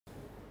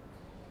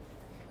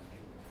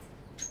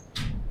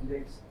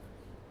Next.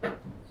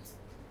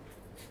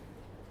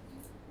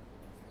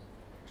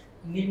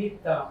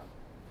 Nimitta.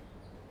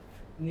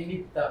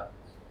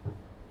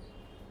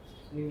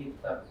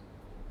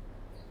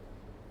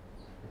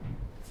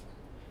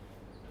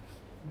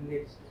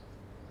 Next.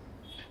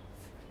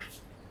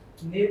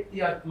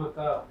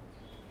 Netyatmaka.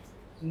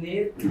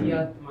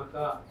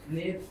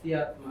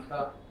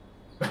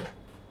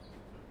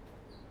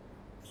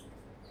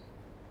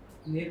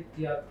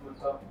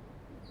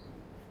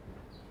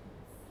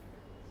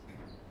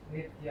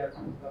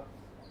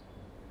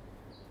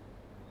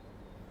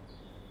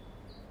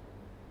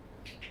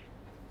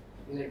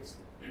 Next.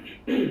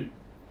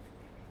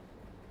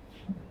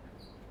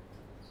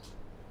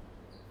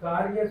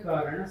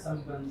 ಕಾರ್ಯಕಾರಣ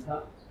ಸಂಬಂಧ.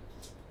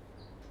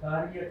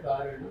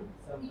 ಕಾರ್ಯಕಾರಣ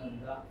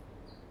ಸಂಬಂಧ.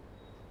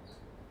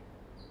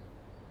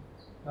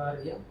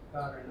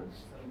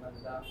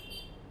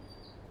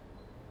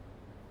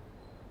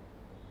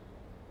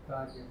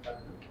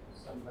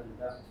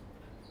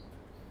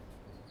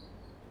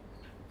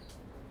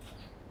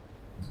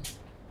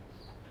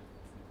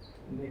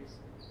 Next.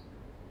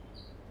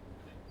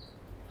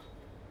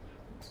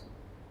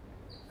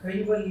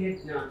 ಕೈವಲ್ಯ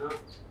ಜ್ಞಾನ.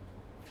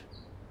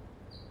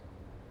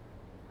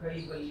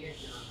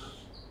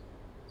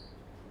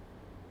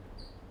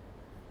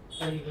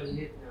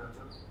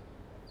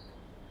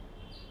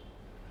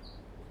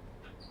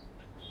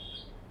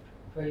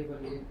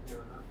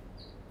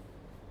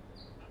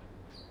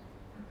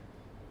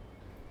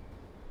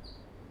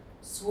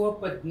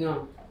 ಸ್ವಪ್ರಜ್ಞ.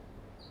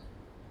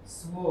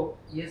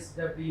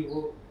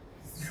 SWO.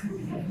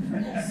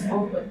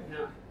 ಸ್ವಪ್ರಜ್ಞ.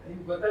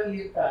 ನಿಮ್ಗೆ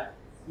ಗೊತ್ತಾಗ್ಲಿರ್ತಾ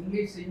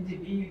ಇಂಗ್ಲಿಷ್ ಹಿಂದಿ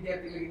ಬಿ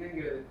ವಿದ್ಯಾರ್ಥಿಗಳಿಗೆ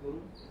ನಂಗೆ ಹೇಳಬೇಕು.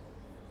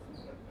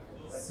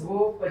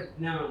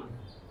 ಸ್ವಪ್ರಜ್ಞ.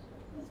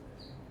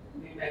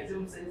 ನೀವು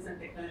ಮ್ಯಾಕ್ಸಿಮಮ್ ಸೈನ್ಸ್ ಅಂಡ್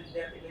ಟೆಕ್ನಾಲಜಿ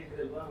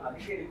ವಿದ್ಯಾರ್ಥಿಗಳಿದ್ರಲ್ವಾ,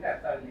 ಅದಕ್ಕೆ ನಿಮ್ಗೆ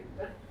ಅರ್ಥ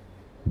ಆಗ್ಲಿರ್ತ.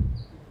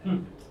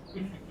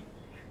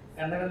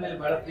 ಕನ್ನಡದ ಮೇಲೆ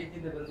ಬಹಳ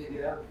ಪ್ರೀತಿಯಿಂದ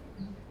ಬಂದಿದ್ದೀರಾ.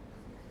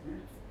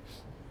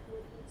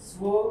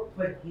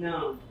 ಸ್ವಪ್ರಜ್ಞ.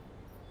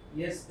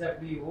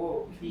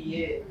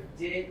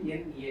 SWOPAJNA.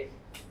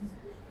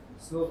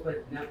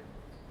 ಸ್ವಪ್ರಜ್ಞ.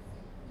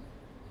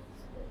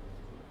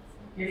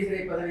 ಕೇಳಿದ್ರೆ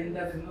ಈ ಪದ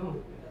ಎಂದಾದ್ರೂ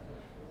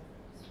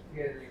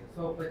ಕೇಳಿದ್ರೆ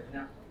ಸ್ವಪ್ರಜ್ಞ.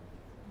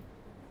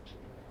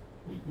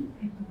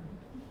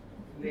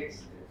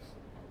 Next.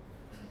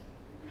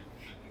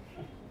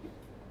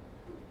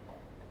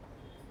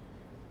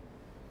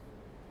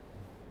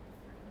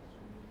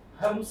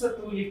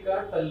 ಹಂಸತೂಲಿಕಾ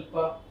ತಲ್ಪ.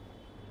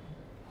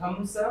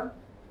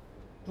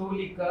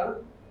 ಹಂಸತೂಲಿಕಾ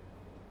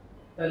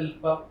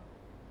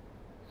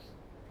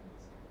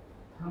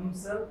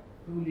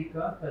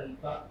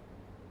ತಲ್ಪ.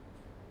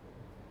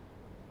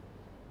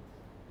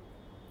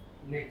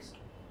 Next.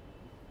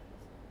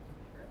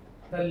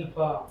 ತಲ್ಪ.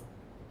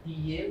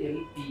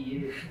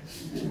 TALPA.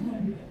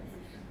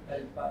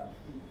 ತಲ್ಪ.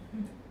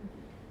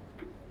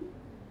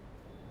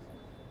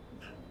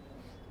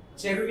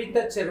 ಚರ್ವಿತ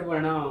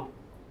ಚರ್ವಣ.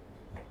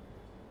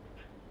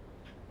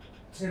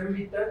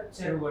 ಚರ್ವಿತ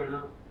ಚರ್ವಣ.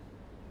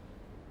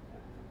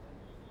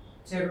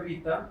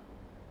 ಚರ್ವಿತ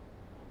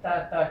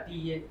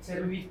TA.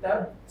 ಚರ್ವಿತ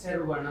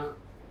ಚರ್ವಣ.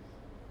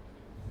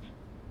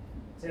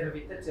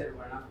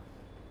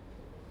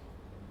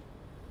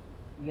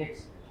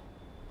 Next.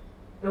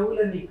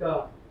 ತೌಲನಿಕಾ.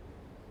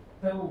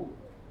 TOW.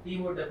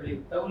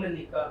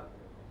 ತೌಲನಿಕಾ.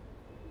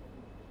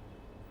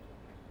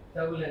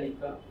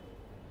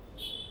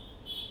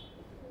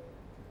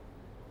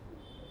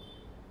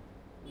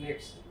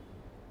 Next.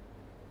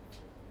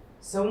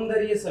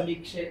 ಸೌಂದರ್ಯ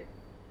ಸಮೀಕ್ಷೆ.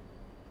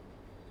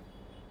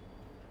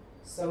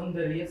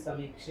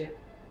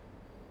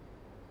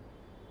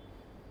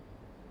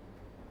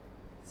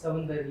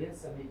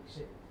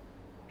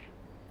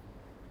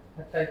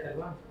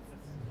 ಅರ್ಥಾಯ್ತಲ್ವಾ?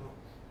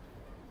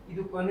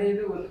 ಇದು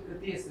ಕೊನೆಯದು ಒಂದು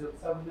ಕೃತಿ ಹೆಸರು.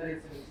 ಸೌಂದರ್ಯ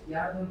ಸಮೀಕ್ಷೆ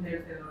ಯಾರ್ದು ಅಂತ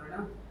ಹೇಳ್ತೇವೆ ನೋಡೋಣ.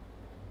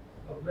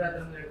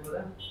 ಒಬ್ಬರಾದ್ರೂ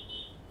ಹೇಳ್ಬೋದಾ?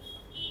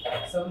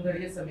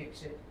 ಸೌಂದರ್ಯ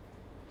ಸಮೀಕ್ಷೆ.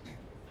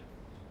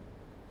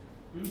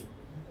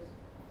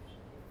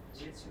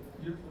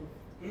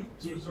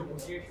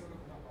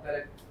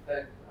 ಕರೆಕ್ಟ್.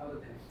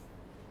 ಹೌದೇ.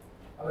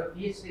 ಅವರ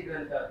PhD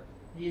ಗ್ರಂಥ,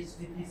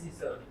 PhD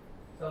ಥೀಸಿಸ್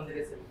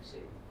ಸೌಂದರ್ಯ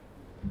ಸಮೀಕ್ಷೆ.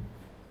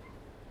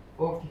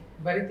 ಓಕೆ,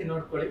 ಬರೀತಿ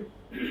ನೋಡ್ಕೊಳ್ಳಿ.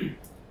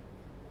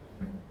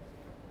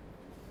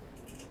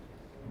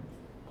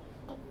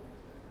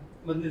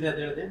 ಬಂದಿದೆ ಅದು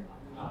ಹೇಳಿದೆ.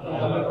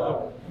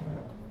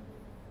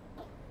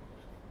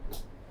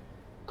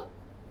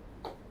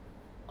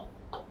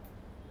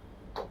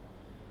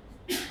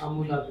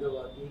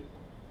 ಆಮೂಲಾಗ್ರವಾಗಿ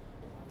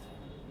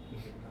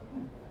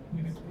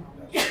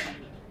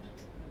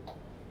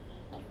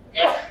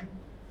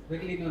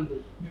ಒಂದು.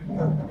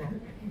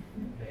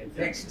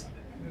 ನೆಕ್ಸ್ಟ್.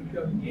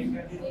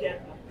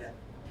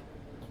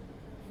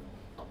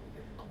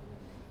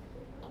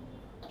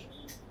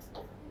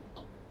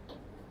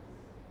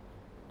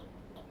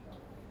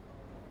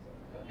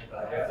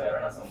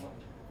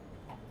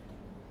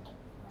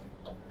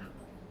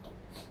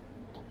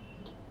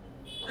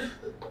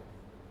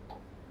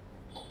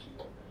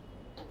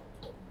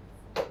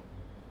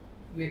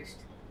 Next.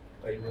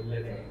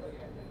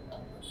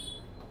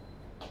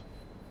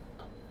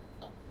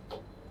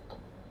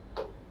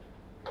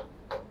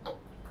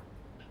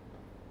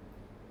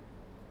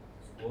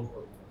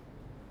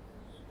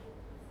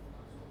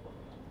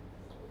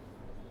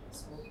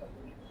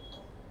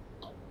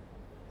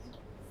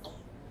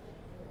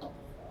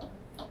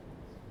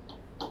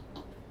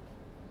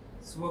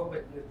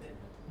 ಸ್ವಪ್ರಜ್ಞತೆ,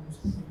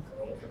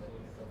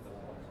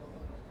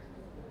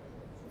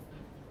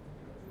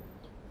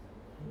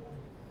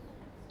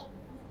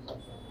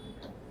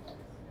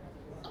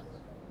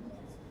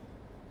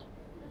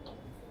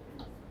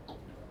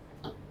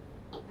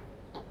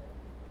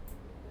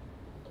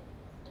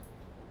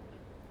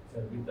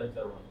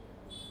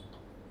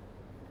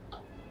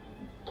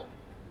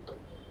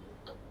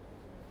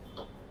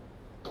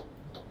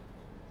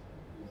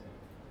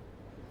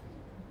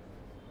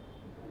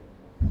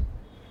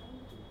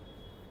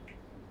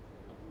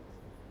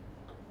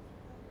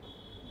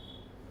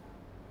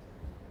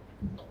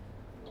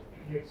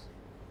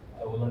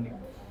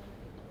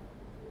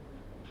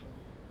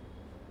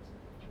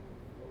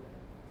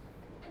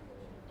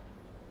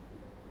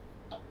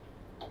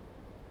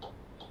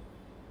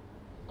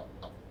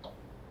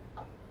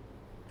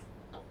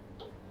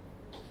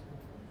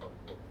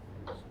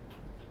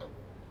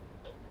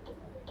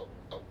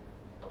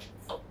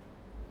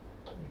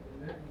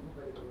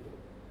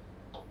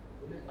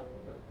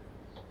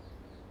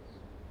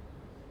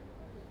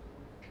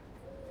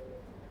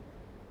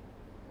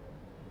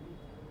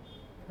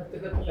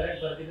 ಹತ್ತು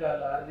ಕರೆಕ್ಟ್ ಬರ್ದಿರೋ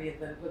ಅಲ್ಲ ಅಲ್ಲಿ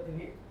ಅಂತ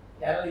ಅನ್ಕೋತೀನಿ.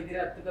 ಯಾರೋ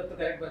ಇದ್ದೀರಾ 10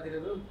 ಕರೆಕ್ಟ್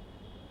ಬರ್ದಿರೋದು?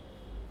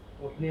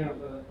 ಒಬ್ಬನೇ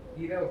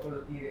ತೀರೆ ಒಬ್ಬಳು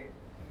ತೀರೆ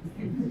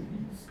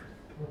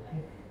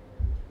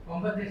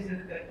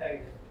 9 ಕರೆಕ್ಟ್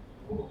ಆಗಿದೆ.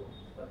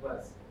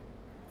 ಬಸ್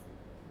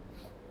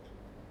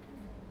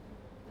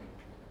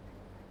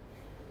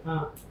ಹಾ,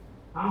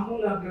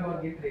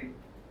 ಆಮೂಲಾಗ್ರವಾಗಿ ಅಂದ್ರೆ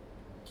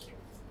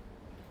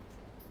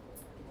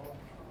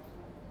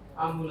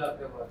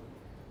ಆಮೂಲಾಗ್ರವಾಗಿ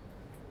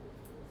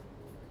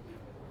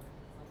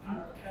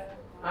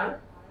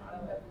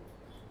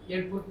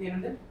ಹೇಳ್ಬಿಡ್ತೀನಿ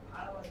ಏನಂದ್ರೆ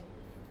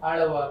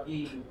ಆಳವಾಗಿ,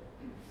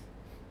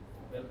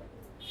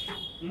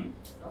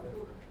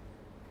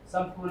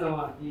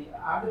 ಸಂಪೂರ್ಣವಾಗಿ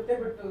ಆಗುತ್ತೆ.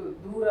 ಬಟ್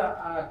ದೂರ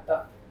ಅರ್ಥ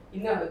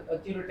ಇನ್ನ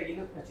ಅಚ್ಚುರೊಟ್ಟಿಗೆ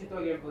ಇನ್ನು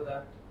ಖಚಿತವಾಗಿ ಹೇಳ್ಬೋದಾ?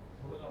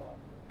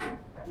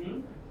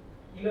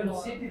 ಇಲ್ಲೊಂದು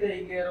ಸೀಟ್ ಇದೆ,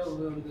 ಈಗ ಯಾರೋ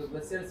ಒಂದು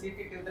ಬಸ್ಸಲ್ಲಿ ಸೀಟ್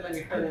ಇಟ್ಟಿರ್ತಲ್ಲ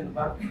ಇಟ್ಟದೇನು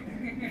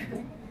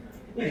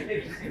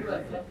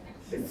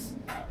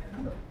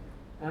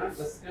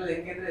ಬಸ್ಗಳು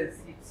ಹೆಂಗಿದ್ರೆ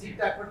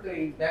ಸೀಟ್ ಹಾಕ್ಬಿಟ್ಟು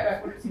ಬ್ಯಾಗ್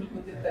ಹಾಕ್ಬಿಟ್ಟು ಸುಮ್ಮನೆ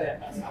ಕೂತಿರ್ತಾರೆ.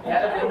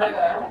 ಯಾರ ಬಂದಾಗ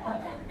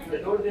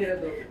ನೋಡದೆ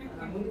ಇರೋದು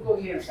ಮುಂದಕ್ಕೆ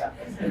ಹೋಗ್ಲಿ ಅಂತ.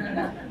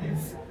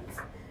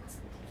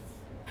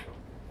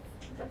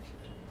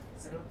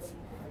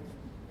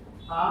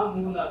 ಆ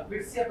ಮೂಲ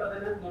ಬಿಡಿಸಿಯ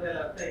ಪದನ ನೋಡಲ್ಲ,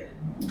 ಅರ್ಥ ಇದೆ.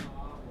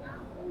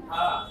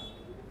 ಆ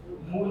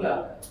ಮೂಲ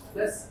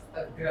ಪ್ಲಸ್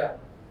ಅಗ್ರ.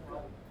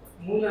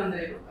 ಮೂಲ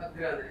ಅಂದ್ರೆ ಏನು?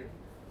 ಅಗ್ರ ಅಂದ್ರೆ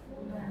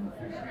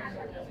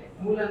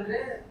ಮೂಲ ಅಂದ್ರೆ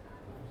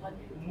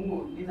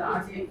ಇದು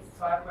ಆದಿ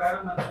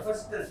ಪ್ರಾರಂಭ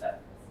ಫಸ್ಟ್ ಅಂತ,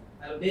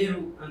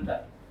 ಬೇರು ಅಂತ.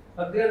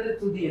 ಅಗ್ರ ಅಂದ್ರೆ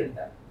ತುದಿ ಅಂತ,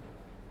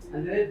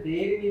 ಅಂದ್ರೆ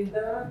ಬೇರಿನಿಂದ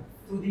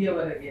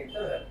ತುದಿಯವರೆಗೆ ಅಂತ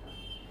ಅರ್ಥ.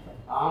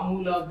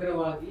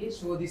 ಆಮೂಲಾಗ್ರವಾಗಿ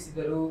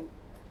ಶೋಧಿಸಿದರು,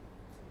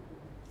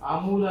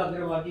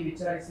 ಆಮೂಲಾಗ್ರವಾಗಿ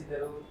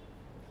ವಿಚಾರಿಸಿದರು,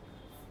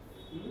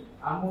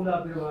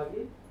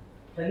 ಆಮೂಲಾಗ್ರವಾಗಿ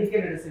ತನಿಖೆ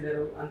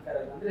ನಡೆಸಿದರು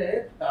ಅಂತಾರಲ್ಲ, ಅಂದ್ರೆ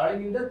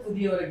ತಾಳಿನಿಂದ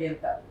ತುದಿಯವರೆಗೆ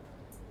ಅಂತ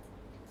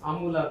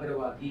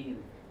ಆಮೂಲಾಗ್ರವಾಗಿ.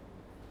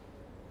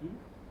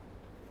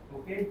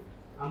 ಓಕೆ,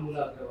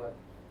 ಆಮೂಲಾಗ್ರವಾಗಿ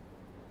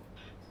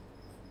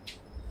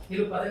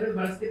ಕೆಲವು ಪದಗಳು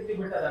ಬಳಸ್ತಿರ್ತೀವಿ,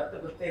 ಬಟ್ ಅದ ಅರ್ಥ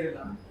ಗೊತ್ತೇ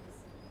ಇರಲ್ಲ.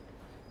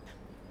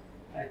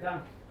 ಆಯ್ತಾ?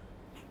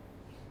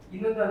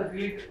 ಇನ್ನೊಂದು ಅದಕ್ಕೆ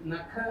ರಿಲೇಟ್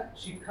ನಖ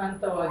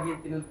ಶಿಖಾಂತವಾಗಿ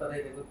ಅಂತ ಇನ್ನೊಂದು ಪದ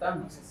ಇದೆ, ಗೊತ್ತಾ?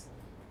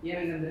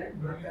 ಏನಂದ್ರೆ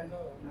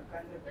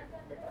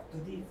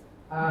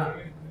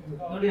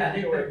ನೋಡಿ,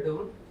 ಅದೇ ತರದ್ದು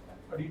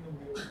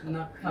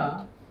ನಖ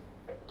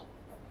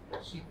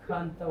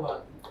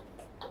ಶಿಖಾಂತವಾಗಿ.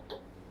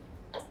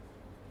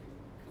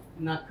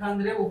 ನಖ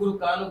ಅಂದ್ರೆ ಉಗುರು,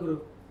 ಕಾಲುಗುರು.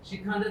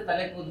 ಶಿಖ ಅಂದ್ರೆ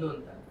ತಲೆ ಕೂದಲು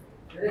ಅಂತ.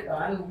 ಅಂದ್ರೆ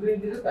ಕಾಲು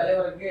ಉಗುರಿಂದಿದ್ರು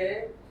ತಲೆವರೆಗೆ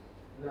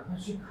ನಖ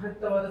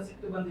ಶಿಖಾಂತವಾದ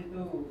ಸಿಟ್ಟು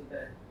ಬಂದಿತ್ತು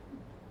ಅಂತಾರೆ.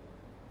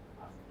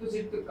 ಅಷ್ಟು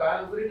ಸಿಟ್ಟು,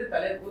 ಕಾಲು ಉಗುರಿಂದ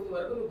ತಲೆ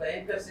ಕೂದಲುವರೆಗೂ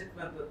ಭಯಂಕರ ಸಿಟ್ಟು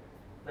ಬಂತು.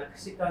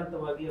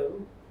 ನಖಶಿಖಾಂತವಾಗಿ ಅವರು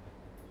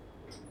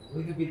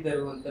ಉರಿದು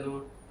ಬಿದ್ದರು ಅಂತನೋ,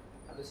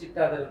 ಅದು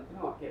ಸಿಟ್ಟಾದರು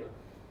ಅಂತನೋ ವಾಕ್ಯ.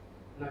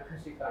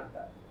 ನಖಶಿಖಾಂತ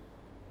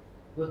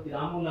ಗೊತ್ತಿಲ್ಲ.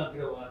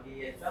 ಆಮೂಲಾಗ್ರವಾಗಿ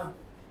ಆಯ್ತಾ?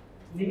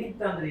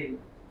 ನಿಮಿತ್ತ ಅಂದ್ರೆ ಏನು?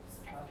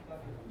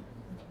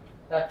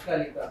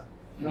 ತಾತ್ಕಾಲಿಕ.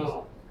 ನೋ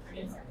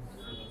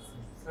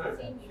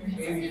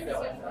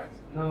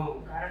ನೋ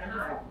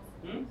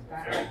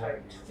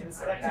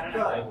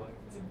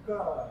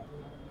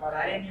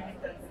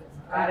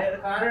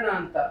ಕಾರಣ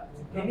ಅಂತ.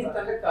 ನಿಮಿತ್ತ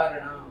ಅಂದ್ರೆ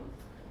ಕಾರಣ,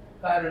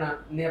 ಕಾರಣ,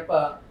 ನೆಪ,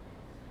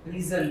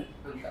 ರೀಸನ್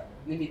ಅಂತ.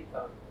 ನಿಮಿತ್ತ,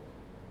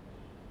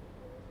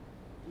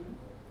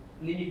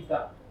 ನಿಮಿತ್ತ,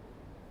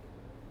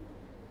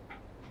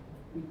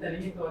 ಇಂಥ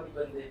ನಿಮಿತ್ತವಾಗಿ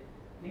ಬಂದೆ.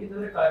 ನಿಮಿತ್ತ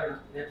ಅಂದ್ರೆ ಕಾರಣ,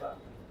 ನೆಪ.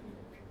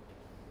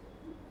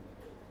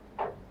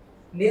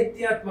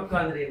 ನೇತ್ಯಾತ್ಮಕ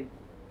ಅಂದ್ರೆ ಏನು?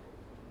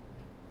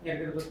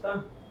 ಯಾರಿಗಾದ್ರು ಗೊತ್ತಾ?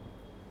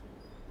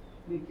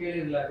 ನೀವು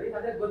ಕೇಳಿರ್ಲ ರೀ,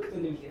 ಅದೇ ಗೊತ್ತು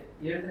ನಿಮ್ಗೆ.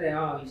 ಹೇಳಿದ್ರೆ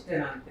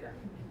ಇಷ್ಟೇನಾ ಅಂತೀರ.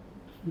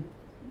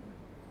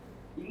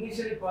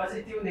 ಇಂಗ್ಲಿಷಲ್ಲಿ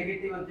ಪಾಸಿಟಿವ್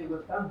ನೆಗೆಟಿವ್ ಅಂತೀವಿ,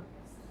 ಗೊತ್ತಾ?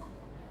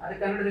 ಅದೇ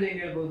ಕನ್ನಡದಲ್ಲಿ ಏನ್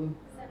ಹೇಳ್ಬೋದು?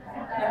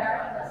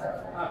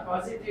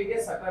 ಪಾಸಿಟಿವ್ಗೆ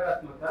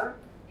ಸಕಾರಾತ್ಮಕ,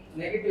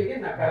 ನೆಗೆಟಿವ್ಗೆ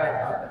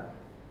ನಕಾರಾತ್ಮಕ.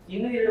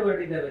 ಇನ್ನೂ 2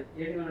 ವರ್ಡ್ ಇದ್ದಾವೆ.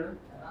 ಹೇಳಿ ನೋಡೋಣ.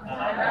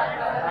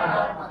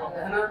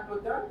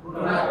 ಧನಾತ್ಮಕ,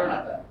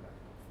 ಋಣಾತ್ಮಕ.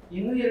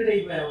 ಇನ್ನೂ 2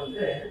 ಇವೆ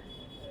ಅಂದ್ರೆ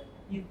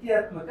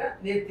ಇತ್ಯಾತ್ಮಕ,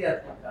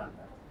 ನೇತ್ಯಾತ್ಮಕ ಅಂತ.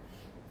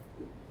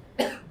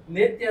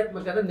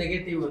 ನೇತ್ಯಾತ್ಮಕ ಅಂದ್ರೆ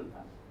ನೆಗೆಟಿವ್ ಅಂತ.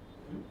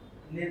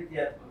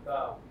 ನೇತ್ಯಾತ್ಮಕ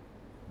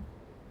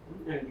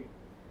ಹಂಗೆ.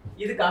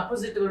 ಇದಕ್ಕೆ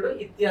ಆಪೋಸಿಟ್ ವರ್ಡ್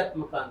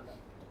ಇತ್ಯಾತ್ಮಕ ಅಂತ.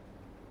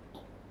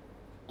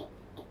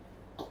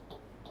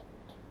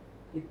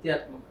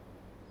 ಇತ್ಯಾತ್ಮಕ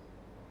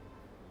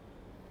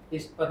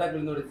ಎಷ್ಟು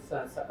ಪದಗಳು ನೋಡಿ,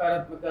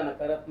 ಸಕಾರಾತ್ಮಕ,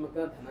 ನಕಾರಾತ್ಮಕ,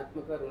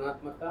 ಧನಾತ್ಮಕ,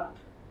 ಋಣಾತ್ಮಕ,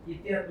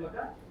 ಇತ್ಯಾತ್ಮಕ,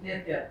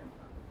 ನೇತ್ಯಾತ್ಮಕ.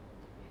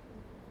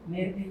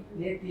 ನೇತಿ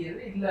ನೇತಿ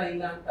ಅಂದ್ರೆ ಇಲ್ಲ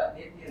ಇಲ್ಲ ಅಂತ,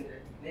 ನೇತಿ ಅಂದ್ರೆ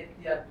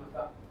ನೇತ್ಯಾತ್ಮಕ,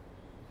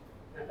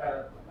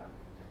 ನಕಾರಾತ್ಮಕ.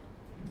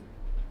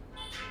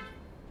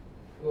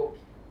 ಓಕೆ.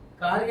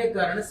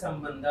 ಕಾರ್ಯಕಾರಣ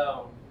ಸಂಬಂಧ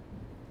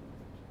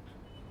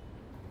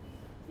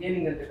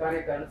ಏನಿಂಗಂತೆ?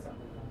 ಕಾರ್ಯಕಾರಣ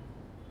ಸಂಬಂಧ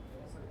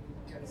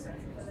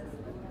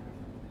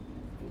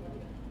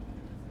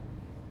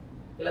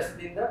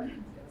ಕೆಲಸದಿಂದ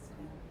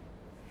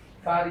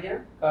ಕಾರ್ಯ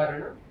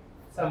ಕಾರಣ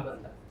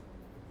ಸಂಬಂಧ.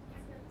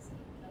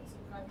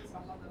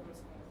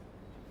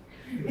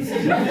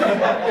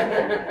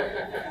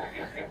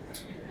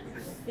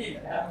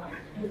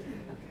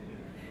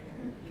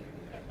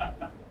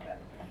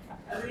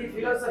 ಈ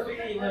ಫಿಲಾಸಫಿ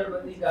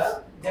ಈಗ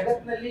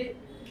ಜಗತ್ತಿನಲ್ಲಿ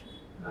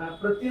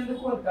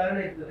ಪ್ರತಿಯೊಂದಕ್ಕೂ ಒಂದು ಕಾರಣ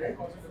ಇರ್ತದೆ,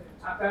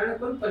 ಆ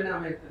ಕಾರಣಕ್ಕೊಂದು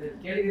ಪರಿಣಾಮ ಇರ್ತದೆ.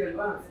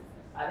 ಕೇಳಿದಿರಲ್ವಾ?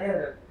 ಅದೇ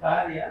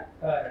ಕಾರ್ಯ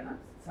ಕಾರಣ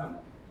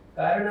ಸಂಬಂಧ.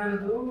 ಕಾರಣ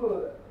ಅನ್ನೋದು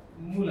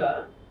ಮೂಲ,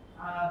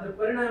 ಅದ್ರ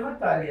ಪರಿಣಾಮ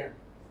ಕಾರ್ಯ.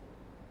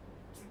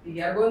 ಈಗ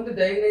ಯಾರಿಗೋ ಒಂದು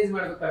ಡಯಾಗ್ನೈಸ್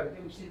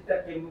ಮಾಡ್ಬೇಕಾಗುತ್ತೆ, ಶೀತ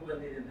ಕೆಮ್ಮು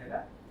ಬಂದಿದೆ ಅಂದಾಗ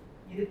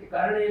ಇದಕ್ಕೆ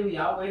ಕಾರಣ ಏನು,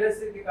 ಯಾವ ವೈರಸ್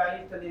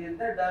ಕಾಯಿಲೆ ತಂದಿದೆ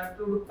ಅಂತ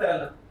ಡಾಕ್ಟರ್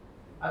ಹುಡುಕ್ತಾರಲ್ಲ,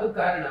 ಅದು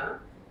ಕಾರಣ.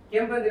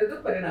 ಕೆಮ್ಮು ಬಂದಿರೋದು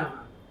ಪರಿಣಾಮ.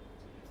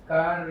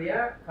 ಕಾರ್ಯ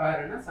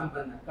ಕಾರಣ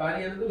ಸಂಬಂಧ.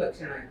 ಕಾರ್ಯ ಅನ್ನೋದು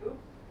ಲಕ್ಷಣ ಆಯ್ತು,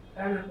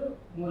 ಕಾರಣ ಅನ್ನೋದು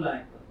ಮೂಲ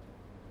ಆಯ್ತು.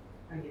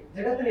 ಹಾಗೆ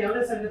ಜಗತ್ತಿನ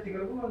ಯಾವುದೇ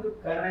ಸಂಗತಿಗಳಿಗೂ ಒಂದು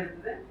ಕಾರಣ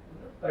ಇರ್ತದೆ,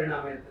 ಒಂದು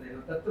ಪರಿಣಾಮ ಇರ್ತದೆ.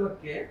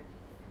 ತತ್ವಕ್ಕೆ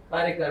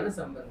ಕಾರ್ಯಕಾರಣ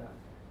ಸಂಬಂಧ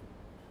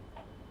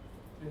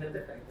ಅಂತ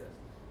ಕರೀತಾರೆ.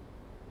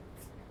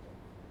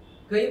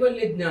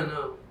 ಕೈವಲ್ಯ ಜ್ಞಾನ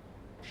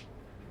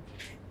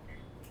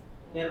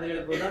ಯಾರು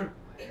ಹೇಳ್ಬೋದಾ?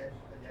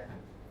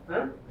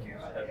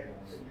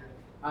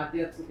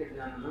 ಆಧ್ಯಾತ್ಮಿಕ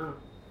ಜ್ಞಾನನ.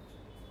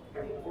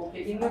 ಓಕೆ,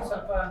 ಇನ್ನೂ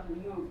ಸ್ವಲ್ಪ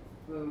ಇನ್ನೂ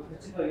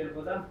ಖಚಿತವಾಗಿ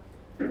ಹೇಳ್ಬೋದಾ?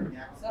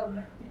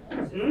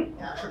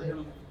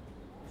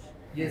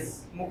 ಎಸ್,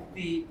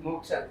 ಮುಕ್ತಿ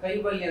ಮೋಕ್ಷ.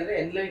 ಕೈವಲ್ಯ ಅಂದ್ರೆ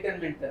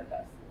ಎನ್ಲೈಟನ್ಮೆಂಟ್ ಅಂತ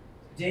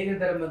ಜೈನ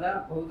ಧರ್ಮದ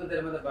ಬೌದ್ಧ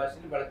ಧರ್ಮದ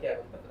ಭಾಷೆಯಲ್ಲಿ ಬಳಕೆ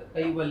ಆಗುತ್ತದೆ.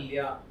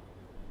 ಕೈವಲ್ಯ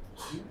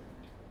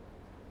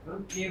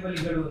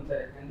ಕೇವಲಿಗಳು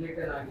ಅಂತಾರೆ.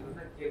 ಎನ್ಲೈಟನ್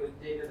ಆಗಿರೋದ ಕೇವಲ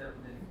ಜೈನ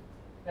ಧರ್ಮದಲ್ಲಿ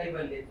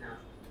ಕೈವಲ್ಯ ಜ್ಞಾನ,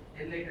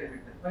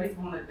 ಎನ್ಲೈಟನ್ಮೆಂಟ್,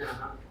 ಪರಿಪೂರ್ಣ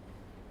ಜ್ಞಾನ,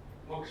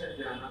 ಮೋಕ್ಷ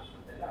ಜ್ಞಾನ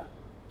ಅಂತೆಲ್ಲ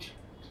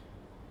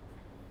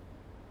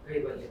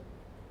ಕೈವಲ್ಯ.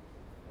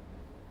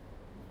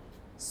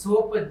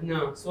 ಸೋಪಜ್ಞ,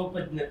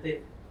 ಸೋಪಜ್ಞತೆ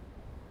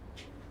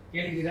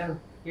ಕೇಳಿದ್ದೀರಾ?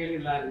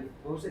 ಕೇಳಿಲ್ಲ, ಅಲ್ಲಿ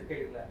ಬಹುಶಃ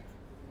ಕೇಳಿಲ್ಲ.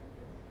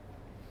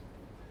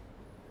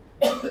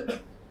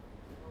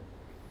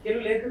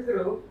 ಕೆಲವು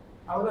ಲೇಖಕರು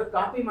ಅವರ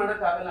ಕಾಪಿ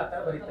ಮಾಡಕ್ ಆಗಲ್ಲ ಆ ತರ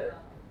ಬರೀತಾರೆ.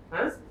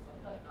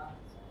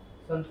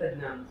 ಸ್ವಂತ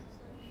ಜ್ಞಾನ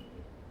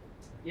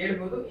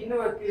ಹೇಳ್ಬೋದು. ಇನ್ನು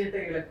ಅಕ್ಯುರೇಟ್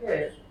ಆಗಿ ಹೇಳಕ್ಕೆ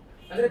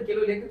ಅಂದ್ರೆ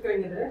ಕೆಲವು ಲೇಖಕರು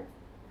ಹೆಂಗಂದ್ರೆ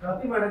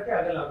ಕಾಪಿ ಮಾಡಕ್ಕೆ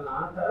ಆಗಲ್ಲ ಅವ್ರನ್ನ,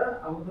 ಆ ತರ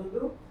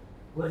ಅವ್ರದೊಂದು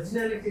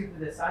ಒರಿಜಿನಾಲಿಟಿ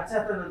ಇರ್ತದೆ.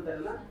 ಸಾಚಾತನ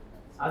ಅಂತಾರಲ್ಲ,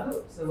 ಅದು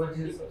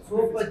ಒರಿಜಿನಲ್.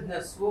 ಸ್ವೋಪಜ್ಞ,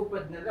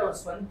 ಸ್ವೋಪಜ್ಞ ಅಂದ್ರೆ ಅವ್ರ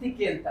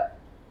ಸ್ವಂತಿಕೆ ಅಂತ,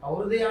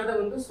 ಅವ್ರದೇ ಆದ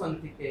ಒಂದು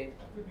ಸ್ವಂತಿಕೆ,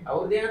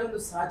 ಅವ್ರದೇ ಆದ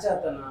ಒಂದು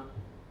ಸಾಚಾತನ,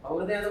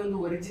 ಅವ್ರದೇ ಆದ ಒಂದು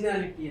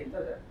ಒರಿಜಿನಾಲಿಟಿ ಅಂತ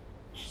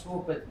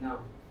ಸ್ವೋಪಜ್ಞ.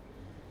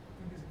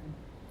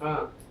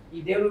 ಈ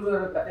ದೇವರ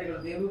ಕಥೆಗಳು,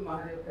 ದೇವರು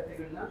ಮಹಾದೇವರ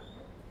ಕಥೆಗಳನ್ನ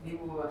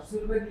ನೀವು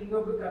ಸುಲಭವಾಗಿ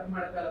ಇನ್ನೊಬ್ರು ಕಾಪಿ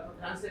ಮಾಡಕ್ಕಲ್ಲ,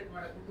 ಟ್ರಾನ್ಸ್ಲೇಟ್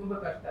ಮಾಡಕ್ಕೆ ತುಂಬಾ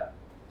ಕಷ್ಟ.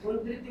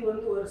 ಒಂದ್ ರೀತಿ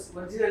ಒಂದು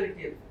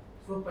ಒರಿಜಿನಾಲಿಟಿ ಅಂತ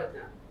ಸ್ವೋಪಜ್ಞ.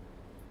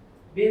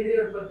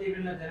 ಬೇಂದ್ರೆಯವರ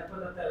ಪದ್ಯಗಳನ್ನ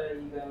ಜನಪದ ತರ,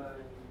 ಈಗ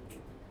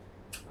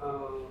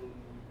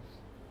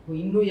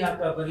ಇನ್ನೂ ಯಾಕ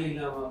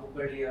ಬರ್ಲಿಲ್ಲವ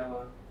ಹುಬ್ಬಳ್ಳಿಯವ,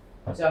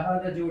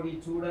 ಚಹಾದ ಜೋಡಿ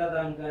ಚೂಡಾದ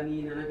ಅಂಗಾನಿ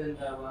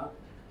ನನಗಂದವ,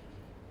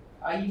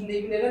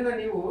 ಇವನ್ನೆಲ್ಲ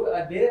ನೀವು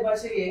ಬೇರೆ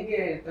ಭಾಷೆಗೆ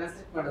ಹೆಂಗೆ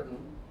ಟ್ರಾನ್ಸ್ಲೇಟ್ ಮಾಡೋದು?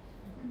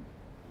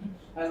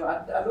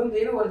 ಅದೊಂದು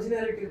ಏನೋ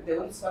ಒರಿಜಿನಾಲಿಟಿ ಇರುತ್ತೆ,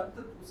 ಒಂದು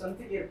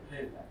ಸ್ವಂತಿಕೆ ಇರ್ತದೆ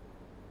ಅಂತ.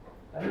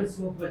 ಅದು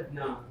ಸ್ವೋಪಜ್ಞ,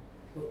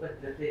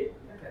 ಸ್ವೋಪಜ್ಞತೆ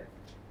ಅಂತ ಕರೀತಾರೆ.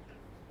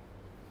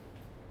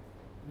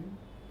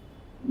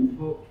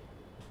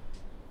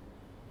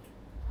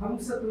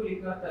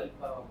 ಹಂಸತೂಲಿಕ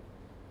ತಲ್ಪ.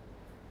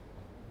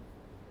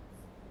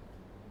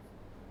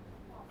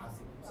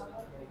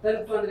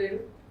 ತಲ್ಪ ಅಂದ್ರೆ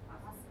ಏನು?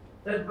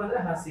 ತಲ್ಪ ಅಂದ್ರೆ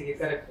ಹಾಸಿಗೆ,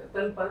 ಕರೆಕ್ಟ್.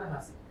 ತಲ್ಪ ಅಂದ್ರೆ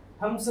ಹಾಸಿಗೆ.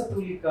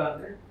 ಹಂಸತೂಲಿಕ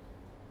ಅಂದ್ರೆ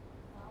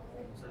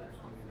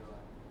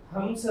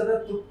ಹಂಸದ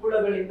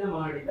ತುಪ್ಪುಳಗಳಿಂದ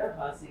ಮಾಡಿದ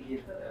ಹಾಸಿಗೆ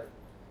ಅಂತ.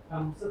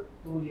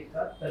 ಹಂಸತೂಲಿಕ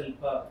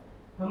ತಲ್ಪ.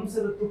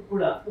 ಹಂಸದ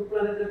ತುಪ್ಪುಳ, ತುಪ್ಪುಳ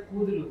ಅಂದ್ರೆ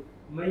ಕೂದಲು,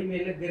 ಮೈ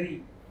ಮೇಲೆ ಗರಿ,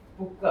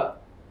 ಪುಕ್ಕ,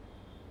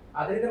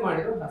 ಅದರಿಂದ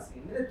ಮಾಡಿರೋ ಹಾಸಿಗೆ.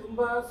 ಅಂದ್ರೆ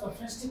ತುಂಬಾ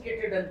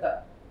ಸೊಫಿಸ್ಟಿಕೇಟೆಡ್ ಅಂತ.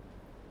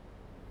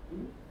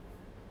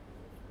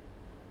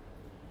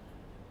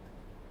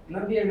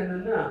 ನಂಬಿ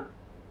ಅಣ್ಣನನ್ನ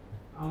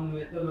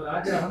ಅವನು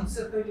ರಾಜ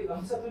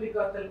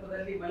ಹಂಸತೂಲಿಕಾ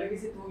ತಲ್ಪದಲ್ಲಿ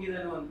ಮಲಗಿಸಿ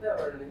ತೂಗಿದನು ಅಂತ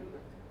ವರ್ಣನೆ.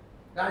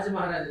 ರಾಜ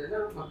ಮಹಾರಾಜರನ್ನ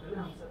ಮಕ್ಕಳನ್ನ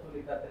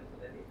ಹಂಸತೂಲಿಕಾ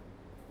ತಲ್ಪದಲ್ಲಿ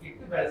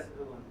ಇಟ್ಟು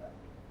ಬೆಳೆಸಿದ್ರು ಅಂತ.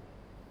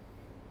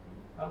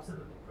 ಹಂಸದ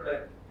ತುಪ್ಪುಳ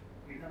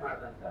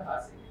ಮಾಡಿದಂತ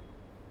ಹಾಸಿಗೆ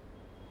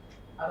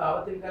ಅದು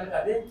ಆವತ್ತಿನ ಕಾಲಕ್ಕೆ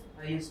ಅದೇ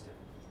ಹೈಯೆಸ್ಟ್.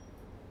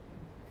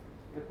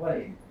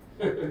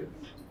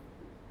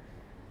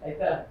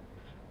 ಆಯ್ತಾ?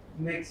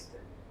 ನೆಕ್ಸ್ಟ್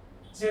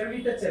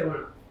ಚರ್ವಿತ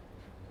ಚರ್ವಣ.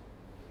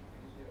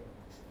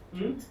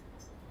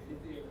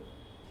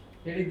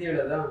 ಹೇಳಿದ್ದು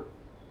ಹೇಳೋದ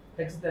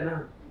ಖಚಿತನಾ?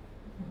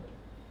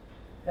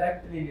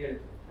 ಕರೆಕ್ಟ್ ನೀನು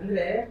ಹೇಳಿದ್ದು.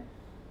 ಅಂದ್ರೆ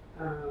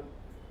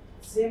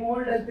ಸೇಮ್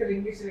ಓಲ್ಡ್ ಅಂತೀರಿ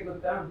ಇಂಗ್ಲಿಷ್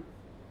ಗೊತ್ತಾ?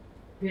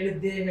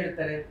 ಹೇಳಿದ್ದೇ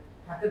ಹೇಳ್ತಾರೆ,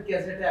 ಹಾಕದ್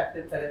ಕ್ಯಾಸೆಟ್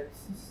ಹಾಕ್ತಿರ್ತಾರೆ.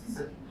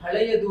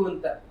 ಹಳೆಯದು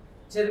ಅಂತ,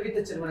 ಚರ್ವಿತ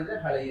ಚರ್ವಣ ಅಂದ್ರೆ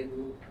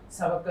ಹಳೆಯದು,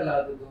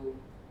 ಸವಕಲಾದುದು,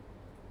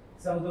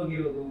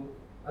 ಸೌದೋಗಿರೋದು,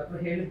 ಅಥವಾ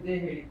ಹೇಳಿದ್ದೇ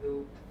ಹೇಳಿದ್ದು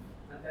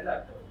ಅಂತೆಲ್ಲ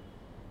ಆಗ್ತವೆ.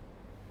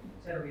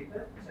 ಚರ್ವಿತ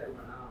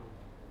ಚರ್ವಣ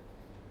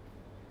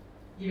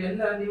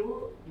ಇವೆಲ್ಲ ನೀವು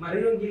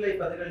ಮರೆಯೋಂಗಿಲ್ಲ. ಈ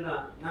ಪದಗಳನ್ನ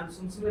ನಾನು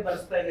ಸುಮ್ಮನೆ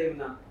ಬಳಸ್ತಾ ಇಲ್ಲ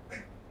ಇವನ್ನ.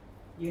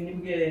 ಈಗ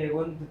ನಿಮ್ಗೆ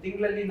ಒಂದು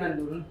ತಿಂಗಳಲ್ಲಿ ನಾನು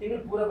ಒಂದು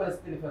ತಿಂಗಳು ಪೂರ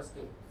ಬಳಸ್ತೀನಿ. ಫಸ್ಟ್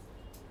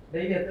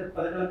ಡೈಲಿ 10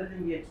 ಪದಗಳಂದ್ರೆ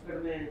ನಿಮ್ಗೆ ಹೆಚ್ಚು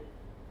ಕಡಿಮೆ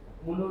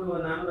 300,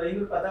 400,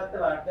 500 ಪದ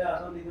ಆಗ್ತವೆ. ಅಡ್ಡ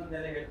ಅದೊಂದು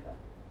ಇದೊಂದೆಲ್ಲ ಹೇಳ್ತಾ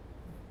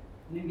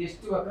ನಿಮ್ಗೆ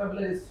ಎಷ್ಟು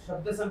ವೊಕಾಬ್ಯುಲರಿ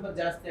ಶಬ್ದ ಸಂಪತ್ತು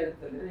ಜಾಸ್ತಿ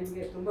ಆಗುತ್ತೆ ಅಂದ್ರೆ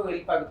ನಿಮ್ಗೆ ತುಂಬಾ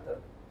ಹೆಲ್ಪ್ ಆಗುತ್ತೆ.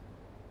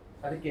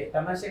 ಅದಕ್ಕೆ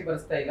ತಮಾಷೆಗೆ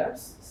ಬಳಸ್ತಾ ಇಲ್ಲ,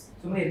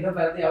 ಸುಮ್ಮನೆ ಎಲ್ಲ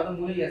ಬರದೆ ಯಾವ್ದೋ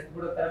ಮೂಲೆಗೆ ಎಸ್ದು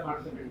ಬಿಡೋ ತರ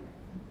ಮಾಡ್ಕೊಂಡ್ಬಿಡಿ.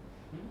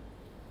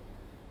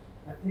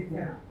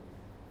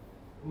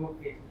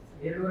 ಓಕೆ,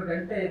 2.5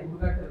 ಗಂಟೆ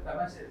ಹುಡುಗಾಟ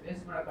ತಮಾಷೆ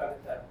ವೇಸ್ಟ್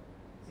ಮಾಡೋಕ್ಕಾಗುತ್ತಾ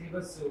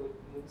ಸಿಲೆಬಸ್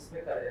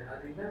ಮುಗಿಸ್ಬೇಕಾದ್ರೆ?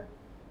 ಅದರಿಂದ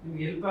ನಿಮ್ಗೆ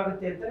ಹೆಲ್ಪ್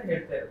ಆಗುತ್ತೆ ಅಂತ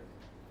ಹೇಳ್ತಾ ಇರೋದು.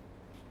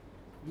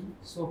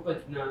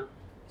 ಸೋಪಜ್ಞ,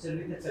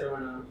 ಚರ್ವಿತ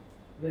ಚರ್ವಣ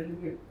ಇವೆಲ್ಲ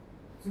ನಿಮ್ಗೆ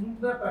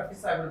ತುಂಬಾ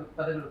ಪ್ರಾಕ್ಟೀಸ್ ಆಗೋದು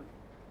ಪದಗಳು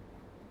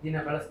ದಿನ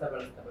ಬಳಸ್ತಾ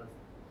ಬಳಸ್ತಾ ಬಳಸ್ತಾ.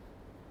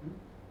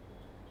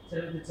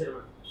 ಚರ್ವಿತ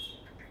ಚರ್ವಣ.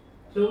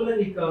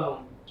 ತೌಲನಿಕ,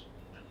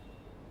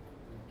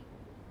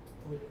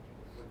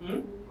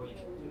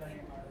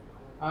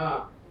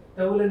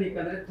 ತೌಲನಿಕ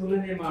ಅಂದ್ರೆ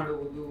ತುಲನೆ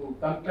ಮಾಡುವುದು,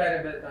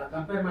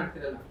 ಕಂಪೇರ್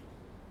ಮಾಡ್ತಿರಲ್ಲ,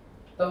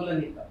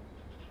 ತೌಲನಿಕ.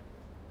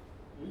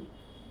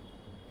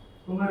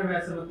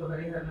 ಕುಮಾರವ್ಯಾಸ ಮತ್ತು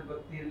ಹರಿಹರನ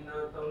ಭಕ್ತಿಯನ್ನ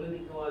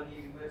ತೌಲನಿಕವಾಗಿ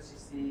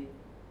ವಿಮರ್ಶಿಸಿ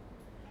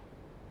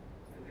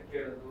ಅಂತ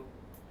ಕೇಳೋದು.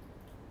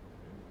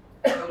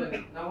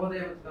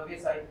 ನವೋದಯ ಮತ್ತು ನವ್ಯ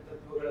ಸಾಹಿತ್ಯ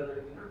ತತ್ವಗಳ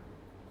ನಡುವಿನ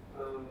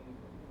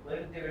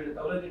ವೈರುಧ್ಯಗಳನ್ನ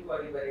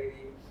ತೌಲನಿಕವಾಗಿ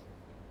ಬರೆಯಿರಿ.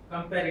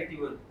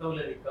 ಕಂಪ್ಯಾರಿಟಿವ್ ಅಂತ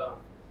ತೌಲನಿಕ.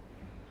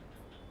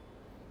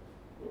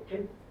 ಓಕೆ,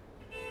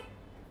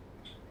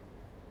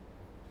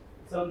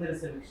 ಸೌಂದರ್ಯ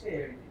ಸಮೀಕ್ಷೆ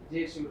ಹೇಳಿದ್ವಿ,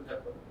 ಜೆ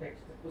ಶಿವಟಪ್ಪ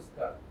ಟೆಕ್ಸ್ಟ್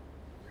ಪುಸ್ತಕ.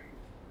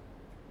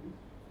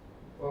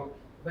 ಓಕೆ,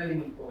 ಬನ್ನಿ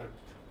ಮುಂದೆ.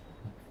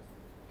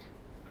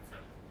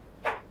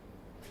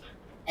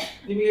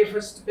 ನಿಮಗೆ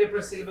ಫಸ್ಟ್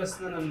ಪೇಪರ್ ಸಿಲೆಬಸ್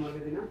ನಾನು ಮೊದಲ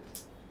ದಿನ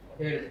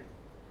ಹೇಳಿದೆ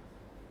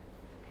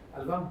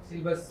ಅಲ್ವಾ?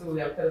 ಸಿಲೆಬಸ್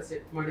ಯಾವ ತರ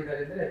ಸೆಟ್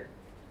ಮಾಡಿದ್ದಾರೆ ಅಂದ್ರೆ,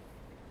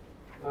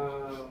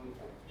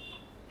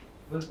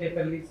 ಒಂದು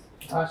ಪೇಪರ್ಲಿ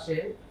ಭಾಷೆ,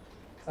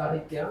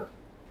 ಸಾಹಿತ್ಯ,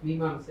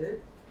 ಮೀಮಾಂಸೆ,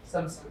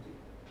 ಸಂಸ್ಕೃತಿ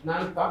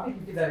 4 ಟಾಪಿಕ್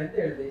ಇಟ್ಟಿದ್ದಾರೆ ಅಂತ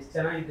ಹೇಳಿದೆ. ಎಷ್ಟು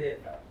ಚೆನ್ನಾಗಿದೆ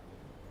ಅಂತ.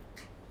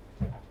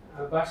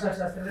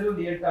 ಭಾಷಾಶಾಸ್ತ್ರದಲ್ಲಿ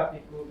ಒಂದು 7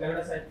 ಟಾಪಿಕ್, ಕನ್ನಡ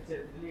ಸಾಹಿತ್ಯ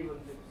ಚರಿತ್ರೆಯಲ್ಲಿ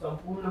ಒಂದು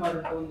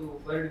ಸಂಪೂರ್ಣವಾದಂತಹ ಒಂದು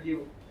ವರ್ಲ್ಡ್ ವ್ಯೂ,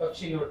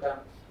 ಪಕ್ಷಿ ನೋಟ,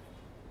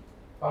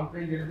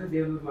 ಕಾಂಪ್ಲೇಂಟ್ ಹಿಡಿದು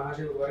ದೇವನೂರು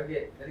ಮಹಾದೇವವರೆಗೆ,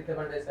 ದಲಿತ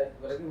ಬಂಡಾಯ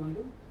ಸಾಹಿತ್ಯವರೆಗೆ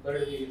ಒಂದು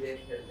ವರ್ಲ್ಡ್ ವ್ಯೂ ಇದೆ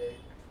ಅಂತ ಹೇಳಿದೆ.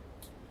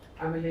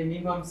 ಆಮೇಲೆ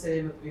ಮೀಮಾಂಸೆ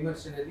ಮತ್ತು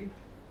ವಿಮರ್ಶೆಯಲ್ಲಿ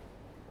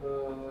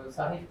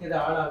ಸಾಹಿತ್ಯದ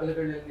ಆಳ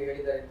ಅಗಲಗಳಲ್ಲಿ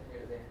ಹೇಳಿದ್ದಾರೆ ಅಂತ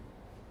ಹೇಳಿದೆ.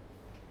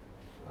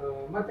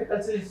 ಮತ್ತೆ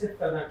ಕಲ್ಚರಲ್ ಹಿಸ್ಟರಿ ಆಫ್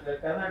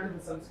ಕರ್ನಾಟಕದ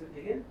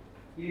ಸಂಸ್ಕೃತಿಗೆ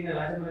ಇಲ್ಲಿನ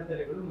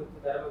ರಾಜಮನೆತನಗಳು ಮತ್ತು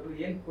ಧರ್ಮಗಳು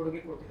ಏನ್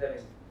ಕೊಡುಗೆ ಕೊಟ್ಟಿದ್ದಾರೆ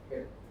ಅಂತ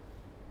ಹೇಳಿದೆ.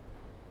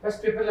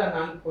 ಫಸ್ಟ್ ಪೇಪರ್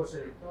 4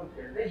 ಪೋರ್ಷನ್ ಇತ್ತು ಅಂತ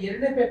ಹೇಳಿದೆ.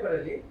 2ನೇ ಪೇಪರ್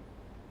ಅಲ್ಲಿ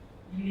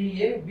ಇಲ್ಲಿ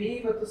ಏನು ಬಿ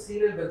ಮತ್ತು ಸಿ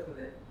ನಲ್ಲಿ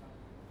ಬರ್ತದೆ,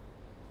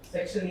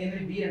 ಸೆಕ್ಷನ್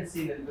ಏನಲ್ಲಿ ಬಿ ಅಂಡ್ ಸಿ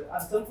ನಲ್ಲಿ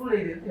ಅದು ಸಂಪೂರ್ಣ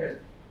ಇದೆ ಅಂತ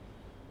ಹೇಳಿದೆ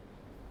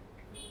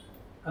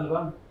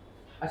ಅಲ್ವಾ?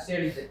 ಅಷ್ಟೇ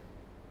ಹೇಳಿದ್ದೆ.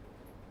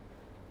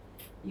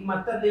 ಈಗ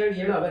ಮತ್ತೊಂದು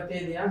ಹೇಳೋ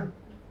ಅಗತ್ಯ ಇದೆಯಾ?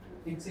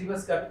 ಈಗ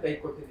ಸಿಲೆಬಸ್ ಕಾಪಿ ಕೈ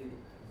ಕೊಟ್ಟಿದ್ದೀನಿ.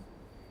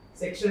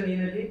 ಸೆಕ್ಷನ್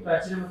ಏನಲ್ಲಿ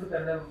ಪ್ರಾಚೀನ ಮತ್ತು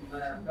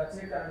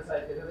ಪ್ರಾಚೀನ ಕನ್ನಡ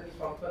ಸಾಹಿತ್ಯದಲ್ಲಿ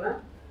ಪಂಪನ,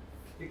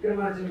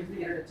 ವಿಕ್ರಮಾರ್ಜುನ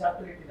 2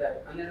 ಚಾಪ್ಟರ್ ಇಟ್ಟಿದ್ದಾರೆ,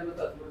 12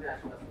 ಮತ್ತು 13ನೇ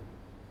ಆಶ್ವಾಸ.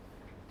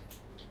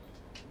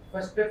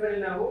 ಫಸ್ಟ್ ಪೇಪರ್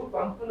ಅಲ್ಲಿ ನಾವು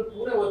ಪಂಪನ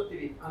ಪೂರ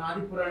ಓದ್ತೀವಿ,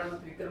 ಆದಿಪುರಾಣ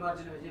ಮತ್ತು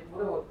ವಿಕ್ರಮಾರ್ಜುನ ವಿಜಯ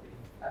ಪೂರ ಓದ್ತೀವಿ.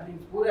 ಅದು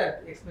ನಿಮ್ಗೆ ಪೂರ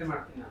ಎಕ್ಸ್ಪ್ಲೇನ್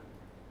ಮಾಡ್ತೀನಿ ನಾನು.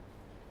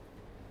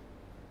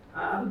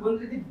 ಅದು ಬಂದ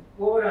ರೀತಿ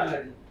ಓವರ್ ಆಲ್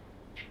ಆಗಿ.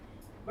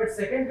 ಬಟ್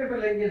ಸೆಕೆಂಡ್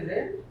ಪೇಪರ್ ಹೆಂಗೆ ಅಂದ್ರೆ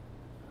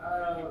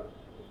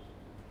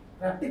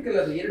ಪ್ರಾಕ್ಟಿಕಲ್,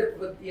 ಅದು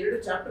 2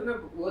 ಚಾಪ್ಟರ್ನ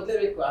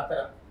ಓದಲೇಬೇಕು. ಆ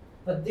ತರ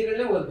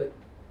ಪದ್ಯಗಳನ್ನೇ ಓದ್ಬೇಕು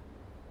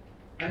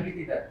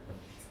ಹಂಗಿಟ್ಟಿದ್ದಾರೆ.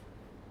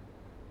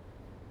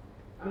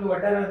 ಆಮೇಲೆ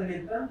ಒಡ್ಡರಾಧನೆ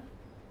ಅಂತ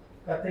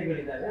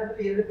ಕಥೆಗಳಿದ್ದಾವೆ.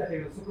 ಅದ್ರಲ್ಲಿ 2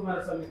 ಕಥೆಗಳು, ಸುಕುಮಾರ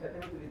ಸ್ವಾಮಿ ಕಥೆ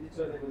ಮತ್ತು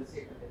ವಿದ್ಯುಚ್ಛೋಧನೆ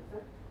ಮನಸ್ಸಿಗೆ ಕಥೆ ಅಂತ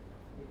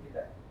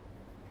ಇಟ್ಟಿದ್ದಾರೆ.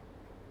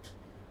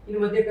 ಇನ್ನು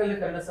ಮಧ್ಯಕಾಲೀನ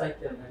ಕನ್ನಡ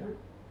ಸಾಹಿತ್ಯ ಅಂದಾಗ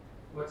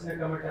ವಚನ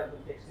ಕಮಟ ಅಂತ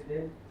ಟೆಕ್ಸ್ಟ್ ಇದೆ,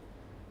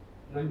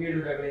 ನಂಬಿಯಳು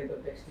ರಗಳೆ ಅಂತ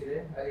ಟೆಕ್ಸ್ಟ್ ಇದೆ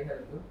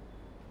ಹರಿಹರದ್ದು.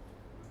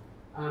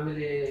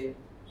 ಆಮೇಲೆ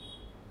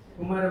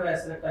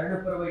ಕುಮಾರವ್ಯಾಸನ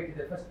ಕರ್ಣಪರ್ವ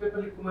ಇಟ್ಟಿದೆ. ಫಸ್ಟ್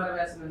ಪೇಪರ್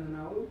ಕುಮಾರವ್ಯಾಸನನ್ನು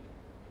ನಾವು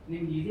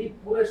ನಿಮ್ಗೆ ಇಡೀ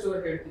ಪೂರ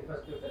ಸ್ಟೋರಿ ಹೇಳ್ತೀವಿ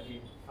ಫಸ್ಟ್ ಪೇಪರ್,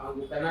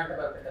 ಅವನು ಕರ್ನಾಟಕ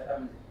ಕಥಾ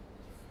ಮಂದಿರ.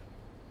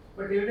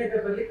 ಬಟ್ 2ನೇ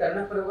ಪೇಪರ್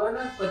ಕರ್ಣಪರ್ವನ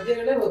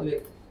ಪದ್ಯಗಳೇ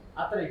ಓದ್ಬೇಕು,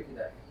 ಆತರ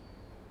ಇಟ್ಟಿದ್ದಾರೆ.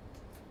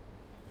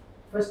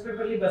 ಫಸ್ಟ್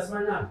ಪೇಪರ್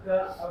ಬಸವಣ್ಣ ಅಕ್ಕ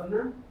ಅವ್ರನ್ನ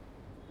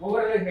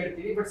ಓವರ್ ಆಗಿ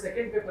ಹೇಳ್ತೀವಿ. ಬಟ್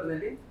ಸೆಕೆಂಡ್ ಪೇಪರ್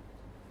ನಲ್ಲಿ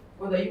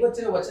ಒಂದು 50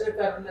 ಜನ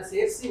ವಚನಕಾರರನ್ನ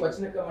ಸೇರಿಸಿ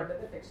ವಚನ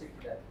ಕಮಟದ ಟೆಕ್ಸ್ಟ್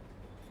ಇಟ್ಟಿದ್ದಾರೆ.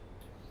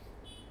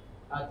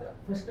 ಆತರ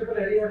ಫಸ್ಟ್ ಪೇಪರ್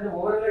ಹರಿಹರನ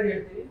ಓವರ್ ಆಗಿ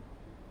ಹೇಳ್ತೀವಿ,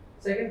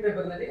 ಸೆಕೆಂಡ್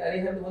ಪೇಪರ್ ನಲ್ಲಿ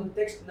ಹರಿಹರನ ಒಂದು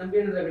ಟೆಕ್ಸ್ಟ್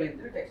ನಂಬಿಯಳು ರಗಳೆ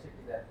ಅಂತ ಟೆಕ್ಸ್ಟ್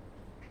ಇಟ್ಟಿದ್ದಾರೆ.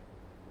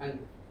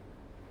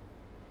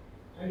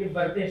 ಹಂಗೆ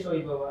ಭರತೇಶ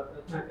ವೈಭವ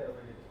ರತ್ನಾಕರ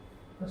ಬಂದಿದೆ.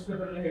 ಫಸ್ಟ್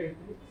ಪೇಪರ್ ಅಲ್ಲಿ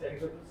ಹೇಳಿರ್ತೀವಿ, ಸೆಕೆಂಡ್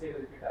ಪೇಪರ್ ಸೇಮ್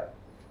ರಿಪೀಟ್ ಆಗುತ್ತೆ.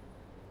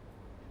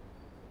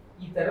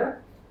 ಈ ತರ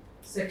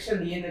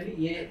ಸೆಕ್ಷನ್ ಎ ನಲ್ಲಿ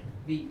ಎ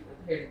ಬಿ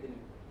ಅಂತ ಹೇಳಿದ್ದೀನಿ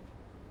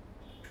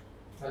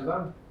ಅಲ್ವಾ?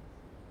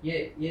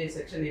 ಎ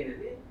ಸೆಕ್ಷನ್ ಎ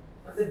ನಲ್ಲಿ,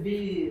 ಮತ್ತೆ ಬಿ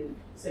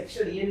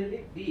ಸೆಕ್ಷನ್ ಎ ನಲ್ಲಿ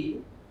ಬಿ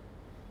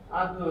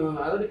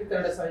ಆಧುನಿಕ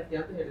ಕನ್ನಡ ಸಾಹಿತ್ಯ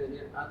ಅಂತ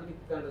ಹೇಳಿದ್ದೀನಿ. ಆಧುನಿಕ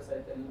ಕನ್ನಡ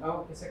ಸಾಹಿತ್ಯ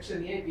ಓಕೆ.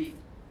 ಸೆಕ್ಷನ್ ಎ ಬಿ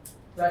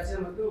ಪ್ರಾಚೀನ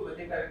ಮತ್ತು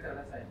ಮಧ್ಯಕಾಲ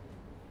ಕನ್ನಡ ಸಾಹಿತ್ಯ.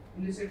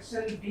 ಇನ್ನು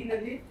ಸೆಕ್ಷನ್ ಬಿ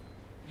ನಲ್ಲಿ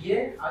ಎ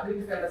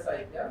ಆಧುನಿಕ ಕನ್ನಡ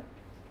ಸಾಹಿತ್ಯ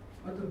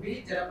ಮತ್ತು ಬಿ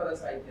ಜನಪದ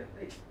ಸಾಹಿತ್ಯ ಅಂತ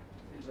ಇದೆ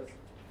ಸಿಲೆಬಸ್.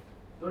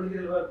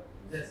 ನೋಡಿದಿರಲ್ವಾ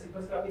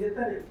ಸಿಲೆಬಸ್ ಕಾಪಿ ಇದೆ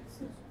ತಾನೆ?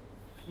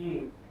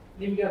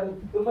 ನಿಮ್ಗೆ ಅದು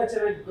ತುಂಬಾ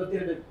ಚೆನ್ನಾಗಿ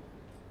ಗೊತ್ತಿರಬೇಕು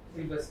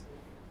ಸಿಲೆಬಸ್.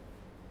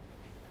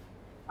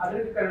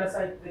 ಆಧುನಿಕ ಕನ್ನಡ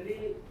ಸಾಹಿತ್ಯದಲ್ಲಿ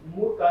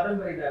 3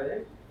 ಕಾದಂಬರಿ ಇದಾವೆ.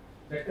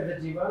 ಬೆಟ್ಟದ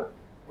ಜೀವ,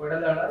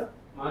 ಒಡಲಾಳ,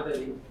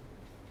 ಮಾಧವಿ.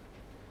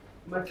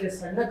 ಮತ್ತೆ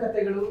ಸಣ್ಣ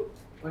ಕಥೆಗಳು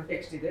ಒಂದು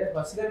ಟೆಕ್ಸ್ಟ್ ಇದೆ.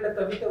 ಹೊಸಗನ್ನಡ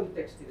ಕವಿತೆ ಒಂದು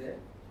ಟೆಕ್ಸ್ಟ್ ಇದೆ.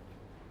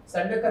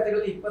 ಸಣ್ಣ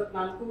ಕಥೆಗಳು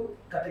 24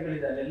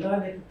 ಕಥೆಗಳಿದಾವೆ ಎಲ್ಲಾ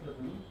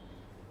ಲೇಖಕರದ್ದು.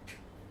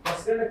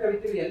 ಹೊಸಗನ್ನಡ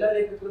ಕವಿತೆ ಎಲ್ಲಾ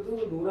ಲೇಖಕರದ್ದು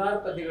 100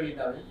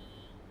 ಪದ್ಯಗಳಿದ್ದಾವೆ.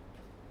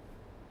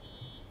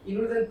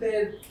 ಇನ್ನುಳಿದಂತೆ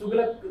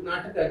ತುಘಲಕ್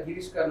ನಾಟಕ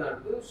ಗಿರೀಶ್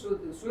ಕಾರ್ನಾಡ್ದು,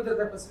 ಶೂದ್ರ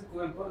ತಪಸ್ವಿ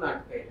ಕುವೆಂಪು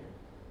ನಾಟಕ ಇದೆ,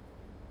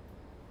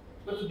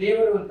 ಮತ್ತು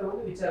ದೇವರು ಅಂತ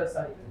ಒಂದು ವಿಚಾರ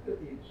ಸಾಹಿತ್ಯ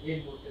ಕೃತಿ ಇದೆ.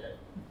 ಏನ್ ನೋಡ್ತಿದ್ದಾರೆ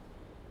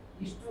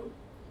ಇಷ್ಟು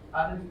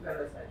ಆಧುನಿಕ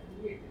ಕನ್ನಡ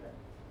ಸಾಹಿತ್ಯ ಇಟ್ಟಿದ್ದಾರೆ.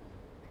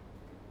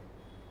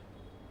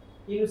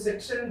 ಇನ್ನು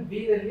ಸೆಕ್ಷನ್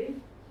ಬಿ ನಲ್ಲಿ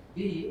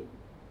ಬಿ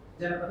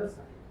ಜನಪದ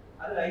ಸಾಹಿತ್ಯ,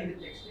 ಅದ್ರ 5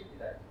 ಟೆಕ್ಸ್ಟ್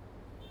ಇಟ್ಟಿದ್ದಾರೆ.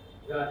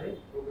 ಗಾದೆ,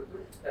 ಒಗಟು,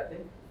 ಕತೆ,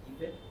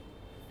 ಗೀತೆ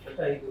ಅಂತ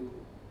 5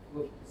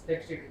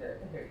 ಟೆಕ್ಸ್ಟ್ ಇಟ್ಟಿದ್ದಾರೆ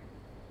ಅಂತ ಹೇಳಿ.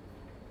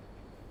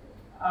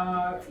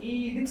 ಈ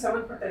ಇದಕ್ಕೆ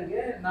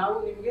ಸಂಬಂಧಪಟ್ಟಂಗೆ ನಾವು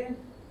ನಿಮ್ಗೆ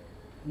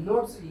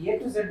notes A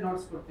to Z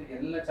notes ಕೊಡ್ತೀವಿ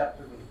ಎಲ್ಲ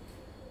ಚಾಪ್ಟರ್ಗಳು.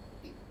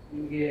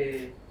 ನಿಮ್ಗೆ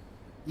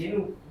ಏನು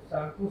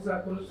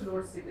ಸಾಕು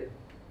ನೋಟ್ಸ್ ಇದೆ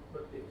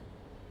ಕೊಡ್ತೀವಿ.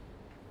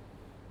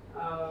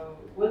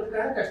 ಒಂದು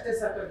ಕಾಲಕ್ಕೆ ಅಷ್ಟೇ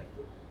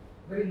ಸಾಕಾಗಿತ್ತು,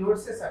 ಬರೀ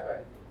ನೋಟ್ಸೇ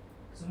ಸಾಕಾಗಿತ್ತು.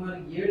 ಸುಮಾರು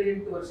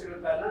 7-8 ವರ್ಷಗಳ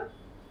ಕಾಲ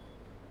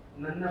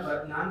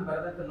ನಾನು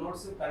ಬರೆದಂತ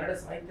ನೋಟ್ಸ್ ಕನ್ನಡ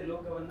ಸಾಹಿತ್ಯ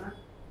ಲೋಕವನ್ನ,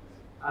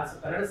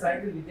 ಕನ್ನಡ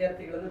ಸಾಹಿತ್ಯ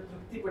ವಿದ್ಯಾರ್ಥಿಗಳನ್ನ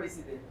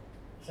ತೃಪ್ತಿಪಡಿಸಿದೆ,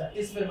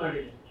 ಸ್ಯಾಟಿಸ್ಫೈ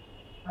ಮಾಡಿದೆ.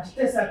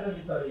 ಅಷ್ಟೇ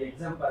ಸಾಕಾಗಿತ್ತು ಅವ್ರಿಗೆ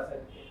ಎಕ್ಸಾಮ್ ಪಾಸ್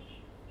ಆಗುತ್ತೆ.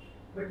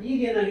 ಬಟ್ ಈಗ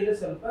ಏನಾಗಿದೆ,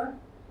 ಸ್ವಲ್ಪ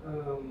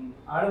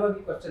ಆಳವಾಗಿ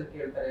ಕ್ವಶನ್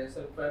ಕೇಳ್ತಾರೆ,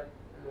 ಸ್ವಲ್ಪ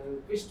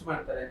ಟ್ವಿಸ್ಟ್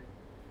ಮಾಡ್ತಾರೆ.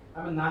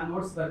 ಆಮೇಲೆ ನಾನು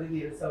ನೋಟ್ಸ್ ಬರೆದಿದ್ದು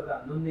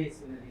 2011ನೇ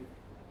ಇಸ್ವಿನಲ್ಲಿ,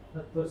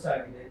 10 ವರ್ಷ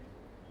ಆಗಿದೆ.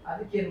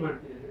 ಅದಕ್ಕೆ ಏನ್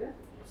ಮಾಡ್ತೀವಿ ಅಂದ್ರೆ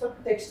ಸ್ವಲ್ಪ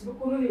ಟೆಕ್ಸ್ಟ್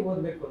ಬುಕ್ ನೀವು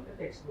ಓದ್ಬೇಕು ಅಂತ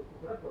ಟೆಕ್ಸ್ಟ್ ಬುಕ್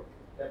ಕೂಡ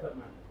ಕೊಡ್ತೀವಿ, ರೆಫರ್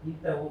ಮಾಡಿ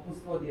ಇಂಥ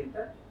ಪುಸ್ತಕ ಓದಿ ಅಂತ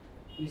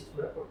ಲಿಸ್ಟ್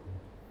ಕೂಡ ಕೊಡ್ತೀವಿ.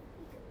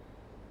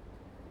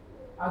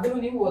 ಅದನ್ನು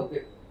ನೀವು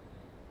ಓದ್ಬೇಕು,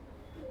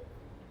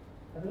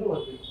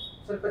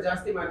 ಸ್ವಲ್ಪ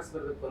ಜಾಸ್ತಿ ಮಾರ್ಕ್ಸ್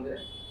ಬರಬೇಕು ಅಂದ್ರೆ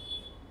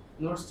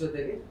ನೋಟ್ಸ್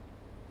ಜೊತೆಗೆ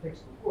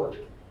ಟೆಕ್ಸ್ಟ್ ಬುಕ್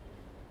ಓದಬೇಕು.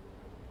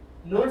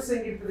 ನೋಟ್ಸ್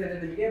ಹೆಂಗಿರ್ತದೆ ಅಂದ್ರೆ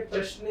ನಿಮಗೆ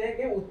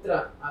ಪ್ರಶ್ನೆಗೆ ಉತ್ತರ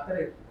ಆ ತರ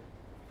ಇರ್ತದೆ.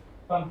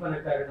 ಪಂಪನ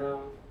ಕರ್ಣ,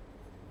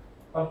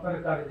 ಪಂಪನ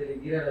ಕಾವ್ಯದಲ್ಲಿ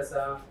ವೀರರಸ,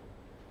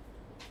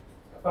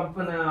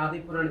 ಪಂಪನ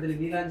ಆದಿಪುರಾಣದಲ್ಲಿ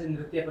ನೀಲಾಂಜನ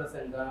ನೃತ್ಯ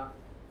ಪ್ರಸಂಗ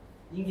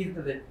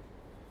ಹಿಂಗಿರ್ತದೆ.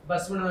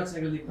 ಬಸವನ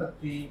ವಚನಗಳಲ್ಲಿ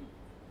ಭಕ್ತಿ,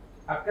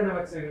 ಅಕ್ಕನ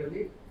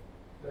ವಚನಗಳಲ್ಲಿ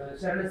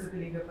ಶರಣಸ್ಥಿತಿ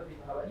ಲಿಂಗಪತಿ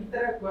ಭಾವ, ಈ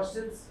ತರ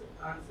ಕ್ವಶನ್ಸ್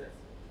ಆನ್ಸರ್ಸ್,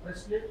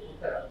 ಪ್ರಶ್ನೆ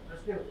ಉತ್ತರ,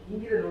 ಪ್ರಶ್ನೆ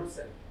ಹಿಂಗಿದೆ ನೋಟ್ಸ್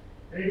ಅಲ್ಲಿ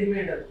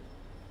ರೆಡಿಮೇಡ್ ಅದು.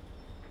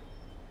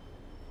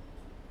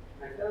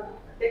 ಆಯ್ತಾ?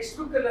 ಟೆಕ್ಸ್ಟ್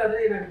ಬುಕ್ ಅಲ್ಲಿ ಆದ್ರೆ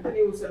ಏನಾಗುತ್ತೆ,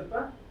 ನೀವು ಸ್ವಲ್ಪ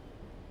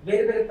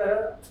ಬೇರೆ ಬೇರೆ ತರ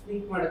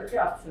ಥಿಂಕ್ ಮಾಡೋದಕ್ಕೆ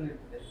ಆಪ್ಷನ್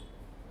ಇರ್ತದೆ.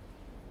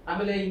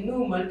 ಆಮೇಲೆ ಇನ್ನೂ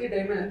ಮಲ್ಟಿ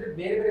ಡೈಮೆಂಡ್ ಅಂದ್ರೆ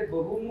ಬೇರೆ ಬೇರೆ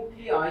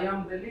ಬಹುಮುಖಿ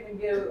ಆಯಾಮದಲ್ಲಿ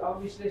ನಿಮಗೆ ಅವ್ರು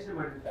ವಿಶ್ಲೇಷಣೆ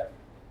ಮಾಡಿರ್ತಾರೆ,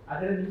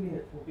 ಅದರ ನಿಮಗೆ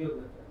ಉಪಯೋಗ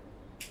ಇರ್ತದೆ.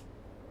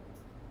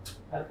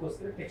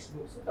 ಅದಕ್ಕೋಸ್ಕರ ಟೆಕ್ಸ್ಟ್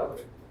ಬುಕ್ಸ್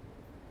ತಗೋಬೇಕು.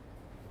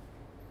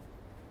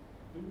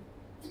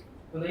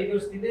 ಒಂದು 5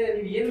 ವರ್ಷದಿಂದ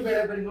ನೀವು ಏನು ಬೇಡ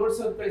ಬರೀ ನೋಟ್ಸ್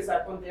ಓದ್ಕೊಳ್ಳಿ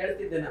ಸಾಕು ಅಂತ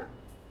ಹೇಳ್ತಿದ್ದೆ ನಾನು.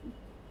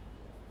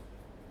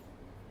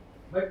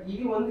 ಬಟ್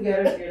ಈಗ ಒಂದು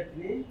ಗ್ಯಾರಂಟಿ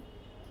ಹೇಳ್ತೀನಿ,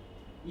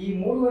 ಈ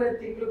 3.5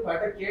 ತಿಂಗಳು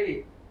ಪಾಠ ಕೇಳಿ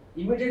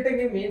ಇಮಿಡಿಯೇಟ್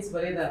ಆಗಿ ಮೇನ್ಸ್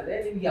ಬರೆಯೋದಾದ್ರೆ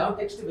ನಿಮ್ಗೆ ಯಾವ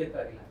ಟೆಕ್ಸ್ಟ್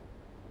ಬೇಕಾಗಿಲ್ಲ.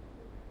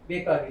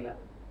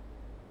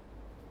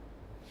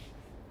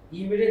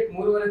 ಇಮಿಡಿಯೇಟ್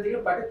 3.5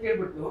 ತಿಂಗಳು ಪಾಠ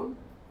ಕೇಳ್ಬಿಟ್ಟು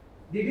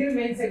ದಿಢೀರ್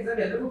ಮೇನ್ಸ್ ಎಕ್ಸಾಮ್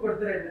ಎಲ್ಲರಿಗೂ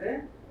ಕೊಡ್ತಾರೆ ಅಂದ್ರೆ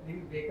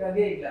ನಿಮ್ಗೆ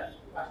ಬೇಕಾಗೇ ಇಲ್ಲ.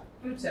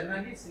 ಅಷ್ಟು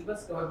ಚೆನ್ನಾಗಿ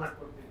ಸಿಲೆಬಸ್ ಕವರ್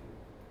ಮಾಡ್ಕೊಡ್ತೀವಿ.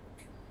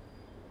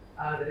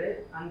 ಆದ್ರೆ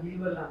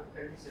ಹಂಗಿಲ್ವಲ್ಲ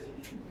ಕಂಡೀಷನ್.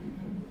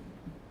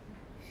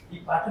 ಈ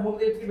ಪಾಠ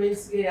ಮುಗಿದಕ್ಕೆ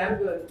ಮೇನ್ಸ್ಗೆ ಯಾರು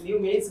ನೀವು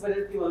ಮೇನ್ಸ್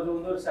ಬರೆದಿರ್ತೀವಿ,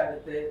 1 ವರ್ಷ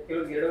ಆಗುತ್ತೆ,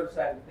 ಕೆಲವ್ರಿಗೆ 2 ವರ್ಷ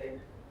ಆಗುತ್ತೆ,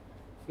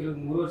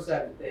 ಕೆಲವ್ರಿಗೆ 3 ವರ್ಷ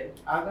ಆಗುತ್ತೆ.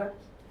 ಆಗ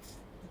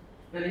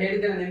ನಾನು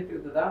ಹೇಳಿದ್ರೆ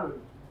ನೆನಪಿರ್ತದ?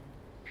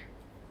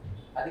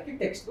 ಅದಕ್ಕೆ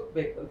ಟೆಕ್ಸ್ಟ್ ಬುಕ್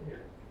ಬೇಕು ಅಂತ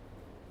ಹೇಳಿ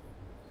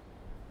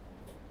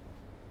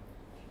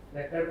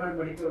ರೆಕಾರ್ಡ್ ಮಾಡಿ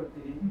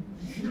ಮಡಿಕೊಡ್ತೀವಿ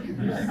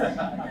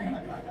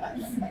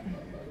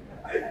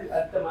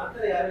ಅಂತ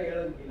ಮಾತ್ರ ಯಾರು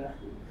ಹೇಳೋದಿಲ್ಲ.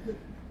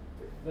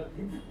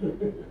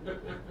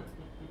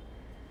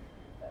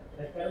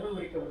 ರೆಕಾರ್ಡ್ ಮಾಡಿ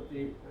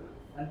ಮಡಿಕೊಡ್ತೀವಿ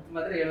ಅಂತ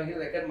ಮಾತ್ರ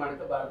ಹೇಳೋಂಗಿಲ್ಲ, ರೆಕಾರ್ಡ್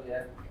ಮಾಡ್ಕೋಬಾರ್ದು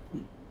ಯಾರು.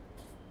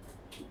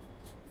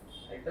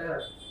 ಆಯ್ತಾ?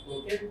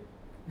 ಓಕೆ.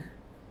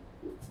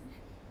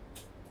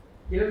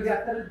 ಕೆಲವರಿಗೆ ಆ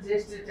ಥರದ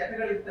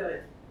ಚಟಗಳಿರ್ತವೆ.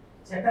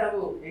 ಚಟ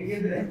ಅವು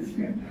ಹೆಂಗಿದ್ರೆ,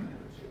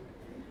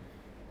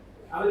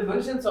 ಆಮೇಲೆ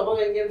ಮನುಷ್ಯನ ಸ್ವಭಾವ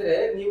ಹೆಂಗೆ,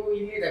 ನೀವು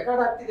ಇಲ್ಲಿ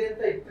ರೆಕಾರ್ಡ್ ಆಗ್ತಿದೆ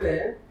ಅಂತ ಇಟ್ರೆ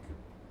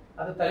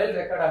ಅದು ತಲೆಯಲ್ಲಿ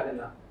ರೆಕಾರ್ಡ್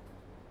ಆಗಲ್ಲ.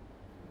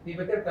 ನೀವು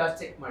ಬೇಕಾದ್ರೆ ಕ್ರಾಸ್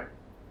ಚೆಕ್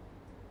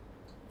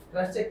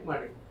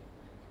ಮಾಡಿ.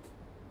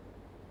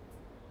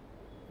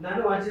 ನಾನು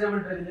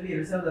ವಾಜಿರಾಮನ್ ಡ್ರೈವಿನಲ್ಲಿ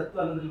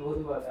 2010-11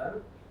 ಓದುವಾಗ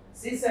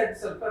ಸಿಸ್ಯಾಟ್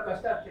ಸ್ವಲ್ಪ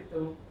ಕಷ್ಟ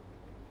ಆಗ್ತಿತ್ತು.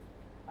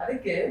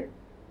 ಅದಕ್ಕೆ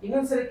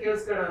ಇನ್ನೊಂದ್ಸರಿ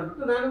ಕೇಳಿಸ್ಕೊಳ್ಳೋಣ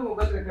ಅಂದ್ಬಿಟ್ಟು ನಾನು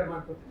ಮೊಬೈಲ್ ರೆಕಾರ್ಡ್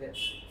ಮಾಡ್ಕೊತಿದ್ದೆ.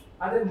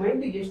 ಆದ್ರೆ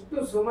ಮೈಂಡ್ ಎಷ್ಟು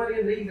ಸೋಮಾರಿ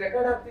ಅಂದ್ರೆ, ಈಗ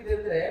ರೆಕಾರ್ಡ್ ಆಗ್ತಿದೆ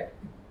ಅಂದ್ರೆ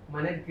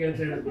ಮನೆಗೆ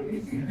ಕೇಳ್ಕೊಳ್ಳೋಣ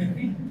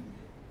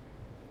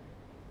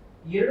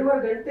 2.5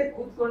 ಗಂಟೆ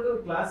ಕೂತ್ಕೊಂಡು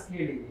ಕ್ಲಾಸ್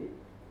ಕೇಳಿ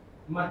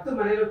ಮತ್ತು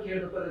ಮನೇಲಿ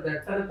ಕೇಳಬೇಕು ಅಂದ್ರೆ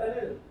ದಟ್ಟ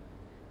ಅಂತಾನೆ.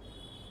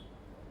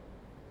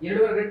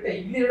 2.5 ಗಂಟೆ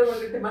ಇಲ್ಲಿ 2.5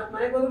 ಗಂಟೆ ಮತ್ತೆ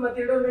ಮನೆಗೆ ಹೋದ್ರೆ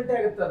ಮತ್ತೆ 2.5 ಗಂಟೆ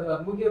ಆಗುತ್ತೆ. ಅದು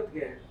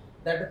ಮುಗಿಯೋತ್ತಿಗೆ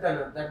ದಡ್ಡ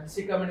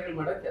ಶಿಖಾಮಣಿಗಳು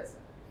ಮಾಡೋ ಕೆಲಸ.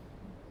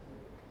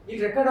 ಈಗ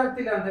ರೆಕಾರ್ಡ್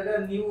ಆಗ್ತಿಲ್ಲ ಅಂದಾಗ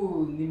ನೀವು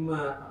ನಿಮ್ಮ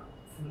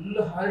ಫುಲ್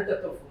ಹಾರ್ಟ್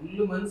ಅಥವಾ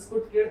ಫುಲ್ ಮನ್ಸ್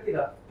ಕೊಟ್ಟು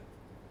ಕೇಳ್ತೀರಾ,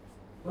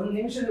 ಒಂದ್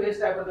ನಿಮಿಷ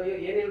ವೇಸ್ಟ್ ಆಗ್ಬಾರ್ದು.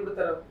 ಏನ್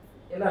ಹೇಳ್ಬಿಡ್ತಾರೋ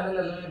ಎಲ್ಲ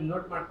ಅಲ್ಲೆಲ್ಲ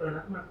ನೋಟ್ ಮಾಡ್ಕೊಳ್ಳೋಣ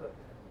ಅಂತ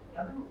ಮಾಡ್ಕೊಳ್ತೀರಾ,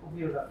 ಅದು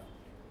ಉಪಯೋಗ.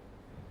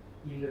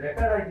 ಇಲ್ಲಿ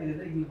ರೆಕಾರ್ಡ್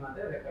ಆಗ್ತಿದ್ರೆ ಇಲ್ಲಿ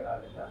ಮಾತ್ರ ರೆಕಾರ್ಡ್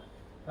ಆಗಲ್ಲ.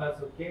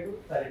 ಕಾಸು ಕೇಳು,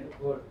 ತಲೆನು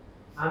ಗೋಲ್ಡ್.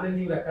 ಆಮೇಲೆ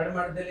ನೀವು ರೆಕಾರ್ಡ್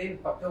ಮಾಡಿದಲ್ಲಿ ಏನ್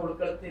ಪಕ್ಕ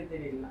ಉಳ್ಕೊಳುತ್ತೆ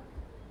ಅಂತೇಳಿ ಇಲ್ಲ,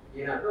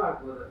 ಏನಾದ್ರೂ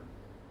ಆಗ್ಬೋದು.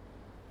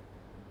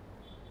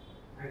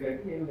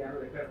 ಹಾಗಾಗಿ ಏನು ಯಾರು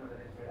ರೆಕಾರ್ಡ್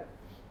ಮಾಡೋದೇ ಬೇಡ,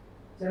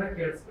 ಚೆನ್ನಾಗಿ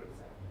ಕೇಳಿಸ್ಕೊಳ್ಳಿ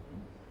ಸರ್,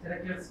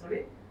 ಚೆನ್ನಾಗಿ ಕೇಳಿಸ್ಕೊಳ್ಳಿ.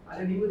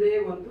 ಅಲ್ಲಿ ನಿಮ್ಮದೇ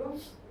ಒಂದು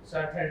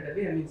ಶಾರ್ಟ್ ಹ್ಯಾಂಡ್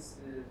ಅಲ್ಲಿ ಮೀನ್ಸ್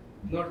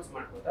ನೋಟ್ಸ್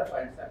ಮಾಡ್ಕೋತಾ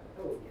ಪಾಯಿಂಟ್ಸ್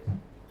ಹಾಕೋತಾ ಹೋಗಿ.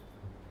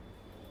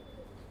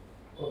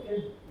 ಓಕೆ,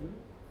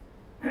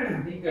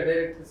 ಈಗ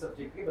ಡೈರೆಕ್ಟ್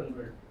ಸಬ್ಜೆಕ್ಟ್ಗೆ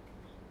ಬಂದ್ಬಿಡಿ.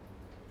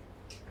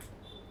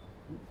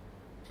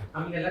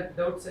 ಆಮೇಲೆ ಎಲ್ಲ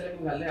ಡೌಟ್ಸ್ ಎಲ್ಲ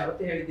ನಿಮ್ಗೆ ಅಲ್ಲೇ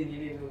ಅವತ್ತೇ ಹೇಳಿದ್ದೀನಿ,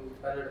 ನೀನು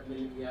ಕನ್ನಡದ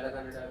ಮೇಲೆ ನಿಮ್ಗೆ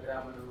ಹಳಗನ್ನಡ,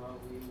 ಗ್ರಾಮರ್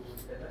ಅವು ಇವು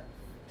ಅಂತೆಲ್ಲ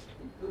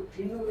ಇತ್ತು.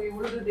 ಇನ್ನು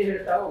ಉಳಿದದ್ದು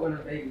ಹೇಳ್ತಾ ಹೋಗೋಣ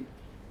ಡೈಲಿ,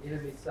 ಏನೋ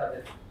ಮಿಸ್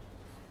ಆದರೆ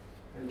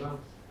ಅಲ್ವಾ.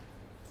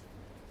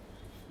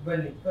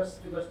 ಬನ್ನಿ,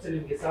 ಫಸ್ಟ್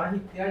ನಿಮ್ಗೆ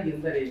ಸಾಹಿತ್ಯ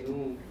ಎಂದರೇನು?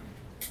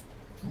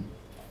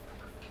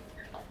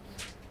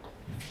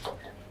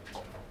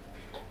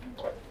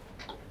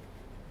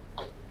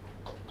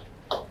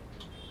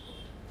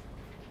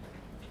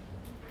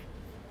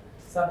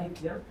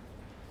 ಸಾಹಿತ್ಯ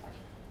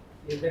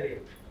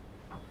ಎಂದರೇನು?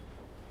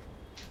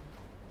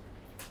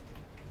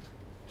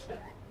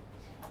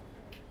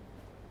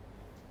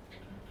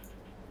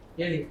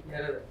 ಹೇಳಿ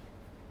ಯಾರಾದ್ರು.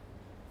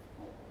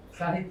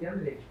 ಸಾಹಿತ್ಯ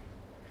ಅಂದ್ರೆ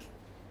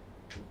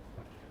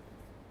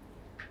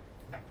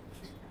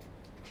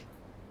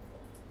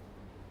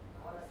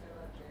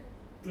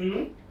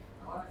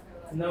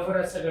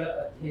ನವರಸಗಳ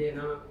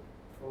ಅಧ್ಯಯನ.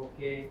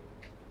 ಓಕೆ,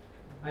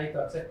 ಆಯ್ತು,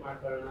 ಅಕ್ಸೆಪ್ಟ್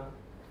ಮಾಡ್ಕೊಳ್ಳೋಣ.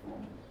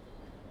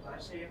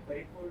 ಭಾಷೆಯ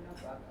ಪರಿಪೂರ್ಣ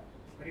ಭಾಗ,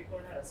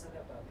 ಪರಿಪೂರ್ಣ ರಸದ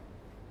ಭಾಗ.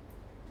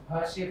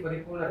 ಭಾಷೆಯ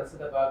ಪರಿಪೂರ್ಣ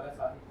ರಸದ ಭಾಗ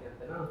ಸಾಹಿತ್ಯ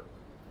ಅಂತನಾ?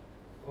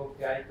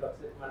 ಓಕೆ, ಆಯ್ತು,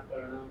 ಅಕ್ಸೆಪ್ಟ್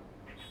ಮಾಡ್ಕೊಳ್ಳೋಣ.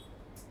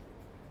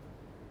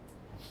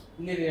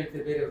 ಇನ್ನೇನು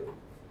ಹೇಳ್ತೀವಿ ಬೇರೆಯವರು?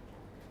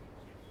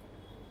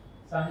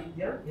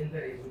 ಸಾಹಿತ್ಯ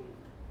ಎಂದರೇನು?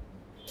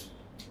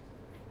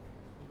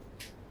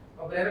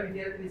 ಒಬ್ಬ ಯಾರೋ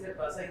ವಿದ್ಯಾರ್ಥಿ ಸರ್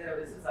ಪಾಸ್ ಆಗಿರೋ ಅವರ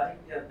ಹೆಸರು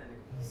ಸಾಹಿತ್ಯ ಅಂತಾನೆ.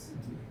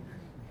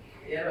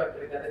 ಯಾರು ಆ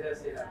ಕಡೆ ಗದಗ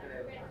ಸೈಡ್ ಆ ಕಡೆ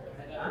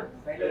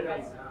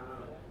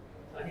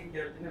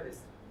ಸಾಹಿತ್ಯ ಅಂತಾನೆ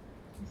ಹೆಸರು.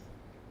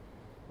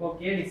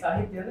 ಓಕೆ, ಹೇಳಿ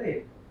ಸಾಹಿತ್ಯ ಅಂದ್ರೆ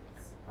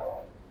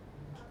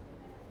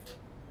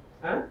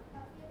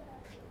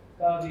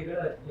ಕಾವ್ಯಗಳ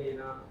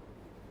ಅಧ್ಯಯನ.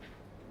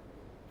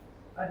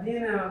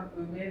 ಅಧ್ಯಯನ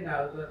ಮೇನ್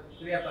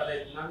ಕ್ರಿಯಾಪದ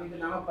ಇತ್ತು, ನಾವೀಗ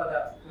ನಾಮಪದ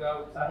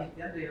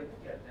ಸಾಹಿತ್ಯ ಅಂದ್ರೆ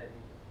ಏನು ಕೇಳ್ತಾ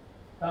ಇದ್ದೀವಿ.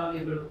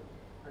 ಕಾವ್ಯಗಳು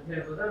ಅಂತ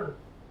ಹೇಳ್ಬೋದಾ?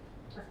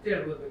 ಅಷ್ಟೇ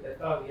ಹೇಳ್ಬೋದು, ಬೇಕಾದ್ರೆ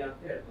ಕಾವ್ಯ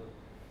ಅಂತ ಹೇಳ್ಬೋದು.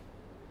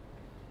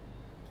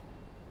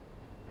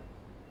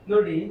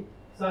 ನೋಡಿ,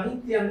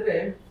 ಸಾಹಿತ್ಯ ಅಂದ್ರೆ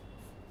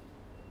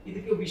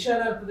ಇದಕ್ಕೆ ವಿಶಾಲ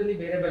ಅರ್ಥದಲ್ಲಿ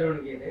ಬೇರೆ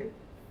ಬರವಣಿಗೆ ಇದೆ,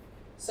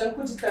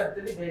 ಸಂಕುಚಿತ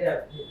ಅರ್ಥದಲ್ಲಿ ಬೇರೆ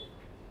ಅರ್ಥ ಇದೆ.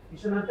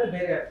 ವಿಶಾಲ ಅರ್ಥ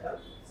ಬೇರೆ ಅರ್ಥ,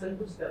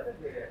 ಸಂಕುಚಿತ ಅರ್ಥ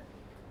ಬೇರೆ ಅರ್ಥ.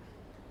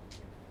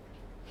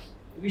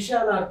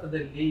 ವಿಶಾಲ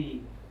ಅರ್ಥದಲ್ಲಿ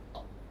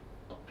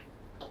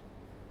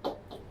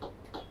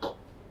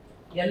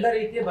ಎಲ್ಲ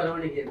ರೀತಿಯ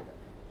ಬರವಣಿಗೆ ಅಂತ,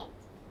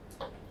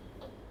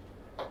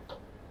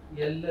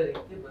 ಎಲ್ಲ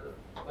ರೀತಿಯ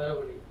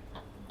ಬರವಣಿಗೆ.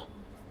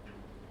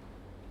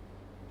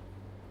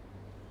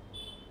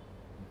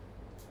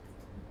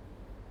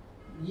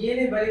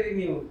 ಏನೇ ಬರೀರಿ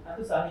ನೀವು,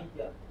 ಅದು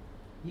ಸಾಹಿತ್ಯ.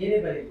 ಏನೇ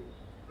ಬರೀರಿ,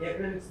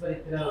 ಎಕನಾಮಿಕ್ಸ್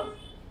ಬರೀತೀರಾ,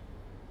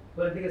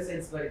 ಪೊಲಿಟಿಕಲ್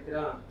ಸೈನ್ಸ್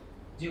ಬರೀತೀರಾ,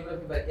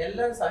 ಜಿಯೋಗ್ರಫಿ ಎಲ್ಲ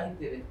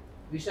ಸಾಹಿತ್ಯವೇ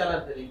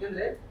ವಿಶಾಲಾರ್ಥದಲ್ಲಿ.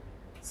 ಯಾಕಂದ್ರೆ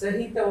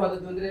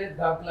ಸಹಿತವಾದದ್ದು ಅಂದ್ರೆ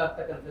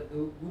ದಾಖಲಾಗ್ತಕ್ಕಂಥದ್ದು,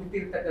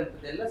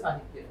 ಗುರುತಿರ್ತಕ್ಕಂಥದ್ದೆಲ್ಲ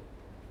ಸಾಹಿತ್ಯ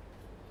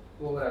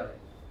ಓವರಾಲ್.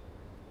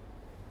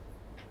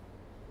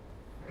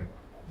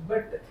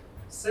 ಬಟ್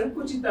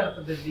ಸಂಕುಚಿತ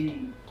ಅರ್ಥದಲ್ಲಿ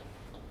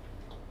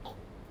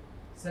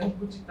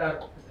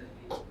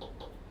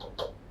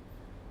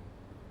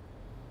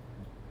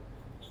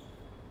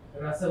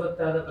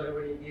ರಸವತ್ತಾದ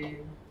ಬರವಣಿಗೆ,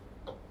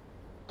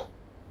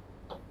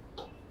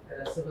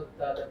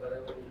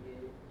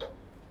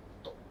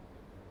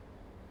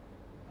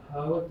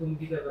 ಭಾವ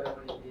ತುಂಬಿದ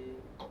ಬರವಣಿಗೆ,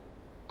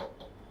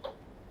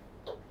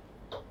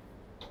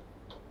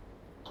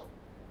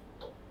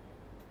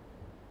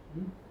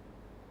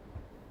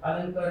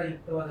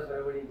 ಅಲಂಕಾರಯುಕ್ತವಾದ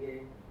ಬರವಣಿಗೆ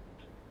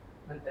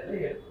ಅಂತೆಲ್ಲ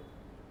ಹೇಳ್ಬೋದು.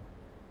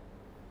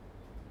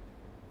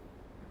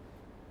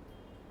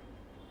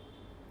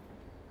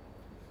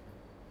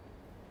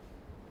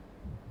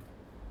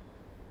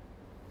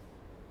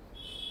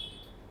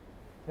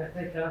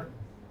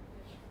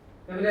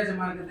 ಕವಿರಾಜ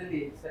ಮಾರ್ಗದಲ್ಲಿ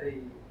ಸರಿ,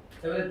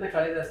 ಕವಿರತ್ನ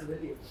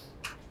ಕಾಳಿದಾಸದಲ್ಲಿ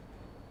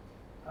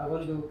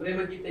ಒಂದು ಪ್ರೇಮ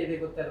ಗೀತೆ ಇದೆ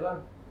ಗೊತ್ತಲ್ವಾ?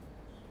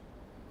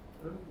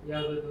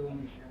 ಯಾವುದು?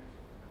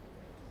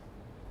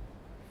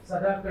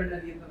 ಸದಾ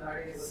ಕಣ್ಣಲ್ಲಿ ಅಂತ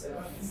ಹಾಡಿದೆ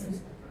ಗೊತ್ತಲ್ವಾ?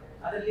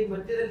 ಅದರಲ್ಲಿ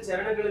ಮಧ್ಯದಲ್ಲಿ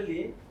ಚರಣಗಳಲ್ಲಿ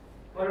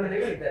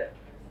ವರ್ಣನೆಗಳಿದ್ದಾರೆ.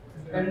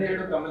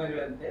 ಕಣ್ಣೆರಡು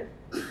ಕಮಲಗಳಂತೆ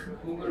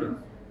ಮುಂಗುರು.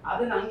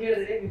 ಅದನ್ನ ಹಂಗೆ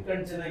ಹೇಳಿದ್ರೆ ನಿನ್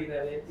ಕಣ್ಣು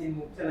ಚೆನ್ನಾಗಿದ್ದಾವೆ, ನಿನ್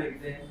ಮುಖ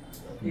ಚೆನ್ನಾಗಿದೆ,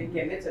 ನಿನ್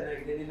ಕೆನ್ನೆ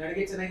ಚೆನ್ನಾಗಿದೆ, ನಿನ್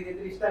ಅಡಿಗೆ ಚೆನ್ನಾಗಿದೆ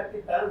ಅಂದ್ರೆ ಇಷ್ಟ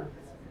ಆಗ್ತಿತ್ತಾ?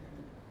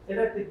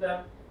 ಚೆನ್ನಾಗ್ತಿತ್ತ?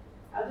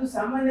 ಅದು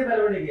ಸಾಮಾನ್ಯ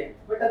ಬರವಣಿಗೆ,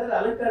 ಬಟ್ ಅದ್ರಲ್ಲಿ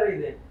ಅಲಂಕಾರ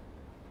ಇದೆ.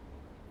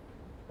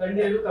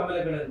 ಕಣ್ಣೆರಡು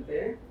ಕಮಲಗಳಂತೆ,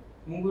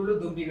 ಮುಂಗುರು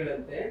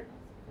ದುಂಬಿಗಳಂತೆ,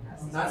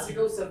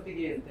 ನಾಸಿಕವು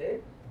ಸಂಪಿಗೆಯಂತೆ,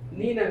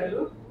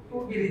 ನೀನಗಲು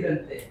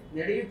ಹೂಗಿರಿದಂತೆ,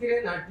 ನಡೆಯುತ್ತಿರೆ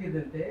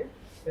ನಾಟ್ಯದಂತೆ,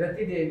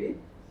 ರತಿದೇವಿ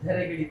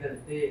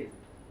ಧರೆಗಿಳಿದಂತೆ.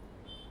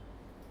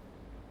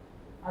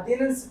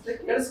 ಅದೇನನ್ಸುತ್ತೆ?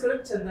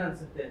 ಕೇಳಿಸ್ಕೊಳಕ್ ಚಂದ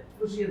ಅನ್ಸುತ್ತೆ,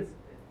 ಖುಷಿ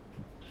ಅನ್ಸುತ್ತೆ.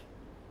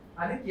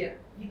 ಅದಕ್ಕೆ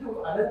ಇದು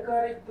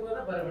ಅಲಂಕಾರಯುಕ್ತವಾದ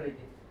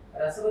ಬರವಣಿಗೆ.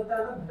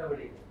 ರಸವತ್ತಾದ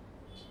ಬರವಣಿಗೆ.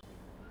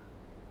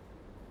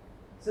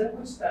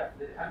 ಸಂಕುಚಿತ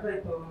ಅರ್ಥದಲ್ಲಿ ಅರ್ಥ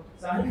ಆಯ್ತು.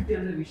 ಸಾಹಿತ್ಯ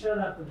ಅಂದ್ರೆ ವಿಶಾಲ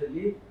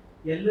ಅರ್ಥದಲ್ಲಿ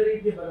ಎಲ್ಲ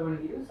ರೀತಿಯ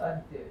ಬರವಣಿಗೆಯು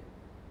ಸಾಹಿತ್ಯವೇ.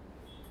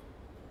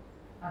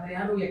 ಆದ್ರೆ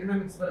ಯಾರು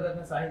ಎಕನಾಮಿಕ್ಸ್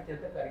ಬರೆದ ಸಾಹಿತ್ಯ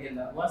ಅಂತ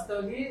ಕರೆಯಲ್ಲ.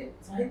 ವಾಸ್ತವವಾಗಿ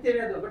ಸಾಹಿತ್ಯವೇ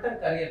ಅದು, ಬಟ್ ಅದು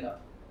ಕರೆಯಲ್ಲ.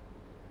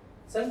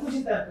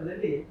 ಸಂಕುಚಿತ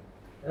ಅರ್ಥದಲ್ಲಿ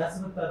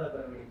ರಸವತ್ತಾದ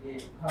ಬರವಣಿಗೆ,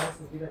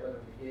 ಭಾವಸುದ್ದಿದ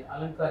ಬರವಣಿಗೆ,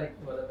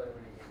 ಅಲಂಕಾರಿಕವಾದ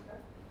ಬರವಣಿಗೆ ಅಂತ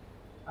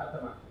ಅರ್ಥ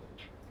ಮಾಡ್ತಾರೆ.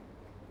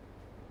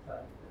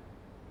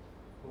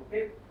 ಓಕೆ,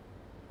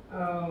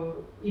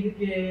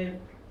 ಇದಕ್ಕೆ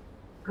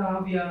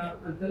ಕಾವ್ಯ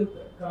ಅಂತಲೂ,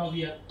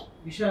 ಕಾವ್ಯ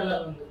ವಿಶಾಲ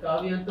ಒಂದು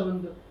ಕಾವ್ಯ ಅಂತ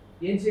ಒಂದು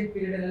ಏನ್ಷಿಯಂಟ್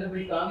ಪೀರಿಯಡ್ ಅಲ್ಲೆಲ್ಲ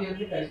ಬರೀ ಕಾವ್ಯ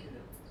ಅಂತ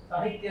ಕರೀತಿದ್ರು.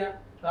 ಸಾಹಿತ್ಯ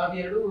ಕಾವ್ಯ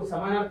ಎರಡು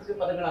ಸಮಾನಾರ್ಥಕ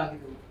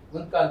ಪದಗಳಾಗಿದ್ದವು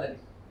ಒಂದ್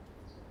ಕಾಲದಲ್ಲಿ.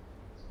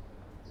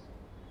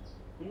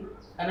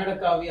 ಕನ್ನಡ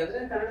ಕಾವ್ಯ ಅಂದ್ರೆ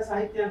ಕನ್ನಡ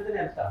ಸಾಹಿತ್ಯ ಅಂತಾನೆ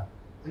ಅರ್ಥ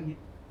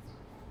ಹಂಗಿತ್ತು.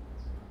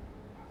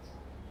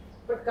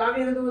 ಬಟ್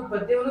ಕಾವ್ಯ ಅನ್ನೋದು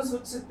ಪದ್ಯವನ್ನು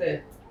ಸೂಚಿಸುತ್ತೆ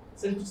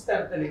ಸಂಕುಚಿತ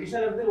ಅರ್ಥದಲ್ಲಿ,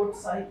 ವಿಶಾಲ ಅರ್ಥದಲ್ಲಿ ಒಟ್ಟು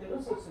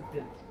ಸಾಹಿತ್ಯವನ್ನು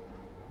ಸೂಚಿಸುತ್ತೆ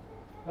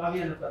ಕಾವ್ಯ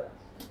ಅನ್ನೋ ಪದ.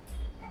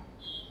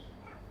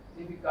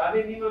 ನಿಮಗೆ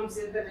ಕಾವ್ಯ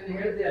ಮೀಮಾಂಸೆ ಅಂತ ನಾನು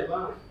ಹೇಳಿದೆ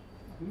ಅಲ್ವಾ?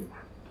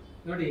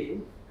 ನೋಡಿ,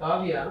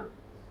 ಕಾವ್ಯ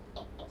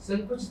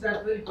ಸಂಕುಚಿತ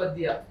ಅರ್ಥದಲ್ಲಿ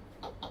ಪದ್ಯ,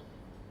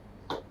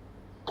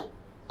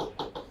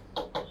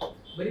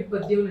 ಬರೀ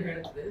ಪದ್ಯವನ್ನು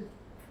ಹೇಳುತ್ತದೆ.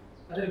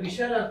 ಅದರ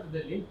ವಿಶಾಲ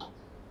ಅರ್ಥದಲ್ಲಿ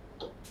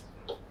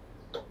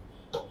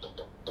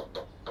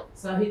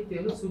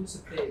ಸಾಹಿತ್ಯವನ್ನು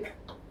ಸೂಚಿಸುತ್ತೆ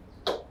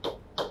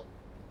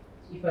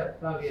ಈ ಪದ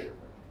ಕಾವ್ಯ.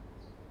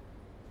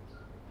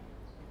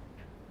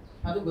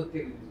 ಅದು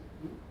ಗೊತ್ತಿರಲಿಲ್ಲ.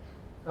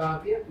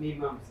 ಕಾವ್ಯ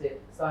ಮೀಮಾಂಸೆ,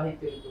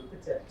 ಸಾಹಿತ್ಯ ಕುರಿತ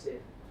ಚರ್ಚೆ.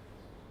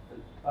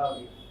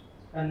 ಕಾವ್ಯ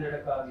ಕನ್ನಡ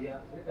ಕಾವ್ಯ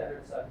ಅಂದ್ರೆ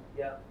ಕನ್ನಡ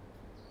ಸಾಹಿತ್ಯ.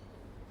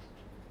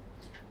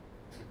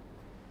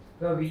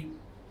 ಕವಿ,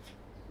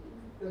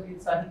 ಕವಿ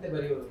ಸಾಹಿತ್ಯ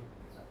ಬರೆಯೋರು.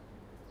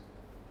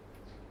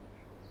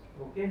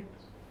 ಓಕೆ,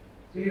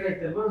 ಕ್ಲಿಯರ್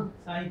ಆಯ್ತಲ್ವಾ?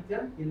 ಸಾಹಿತ್ಯ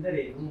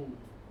ಎಂದರೇನು?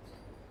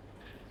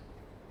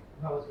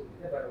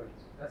 ಭಾವತುಂಬಿದ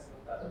ಬರವಣಿಗೆ,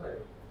 ರಸವತ್ತಾದ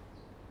ಬರವಣಿಗೆ.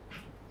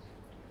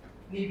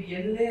 ನೀವು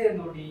ಎಲ್ಲೇ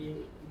ನೋಡಿ,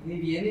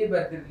 ನೀವು ಏನೇ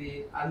ಬರ್ದಿರ್ಲಿ,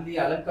 ಅಲ್ಲಿ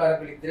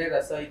ಅಲಂಕಾರಗಳಿದ್ರೆ,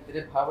 ರಸ ಇದ್ರೆ,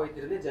 ಭಾವ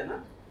ಇದ್ರೆ ಜನ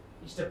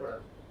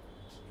ಇಷ್ಟಪಡೋದು.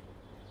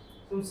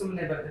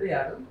 ಸುಮ್ಮನೆ ಬರೆದ್ರೆ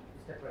ಯಾರು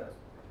ಇಷ್ಟಪಡೋದು.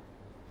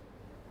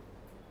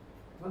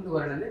 ಒಂದು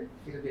ವರ್ಣನೆ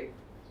ಇರಬೇಕು.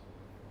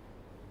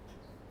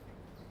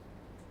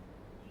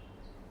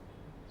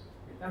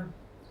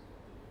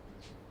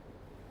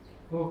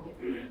 ಓಕೆ,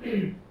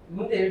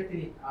 ಮುಂದೆ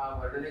ಹೇಳ್ತೀನಿ ಆ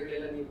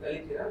ವರ್ಣನೆಗಳೆಲ್ಲ ನೀವು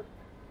ಕಲಿತೀರಾ,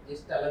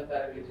 ಎಷ್ಟು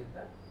ಅಲಂಕಾರಗಳಿದೆ ಅಂತ.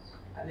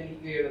 ಅದನ್ನ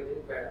ಈಗ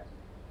ಹೇಳೋದೇನು ಬೇಡ.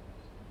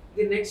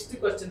 ಈಗ ನೆಕ್ಸ್ಟ್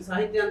ಕ್ವಶನ್,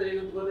 ಸಾಹಿತ್ಯ ಅಂದ್ರೆ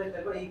ಏನು ಅಂತ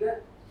ಗೊತ್ತಾಯ್ತಲ್ವಾ? ಈಗ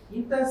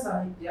ಇಂತಹ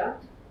ಸಾಹಿತ್ಯ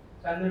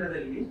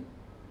ಕನ್ನಡದಲ್ಲಿ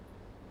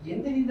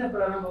ಎಂದಿನಿಂದ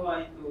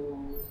ಪ್ರಾರಂಭವಾಯಿತು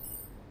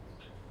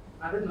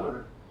ಅದನ್ನ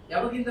ನೋಡೋಣ.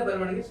 ಯಾವಾಗಿಂದ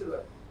ಬರವಣಿಗೆ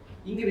ಶುರುವಾಯಿತು?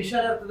 ಹಿಂಗೆ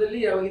ವಿಶಾಲಾರ್ಥದಲ್ಲಿ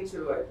ಯಾವಾಗಿಂದ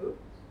ಶುರುವಾಯಿತು,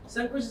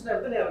 ಸಂಕುಚಿತ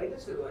ಅರ್ಥದಲ್ಲಿ ಯಾವಾಗಿಂದ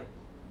ಶುರುವಾಯಿತು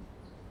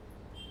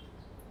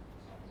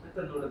ಅಂತ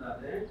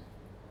ನೋಡೋದಾದ್ರೆ,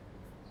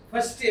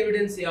 ಫಸ್ಟ್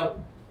ಎವಿಡೆನ್ಸ್ ಯಾವುದು?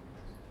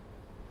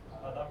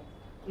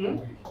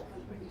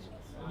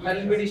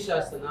 ಹಲ್ಮಿಡಿ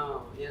ಶಾಸನ.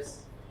 ಎಸ್,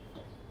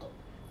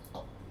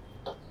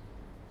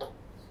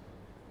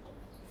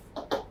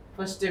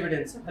 ಫಸ್ಟ್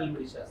ಎವಿಡೆನ್ಸ್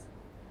ಹಲ್ಮಿಡಿ ಶಾಸನ.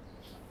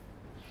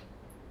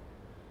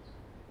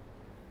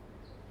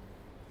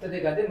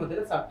 ಅದೇ ಮೊದಲ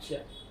ಸಾಕ್ಷ್ಯ.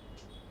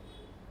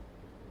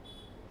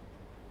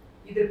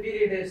 ಇದರ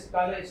ಪೀರಿಯಡ್ ಎಷ್ಟು,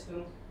 ಕಾಲ ಎಷ್ಟು?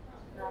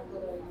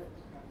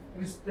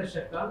 ಕ್ರಿಸ್ತ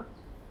ಶಕ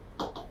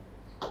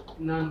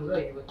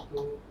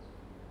 450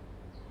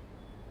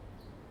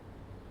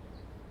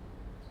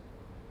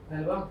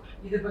 ಅಲ್ವಾ?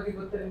 ಇದ್ರ ಬಗ್ಗೆ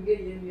ಗೊತ್ತಾ ನಿಮ್ಗೆ?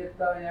 ಏನ್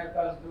ಎತ್ತ, ಯಾವ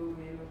ಕಾಲದ್ದು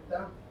ಏನು ಅಂತ?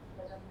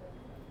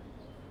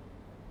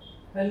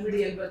 ಹಲ್ಮಿಡಿ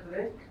ಎಲ್ಲಿ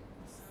ಬರ್ತದೆ?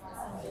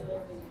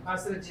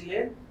 ಹಾಸನ ಜಿಲ್ಲೆ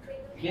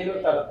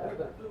ಬೇಲೂರು ತಾಲೂಕಲ್ಲಿ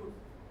ಬರ್ತದೆ.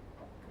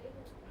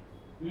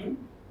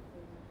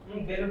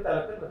 ಬೇಲೂರು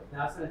ತಾಲೂಕಲ್ಲಿ ಬರ್ತದೆ,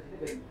 ಹಾಸನ ಜಿಲ್ಲೆ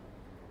ಬೇಲೂರು.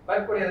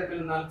 ಬರ್ಕೊಡಿ ಅದ್ರ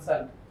ಮೇಲೆ 4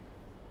 ಸಾಲು.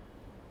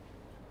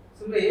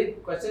 ಸುಮ್ಮನೆ ಏನ್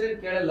ಕ್ವಶನ್ ಏನ್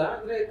ಕೇಳಲ್ಲ,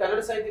 ಅಂದ್ರೆ ಕನ್ನಡ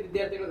ಸಾಹಿತ್ಯ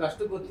ವಿದ್ಯಾರ್ಥಿಗಳಿಗೆ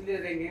ಅಷ್ಟು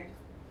ಗೊತ್ತಿಲ್ಲದೆ ಹೆಂಗೆ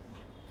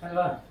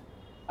ಅಲ್ವಾ?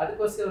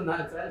 ಅದಕ್ಕೋಸ್ಕರ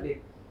 4 ಸಾಲು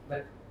ಬೇಕು.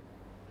 ಬರ್ಕ,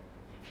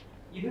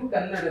 ಇದು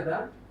ಕನ್ನಡದ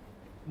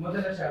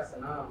ಮೊದಲ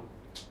ಶಾಸನ.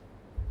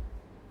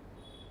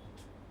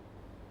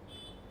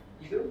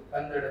 ಇದು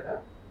ಕನ್ನಡದ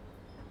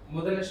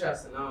ಮೊದಲ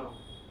ಶಾಸನ.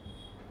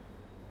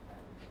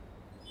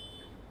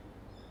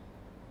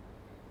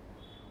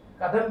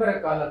 ಕದಂಬರ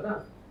ಕಾಲದ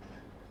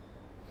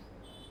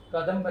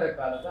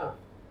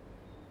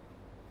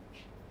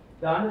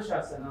ದಾನ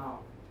ಶಾಸನ.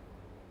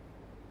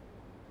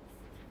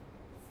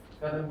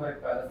 ಕದಂಬರ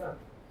ಕಾಲದ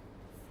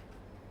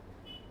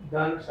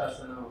ದಾನ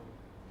ಶಾಸನ.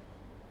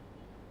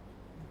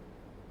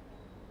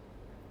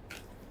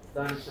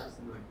 ದಾನ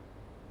ಶಾಸನ.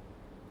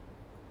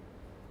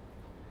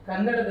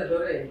 ಕನ್ನಡದ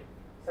ದೊರೆ,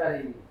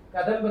 ಸಾರಿ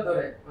ಕದಂಬ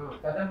ದೊರೆ,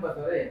 ಕದಂಬ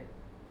ದೊರೆ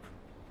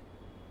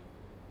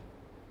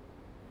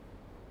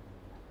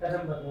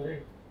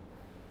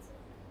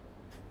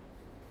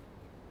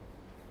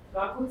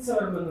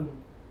ಕಾಕುತ್ಸವರ್ಮನು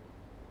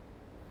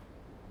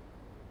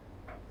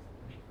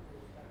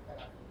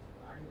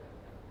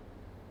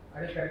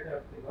ಅಡೆ ಕರೆಕ್ಟ್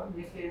ಆಗ್ತಿಲ್ವಾ?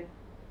 ಏಕೆ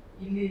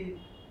ಇಲ್ಲಿ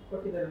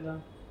ಕೊಟ್ಟಿದಾರಲ್ಲ,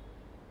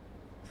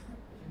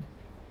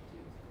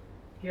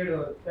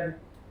 ಕೇಳುವರು.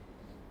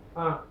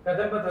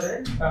 ಕದಂಬ ದೊರೆ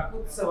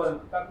ಕಾಕುತ್ಸವರ್ಮ.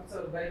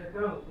 ಕಾಕುತ್ಸವ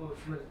ಬರೀಬೇಕಾ?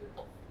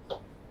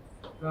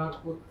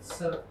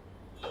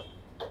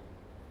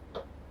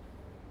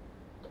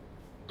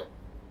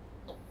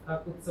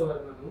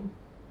 ಕಾಕುತ್ಸವರ್ಮನು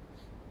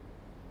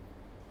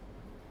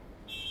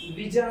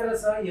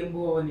ವಿಜಾರಸ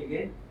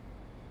ಎಂಬುವವನಿಗೆ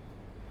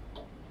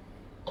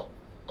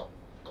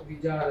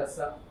ವಿಜಾರಸ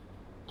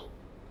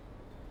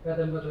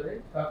ಕದಂಬದೊರೆ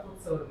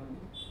ಕಾಕೋತ್ಸವರ ಮನೆ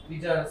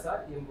ವಿಜಾರಸ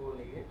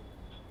ಎಂಬುವನಿಗೆ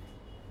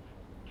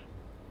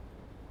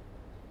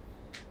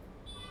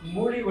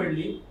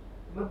ಮೂಳಿವಳ್ಳಿ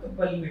ಮತ್ತು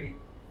ಪಲ್ಮಿಡಿ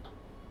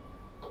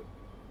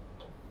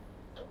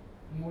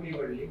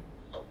ಮೂಳಿವಳ್ಳಿ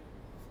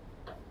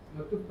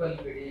ಮತ್ತು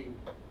ಪಲ್ಮಿಡಿ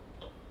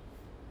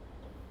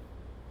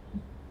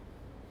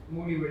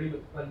ಮೂಳಿವಳ್ಳಿ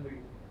ಮತ್ತು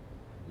ಪಲ್ಮಿಡಿ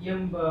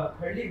ಎಂಬ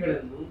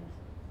ಹಳ್ಳಿಗಳನ್ನು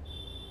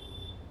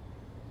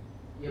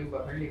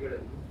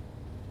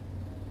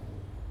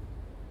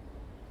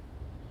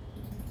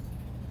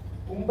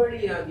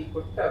ಉಂಬಳಿಯಾಗಿ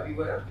ಕೊಟ್ಟ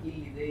ವಿವರ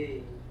ಇಲ್ಲಿದೆ.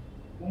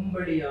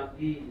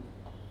 ಉಂಬಳಿಯಾಗಿ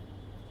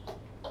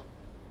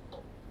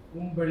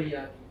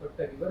ಕೊಟ್ಟ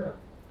ವಿವರ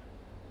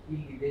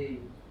ಇಲ್ಲಿದೆ.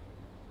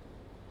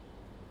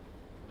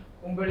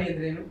 ಉಂಬಳಿ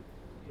ಅಂದ್ರೇನು?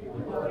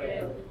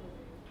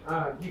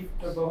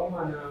 ಗಿಫ್ಟ್,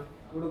 ಬಹುಮಾನ,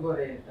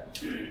 ಉಡುಗೊರೆ ಅಂತ.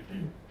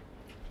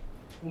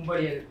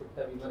 ಉಂಬಳಿಯಾಗಿ ಕೊಟ್ಟ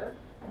ವಿವರ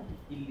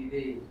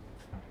ಇಲ್ಲಿದೆ.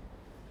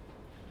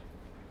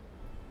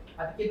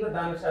 ಅದಕ್ಕಿಂತ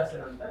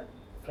ದಾನಶಾಸನ ಅಂತ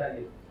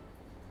ಕರೆಯುವುದು.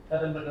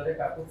 ಕದಂಬದೊರೆ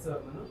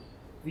ಕಾಕೋತ್ಸವವನ್ನು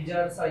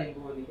ವಿಜಾರಸ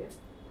ಎಂಬುವನಿಗೆ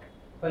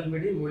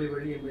ಪಲ್ಮಿಡಿ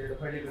ಮೂಳಿವಳ್ಳಿ ಎಂಬ 2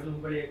 ಹಳ್ಳಿಗಳನ್ನು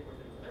ಉಂಬಳಿಯಾಗಿ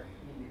ಕೊಟ್ಟ ವಿವರ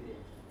ಇಲ್ಲಿದೆ.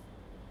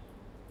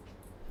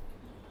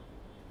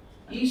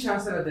 ಈ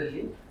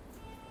ಶಾಸನದಲ್ಲಿ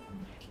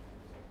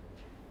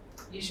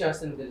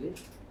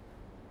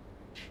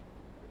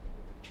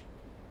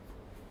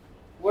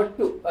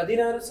ಒಟ್ಟು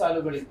 16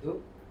 ಸಾಲುಗಳಿದ್ದು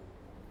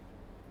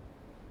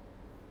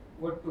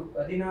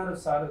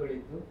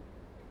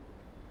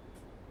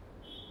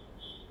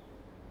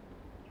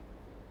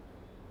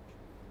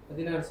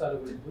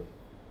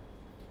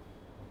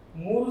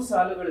ಮೂರು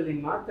ಸಾಲುಗಳಲ್ಲಿ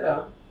ಮಾತ್ರ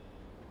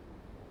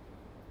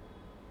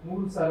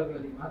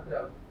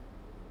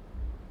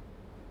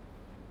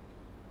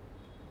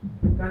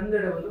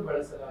ಕನ್ನಡವನ್ನು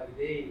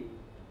ಬಳಸಲಾಗಿದೆ.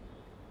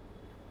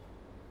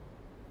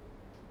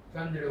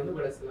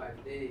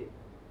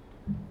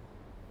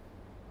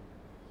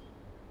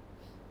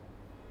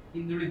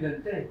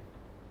 ಹಿಂದುಳಿದಂತೆ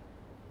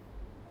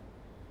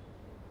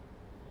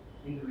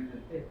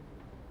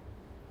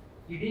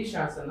ಇಡೀ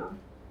ಶಾಸನ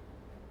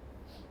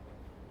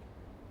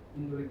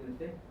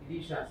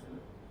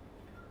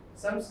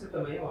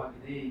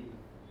ಸಂಸ್ಕೃತಮಯವಾಗಿದೆ.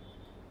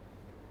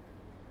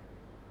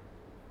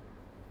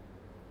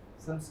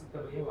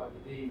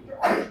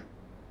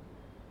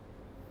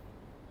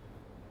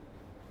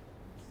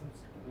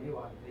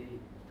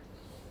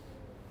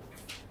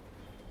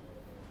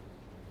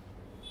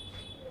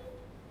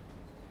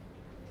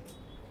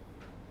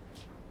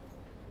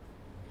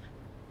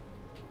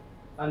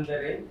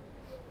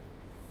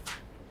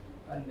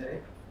 ಅಂದರೆ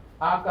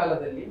ಆ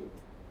ಕಾಲದಲ್ಲಿ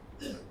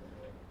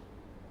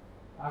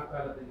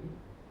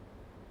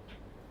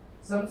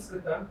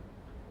ಸಂಸ್ಕೃತ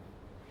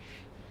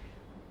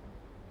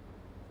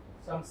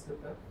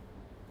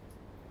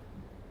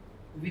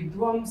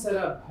ವಿದ್ವಾಂಸರ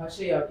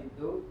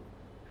ಭಾಷೆಯಾಗಿದ್ದು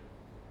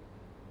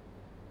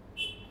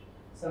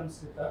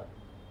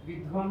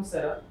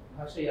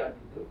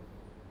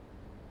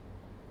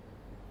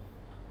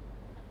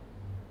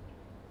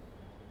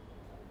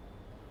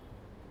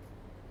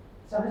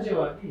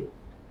ಸಹಜವಾಗಿ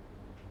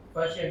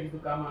ಭಾಷೆಯಾಗಿದ್ದು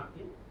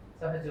ಕಾಮಾಕಿ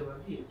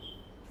ಸಹಜವಾಗಿ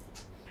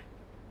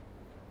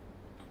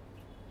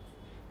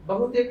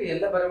ಬಹುತೇಕ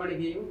ಎಲ್ಲ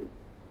ಬರವಣಿಗೆಯು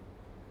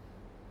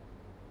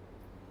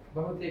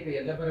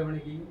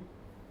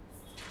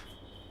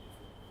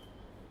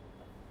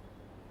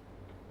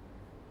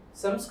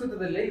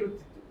ಸಂಸ್ಕೃತದಲ್ಲೇ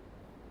ಇರುತ್ತಿತ್ತು.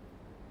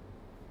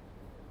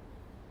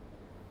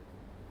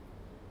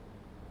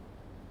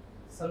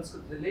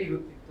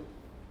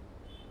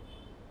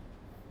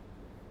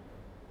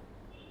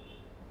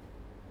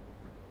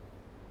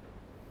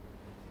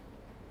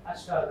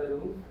 ಅಷ್ಟಾದರೂ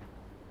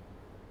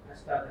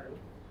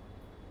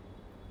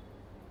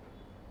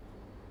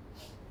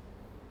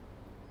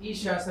ಈ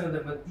ಶಾಸನದ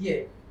ಮಧ್ಯೆ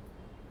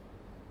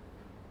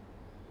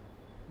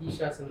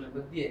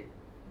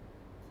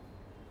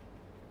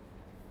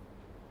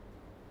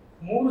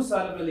ಮೂರು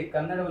ಸಾಲುಗಳಲ್ಲಿ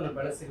ಕನ್ನಡವನ್ನು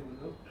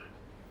ಬಳಸಿರುವುದು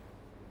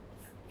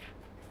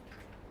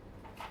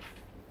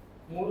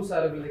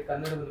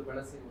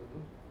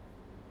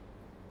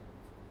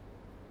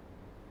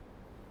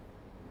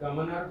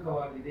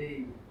ಗಮನಾರ್ಹವಾಗಿದೆ.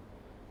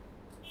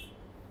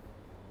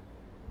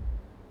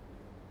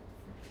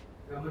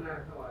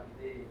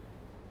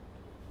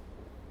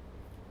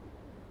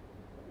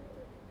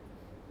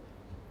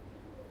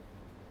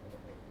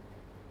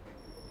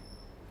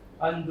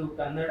 ಅಂದು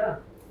ಕನ್ನಡ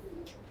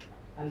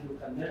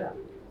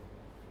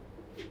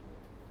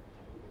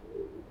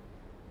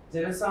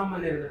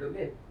ಜನಸಾಮಾನ್ಯರ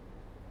ನಡುವೆ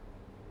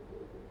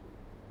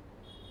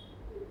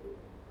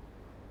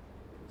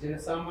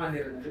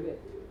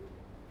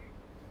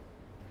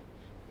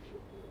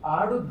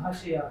ಆಡು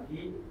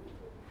ಭಾಷೆಯಾಗಿ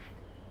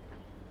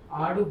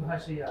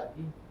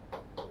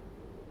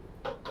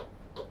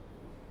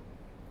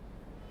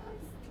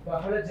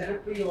ಬಹಳ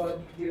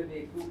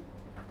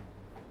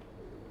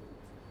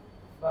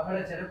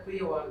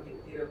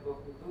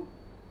ಜನಪ್ರಿಯವಾಗಿದ್ದಿರಬಹುದು.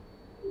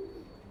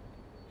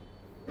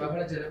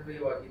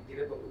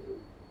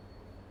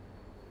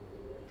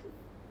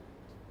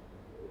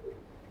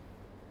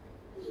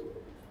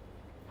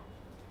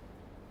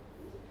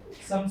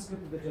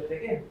 ಸಂಸ್ಕೃತದ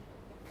ಜೊತೆಗೆ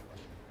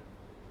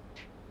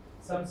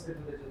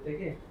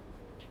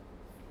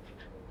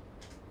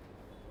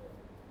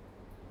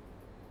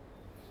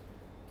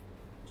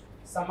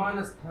ಸಮಾನ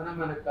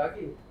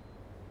ಸ್ಥಾನಮಾನಕ್ಕಾಗಿ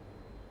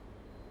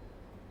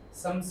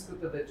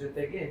ಸಂಸ್ಕೃತದ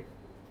ಜೊತೆಗೆ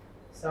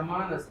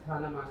ಸಮಾನ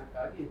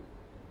ಸ್ಥಾನಮಾನಕ್ಕಾಗಿ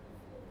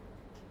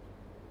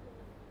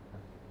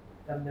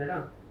ಕನ್ನಡ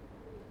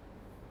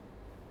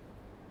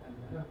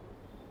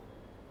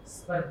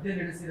ಸ್ಪರ್ಧೆ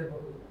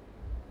ನಡೆಸಿರಬಹುದು.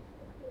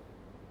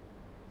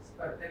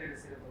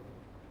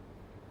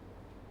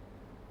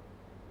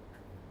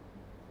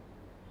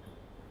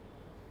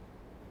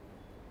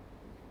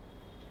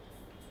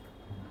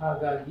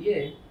 ಹಾಗಾಗಿಯೇ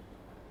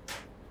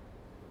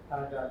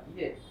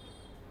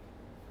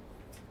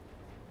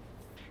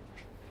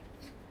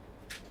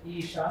ಈ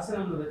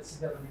ಶಾಸನವನ್ನು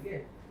ರಚಿಸಿದವನಿಗೆ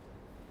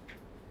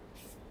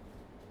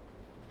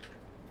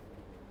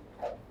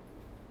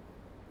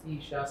ಈ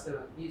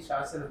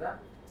ಶಾಸನದ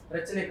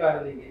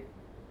ರಚನೆಕಾರನಿಗೆ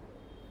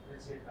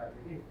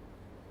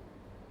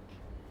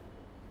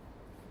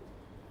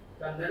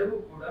ಕನ್ನಡವೂ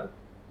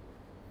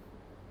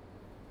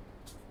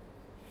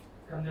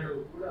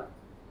ಕೂಡ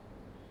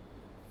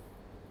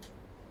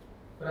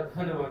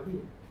ಪ್ರಧಾನವಾಗಿ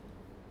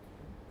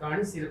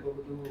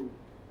ಕಾಣಿಸಿರಬಹುದು.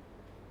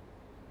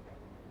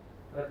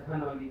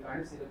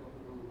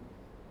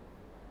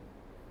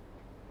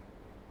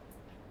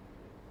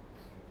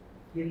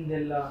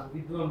 ಎಂದೆಲ್ಲ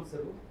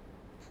ವಿದ್ವಾಂಸರು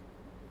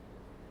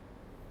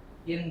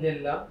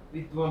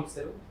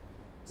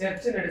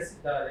ಚರ್ಚೆ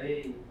ನಡೆಸಿದ್ದಾರೆ.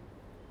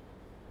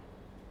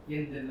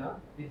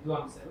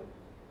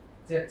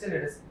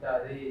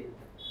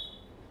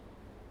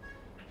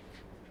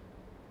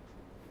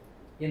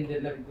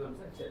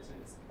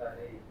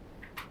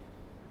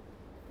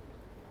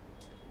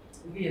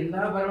 ಈಗ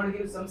ಎಲ್ಲಾ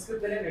ಬರವಣಿಗೆಗಳು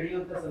ಸಂಸ್ಕೃತದಲ್ಲೇ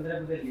ನಡೆಯುವಂತ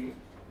ಸಂದರ್ಭದಲ್ಲಿ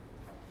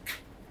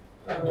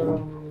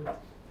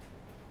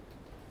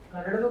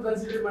ಕನ್ನಡನೂ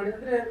ಕನ್ಸಿಡರ್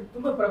ಮಾಡಿದ್ರೆ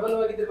ತುಂಬಾ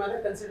ಪ್ರಬಲವಾಗಿದ್ರೆ ಮಾತ್ರ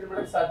ಕನ್ಸಿಡರ್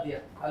ಮಾಡಕ್ ಸಾಧ್ಯ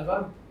ಅಲ್ವಾ?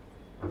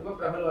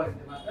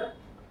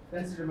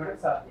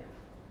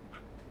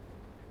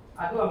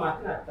 ಅದು ಆ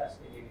ಮಾತಿನ ಅರ್ಥ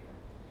ಅಷ್ಟೇ.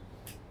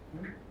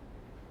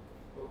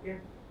 ಓಕೆ,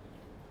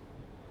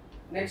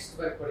 ನೆಕ್ಸ್ಟ್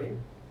ಬರ್ಕೊಳ್ಳಿ.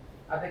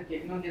 ಅದಕ್ಕೆ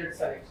ಇನ್ನೊಂದೆರಡು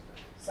ಸಾರಿ extra.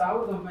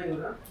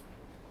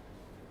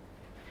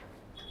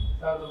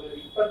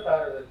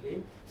 1926ರಲ್ಲಿ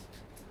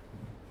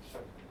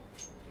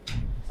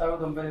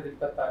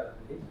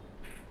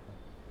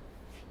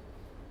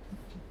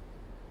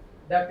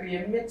doctor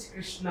M H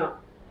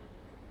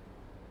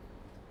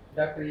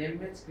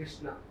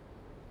Krishna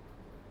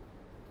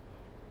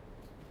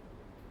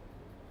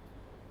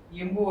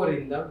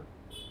ಎಂಬುವರಿಂದ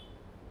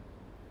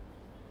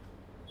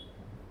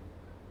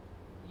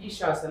ಈ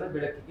ಶಾಸನ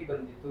ಬೆಳಕಿಗೆ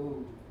ಬಂದಿತು.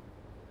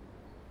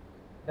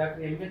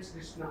 ಡಾಕ್ಟರ್ ಎಂ ಎಚ್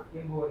ಕೃಷ್ಣ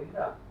ಎಂಬುವರಿಂದ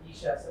ಈ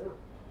ಶಾಸನ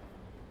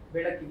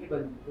ಬೆಳಕಿಗೆ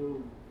ಬಂದಿತು.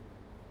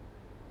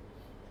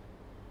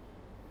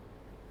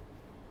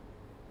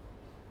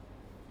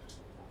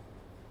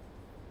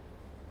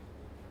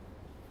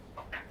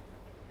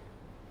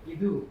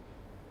 ಇದು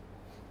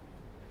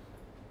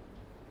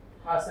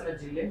ಹಾಸನ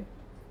ಜಿಲ್ಲೆ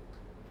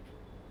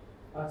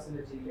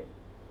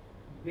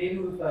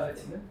ಬೇಲೂರು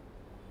ತಾಲೂಕಿನ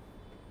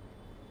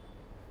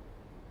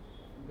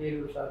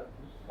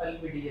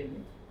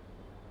ಕಲ್ಮಿಡಿಯಲ್ಲಿ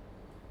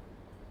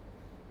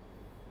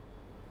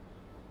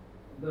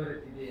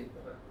ದೊರೆತಿದೆ ಅಂತ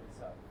ಬರ್ಕೊಳ್ಳಿ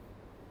ಸಾಕು.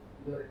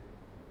 ದೊರೆತಿದೆ.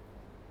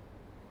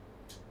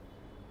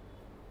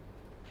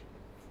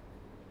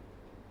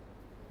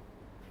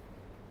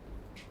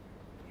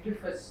 ಇದು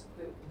ಫಸ್ಟ್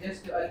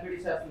ಜಸ್ಟ್ ಅಲ್ಬಿಡಿ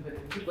ಶಾಸನ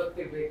ಬರೀಬೇಕು,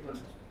 ಗೊತ್ತಿರ್ಬೇಕು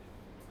ಅಂತ.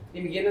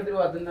 ನಿಮ್ಗೇನಾದ್ರು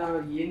ಅದನ್ನ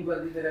ಏನ್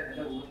ಬರ್ದಿದ್ದಾರೆ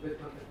ಅದೆಲ್ಲ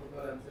ಓದ್ಬೇಕು ಅಂತ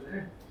ಕುತೂಹಲ ಅನ್ಸಿದ್ರೆ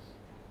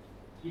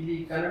ಇಲ್ಲಿ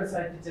ಕನ್ನಡ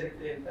ಸಾಹಿತ್ಯ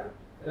ಚರಿತ್ರೆ ಅಂತ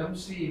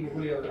ರಂಶ್ರೀ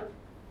ಮುಗುಳಿಯವರ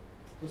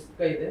ಪುಸ್ತಕ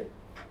ಇದೆ.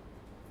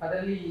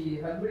 ಅದರಲ್ಲಿ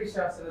ಹಲ್ಬಿಡಿ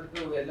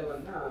ಶಾಸನದ್ದು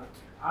ಎಲ್ಲವನ್ನ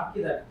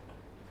ಹಾಕಿದ್ದಾರೆ,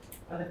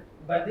 ಅಂದ್ರೆ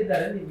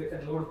ಬರ್ದಿದ್ದಾರೆ. ನೀವು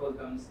ಬೇಕಾದ್ರೆ ನೋಡ್ಬೋದು,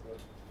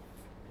 ಗಮನಿಸ್ಬೋದು.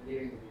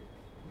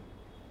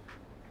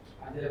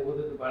 ಅದೆಲ್ಲ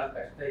ಓದೋದು ಬಹಳ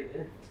ಕಷ್ಟ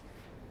ಇದೆ.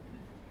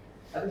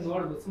 ಅದು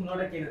ನೋಡ್ಬೋದು, ಸುಮ್ಮನೆ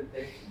ನೋಡಕ್ಕೆ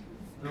ಏನಂತೆ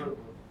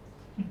ನೋಡ್ಬೋದು.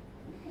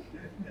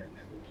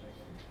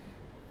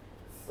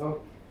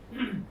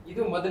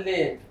 ಇದು ಮೊದಲನೇ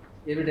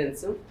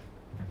ಎವಿಡೆನ್ಸ್.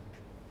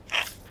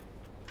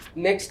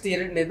 ನೆಕ್ಸ್ಟ್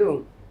ಎರಡನೇದು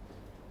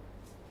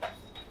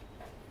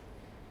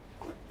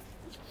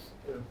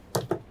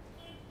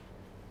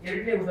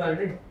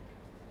ಉದಾಹರಣೆ.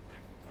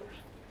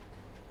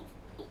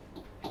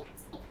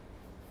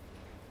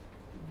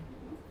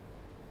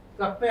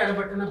 ಕಪ್ಪೆ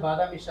ಅರಭಟ್ಟನ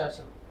ಬಾದಾಮಿ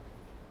ಶಾಸನ.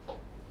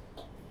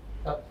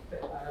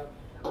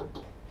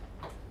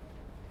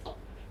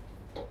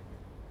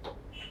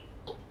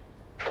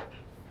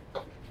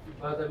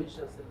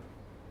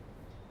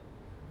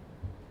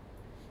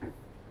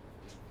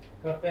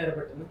 ಕಪ್ಪೆ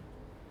ಅರಭಟ್ಟನ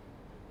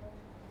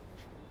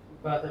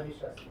ಬಾದಾಮಿ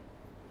ಶಾಸನ.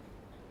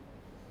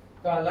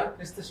 ಕಾಲ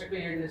ಕ್ರಿಸ್ತಶಕ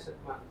 7ನೇ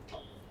ಶತಮಾನ.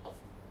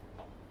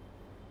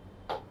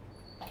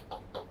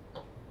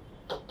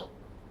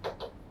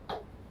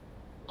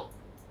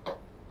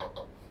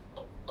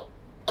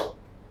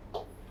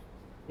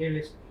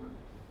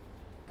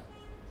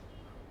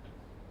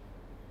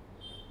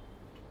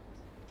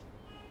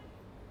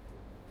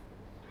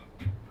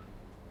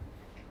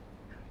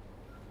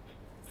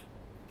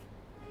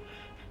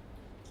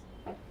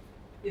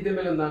 ಇದ್ರ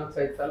ಮೇಲೆ ಒಂದು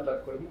 4-5 ಸಾಲ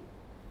ಬರ್ಕೊಳ್ಳಿ.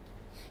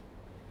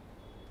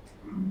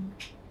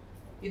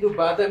 ಇದು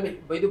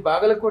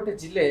ಬಾಗಲಕೋಟೆ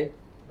ಜಿಲ್ಲೆ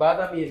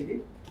ಬಾದಾಮಿಯಲ್ಲಿ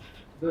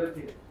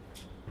ದೊರೆತಿದೆ.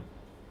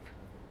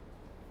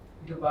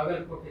 ಇದು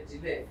ಬಾಗಲಕೋಟೆ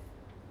ಜಿಲ್ಲೆ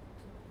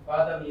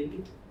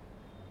ಬಾದಾಮಿಯಲ್ಲಿ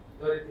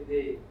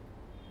ದೊರೆತಿದೆ.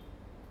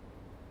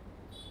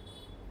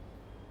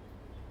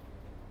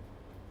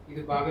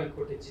 ಇದು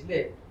ಬಾಗಲಕೋಟೆ ಜಿಲ್ಲೆ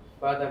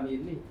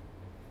ಬಾದಾಮಿಯಲ್ಲಿ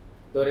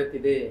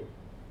ದೊರೆತಿದೆ.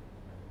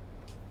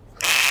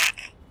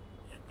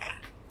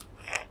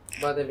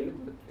 ಬಾದಾಮಿಯಲ್ಲಿ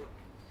ದೊರೆತಿದೆ.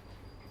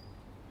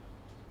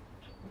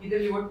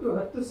 ಇದರಲ್ಲಿ ಒಟ್ಟು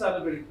 10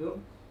 ಸಾಲುಗಳಿದ್ದು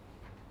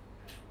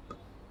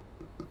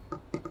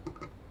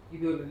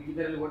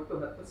ಇದರಲ್ಲಿ ಒಟ್ಟು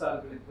 10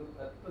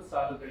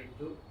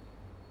 ಸಾಲುಗಳಿದ್ದು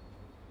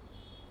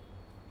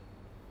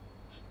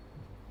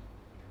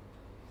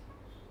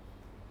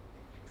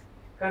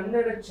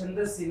ಕನ್ನಡ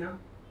ಛಂದಸ್ಸಿನ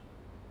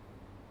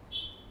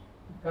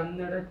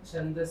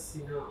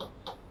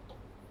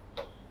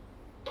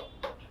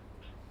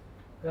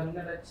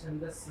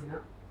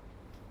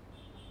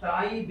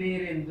ತಾಯಿ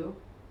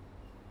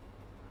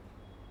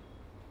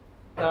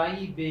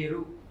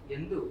ಬೇರು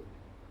ಎಂದು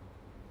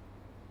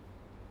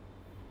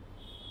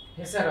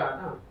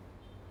ಹೆಸರಾದ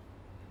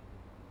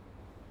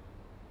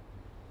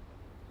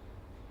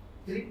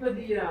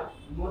ತ್ರಿಪದಿಯ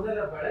ಮೊದಲ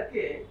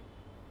ಬಳಕೆ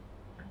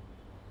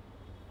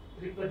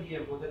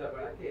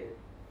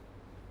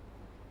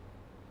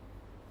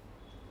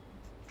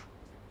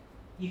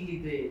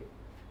ಇಲ್ಲಿದೆ,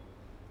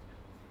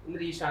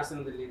 ಅಂದ್ರೆ ಈ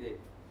ಶಾಸನದಲ್ಲಿದೆ.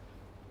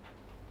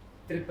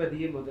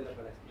 ತ್ರಿಪದಿಯ ಮೊದಲ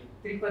ಬಳಕೆ.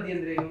 ತ್ರಿಪದಿ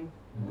ಅಂದ್ರೆ ಏನು?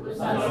 3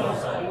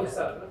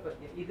 ಸಾಲುಗಳ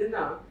ಪದ್ಯ. ಇದನ್ನ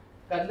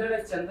ಕನ್ನಡ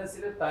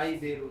ಛಂದಸ್ಸಿನ ತಾಯಿ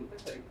ಬೇರು ಅಂತ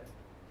ಕರೀತಾರೆ.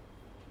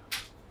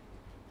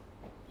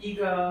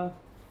 ಈಗ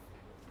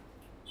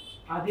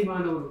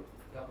ಆದಿಮಾನವರು,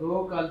 ಯಾವುದೋ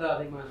ಕಾಲದ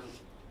ಆದಿಮಾನವರು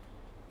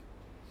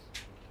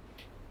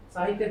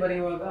ಸಾಹಿತ್ಯ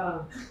ಬರೆಯುವಾಗ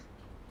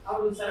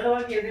ಅವರು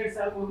ಸರಳವಾಗಿ 2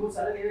 ಸಾಲು 3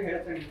 ಸಾಲ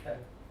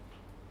ಹೇಳ್ಕೊಂಡಿರ್ತಾರೆ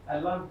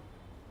ಅಲ್ವಾ?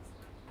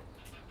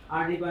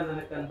 ಆಡಿಬ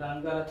ನನ್ನ ಕಂದ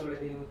ಅಂಗಾಲ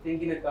ತೊಳೆದೇನು,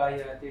 ತೆಂಗಿನಕಾಯ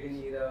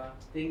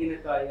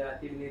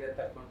ತಿಳಿನೀರ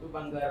ತಕ್ಕೊಂಡು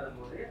ಬಂಗಾರದ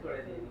ಮೋರೆ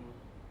ತೊಳೆದೇನು,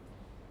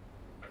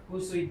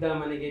 ಕೂಸು ಇದ್ದ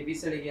ಮನೆಗೆ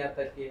ಬೀಸಣಿಗೆ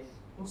ಆತಕ್ಕೆ,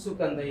 ಕೂಸು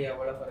ಕಂದಯ್ಯ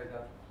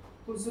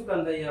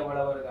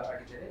ಒಳವರ್ಗ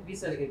ಹಾಡಿದರೆ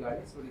ಬೀಸಣಿಗೆ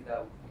ಗಾಳಿ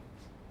ಸುಳಿದಾವು.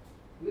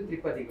 ಇದು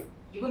ತ್ರಿಪದಿಗಳು.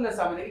 ಇವನ್ನ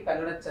ಸಾಮಾನ್ಯವಾಗಿ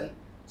ಕನ್ನಡ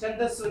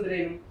ಛಂದಸ್ಸು ಅಂದ್ರೆ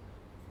ಏನು?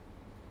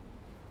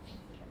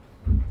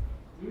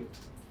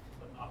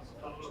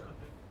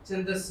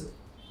 ಛಂದಸ್ಸು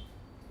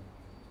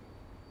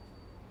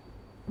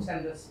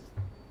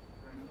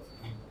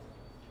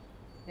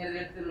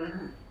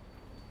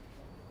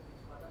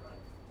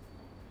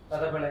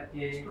ಪದ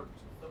ಬಳಕೆ,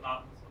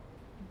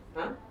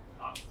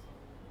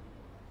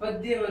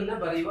 ಪದ್ಯವನ್ನ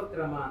ಬರೆಯುವ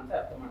ಕ್ರಮ ಅಂತ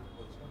ಅರ್ಥ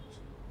ಮಾಡ್ಕೋಬಹುದು.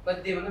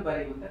 ಪದ್ಯವನ್ನ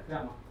ಬರೆಯುವಂತ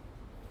ಕ್ರಮ,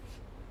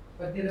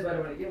 ಪದ್ಯದ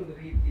ಬರವಣಿಗೆ ಒಂದು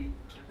ರೀತಿ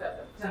ಅಂತ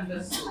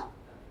ಛಂದಸ್ಸು.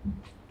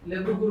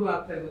 ಲಘು ಗುರು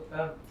ಆಗ್ತಾರೆ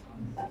ಗೊತ್ತಾ?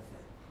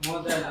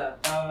 ಮೊದಲ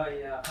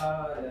ತಾಯ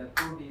ಹಾರ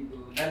ಕುಡಿದು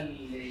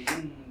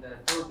ನಲ್ಲೆಯಿಂದ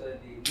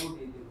ತೊಡಲಿ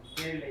ನುಡಿದು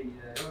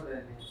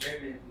ಗೆಳೆಯರೊಡನೆ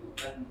ಬೆಳೆದು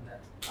ಬಂದ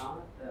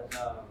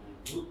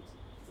ಆತದಾವುದು.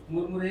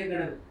 ಮೂರೇ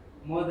ಗಣಗಳು.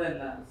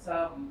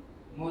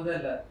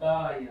 ಮೊದಲ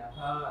ತಾಯ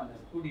ಹಾಲ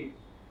ಕುಡಿ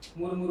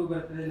 3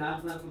 ಬರ್ತದೆ,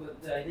 4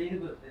 ಬರ್ತದೆ, 5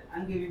 ಬರ್ತದೆ.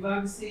 ಹಂಗೆ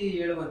ವಿಭಾಗಿಸಿ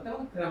ಹೇಳುವಂತ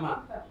ಒಂದು ಕ್ರಮ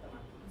ಅಂತ ಅರ್ಥ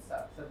ಮಾಡ್ಕೊಂಡು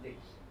ಸದ್ಯಕ್ಕೆ.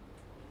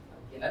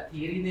 ಎಲ್ಲ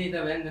ಥಿಯರಿನೇ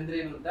ಇದಾವೆ. ಹಂಗಂದ್ರೆ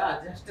ಏನು ಅಂತ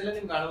ಅಷ್ಟೆಲ್ಲ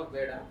ನಿಮ್ಗೆ ಆಳೋಗ್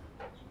ಬೇಡ.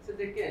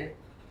 ಸದ್ಯಕ್ಕೆ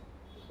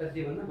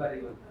ಪದ್ಯವನ್ನು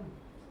ಬರೆಯುವಂತ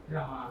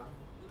ಕ್ರಮ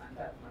ಅಂತ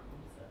ಅರ್ಥ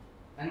ಮಾಡ್ಕೊಂಡು ಸರ್.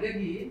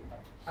 ಹಂಗಾಗಿ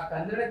ಆ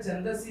ಕನ್ನಡ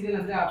ಛಂದಸ್ಸಿದೆ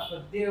ಅಂದ್ರೆ ಆ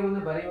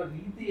ಪದ್ಯವನ್ನು ಬರೆಯುವ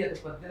ರೀತಿ, ಅದು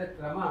ಪದ್ಯದ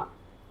ಕ್ರಮ,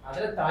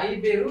 ಅದರ ತಾಯಿ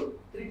ಬೇರು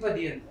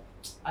ತ್ರಿಪದಿ ಅಂತ,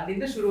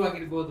 ಅಲ್ಲಿಂದ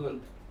ಶುರುವಾಗಿರ್ಬೋದು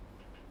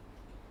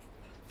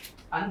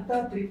ಅಂತ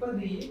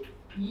ತ್ರಿಪದಿ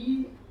ಈ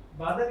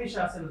ಬಾದಾಮಿ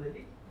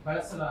ಶಾಸನದಲ್ಲಿ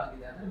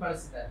ಬಳಸಲಾಗಿದೆ, ಅಂದ್ರೆ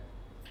ಬಳಸಿದ್ದಾರೆ.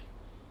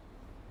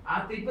 ಆ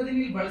ತ್ರಿಪದಿ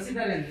ಇಲ್ಲಿ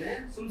ಬಳಸಿದ್ದಾರೆ ಅಂದ್ರೆ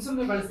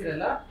ಸುಮ್ನೆ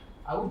ಬಳಸಿರಲ್ಲ,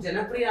 ಅವು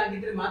ಜನಪ್ರಿಯ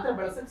ಆಗಿದ್ರೆ ಮಾತ್ರ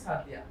ಬಳಸಕ್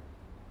ಸಾಧ್ಯ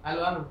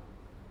ಅಲ್ವಾ?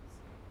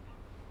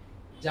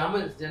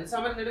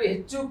 ಜನಸಾಮಾನ್ಯ ನಡುವೆ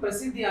ಹೆಚ್ಚು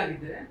ಪ್ರಸಿದ್ಧಿ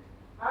ಆಗಿದ್ರೆ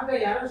ಆಗ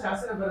ಯಾರೋ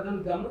ಶಾಸನ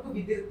ಬರೆದನ್ನು ಗಮನಕ್ಕೂ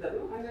ಬಿದ್ದಿರ್ತದೆ.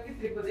 ಹಾಗಾಗಿ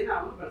ತ್ರಿಪದಿನ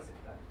ಅವರು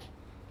ಬಳಸಿರ್ತಾರೆ.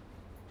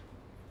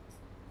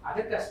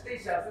 ಅದಕ್ಕಷ್ಟೇ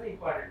ಶಾಸನ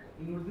ಇಂಪಾರ್ಟೆಂಟ್.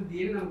 ಇನ್ನು ಉಳಿದದ್ದು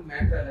ಏನು ನಮ್ಗೆ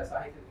ಮ್ಯಾಟರ್ ಅಲ್ಲ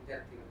ಸಾಹಿತ್ಯ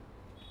ವಿದ್ಯಾರ್ಥಿಗಳು.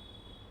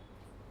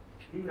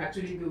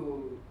 ಆಕ್ಚುಲಿ ಇದು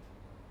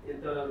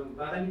ಎಂತವರು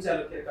ಬಾದಾಮಿ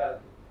ಚಾಲುಕ್ಯರ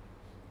ಕಾಲದ್ದು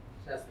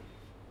ಶಾಸನ.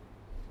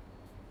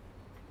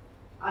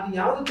 ಅದು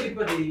ಯಾವುದು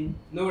ತ್ರಿಪದಿ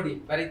ನೋಡಿ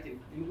ಬರೀತೀವಿ,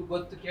 ನಿಮ್ಗೂ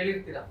ಗೊತ್ತು,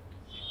 ಕೇಳಿರ್ತೀರಾ.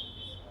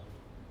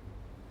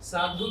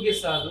 ಸಾಧುಗೆ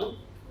ಸಾಧು,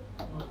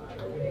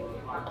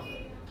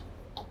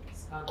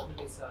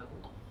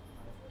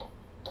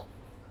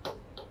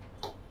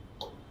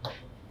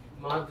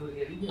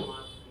 ಮಾಧುರ್ಯರಿಗೆ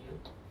ಮಾಧುರ್ಯ,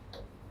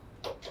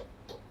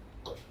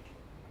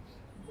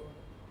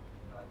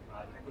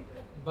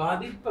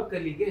 ಬಾದಿಪ್ಪ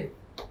ಕಲಿಗೆ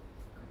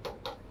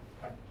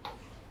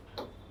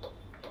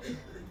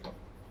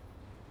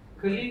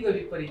ಕಲಿಗ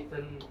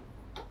ವಿಪರೀತನ್,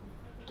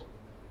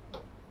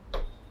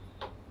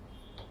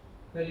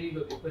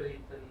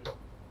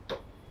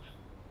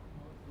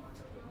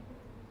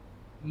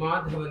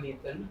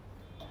 ಮಾಧವನೀತನ್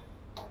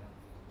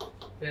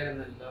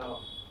ಪೇರನಲ್ಲ.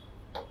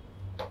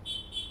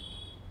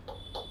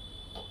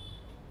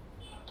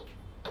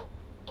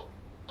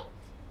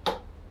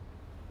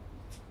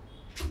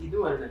 ಇದು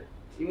ವರ್ಣನೆ.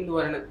 ಈ ಒಂದು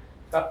ವರ್ಣನೆ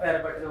ಕಪ್ಪಾರ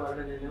ಭಟ್ಟನ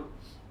ವರ್ಣನೆಯನ್ನು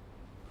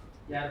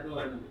ಯಾರ್ದು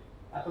ವರ್ಣನೆ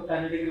ಅಥವಾ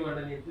ಕನ್ನಡಿಗರ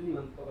ವರ್ಣನೆ ಅಂತ ನೀವು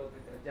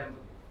ಅಂದ್ಕೋಬೇಕಾದ್ರೆ ಜಂಬ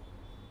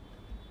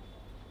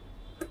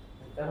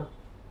ಅಂತ ಆಯ್ತಾ?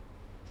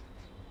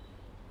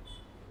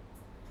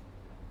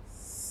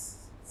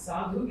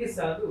 ಸಾಧುಗೆ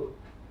ಸಾಧು,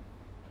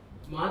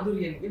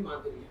 ಮಾಧುರ್ಯನಿಗೆ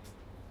ಮಾಧುರ್ಯ.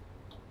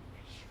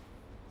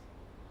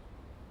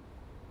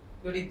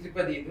 ನೋಡಿ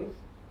ತ್ರಿಪದಿ ಇದು.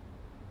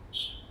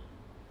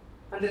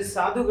 ಅಂದ್ರೆ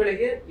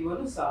ಸಾಧುಗಳಿಗೆ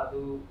ಇವನು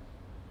ಸಾಧು,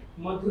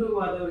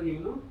 ಮಧುರವಾದವರಿಗೆ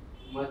ಇವನು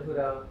ಮಧುರ.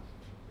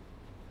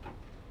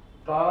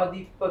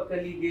 ಬಾಧಿಪ್ಪ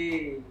ಕಲಿಗೆ,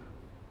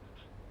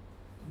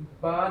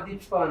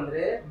 ಬಾಧಿಪ್ಪ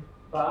ಅಂದ್ರೆ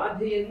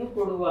ಬಾಧೆಯನ್ನು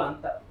ಕೊಡುವ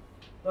ಅಂತ,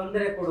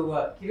 ತೊಂದರೆ ಕೊಡುವ,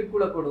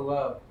 ಕಿರುಕುಳ ಕೊಡುವ.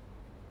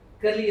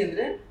 ಕಲಿ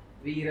ಅಂದ್ರೆ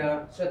ವೀರ,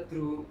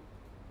 ಶತ್ರು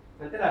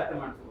ಅಂತ ಅರ್ಥ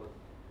ಮಾಡ್ಕೋಬಹುದು.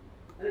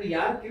 ಅಂದ್ರೆ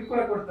ಯಾರು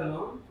ಕಿರುಕುಳ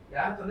ಕೊಡ್ತಾನೋ,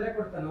 ಯಾರು ತೊಂದರೆ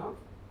ಕೊಡ್ತಾನೋ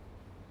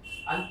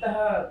ಅಂತಹ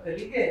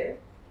ಕಲಿಗೆ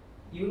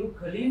ಇವನು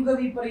ಕಲಿಯುಗ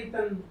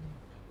ವಿಪರೀತನ್.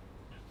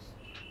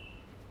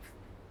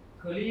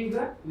 ಕಲಿಯುಗ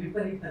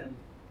ವಿಪರೀತನ್.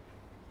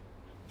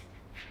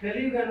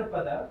 ಕಲಿಯುಗ ಅನ್ನೋ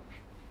ಪದ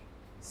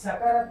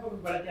ಸಕಾರಾತ್ಮಕ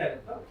ಬಳಕೆ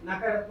ಆಗುತ್ತೋ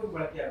ನಕಾರಾತ್ಮಕ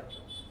ಬಳಕೆ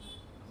ಆಗುತ್ತೋ?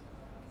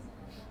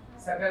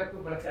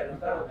 ಸಕಾರಾತ್ಮಕ ಬಳಕೆ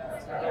ಆಗುತ್ತಾ?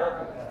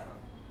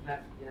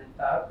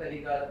 ಎಂತ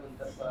ಕಲಿಗಾಲ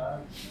ಬಂತಪ್ಪ,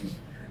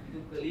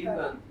 ಇದು ಕಲಿಯುಗ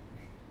ಅಂತ.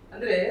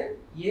 ಅಂದ್ರೆ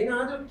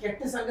ಏನಾದ್ರೂ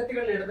ಕೆಟ್ಟ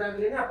ಸಂಗತಿಗಳು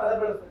ನಡೆದಾಗಲೇನೆ ಆ ಪದ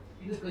ಬಳಸ್ತಾರೆ,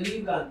 ಇದು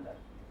ಕಲಿಯುಗ ಅಂತ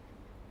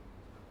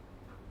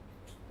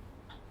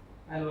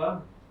ಅಲ್ವಾ?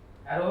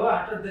 ಯಾರೋ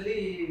ಆಟೋದಲ್ಲಿ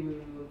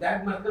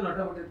ಬ್ಯಾಗ್ ಮಾಡ್ಕೊಂಡು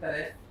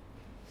ಹೊರಟೋಗ್ಬಿಟ್ಟಿರ್ತಾರೆ.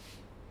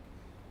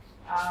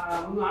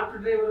 ಅವನು ಆಟೋ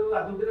ಡ್ರೈವರು ಆ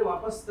ದುಡ್ಡನ್ನ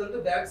ವಾಪಸ್ ತಂದು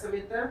ಬ್ಯಾಗ್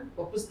ಸಮೇತ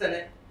ಒಪ್ಪಿಸ್ತಾನೆ.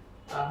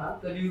 ಆಹಾ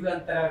ಕಲಿಯುಗ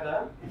ಅಂತಾರಾಗ.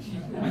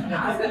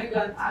 ಕಲಿಯುಗ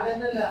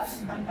ಆಗನ್ನಲ್ಲ,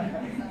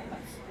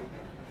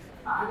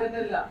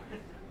 ಆಗನ್ನಲ್ಲ.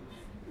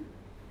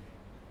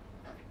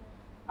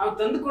 ಅವ್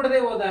ತಂದು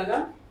ಕೊಡದೆ ಹೋದಾಗ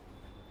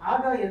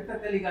ಆಗ ಎಂತ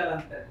ಕಲಿಗಾಲ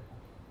ಅಂತಾರೆ.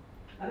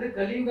 ಅಂದ್ರೆ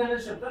ಕಲಿಯುಗ ಅನ್ನೋ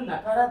ಶಬ್ದ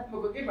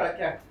ನಕಾರಾತ್ಮಕವಾಗಿ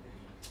ಬಳಕೆ ಆಗ್ತದೆ.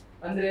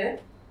 ಅಂದ್ರೆ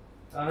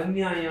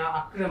ಅನ್ಯಾಯ,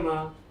 ಅಕ್ರಮ,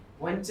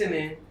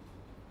 ವಂಚನೆ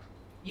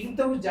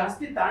ಇಂಥವು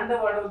ಜಾಸ್ತಿ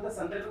ತಾಂಡವಾಡುವಂತ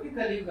ಸಂದರ್ಭಕ್ಕೆ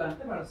ಕಲಿಯುಗ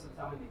ಅಂತ ಬಳಸೋದು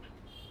ಸಾಮಾನ್ಯ.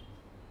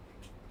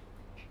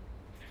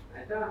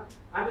 ಆಯ್ತಾ?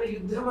 ಆಮೇಲೆ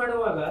ಯುದ್ಧ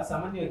ಮಾಡುವಾಗ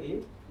ಸಾಮಾನ್ಯವಾಗಿ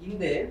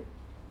ಹಿಂದೆ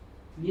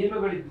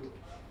ನಿಯಮಗಳಿದ್ವು.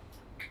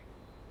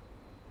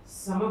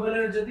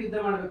 ಸಮಬಲರ ಜೊತೆ ಯುದ್ಧ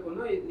ಮಾಡ್ಬೇಕು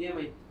ಅನ್ನೋ ನಿಯಮ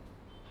ಇತ್ತು.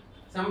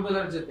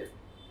 ಸಮಬಲರ ಜೊತೆ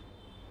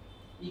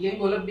ಈಗ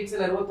ಹೆಂಗ್ ಒಲಿಂಪಿಕ್ಸ್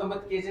ಅಲ್ಲಿ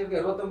 69 kg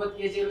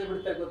 69 kg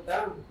ಬಿಡ್ತಾರೆ ಗೊತ್ತಾ?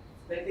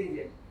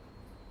 ಸ್ಪೆಂಟಿಂಗ್ಗೆ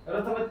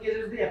 69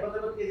 kg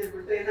 79 kg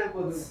ಬಿಟ್ರೆ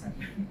ಏನಾಗ್ಬೋದು?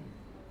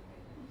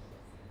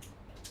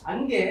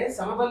 ಹಂಗೆ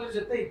ಸಮಬಲರ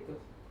ಜೊತೆ ಇತ್ತು.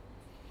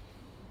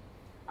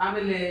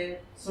 ಆಮೇಲೆ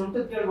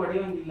ಸೊಂಟದ ಕೆಳಗೆ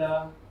ಹೊಡೆಯೋಂಗಿಲ್ಲ,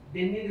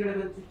 ಬೆನ್ನಿನ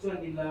ಕಡೆ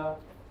ಚುಚ್ಚುವಂಗಿಲ್ಲ,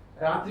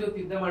 ರಾತ್ರಿ ಹೊತ್ತು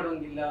ಯುದ್ಧ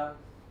ಮಾಡುವಂಗಿಲ್ಲ,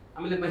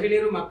 ಆಮೇಲೆ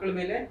ಮಹಿಳೆಯರು ಮಕ್ಕಳ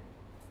ಮೇಲೆ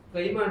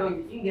ಕೈ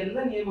ಮಾಡೋಂಗಿಲ್ಲ, ಹಿಂಗೆಲ್ಲ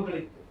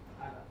ನಿಯಮಗಳಿತ್ತು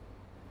ಆಗ.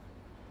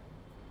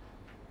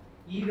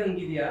 ಈಗ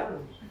ಹಂಗಿದ್ಯಾ?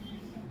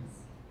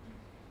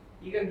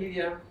 ಈಗ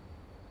ಹಂಗಿದ್ಯಾ?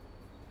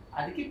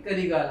 ಅದಕ್ಕೆ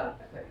ಕಲಿಗಾಲ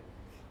ಅಂತ ಕರಿ.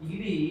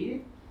 ಇಲ್ಲಿ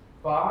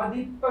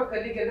ಬಾಧಿಪ್ಪ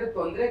ಕಲಿಗೆ ಅಂದ್ರೆ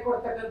ತೊಂದರೆ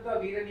ಕೊಡ್ತಕ್ಕಂಥ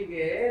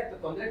ವೀರನಿಗೆ ಅಥವಾ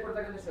ತೊಂದರೆ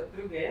ಕೊಡ್ತಕ್ಕಂಥ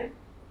ಶತ್ರುಗೆ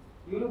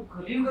ಇವನು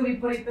ಕಲಿಯುಗ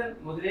ವಿಪರೀತನ್.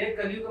 ಮೊದಲೇ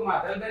ಕಲಿಯುಗ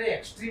ಅದ್ರಲ್ಲಿ ಬೇರೆ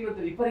ಎಕ್ಸ್ಟ್ರೀಮ್ ಅಂತ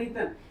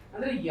ವಿಪರೀತನ್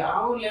ಅಂದ್ರೆ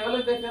ಯಾವ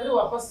ಲೆವೆಲ್ ಬೇಕಾದ್ರೆ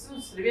ವಾಪಸ್ಸು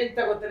ರಿವೆಂಜ್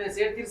ತಗೋತಾನೆ,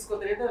 ಸೇಡ್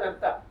ತೀರ್ಸ್ಕೋತಾನೆ ಅಂತ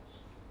ಅರ್ಥ.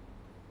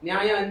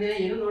 ನ್ಯಾಯ ಅನ್ಯಾಯ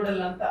ಏನು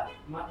ನೋಡಲ್ಲ ಅಂತ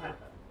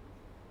ಮಾತನಾಡ್ತಾರೆ.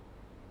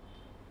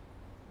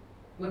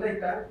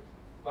 ಗೊತ್ತಾಯ್ತಾ?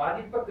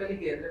 ಬಾಧಿಪ್ಪ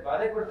ಕಲಿಗೆ ಅಂದ್ರೆ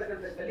ಬಾಧೆ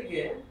ಕೊಡ್ತಕ್ಕಂಥ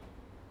ಕಲಿಗೆ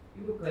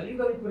ಇವು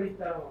ಕಲಿಯುಗ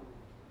ವಿಪರೀತ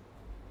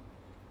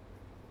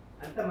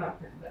ಅಂತ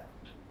ಮಾತನಾಡ್ತಾರೆ.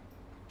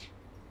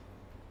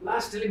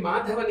 ಲಾಸ್ಟ್ ಅಲ್ಲಿ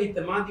ಮಾಧವನೀತ,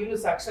 ಇವನು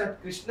ಸಾಕ್ಷಾತ್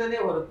ಕೃಷ್ಣನೇ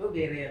ಹೊರತು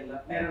ಬೇರೆ ಅಲ್ಲ,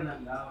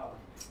 ಪೆರನಲ್ಲ.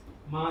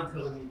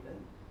 ಮಾಧವನೀತ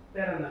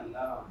ಪೆರನಲ್ಲ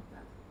ಅಂತ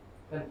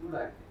ಕನ್ಕ್ಲೂಡ್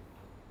ಆಗಿದೆ.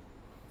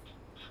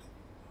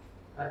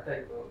 ಅರ್ಥ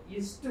ಆಯ್ತು?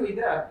 ಇಷ್ಟು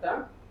ಇದರ ಅರ್ಥ.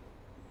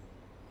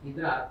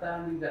 ನಿಮ್ಗೆ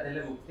ಅದೆಲ್ಲ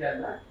ಮುಖ್ಯ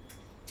ಅಲ್ಲ.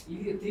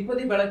 ಈಗ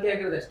ತ್ರಿಪದಿ ಬಳಕೆ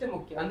ಆಗಿರೋದಷ್ಟೇ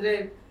ಮುಖ್ಯ. ಅಂದ್ರೆ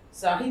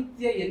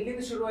ಸಾಹಿತ್ಯ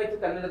ಎಲ್ಲಿಂದ ಶುರುವಾಯಿತು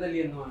ಕನ್ನಡದಲ್ಲಿ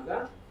ಎನ್ನುವಾಗ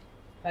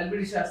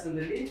ಹಲ್ಮಿಡಿ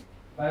ಶಾಸ್ತ್ರದಲ್ಲಿ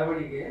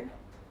ಬರವಣಿಗೆ,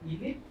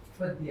 ಇಲ್ಲಿ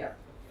ಪದ್ಯ,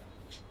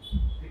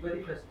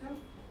 ತ್ರಿಪದಿ ಫಸ್ಟ್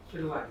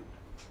ಶುರುವಾಗಿದೆ,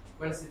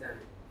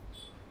 ಬಳಸಿದ್ದಾನೆ.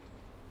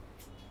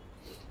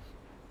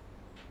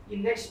 ಈ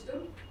ನೆಕ್ಸ್ಟ್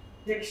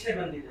ಟೆಕ್ಸ್ಟ್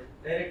ಬಂದಿದೆ,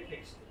 ಡೈರೆಕ್ಟ್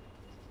ಟೆಕ್ಸ್ಟ್.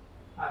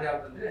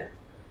 ಅದ್ಯಾವ್ದಂದ್ರೆ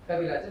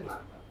ಕವಿರಾಜ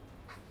ಮಾರ್ಗ.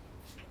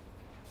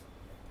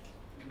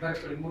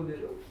 ಬರ್ಕೊಳ್ಳಿ,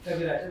 ಮೂರನೇದು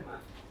ಕವಿರಾಜ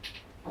ಮಾರ್ಗ.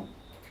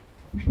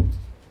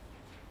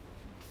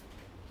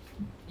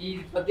 ಈ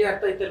ಪದ್ಯ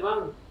ಅರ್ಥ ಐತಲ್ವಾ?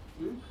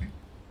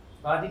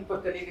 ಬಾಧಿಪ್ಪ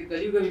ಕಲಿಗೆ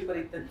ಕಲಿಯುಗ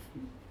ವಿಪರೀತ.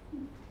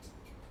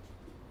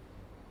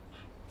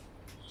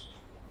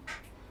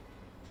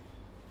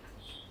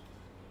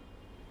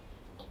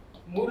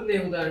 ಮೂರನೇ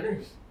ಉದಾಹರಣೆ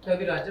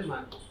ಕವಿರಾಜ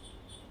ಮಾರ್ಗ.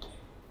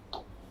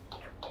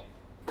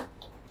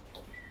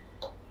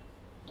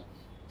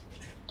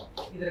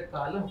 ಇದರ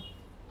ಕಾಲ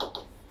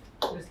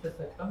ಕ್ರಿಸ್ತ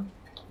ಶಕ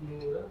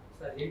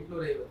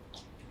 850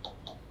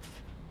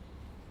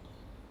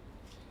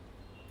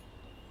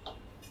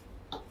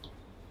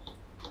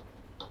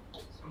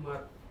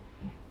 ಸುಮಾರು.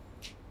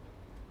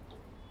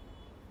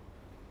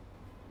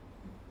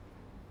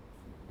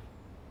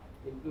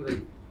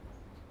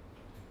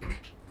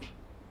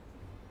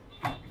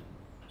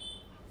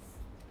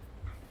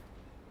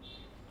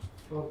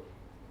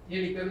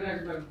 ಹೇಳಿ ಕವಿರಾಜ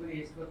ಮಾರ್ಗ ಬಗ್ಗೆ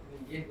ಎಷ್ಟು ಗೊತ್ತು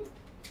ನಿಮ್ಗೆ? ಏನ್ ಗೊತ್ತು?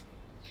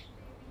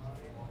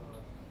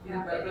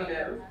 ಇದನ್ನ ಬರೆದವ್ರು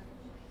ಯಾರು?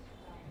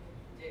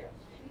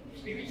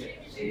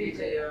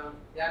 ಶ್ರೀಜಯ.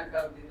 ಯಾರು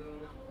ಕಾಲದಿದು?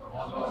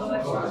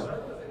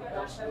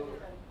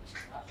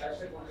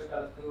 ರಾಷ್ಟ್ರಕೂಟರ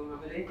ಕಾಲದ್ದು.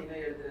 ಆಮೇಲೆ ಇನ್ನ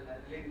ಹೇಳಿದ್ರಲ್ಲ,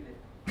 ಅದ್ರಲ್ಲಿ ಏನಿದೆ?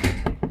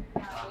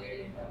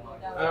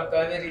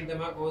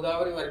 ಕಾವೇರಿಯಿಂದಮ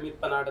ಗೋದಾವರಿ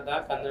ವರ್ಮಿಪ್ಪನಾಟದ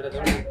ಕನ್ನಡದ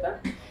ಅಂತ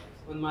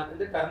ಒಂದು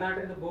ಮಾತಂದ್ರೆ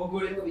ಕರ್ನಾಟಕದ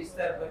ಭೌಗೋಳಿಕ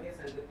ವಿಸ್ತಾರ ಬಗ್ಗೆ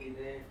ಸಂಗತಿ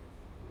ಇದೆ.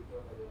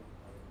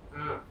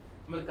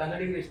 ಆಮೇಲೆ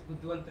ಕನ್ನಡಿಗರು ಎಷ್ಟು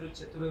ಬುದ್ಧಿವಂತರು,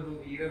 ಚತುರರು,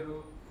 ವೀರರು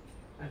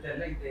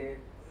ಅಂತೆಲ್ಲ ಇದೆ.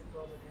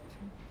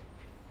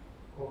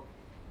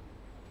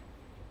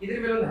 ಇದ್ರ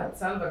ಮೇಲೆ ಒಂದು 10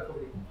 ಸಾಲ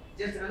ಬರ್ಕೊಬಿಡಿ.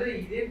 ಜಸ್ಟ್ ಅಂದ್ರೆ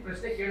ಇದೇನ್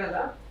ಪ್ರಶ್ನೆ ಕೇಳಲ್ಲ,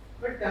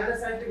 ಬಟ್ ಕನ್ನಡ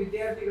ಸಾಹಿತ್ಯ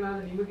ವಿದ್ಯಾರ್ಥಿಗಳಾದ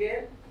ನಿಮಗೆ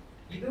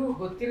ಇದು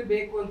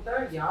ಗೊತ್ತಿರಬೇಕು ಅಂತ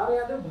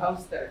ಯಾರ್ಯಾರು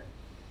ಭಾವಿಸ್ತಾರೆ.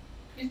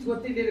 ಇಷ್ಟು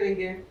ಗೊತ್ತಿದ್ದಿದ್ರೆ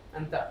ಹೆಂಗೆ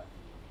ಅಂತ,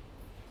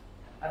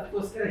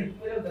 ಅದಕ್ಕೋಸ್ಕರ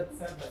ಇದ್ಮೇಲೆ ಒಂದು 10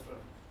 ಸಾಲ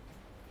ಬರ್ಕೊಳ್ಳಿ.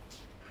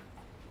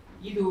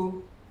 ಇದು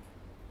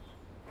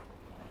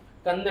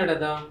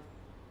ಕನ್ನಡದ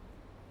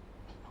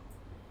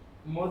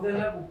ಮೊದಲ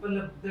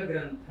ಉಪಲಬ್ಧ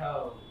ಗ್ರಂಥ.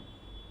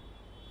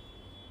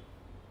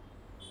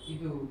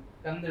 ಇದು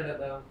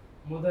ಕನ್ನಡದ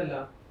ಮೊದಲ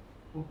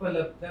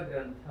ಉಪಲಬ್ಧ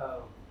ಗ್ರಂಥ.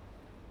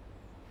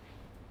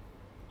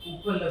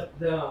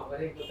 ಉಪಲಬ್ಧ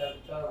ವರೆಗೆ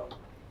ಗೊತ್ತಾಗುತ್ತಾ?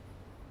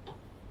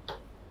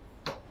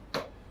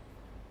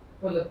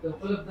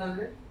 ಉಪಲಬ್ಧ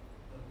ಅಂದ್ರೆ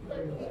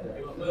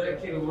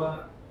ದೊರಕಿರುವ,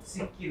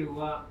 ಸಿಕ್ಕಿರುವ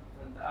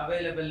ಅಂತ,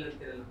 ಅವೈಲಬಲ್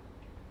ಅಂತಿರಲ್ಲ,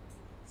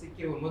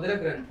 ಸಿಕ್ಕಿರುವ ಮೊದಲ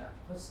ಗ್ರಂಥ,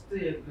 ಫಸ್ಟ್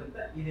ಗ್ರಂಥ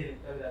ಇದೇ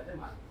ಕವಿರಾಜ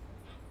ಮಾತು.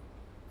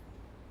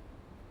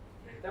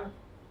 ಆಯ್ತಾ?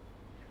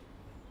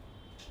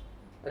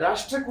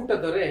 ರಾಷ್ಟ್ರಕೂಟ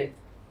ದೊರೆ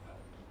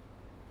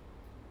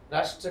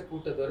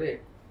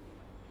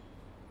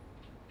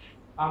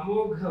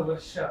ಅಮೋಘ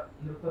ವರ್ಷ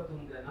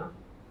ನೃಪತುಂಗನ,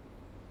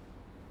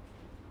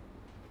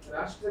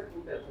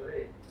 ರಾಷ್ಟ್ರಕೂಟ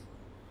ದೊರೆ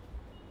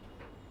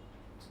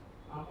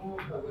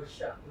ಅಮೋಘ ವರ್ಷ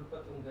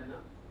ನೃಪತುಂಗನ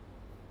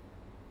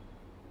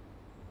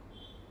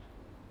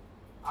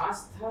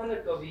ಆಸ್ಥಾನ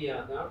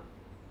ಕವಿಯಾದ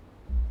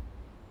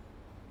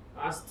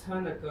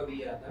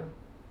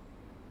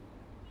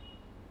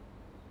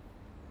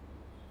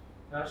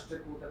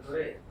ರಾಷ್ಟ್ರಕೂಟ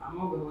ದೊರೆ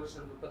ಅಮೋಘ ವರ್ಷ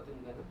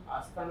ನೃಪತುಂಗನ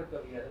ಆಸ್ಥಾನ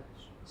ಕವಿಯಾದ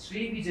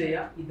ಶ್ರೀ ವಿಜಯ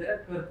ಇದರ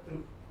ಕರ್ತೃ.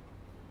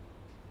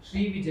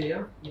 ಶ್ರೀ ವಿಜಯ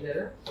ಇದರ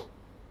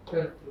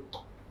ಕರ್ತೃ.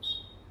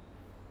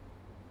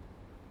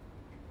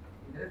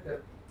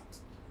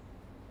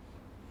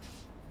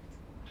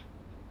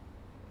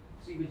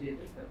 ಶ್ರೀ ವಿಜಯ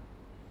ಕರ್ತೃ.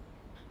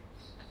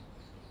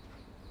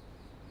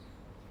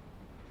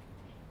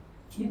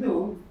 ಇದು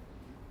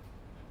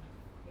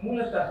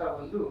ಮೂಲತಃ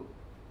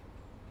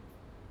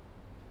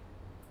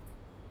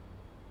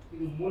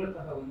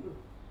ಒಂದು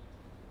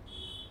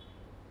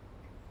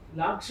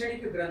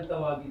ಲಾಕ್ಷಣಿಕ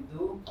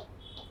ಗ್ರಂಥವಾಗಿದ್ದು,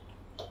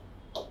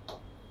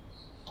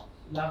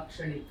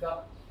 ಲಾಕ್ಷಣಿಕ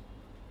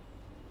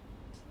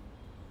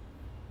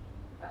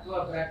ಅಥವಾ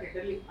ಬ್ರಾಕೆಟ್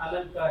ಅಲ್ಲಿ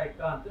ಅಲಂಕಾರಿಕ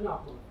ಅಂತ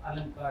ನಾವು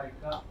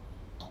ಅಲಂಕಾರಿಕ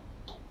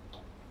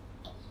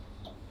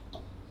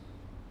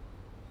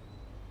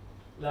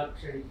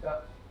ಲಾಕ್ಷಣಿಕ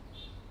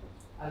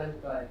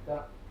ಅಲಂಕಾರಿಕ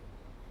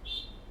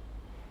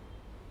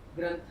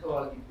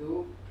ಗ್ರಂಥವಾಗಿದ್ದು,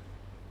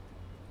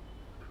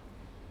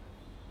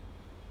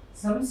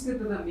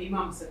 ಸಂಸ್ಕೃತದ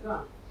ಮೀಮಾಂಸಕ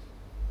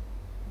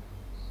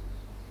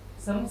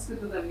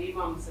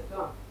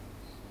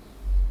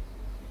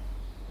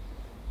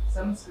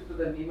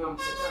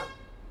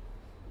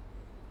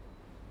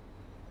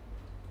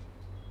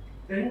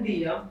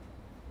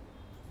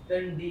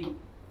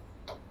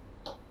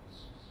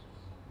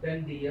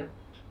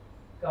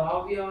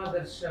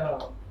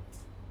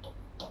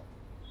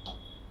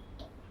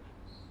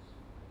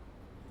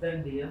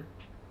ದಂಡಿಯ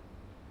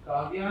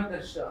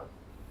ಕಾವ್ಯಾದರ್ಶ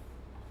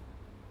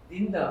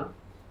ದಿಂದ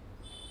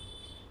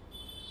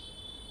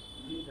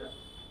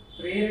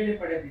ಪ್ರೇರಣೆ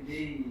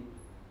ಪಡೆದಿದೆ.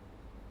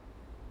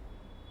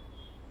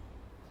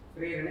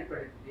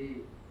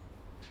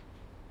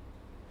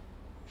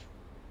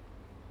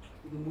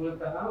 ಇದು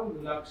ಮೂಲತಃ ಒಂದು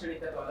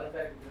ಲಾಕ್ಷಣಿಕ ಅಥವಾ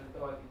ಅಲಂಕಾರಿಕ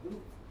ಗ್ರಂಥವಾಗಿದ್ದು,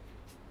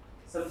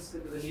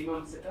 ಸಂಸ್ಕೃತದ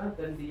ಮೀಮಾಂಸಕ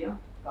ದಂಡಿಯ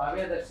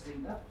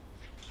ಕಾವ್ಯಾದರ್ಶದಿಂದ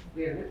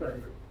ಪ್ರೇರಣೆ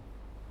ಪಡೆದಿದೆ.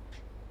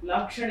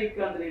 ಲಾಕ್ಷಣಿಕ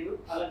ಅಂದ್ರೆ ಏನು,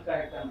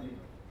 ಅಲಂಕಾರಿಕ ಅಂದ್ರೆ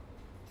ಏನು,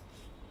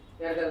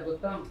 ಯಾರಿಗಾದ್ರು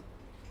ಗೊತ್ತಾ?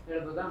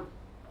 ಹೇಳ್ಬೋದಾ?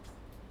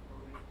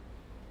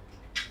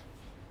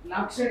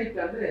 ಲಾಕ್ಷಣಿಕ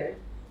ಅಂದ್ರೆ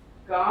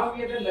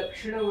ಕಾವ್ಯದ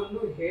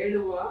ಲಕ್ಷಣವನ್ನು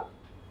ಹೇಳುವ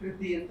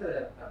ಕೃತಿ ಅಂತ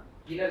ಅರ್ಥ.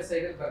 ಇನ್ನರ್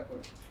ಸೈಡ್ ಅಲ್ಲಿ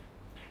ಬರ್ಕೊಳ್ಳಿ,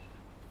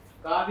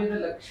 ಕಾವ್ಯದ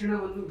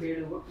ಲಕ್ಷಣವನ್ನು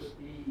ಹೇಳುವ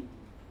ಕೃತಿ.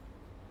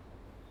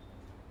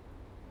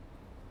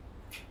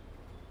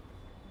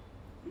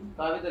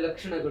 ಕಾವ್ಯದ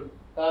ಲಕ್ಷಣಗಳು,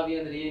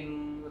 ಕಾವ್ಯ ಅಂದ್ರೆ ಏನು,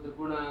 ಅದ್ರ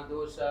ಗುಣ,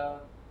 ದೋಷ,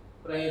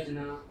 ಪ್ರಯೋಜನ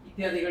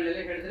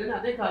ಇತ್ಯಾದಿಗಳನ್ನೆಲ್ಲ ಹೇಳಿದ್ರೆ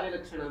ಅದೇ ಕಾವ್ಯ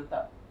ಲಕ್ಷಣ ಅಂತ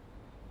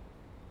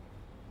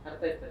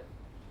ಅರ್ಥ ಆಯ್ತದೆ.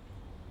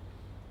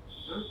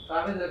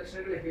 ಕಾವ್ಯದ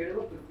ಲಕ್ಷಣಗಳು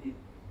ಹೇಳುವ ಕೃತಿ.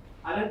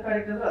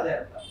 ಅಲಂಕಾರಿಕ ಅಂದ್ರೆ ಅದೇ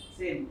ಅರ್ಥ,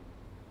 ಸೇಮ್.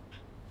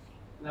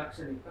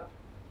 ಲಾಕ್ಷಣಿಕ,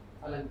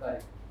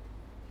 ಅಲಂಕಾರಿಕ.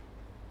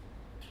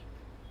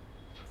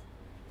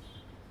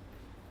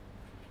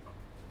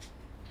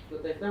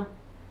 ಗೊತ್ತಾಯ್ತಾ?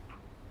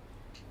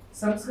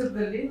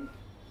 ಸಂಸ್ಕೃತದಲ್ಲಿ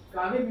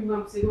ಕಾವ್ಯ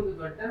ಮೀಮಾಂಸೆಗೆ ಒಂದು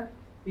ದೊಡ್ಡ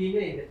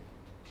ಟೀಮೇ ಇದೆ.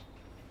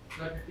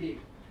 ದೊಡ್ಡ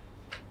ಟೀಮ್.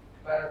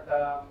 ಭರತ,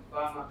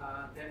 ವಾಮಹ,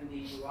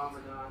 ಜನ್ನಿ,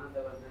 ವಾಮನ,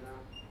 ಆನಂದವರ್ಧನ,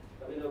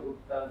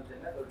 ಅಭಿನವಗುಪ್ತ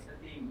ಅಂತೆಲ್ಲ ದೊಡ್ಡ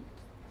ಟೀಮ್.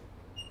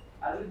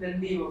 ಅದ್ರಲ್ಲಿ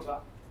ದಂಡಿ ಒಬ್ಬ,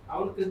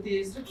 ಅವನ ಕೃತಿ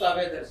ಹೆಸರು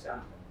ಕಾವ್ಯಾದರ್ಶ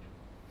ಅಂತ.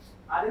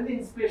 ಅದರಿಂದ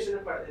ಇನ್ಸ್ಪಿರೇಷನ್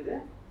ಪಡೆದಿದೆ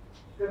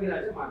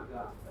ಕವಿರಾಜ ಮಾರ್ಗ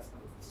ಅಂತ.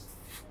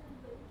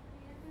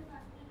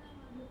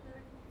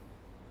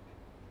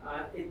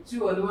 ಹೆಚ್ಚು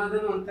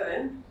ಅನುವಾದನು ಅಂತಾರೆ,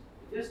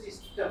 ಜಸ್ಟ್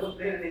ಇಷ್ಟ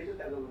ಪ್ರೇರಣೆ ಅಂತ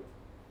ತಗೋಬಹುದು.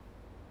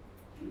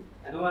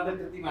 ಅನುವಾದ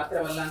ಕೃತಿ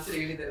ಮಾತ್ರವಲ್ಲ ಅಂತ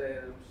ಹೇಳಿದ್ದಾರೆ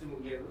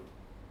ಶ್ರೀಮುಖಿಯವರು.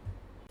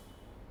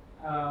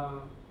 ಆ,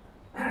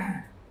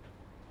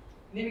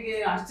 ನಿಮಗೆ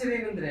ಆಶ್ಚರ್ಯ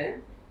ಏನಂದ್ರೆ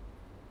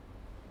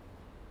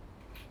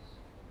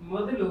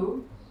ಮೊದಲು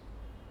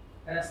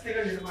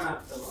ರಸ್ತೆಗಳ ನಿರ್ಮಾಣ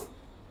ಆಗ್ತವ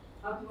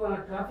ಅಥವಾ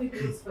ಟ್ರಾಫಿಕ್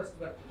ರೂಲ್ಸ್ ಫಸ್ಟ್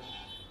ಬರ್ತದೆ?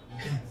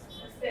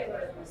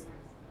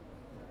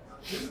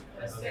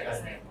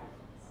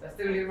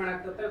 ರಸ್ತೆಗಳ ನಿರ್ಮಾಣ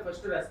ಆಗ್ತದೆ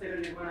ಫಸ್ಟ್. ರಸ್ತೆಗಳ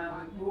ನಿರ್ಮಾಣ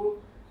ಆಗಬೇಕು,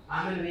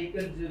 ಆಮೇಲೆ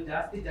ವೆಹಿಕಲ್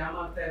ಜಾಸ್ತಿ ಜಾಮ್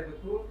ಆಗ್ತಾ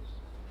ಇರಬೇಕು,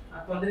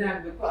 ತೊಂದರೆ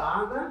ಆಗ್ಬೇಕು,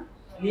 ಆಗ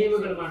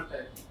ನಿಯಮಗಳು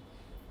ಮಾಡ್ತಾರೆ.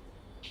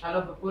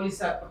 ಅಲ್ಲೊಬ್ಬ ಪೊಲೀಸ್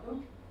ಹಾಕ್ಬಿಟ್ಟು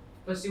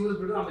ಫಸ್ಟ್ ಇವ್ರು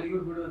ಬಿಡು ಆಮೇಲೆ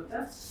ಇವ್ರು ಬಿಡು ಅಂತ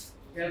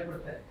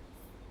ಹೇಳ್ಬಿಡ್ತಾರೆ.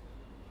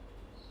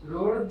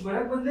 ರೋಡ್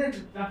ಬರಕ್ ಬಂದ್ರೆ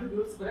ಟ್ರಾಫಿಕ್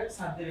ರೂಲ್ಸ್ ಬರಕ್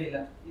ಸಾಧ್ಯವೇ ಇಲ್ಲ.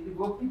 ಇದು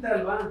ಒಪ್ಪಿತ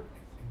ಅಲ್ವಾ?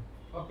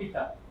 ಒಪ್ಪಿತ.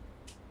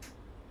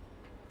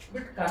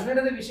 ಬಟ್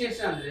ಕನ್ನಡದ ವಿಶೇಷ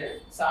ಅಂದ್ರೆ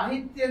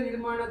ಸಾಹಿತ್ಯ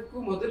ನಿರ್ಮಾಣಕ್ಕೂ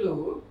ಮೊದಲು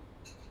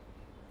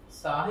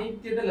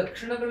ಸಾಹಿತ್ಯದ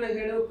ಲಕ್ಷಣಗಳನ್ನ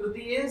ಹೇಳುವ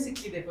ಕೃತಿಯೇ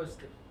ಸಿಕ್ಕಿದೆ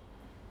ಫಸ್ಟ್.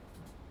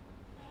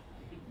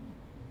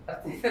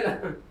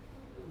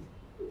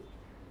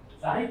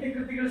 ಸಾಹಿತ್ಯ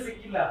ಕೃತಿಗಳು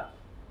ಸಿಕ್ಕಿಲ್ಲ,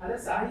 ಆದ್ರೆ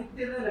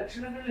ಸಾಹಿತ್ಯದ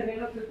ಲಕ್ಷಣಗಳನ್ನ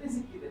ಹೇಳೋ ಕೃತಿ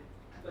ಸಿಕ್ಕಿದೆ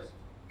ಫಸ್ಟ್.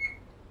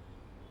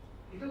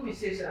 ಇದು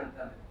ವಿಶೇಷ ಅಂತ.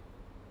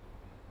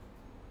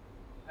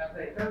 ಅರ್ಥ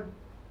ಆಯ್ತಾ?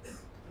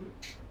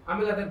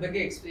 ಆಮೇಲೆ ಅದ್ರ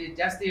ಬಗ್ಗೆ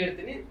ಜಾಸ್ತಿ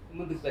ಹೇಳ್ತೀನಿ,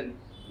 ಮುಂದಕ್ಕೆ ಬನ್ನಿ.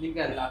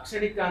 ನಿಮ್ಗೆ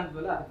ಲಾಕ್ಷಣಿಕ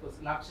ಅಂದ್ವಲ್ಲ,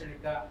 ಅದಕ್ಕೋಸ್ಕರ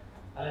ಲಾಕ್ಷಣಿಕ,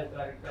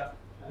 ಅಲಂಕಾರಿಕ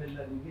ಅವೆಲ್ಲ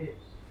ನಿಮಗೆ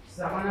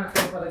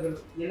ಸಮಾನಾರ್ಥಕ ಪದಗಳು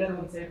ಎಲ್ಲರೂ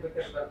ಒಂದು ಸೈಡ್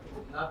ಬೇಕಾದ್ರೆ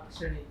ಬರ್ತದೆ.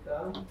 ಲಾಕ್ಷಣಿಕ,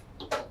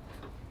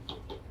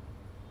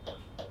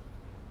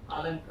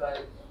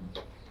 ಅಲಂಕಾರಿಕ,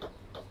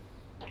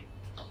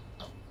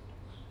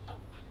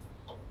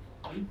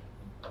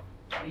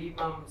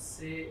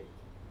 ಮೀಮಾಂಸೆ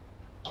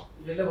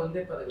ಇವೆಲ್ಲ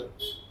ಒಂದೇ ಪದಗಳು.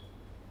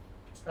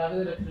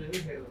 ಕಾವ್ಯದ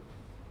ರಚನೆಯಲ್ಲಿ ಹೇಳುವುದು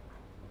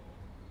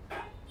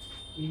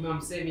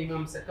ಮೀಮಾಂಸೆ,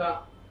 ಮೀಮಾಂಸಕ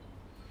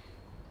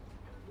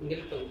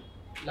ಹಿಂಗೆಲ್ಲ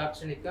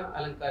ಲಾಕ್ಷಣಿಕ,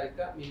 ಅಲಂಕಾರಿಕ,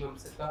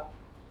 ಮೀಮಾಂಸಕ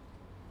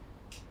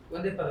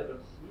ಒಂದೇ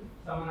ಪದಗಳು,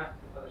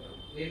 ಸಮಾನಾರ್ಥಕ ಪದಗಳು.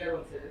 ಎಲ್ಲರೂ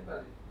ಒಂದು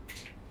ಸೈಡ್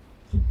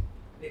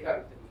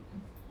ಬೇಕಾಗುತ್ತೆ.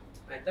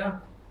 ಆಯ್ತಾ?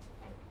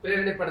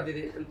 ಪ್ರೇರಣೆ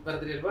ಪಡೆದಿದೆ ಅಂತ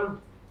ಬರೆದ್ರಿ ಅಲ್ವಾ?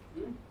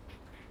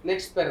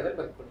 ನೆಕ್ಸ್ಟ್ ಪ್ಯಾರಾದಲ್ಲಿ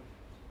ಬರ್ಕೊಳ್ಳಿ.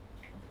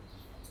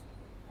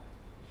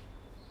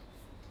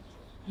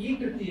 ಈ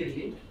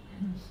ಕೃತಿಯಲ್ಲಿ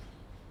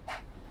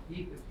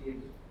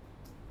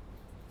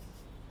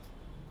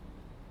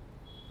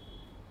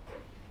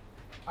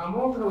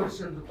ಅಮೋಘ ವರ್ಷ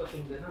ನೃಪ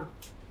ತುಂಬಿದೆನಾ?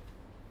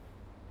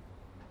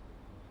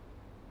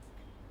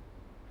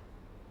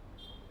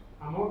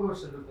 ಅಮೋಘ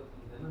ವರ್ಷ ನೃಪ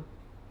ತುಂಬಿದೆನಾ?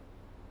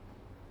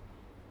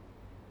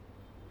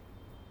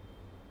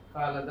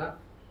 ಕಾಲದ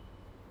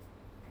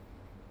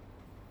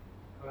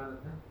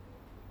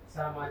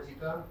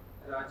ಸಾಮಾಜಿಕ,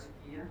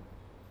 ರಾಜಕೀಯ,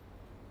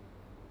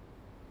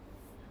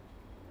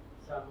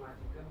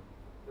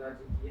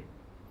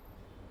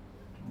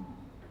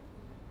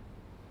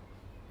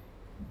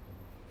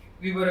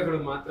 ವಿವರಗಳು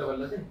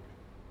ಮಾತ್ರವಲ್ಲದೆ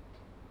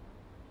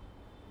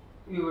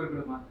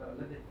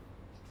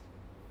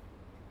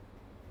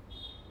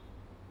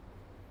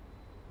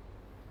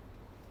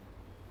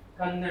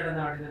ಕನ್ನಡ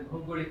ನಾಡಿನ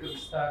ಭೌಗೋಳಿಕ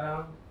ವಿಸ್ತಾರ,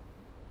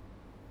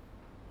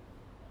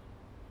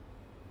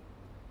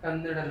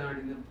 ಕನ್ನಡ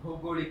ನಾಡಿನ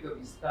ಭೌಗೋಳಿಕ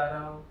ವಿಸ್ತಾರ,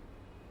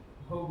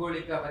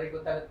 ಭೌಗೋಳಿಕ ಅವರಿಗೆ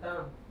ಗೊತ್ತಾಗುತ್ತಾ?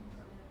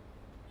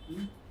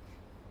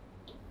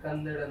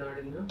 ಕನ್ನಡ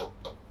ನಾಡಿನ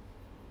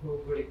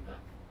ಭೌಗೋಳಿಕ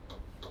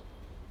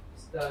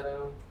ವಿಸ್ತಾರ,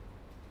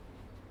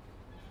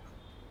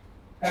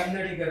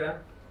 ಕನ್ನಡಿಗರ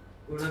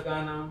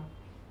ಗುಣಗಾನ,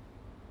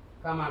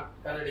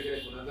 ಕನ್ನಡಿಗರ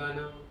ಗುಣಗಾನ,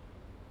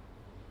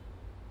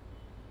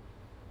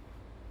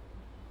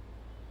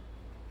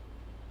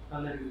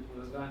 ಕನ್ನಡಿಗರ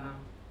ಗುಣಗಾನ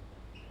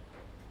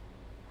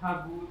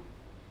ಹಾಗೂ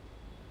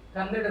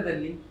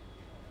ಕನ್ನಡದಲ್ಲಿ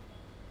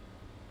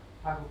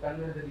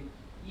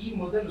ಈ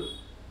ಮೊದಲು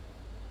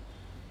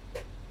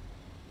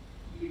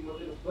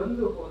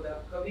ಬಂದು ಹೋದ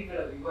ಕವಿಗಳ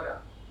ವಿವರ,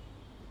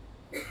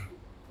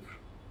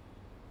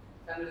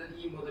 ಕನ್ನಡದಲ್ಲಿ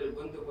ಈ ಮೊದಲು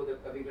ಬಂದು ಹೋದ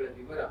ಕವಿಗಳ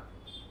ವಿವರ,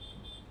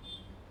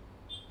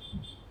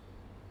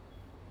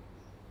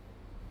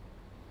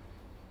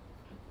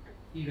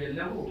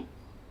 ಇವೆಲ್ಲವೂ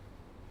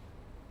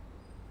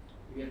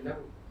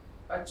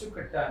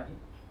ಅಚ್ಚುಕಟ್ಟಾಗಿ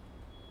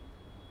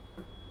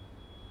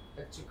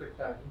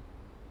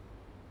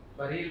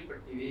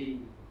ಬರೆಯಲ್ಪಟ್ಟಿವೆ.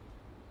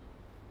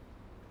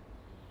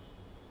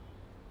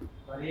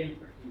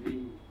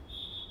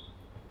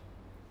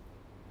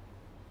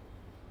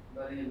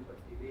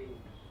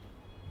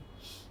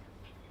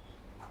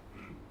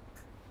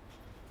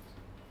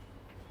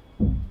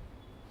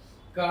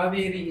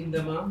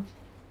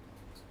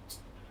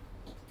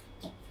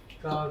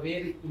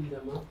 ಕಾವೇರಿ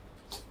ಇಂದಮ,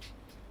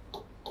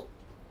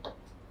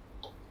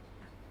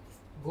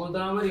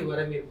 ಗೋದಾವರಿ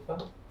ವರಮಿರ್ಪ,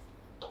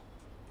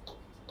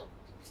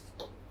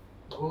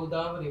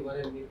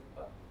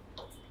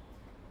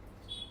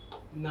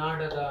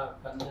 ನಾಡದ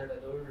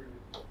ಕನ್ನಡದೊಳ್,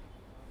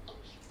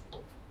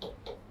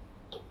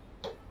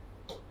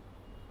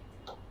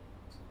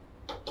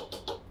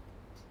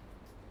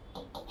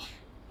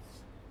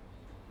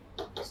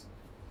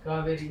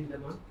 ಕಾವೇರಿಯಿಂದ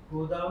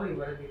ಗೋದಾವರಿ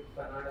ವರಮಿರ್ಪ,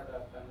 ನಾಡದ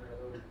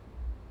ಕನ್ನಡದೊಳ್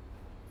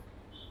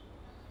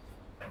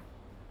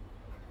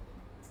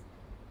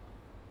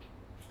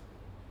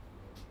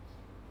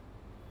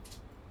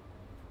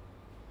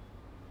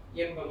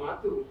ಎಂಬ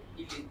ಮಾತು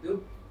ಇಲ್ಲಿದ್ದು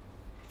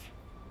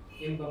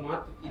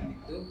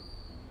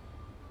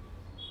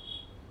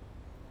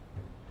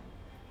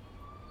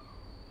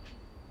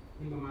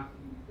ನಿಮ್ಮ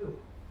ಮಾತಿನಿಂದು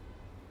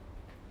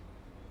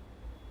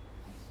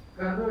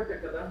ಕರ್ನಾಟಕ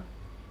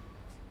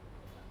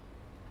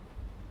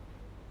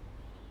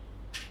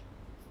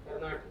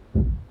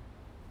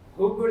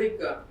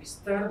ಭೌಗೋಳಿಕ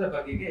ವಿಸ್ತಾರದ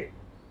ಬಗೆಗೆ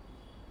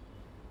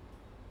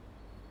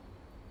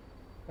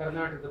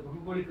ಕರ್ನಾಟಕದ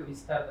ಭೌಗೋಳಿಕ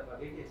ವಿಸ್ತಾರದ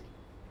ಬಗೆಗೆ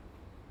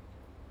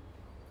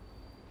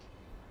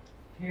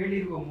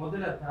ಹೇಳಿರುವ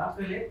ಮೊದಲ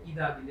ದಾಖಲೆ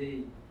ಇದಾಗಿದೆ.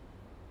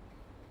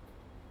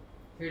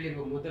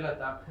 ಹೇಳಿರುವ ಮೊದಲ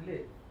ದಾಖಲೆ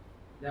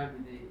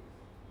ಇದಾಗಿದೆ.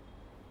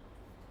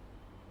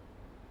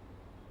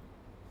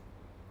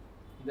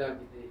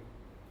 ಇದಾಗಿದೆ.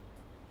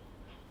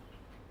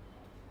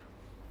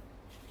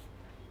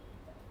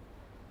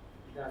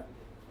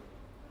 ಇದಾಗಿದೆ.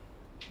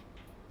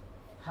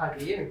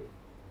 ಹಾಗೆಯೇ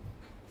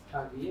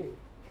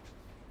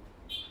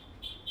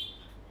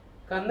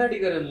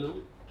ಕನ್ನಡಿಗರನ್ನು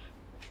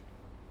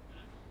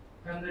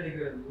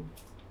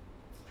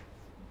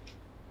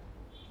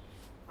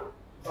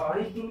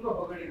ಬಾಯಿ ತುಂಬ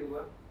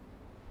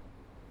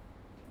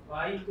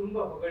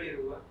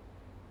ಹೊಗಳಿರುವ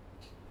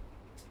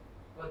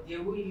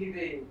ಪದ್ಯವೂ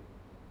ಇಲ್ಲಿದೆ.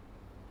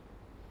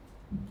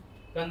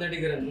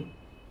 ಕನ್ನಡಿಗರನ್ನು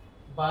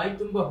ಬಾಯಿ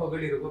ತುಂಬ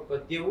ಹೊಗಳಿರುವ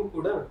ಪದ್ಯವೂ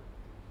ಕೂಡ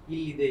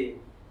ಇಲ್ಲಿದೆ.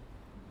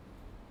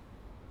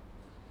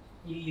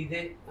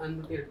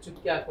 ಅಂದ್ಬಿಟ್ಟು ಎರಡು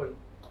ಚುಕ್ಕಿ ಹಾಕೊಳ್ಳಿ.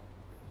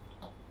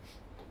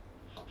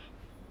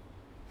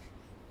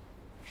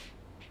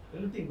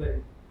 ಬರೀ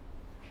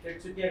ಎರಡು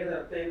ಚುಕ್ಕಿ ಹಾಕಿದ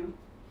ಅರ್ಥ ಏನು?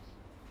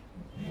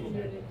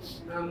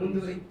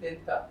 ಮುಂದುವರಿಯುತ್ತೆ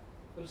ಅಂತ.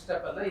 ಫುಲ್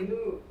ಸ್ಟಾಪ್ ಅಲ್ಲ, ಇನ್ನು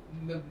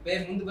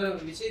ಮುಂದೆ ಬರೋ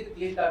ವಿಷಯದ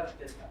ಕ್ಲಿಯರ್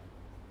ಆಗುತ್ತೆ ಅಂತ.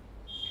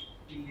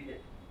 ಇಲ್ಲಿದೆ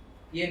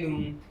ಏನು?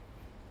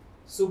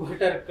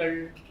 ಸುಭಟರ್ಕಳ್,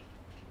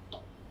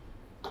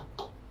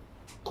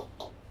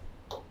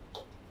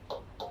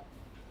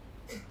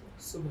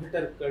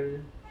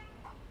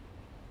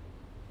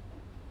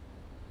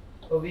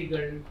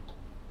 ಕವಿಗಳ್,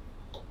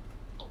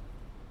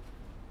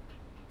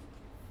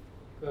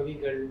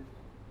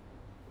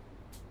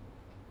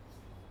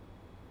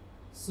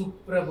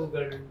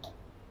 ಸುಪ್ರಭುಗಳ್,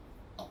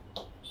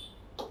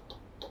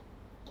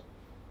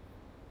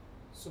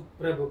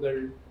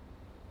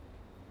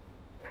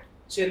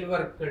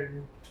 ಚೆಲ್ವರ್ಕಳ್,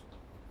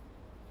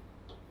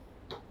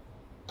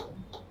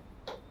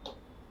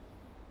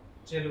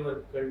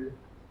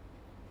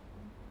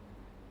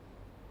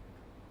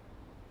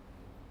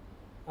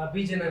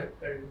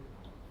 ಅಭಿಜನರ್ಕಳ್,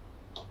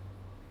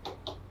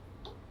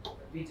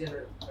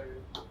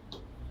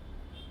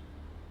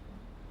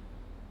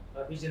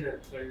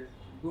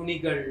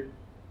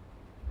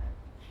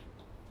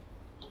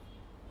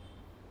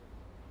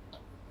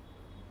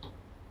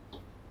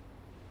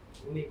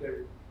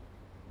 ಗುಣಿಗಳ್,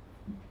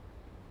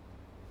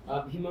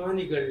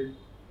 ಅಭಿಮಾನಿಗಳ್,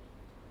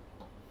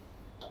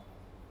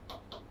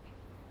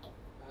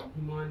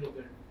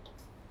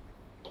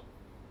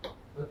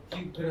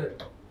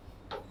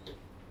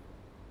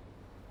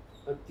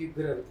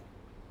 ಅತ್ಯುಗ್ರರ್,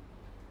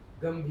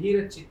 ಗಂಭೀರ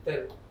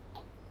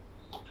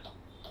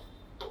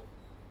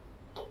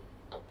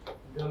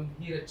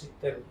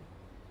ಚಿತ್ತರ್,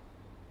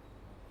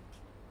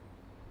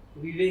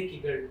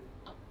 ವಿವೇಕಿಗಳ್,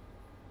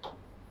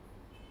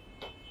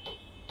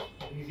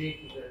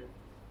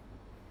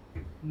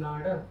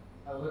 ನಾಡ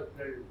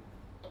ಅವರ್ಗಳ್,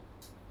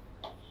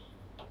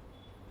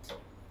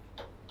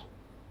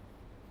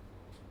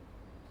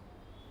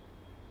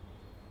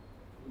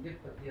 ಇದೇ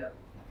ಪದ್ಯ.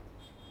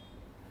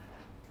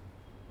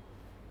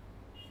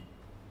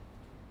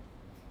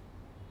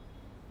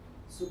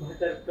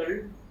 ಸುಭಟರ್ಕಳ್,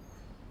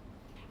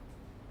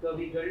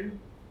 ಕವಿಗಳ್,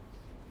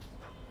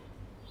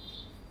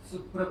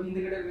 ಸುಪ್ರಭು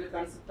ಹಿಂದ್ಗಡೆ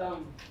ಕಾಣಿಸುತ್ತಾ?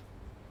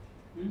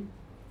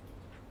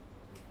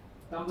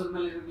 ತಾಂಬೂರ್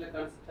ಮೇಲೆ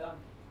ಕಾಣಿಸುತ್ತಾ?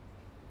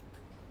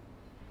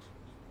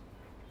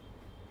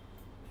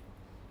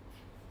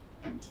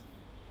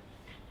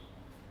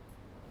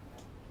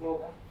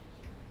 ಹೋಗ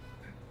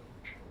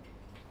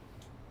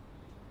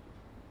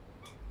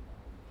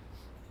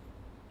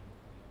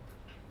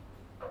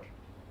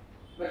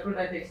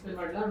ಬರ್ಕೊಂಡಾಯ್ತು. ಎಕ್ಸ್ಪ್ಲೇನ್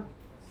ಮಾಡ್ಲಾ?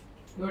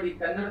 ನೋಡಿ,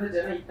 ಕನ್ನಡದ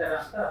ಜನ ಈ ತರ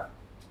ಅಂತ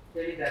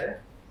ಹೇಳಿದ್ದಾರೆ.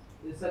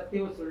 ಇದು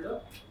ಸತ್ಯವೋ ಸುಳ್ಳು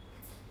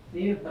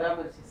ನೀವು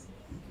ಪರಾಮರ್ಶಿಸಿ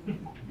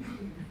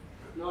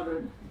ನೋಡೋಣ.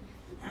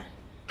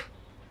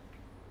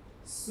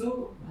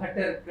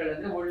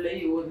 ಸುಭಟರ್ಗಳಂದ್ರೆ ಒಳ್ಳೆ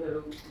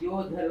ಯೋಧರು,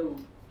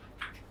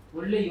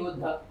 ಒಳ್ಳೆ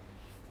ಯೋಧ.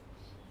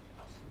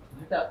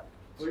 ಭಟ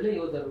ಒಳ್ಳೆ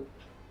ಯೋಧರು.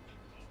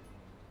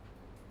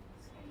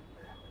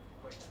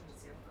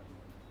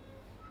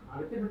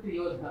 ಅಳತೆ ಬಿಟ್ಟು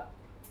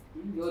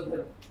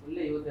ಯೋಧರು,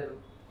 ಒಳ್ಳೆ ಯೋಧರು.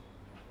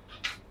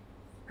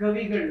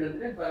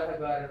 ಕವಿಗಳಂದ್ರೆ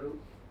ಬರಹಗಾರರು,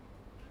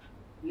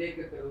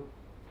 ಲೇಖಕರು.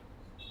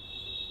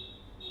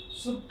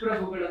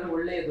 ಸುಪ್ರಭುಗಳಂದ್ರೆ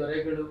ಒಳ್ಳೆಯ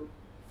ದೊರೆಗಳು,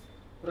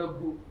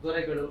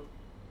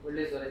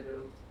 ಒಳ್ಳೆಯ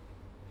ದೊರೆಗಳು.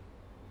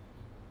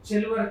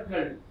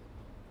 ಚೆಲ್ವರ್ಕಳ್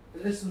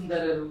ಅಂದ್ರೆ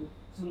ಸುಂದರಿಯರು.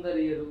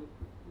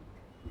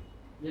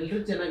 ಎಲ್ರೂ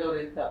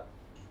ಚೆನ್ನಾಗವ್ರೆ ಅಂತ.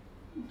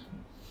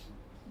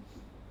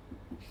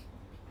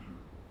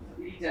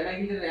 ಈ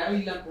ಚೆನ್ನಾಗಿದ್ರೆ ಯಾರು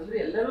ಇಲ್ಲ ಅಂತಂದ್ರೆ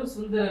ಎಲ್ಲರೂ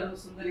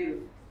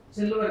ಸುಂದರಿಯರು.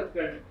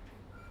 ಚೆಲ್ವರ್ಕಳ್.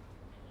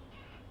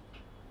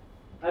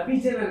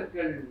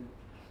 ಅಭಿಜನರ್ಕಳ್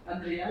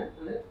ಅಂದ್ರೆ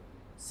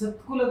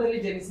ಸತ್ಕುಲದಲ್ಲಿ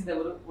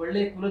ಜನಿಸಿದವರು,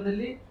 ಒಳ್ಳೆ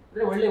ಕುಲದಲ್ಲಿ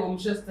ಅಂದ್ರೆ ಒಳ್ಳೆ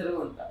ವಂಶಸ್ಥರು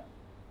ಅಂತ.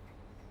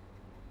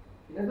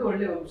 ಇದು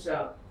ಒಳ್ಳೆ ವಂಶ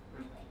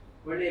ಅಂತ,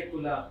 ಒಳ್ಳೆಯ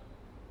ಕುಲ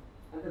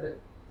ಅಂತಂದ್ರೆ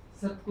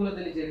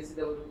ಸತ್ಕುಲದಲ್ಲಿ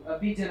ಜನಿಸಿದವರು.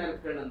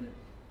 ಅಭಿಜನರ್ಕಳ್ ಅಂದ್ರೆ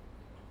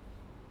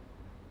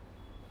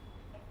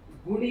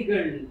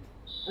ಗುಣಿಗಳು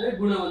ಅಂದ್ರೆ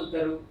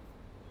ಗುಣವಂತರು,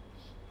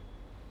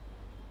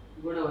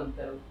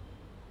 ಗುಣವಂತರು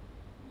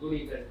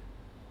ಗುಣಿಗಳು.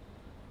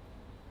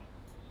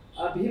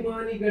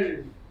 ಅಭಿಮಾನಿಗಳು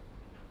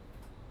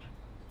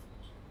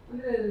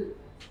ಅಂದ್ರೆ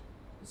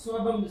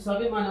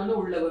ಸ್ವಾಭಿಮಾನವನ್ನು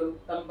ಉಳ್ಳವರು,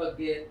 ತಮ್ಮ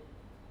ಬಗ್ಗೆ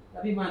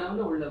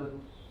ಅಭಿಮಾನವನ್ನು ಉಳ್ಳವರು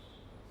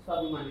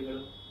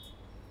ಸ್ವಾಭಿಮಾನಿಗಳು.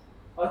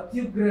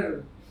 ಅತ್ಯುಗ್ರರು,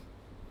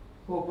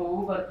 ಕೋಪವೂ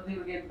ಬರ್ತದೆ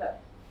ಇವ್ರಿಗೆ ಅಂತ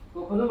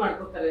ಕೋಪನೂ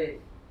ಮಾಡ್ಕೊತಾರೆ,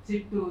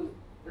 ಸಿಟ್ಟು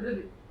ಅಂದ್ರೆ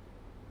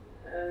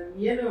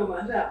ಏನು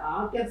ಅಂದ್ರೆ ಆ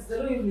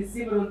ಕೆಲಸದಲ್ಲೂ ಇವ್ರು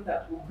ನಿಸ್ಸೀಮರು ಅಂತ,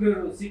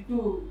 ಉಗ್ರರು, ಸಿಟ್ಟು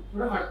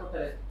ಕೂಡ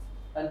ಮಾಡ್ಕೊತಾರೆ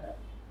ಅಂತ,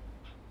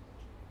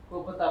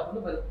 ಕೋಪ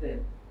ತಾಪನು ಬರುತ್ತೆ.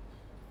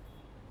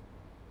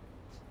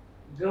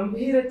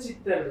 ಗಂಭೀರ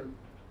ಚಿತ್ತರು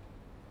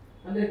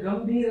ಅಂದ್ರೆ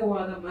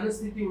ಗಂಭೀರವಾದ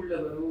ಮನಸ್ಥಿತಿ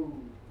ಉಳ್ಳವರು,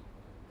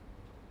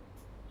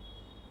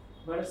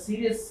 ಬಹಳ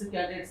ಸೀರಿಯಸ್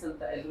ಕ್ಯಾಂಡಿಡೇಟ್ಸ್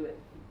ಅಂತ ಎಲ್ಲವೇ.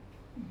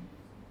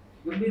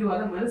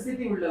 ಗಂಭೀರವಾದ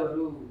ಮನಸ್ಥಿತಿ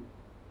ಉಳ್ಳವರು,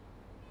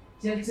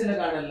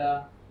 ಚಲಚಲಗಾಡಲ್ಲ,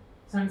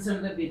 ಸಣ್ಣ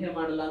ಸಣ್ಣದ ಬಿಹೇವ್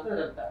ಮಾಡಲ್ಲ ಅಂತ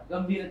ಅರ್ಥ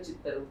ಗಂಭೀರ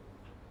ಚಿತ್ತರು.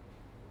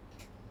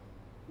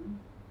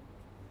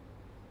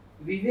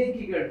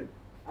 ವಿವೇಕಿಗಳು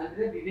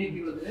ಅಂದ್ರೆ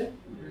ವಿವೇಕಿಗಳು ಅಂದ್ರೆ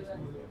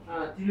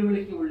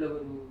ತಿಳುವಳಿಕೆ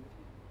ಉಳ್ಳವರು,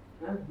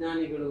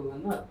 ಜ್ಞಾನಿಗಳು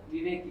ಅನ್ನೋ ಅರ್ಥ.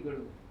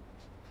 ವಿವೇಕಿಗಳು,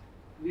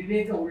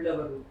 ವಿವೇಕ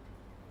ಉಳ್ಳವರು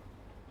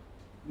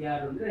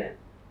ಯಾರು ಅಂದ್ರೆ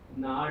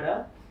ನಾಡ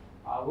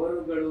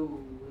ಅವರುಗಳು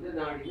ಅಂದ್ರೆ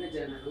ನಾಡಿನ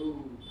ಜನರು,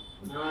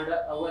 ನಾಡ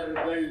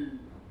ಅವರುಗಳು,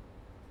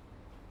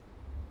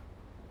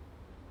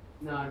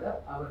 ನಾಡ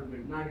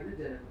ಅವರುಗಳು ನಾಡಿನ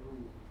ಜನರು.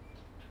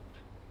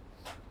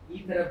 ಈ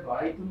ತರ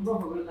ಬಾಯಿ ತುಂಬಾ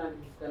ಹೊಗಳು ನಾನು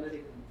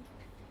ಕನ್ನಡಿಗರು.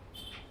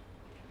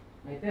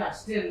 ಆಯ್ತಾ?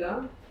 ಅಷ್ಟೇ ಅಲ್ಲ,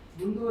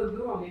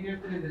 ಮುಂದುವರೆದು ಅವ್ನು ಏನ್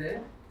ಹೇಳ್ತಾನೆ ಅಂದ್ರೆ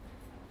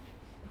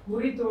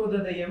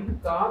ಕುರಿತೋದಯಂ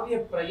ಕಾವ್ಯ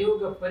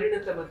ಪ್ರಯೋಗ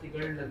ಪರಿಣತ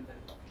ಮತಿಗಳಂತ.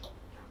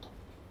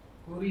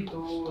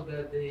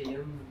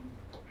 ಕುರಿತೋದಯಂ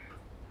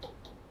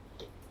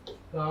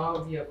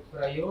ಕಾವ್ಯ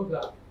ಪ್ರಯೋಗ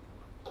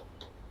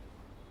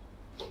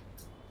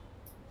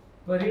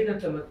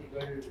ಪರಿಣತ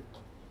ಮತಿಗಳು.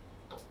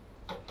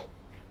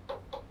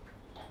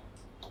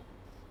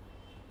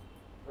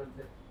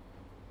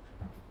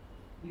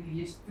 ಇದು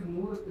ಎಷ್ಟು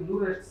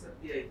ನೂರಷ್ಟು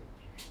ಸತ್ಯ ಆಯ್ತು,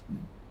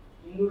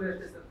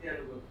 300ರಷ್ಟು ಸತ್ಯ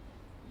ಅನ್ಬೋದು.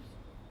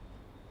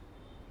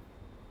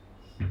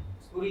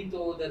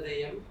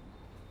 ಕುರಿತೋದಯಂ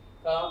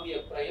ಕಾವ್ಯ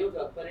ಪ್ರಯೋಗ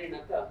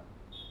ಪರಿಣತ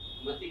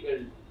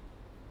ಮತಿಗಳು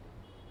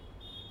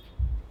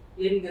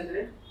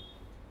ಏನಿಗಂದ್ರೆ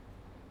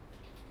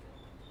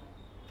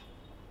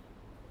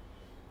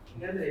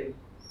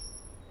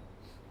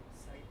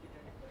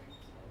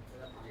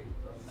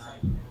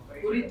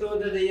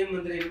ಕುರಿತೋದಯಂ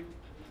ಅಂದ್ರೆ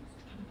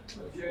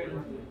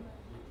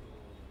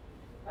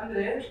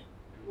ಅಂದ್ರೆ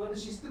ಒಂದು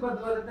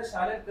ಶಿಸ್ತುಬದ್ಧವಾದಂತ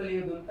ಶಾಲೆ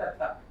ಕಲಿಯೋದು ಅಂತ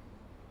ಅರ್ಥ.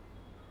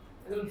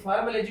 ಅದ್ರಲ್ಲಿ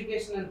ಫಾರ್ಮಲ್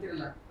ಎಜುಕೇಶನ್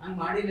ಅಂತಿರಲ್ಲ, ಹಂಗ್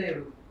ಮಾಡಿಲ್ಲ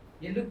ಇವರು,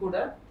 ಎಲ್ಲೂ ಕೂಡ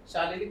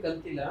ಶಾಲೆಯಲ್ಲಿ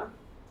ಕಲ್ತಿಲ್ಲ.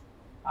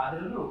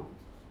 ಆದ್ರೂ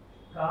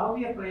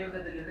ಕಾವ್ಯ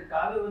ಪ್ರಯೋಗದಲ್ಲಿ ಅಂದ್ರೆ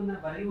ಕಾವ್ಯವನ್ನ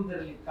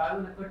ಬರೆಯುವುದರಲ್ಲಿ,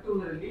 ಕಾವ್ಯವನ್ನ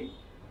ಕಟ್ಟುವುದರಲ್ಲಿ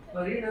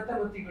ಪರಿಣತ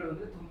ಮತಿಗಳು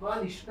ಅಂದ್ರೆ ತುಂಬಾ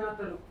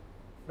ನಿಷ್ಣಾತರು,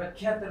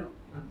 ಪ್ರಖ್ಯಾತರು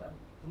ಅಂತ,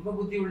 ತುಂಬಾ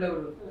ಬುದ್ಧಿ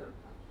ಉಳ್ಳವರು ಅಂತ ಅರ್ಥ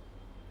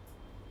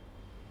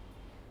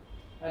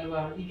ಅಲ್ವಾ?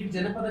 ಈಗ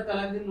ಜನಪದ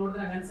ಕಲಾವಿದರು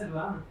ನೋಡಿದ್ರೆ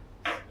ಅನ್ಸಲ್ವಾ?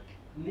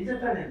 ನಿಜ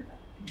ತಾನೆ ಅಂತ.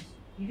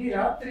 ಇಡೀ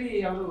ರಾತ್ರಿ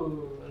ಅವರು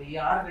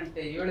 6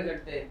 ಗಂಟೆ 7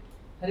 ಗಂಟೆ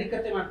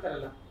ಹರಿಕತೆ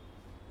ಮಾಡ್ತಾರಲ್ಲ,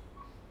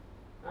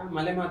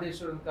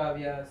 ಮಲೆಮಹದೇಶ್ವರನ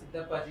ಕಾವ್ಯ,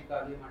 ಸಿದ್ದಪ್ಪಾಜಿ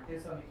ಕಾವ್ಯ,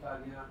 ಮಟ್ಟೇಸ್ವಾಮಿ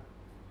ಕಾವ್ಯ,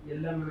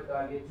 ಯಲ್ಲಮ್ಮನ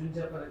ಕಾವ್ಯ,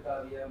 ಚುಂಚಪ್ಪನ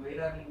ಕಾವ್ಯ,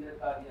 ಮೈಲಾರಲಿಂಗನ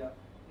ಕಾವ್ಯ,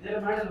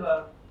 ಇದೆಲ್ಲ ಮಾಡಲ್ವಾ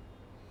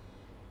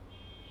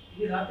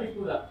ಇಡೀ ರಾತ್ರಿ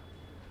ಪೂರ.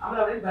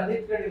 ಆಮೇಲೆ ಅವ್ರಿಗೆ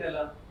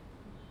ಬರೆದಿಟ್ಕೊಂಡಿರಲ್ಲ,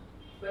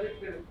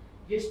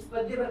 ಎಷ್ಟು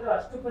ಪದ್ಯ ಬರ್ತವೆ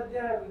ಅಷ್ಟು ಪದ್ಯ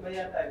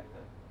ಬಯ್ಯಾಟ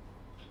ಆಗಿರ್ತಾರೆ.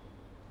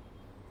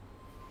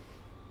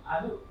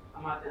 ಅದು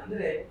ಮಾತೆ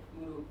ಅಂದ್ರೆ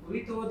ಇವರು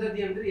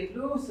ಕುರಿತೋದದಿ ಅಂದ್ರೆ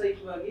ಎಲ್ಲೂ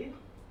ಸಹಿತವಾಗಿ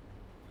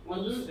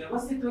ಒಂದು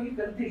ವ್ಯವಸ್ಥಿತವಾಗಿ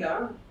ಕಲ್ತಿಲ್ಲ,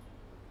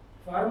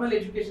 ಫಾರ್ಮಲ್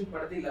ಎಜುಕೇಶನ್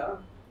ಪಡೆದಿಲ್ಲ,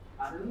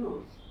 ಅದನ್ನು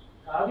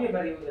ಕಾವ್ಯ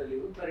ಬರೆಯುವುದರಲ್ಲಿ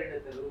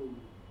ಪರಿಣತರು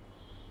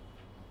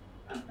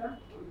ಅಂತ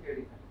ಅವರು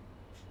ಹೇಳಿದ್ದಾರೆ.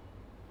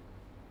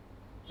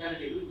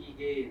 ಕನ್ನಡಿಗರು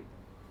ಹೀಗೆ.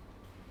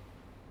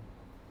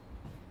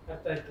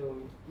 ಅರ್ಥ ಆಯ್ತು?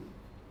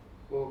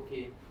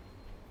 ಓಕೆ,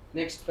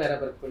 ನೆಕ್ಸ್ಟ್ ಪ್ಯಾರಾ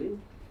ಬರ್ಕೊಳ್ಳಿ.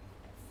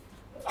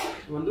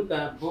 ಒಂದು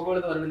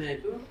ಭೂಗೋಳದ ವರ್ಣನೆ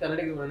ಆಯ್ತು,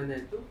 ಕನ್ನಡಿಗರ ವರ್ಣನೆ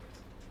ಆಯ್ತು,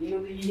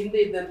 ಇನ್ನೊಂದು ಈ ಹಿಂದೆ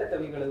ಇದ್ದಂತ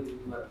ಕವಿಗಳ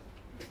ವಿವರ.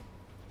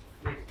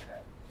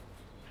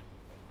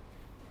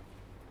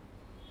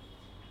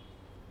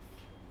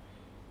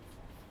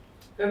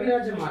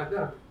 ಕವಿರಾಜ ಮಾರ್ಗ,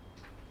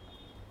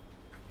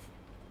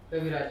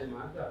 ಕವಿರಾಜ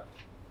ಮಾರ್ಗ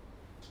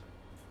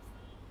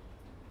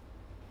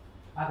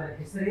ಅದರ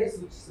ಹೆಸರೇ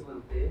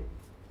ಸೂಚಿಸುವಂತೆ,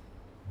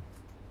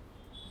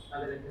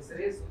 ಅದರ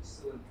ಹೆಸರೇ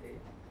ಸೂಚಿಸುವಂತೆ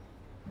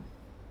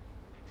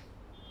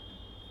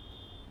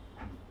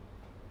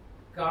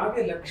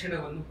ಕಾವ್ಯ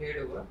ಲಕ್ಷಣವನ್ನು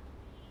ಹೇಳುವ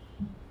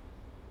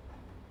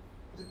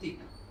ಕೃತಿ.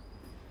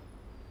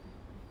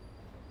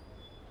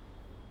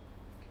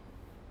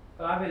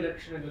 ಕಾವ್ಯ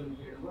ಲಕ್ಷಣಗಳನ್ನು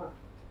ಹೇಳುವ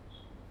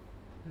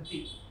ಕೃತಿ.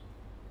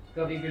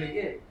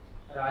 ಕವಿಗಳಿಗೆ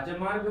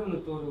ರಾಜಮಾರ್ಗವನ್ನು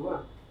ತೋರುವ,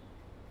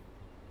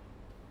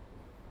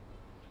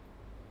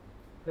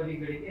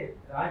 ಕವಿಗಳಿಗೆ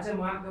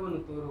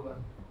ರಾಜಮಾರ್ಗವನ್ನು ತೋರುವ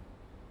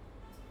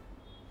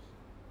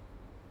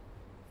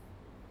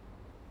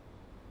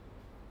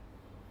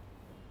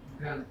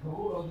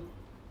ಗ್ರಂಥವೂ ಹೌದು,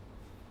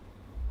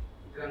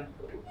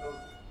 ಗ್ರಂಥವೂ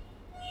ಹೌದು.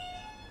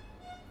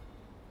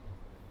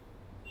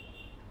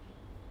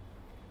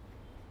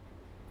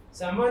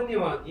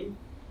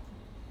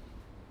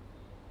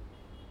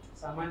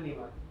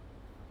 ಸಾಮಾನ್ಯವಾಗಿ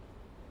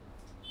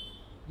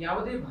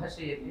ಯಾವುದೇ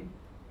ಭಾಷೆಯಲ್ಲಿ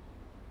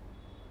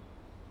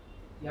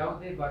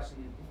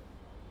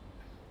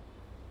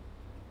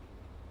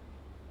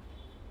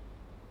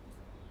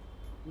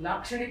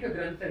ಲಾಕ್ಷಣಿಕ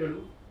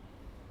ಗ್ರಂಥಗಳು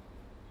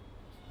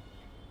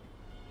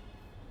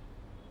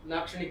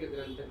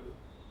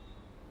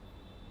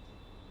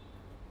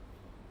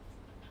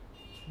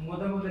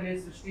ಮೊದಮೊದಲೇ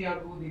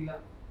ಸೃಷ್ಟಿಯಾಗುವುದಿಲ್ಲ.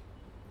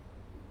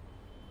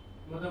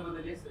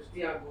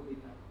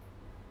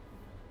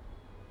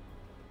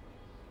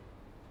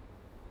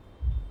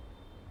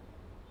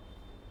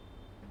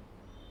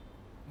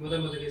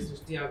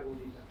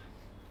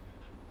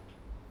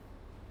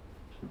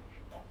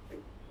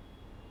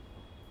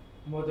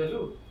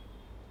 ಮೊದಲು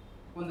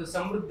ಒಂದು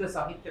ಸಮೃದ್ಧ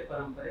ಸಾಹಿತ್ಯ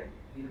ಪರಂಪರೆ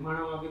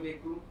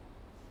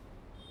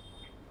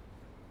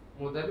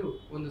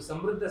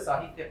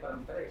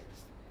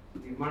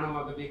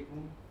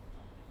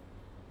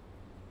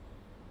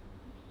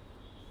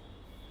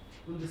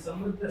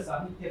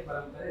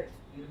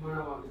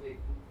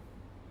ನಿರ್ಮಾಣವಾಗಬೇಕು.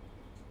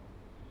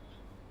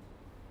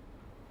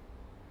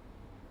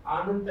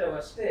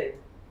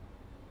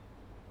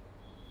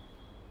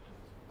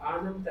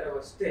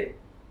 ಆನಂತರವಷ್ಟೇ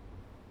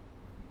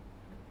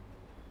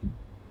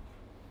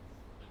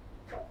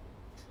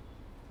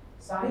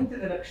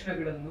ಸಾಹಿತ್ಯದ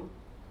ಲಕ್ಷಣಗಳನ್ನು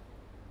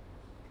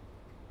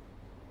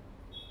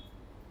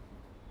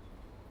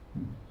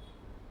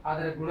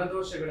ಅದರ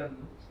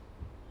ಗುಣದೋಷಗಳನ್ನು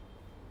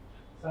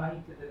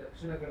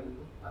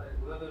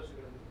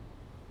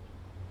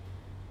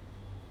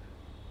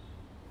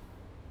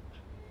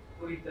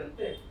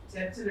ಕುರಿತಂತೆ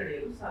ಚರ್ಚೆ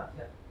ನಡೆಯಲು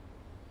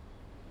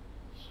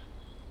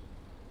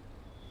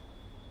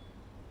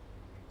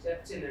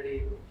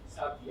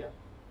ಸಾಧ್ಯ.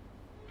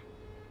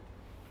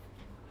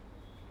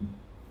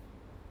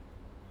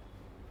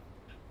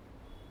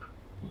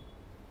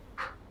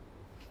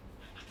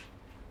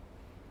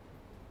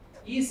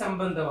 ಈ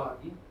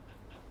ಸಂಬಂಧವಾಗಿ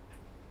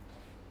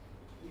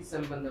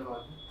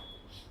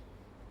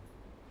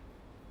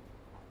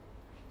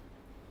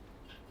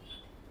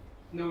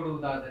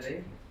ನೋಡುವುದಾದರೆ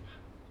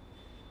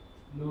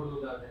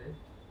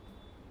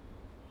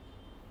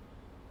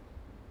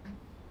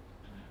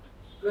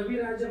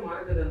ಕವಿರಾಜ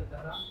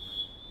ಮಾರ್ಗದಂತಹ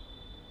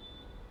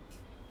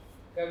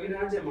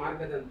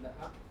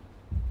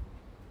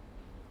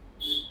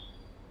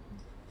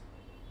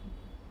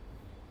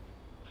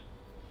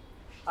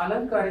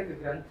ಅಲಂಕಾರಿಕ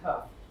ಗ್ರಂಥ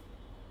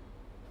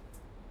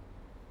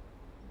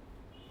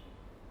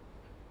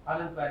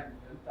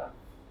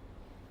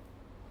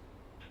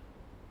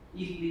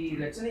ಇಲ್ಲಿ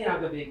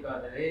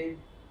ರಚನೆಯಾಗಬೇಕಾದರೆ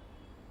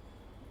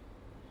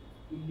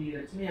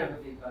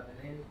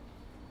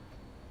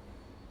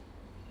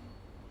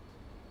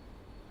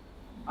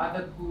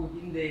ಅದಕ್ಕೂ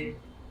ಹಿಂದೆ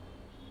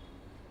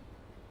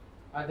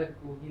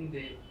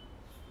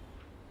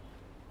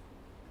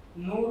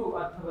 100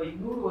 ಅಥವಾ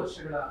 200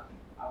 ವರ್ಷಗಳ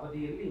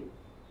ಅವಧಿಯಲ್ಲಿ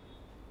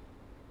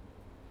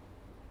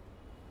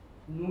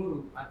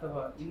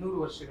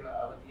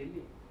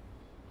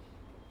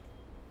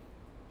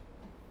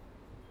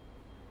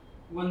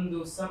ಒಂದು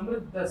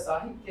ಸಮೃದ್ಧ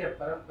ಸಾಹಿತ್ಯ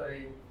ಪರಂಪರೆ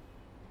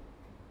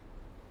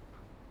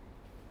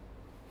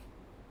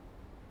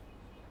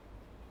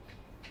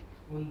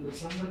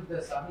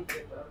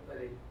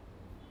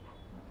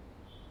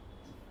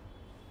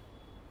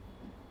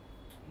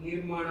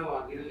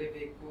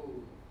ನಿರ್ಮಾಣವಾಗಿರಲೇಬೇಕು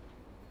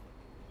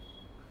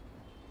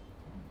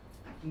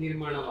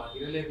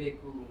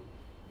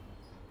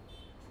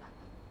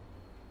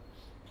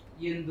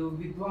ಎಂದು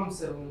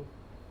ವಿದ್ವಾಂಸರು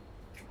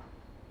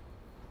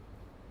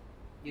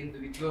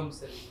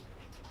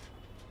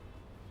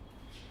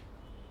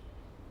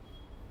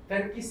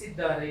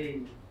ತರ್ಕಿಸಿದ್ದಾರೆ.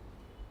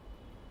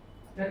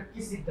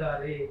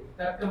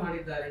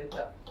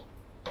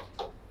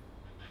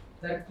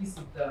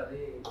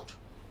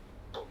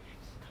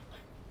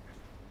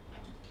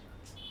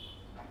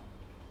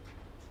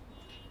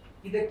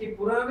 ಇದಕ್ಕೆ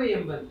ಪುರಾವೆ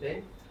ಎಂಬಂತೆ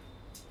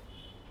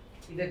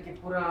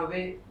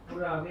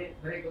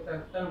ಬರೀ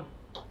ಗೊತ್ತಾಗ್ತಾ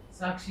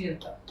ಸಾಕ್ಷಿ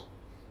ಅಂತ.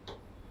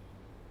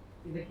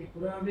 ಇದಕ್ಕೆ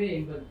ಪುರಾವೆ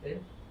ಎಂಬಂತೆ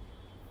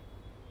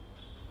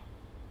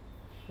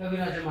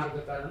ಕವಿರಾಜ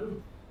ಮಾರ್ಗಕಾರನು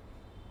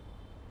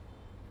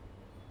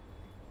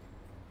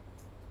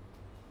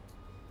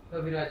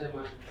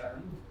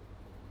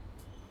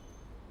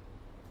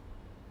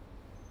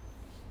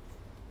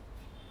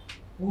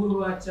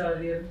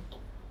ಪೂರ್ವಾಚಾರ್ಯರ್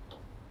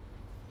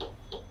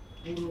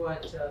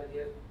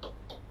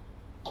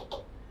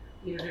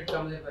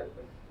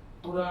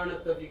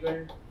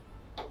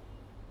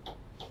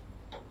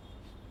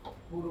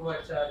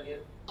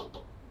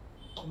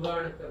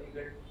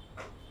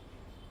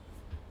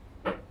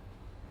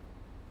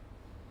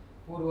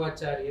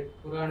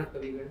ಪುರಾಣ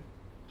ಕವಿಗಳು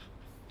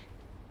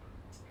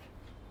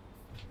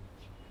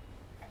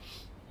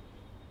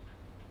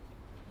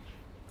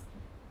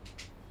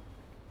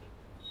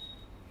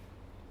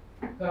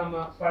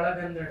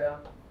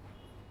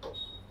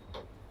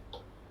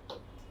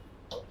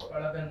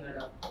ಪಳಗನ್ನಡ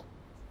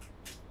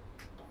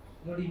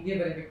ನೋಡಿ, ಹಿಂಗೆ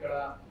ಬರೀಬೇಕಲ್ಲ,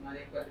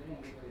 ನಾನೇ ಬರ್ತೀನಿ,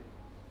 ಹಿಂಗೆ ಬರೀಬೇಕು.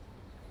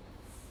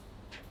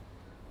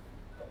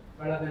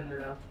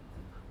 ಪಳಗನ್ನಡ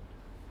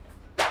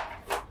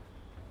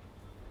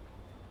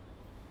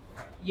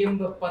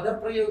ಎಂಬ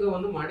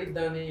ಪದಪ್ರಯೋಗವನ್ನು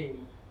ಮಾಡಿದ್ದಾನೆ.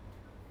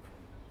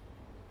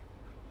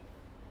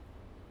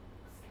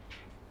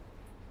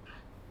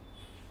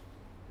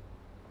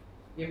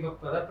 ಎಂಬ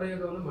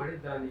ಪದಪ್ರಯೋಗವನ್ನು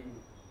ಮಾಡಿದ್ದಾನೆ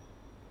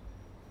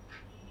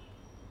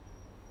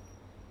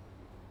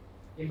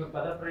ಎಂಬ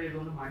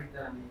ಪದಪ್ರಯೋಗವನ್ನು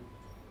ಮಾಡಿದ್ದಾನೆ.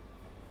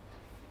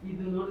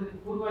 ಇದು ನೋಡಿದ್ರೆ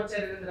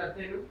ಪೂರ್ವಾಚಾರ್ಯರಂದ್ರೆ ಅರ್ಥ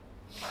ಏನು?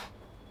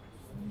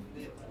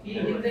 ಈ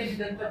ಹಿಂದೆ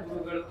ಇದ್ದಂತ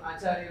ಗುರುಗಳು,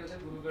 ಆಚಾರ್ಯರ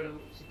ಗುರುಗಳು,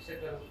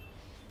 ಶಿಕ್ಷಕರು.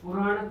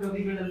 ಪುರಾಣ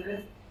ಕವಿಗಳಂದ್ರೆ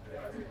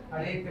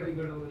ಹಳೆ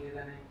ಕವಿಗಳು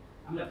ಇದ್ದಾನೆ.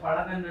 ಆಮೇಲೆ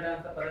ಪಳಗನ್ನಡ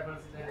ಅಂತ ಪದ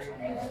ಬಳಸಿದ್ದಾನೆ,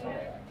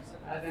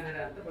 ಹಳಗನ್ನಡ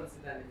ಅಂತ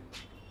ಬಳಸಿದ್ದಾನೆ.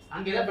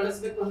 ಹಂಗೆಲ್ಲ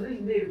ಬಳಸ್ಬೇಕು ಅಂದ್ರೆ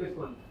ಹಿಂದೆ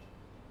ಇರ್ಬೇಕು ಅಂತ.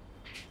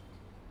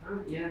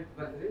 ಏನಂತ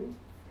ಬಂದ್ರಿ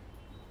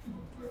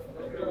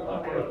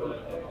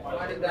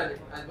ಮಾಡಿದ್ದಾನೆ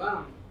ಅಲ್ವಾ?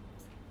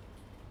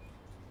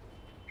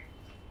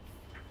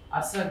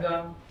 ಅಸಗ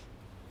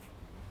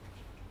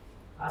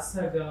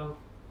ಅಸಗ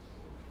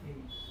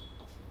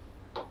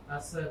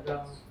ಅಸಗ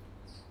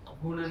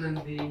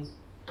ಗುಣನಂದಿ,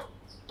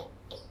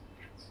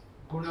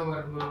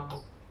 ಗುಣವರ್ಮ,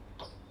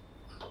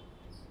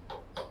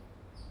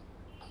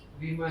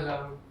 ವಿಮಲ,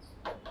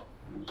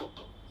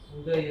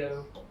 ಉದಯ,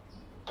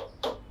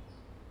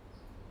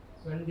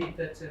 ಪಂಡಿತ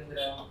ಚಂದ್ರ,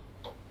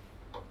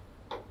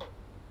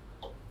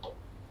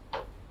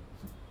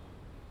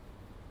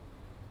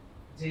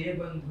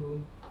 ಜಯಬಂಧು,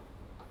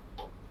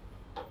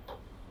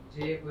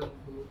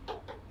 ಜಯಬಂಧು,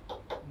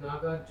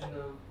 ನಾಗಾರ್ಜುನ,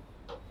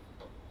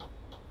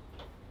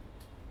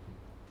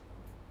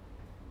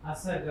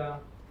 ಅಸಗ,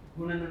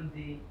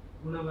 ಗುಣನಂದಿ,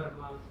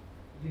 ಗುಣವರ್ಮ,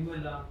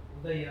 ವಿಮಲ,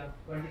 ಉದಯ,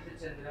 ಪಂಡಿತ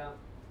ಚಂದ್ರ,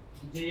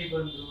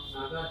 ಜಯಬಂಧು,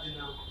 ನಾಗಾರ್ಜುನ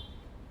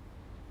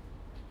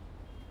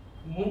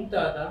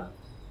ಮುಂತಾದ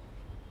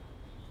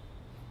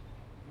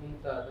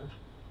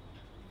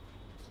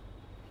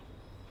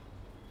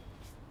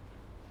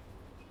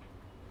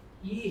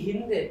ಈ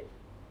ಹಿಂದೆ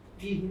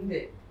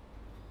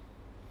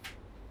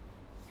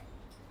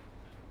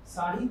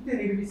ಸಾಹಿತ್ಯ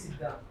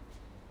ನಿರ್ಮಿಸಿದ್ದ,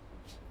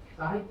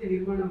 ಸಾಹಿತ್ಯ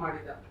ನಿರ್ಮಾಣ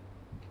ಮಾಡಿದ,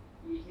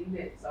 ಈ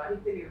ಹಿಂದೆ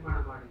ಸಾಹಿತ್ಯ ನಿರ್ಮಾಣ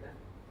ಮಾಡಿದ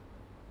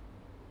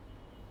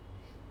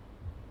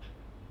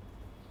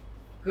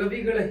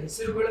ಕವಿಗಳ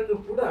ಹೆಸರುಗಳನ್ನು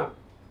ಕೂಡ,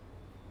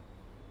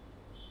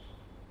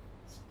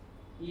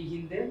 ಈ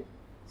ಹಿಂದೆ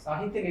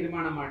ಸಾಹಿತ್ಯ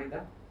ನಿರ್ಮಾಣ ಮಾಡಿದ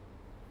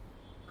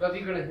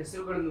ಕವಿಗಳ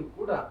ಹೆಸರುಗಳನ್ನು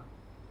ಕೂಡ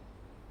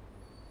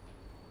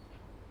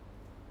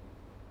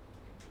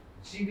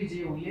ಶ್ರೀ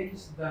ವಿಜಯ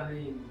ಉಲ್ಲೇಖಿಸಿದ್ದಾನೆ.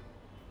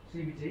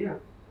 ಶ್ರೀ ವಿಜಯ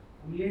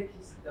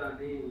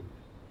ಉಲ್ಲೇಖಿಸಿದ್ದಾನೆ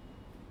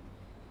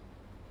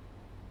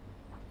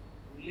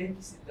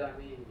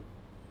ಉಲ್ಲೇಖಿಸಿದ್ದಾನೆ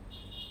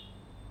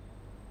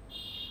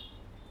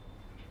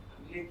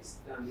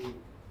ಉಲ್ಲೇಖಿಸಿದ್ದಾನೆ.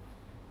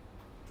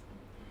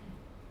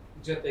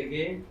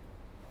 ಜೊತೆಗೆ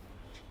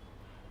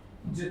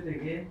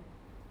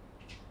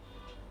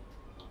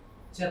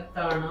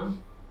ಚತ್ತಾಣ,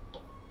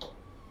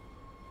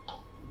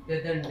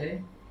 ಬೆದಂಡೆ,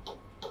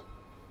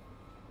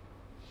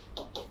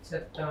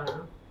 ಚತ್ತಾಣ,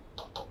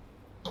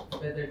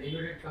 ಬೆದಂಡೆ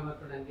ಯೂನಿಟ್ ಕಾಮ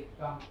ಕೊಡಂಗೆ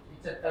ಕಾಮ,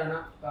 ಚತ್ತಾಣ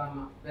ಕಾಮ,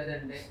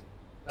 ಬೆದಂಡೆ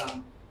ಕಾಮ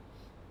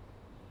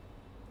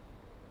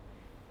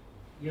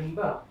ಎಂಬ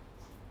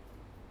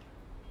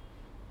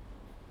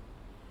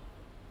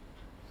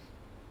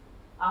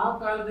ಆ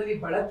ಕಾಲದಲ್ಲಿ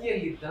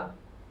ಬಳಕೆಯಲ್ಲಿದ್ದ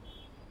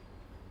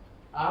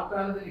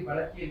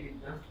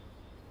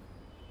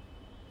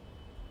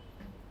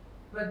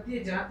ಪದ್ಯ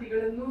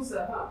ಜಾತಿಗಳನ್ನೂ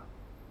ಸಹ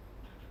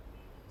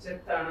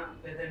ಚತ್ತಾಣ,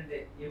 ಬೆದಂಡೆ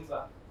ಎಂಬ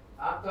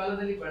ಆ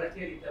ಕಾಲದಲ್ಲಿ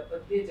ಬಳಕೆಯಲ್ಲಿದ್ದ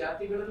ಪದ್ಯ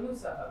ಜಾತಿಗಳನ್ನೂ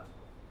ಸಹ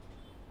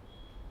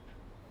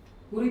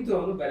ಕುರಿತು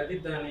ಅವನು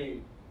ಬರೆದಿದ್ದಾನೆ.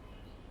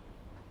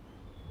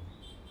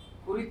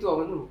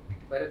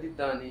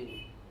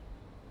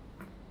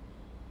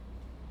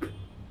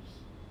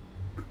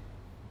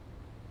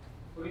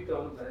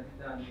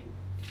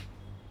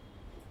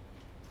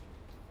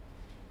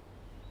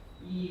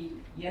 ಈ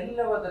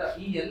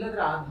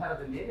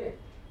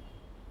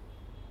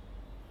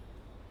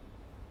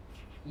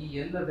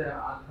ಎಲ್ಲದರ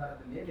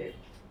ಆಧಾರದ ಮೇಲೆ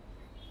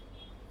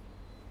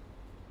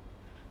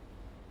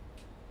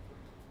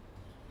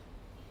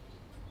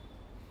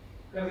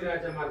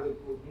ಕವಿರಾಜ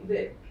ಮಾರ್ಗಕ್ಕೂ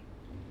ಹಿಂದೆ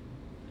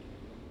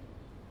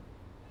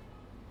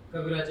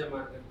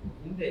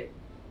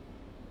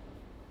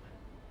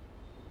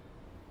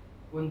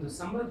ಒಂದು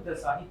ಸಮೃದ್ಧ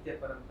ಸಾಹಿತ್ಯ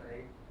ಪರಂಪರೆ,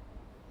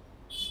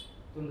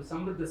 ಒಂದು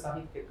ಸಮೃದ್ಧ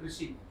ಸಾಹಿತ್ಯ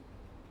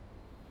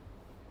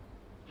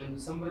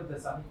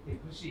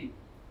ಕೃಷಿ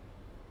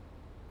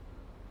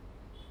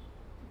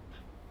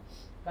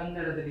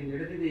ಕನ್ನಡದಲ್ಲಿ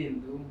ನಡೆದಿದೆ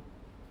ಎಂದು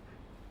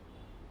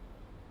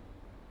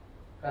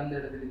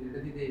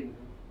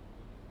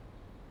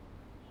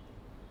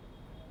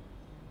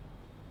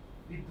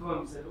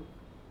ವಿದ್ವಾಂಸರು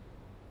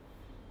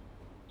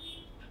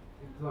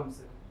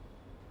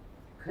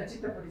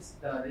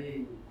ಖಚಿತಪಡಿಸಿದ್ದಾರೆ.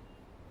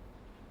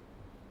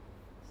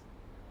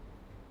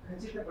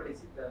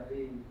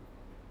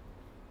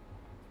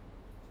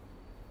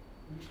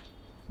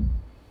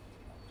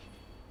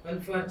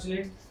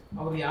 ಅನ್ಫಾರ್ಚುನೇಟ್,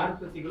 ಅವ್ರು ಯಾರ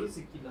ಕೃತಿಗಳು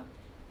ಸಿಕ್ಕಿಲ್ಲ.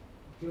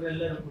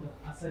 ಇವರೆಲ್ಲರೂ ಕೂಡ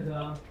ಅಸಗ,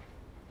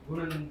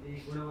 ಗುಣನಂದಿ,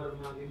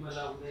 ಗುಣವರ್ಮ, ವಿಮಲ,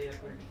 ಉದಯ,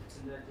 ಪಂಡಿತ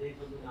ಚಂದ್ರ,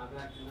 ಜಯಬಂಧು,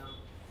 ನಾಗಾರ್ಜುನ,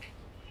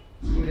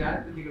 ಇವ್ರ ಯಾರ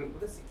ಕೃತಿಗಳು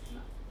ಕೂಡ ಸಿಕ್ಕಿಲ್ಲ.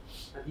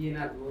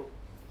 ಅದೇನಾದ್ರು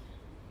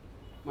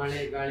ಮಳೆ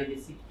ಗಾಳಿಗೆ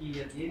ಸಿಕ್ಕಿ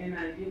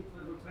ಅದೇನೇನಾಗಿ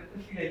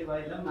ಪ್ರಕೃತಿಗಳಿಲ್ವಾ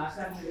ಎಲ್ಲ ನಾಶ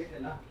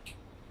ಆಗಬೇಕಲ್ಲ,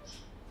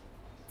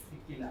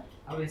 ಸಿಕ್ಕಿಲ್ಲ.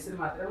 ಅವ್ರ ಹೆಸರು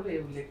ಮಾತ್ರ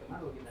ಉಲ್ಲೇಖ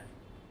ಮಾಡಿ ಹೋಗಿದ್ದಾರೆ.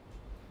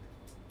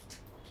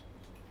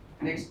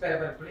 ನೆಕ್ಸ್ಟ್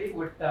ಪ್ಯಾರಾಗ್ರಾಫ್ ನೋಡಿ.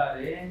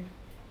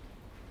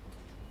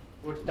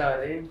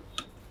 ಒಟ್ಟಾರೆ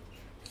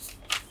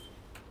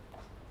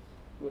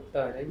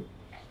ಒಟ್ಟಾರೆ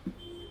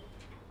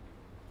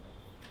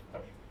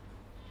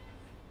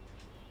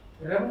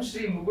ರಂ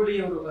ಶ್ರೀ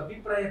ಮುಗುಳಿಯವರು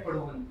ಅಭಿಪ್ರಾಯ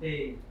ಪಡುವಂತೆ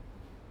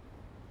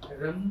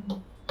ರಂ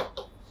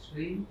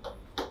ಶ್ರೀ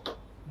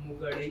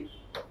ಮುಗಳಿ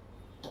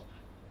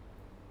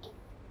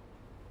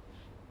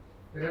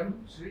ರಂ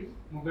ಶ್ರೀ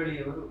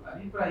ಮುಗಳಿಯವರು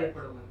ಅಭಿಪ್ರಾಯ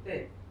ಪಡುವಂತೆ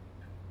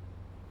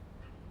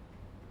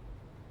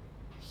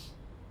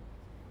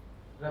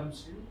ರಂ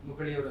ಶ್ರೀ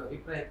ಮುಗಳಿಯವರು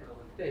ಅಭಿಪ್ರಾಯ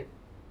ಪಡುವಂತೆ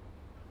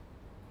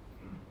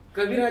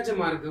ಕವಿರಾಜ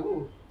ಮಾರ್ಗವು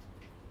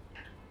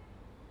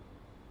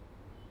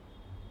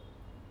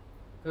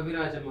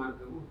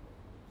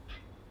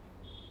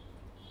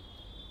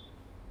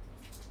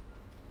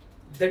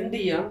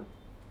ದಂಡಿಯ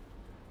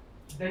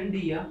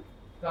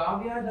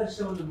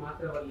ಕಾವ್ಯಾದರ್ಶವನ್ನು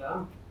ಮಾತ್ರವಲ್ಲ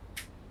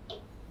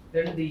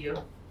ದಂಡಿಯ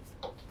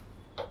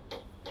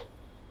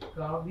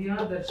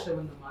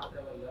ಕಾವ್ಯಾದರ್ಶವನ್ನು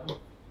ಮಾತ್ರವಲ್ಲ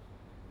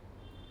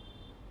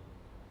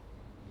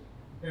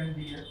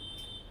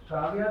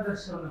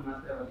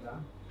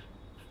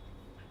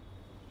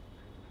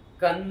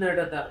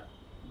ಕನ್ನಡದ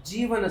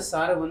ಜೀವನ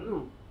ಸಾರವನ್ನು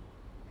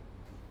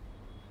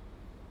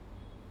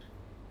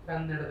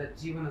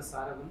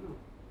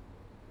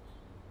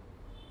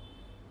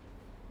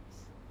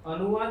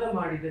ಅನುವಾದ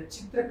ಮಾಡಿದ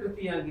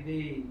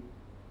ಚಿತ್ರಕೃತಿಯಾಗಿದೆ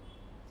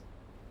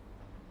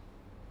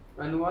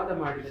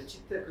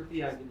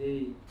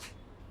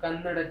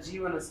ಕನ್ನಡ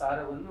ಜೀವನ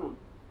ಸಾರವನ್ನು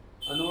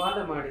ಅನುವಾದ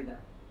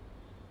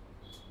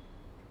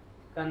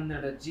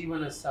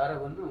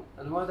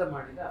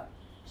ಮಾಡಿದ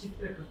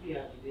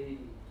ಚಿತ್ರಕೃತಿಯಾಗಿದೆ.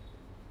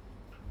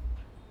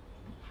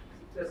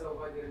 ಚಿತ್ರ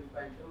ಸೌಭಾಗ್ಯ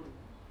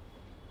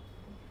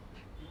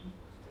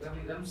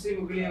ರಂ ಶ್ರೀ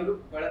ಮುಗಳಿಯವರು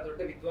ಬಹಳ ದೊಡ್ಡ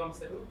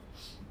ವಿದ್ವಾಂಸರು,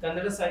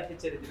 ಕನ್ನಡ ಸಾಹಿತ್ಯ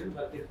ಚರಿತ್ರೆಯನ್ನು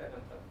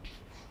ಬರೆದಿರ್ತಕ್ಕಂಥ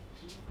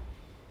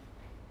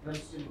ರಂ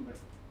ಶ್ರೀ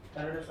ಮುಗಳಿ.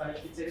 ಕನ್ನಡ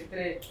ಸಾಹಿತ್ಯ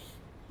ಚರಿತ್ರೆ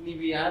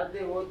ನೀವು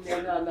ಯಾರದೇ ಓದ್ಲಿ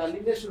ಅಂದ್ರೆ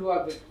ಅಲ್ಲಿಂದ ಶುರು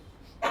ಆಗ್ಬೇಕು.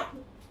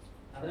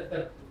 ಅದರ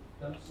ಕರೆಕ್ಟ್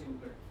ರಂ ಶ್ರೀ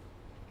ಮುಗಳಿ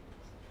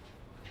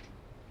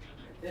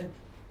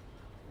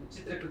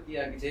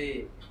ಚಿತ್ರಕೃತಿಯಾಗಿದೆ.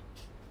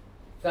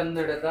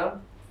 ಕನ್ನಡದ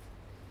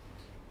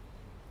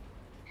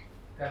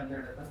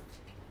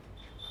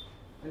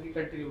ಹಾಗೆ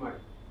ಕಂಟಿನ್ಯೂ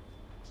ಮಾಡಿ.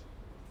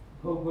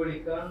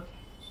 ಭೌಗೋಳಿಕ,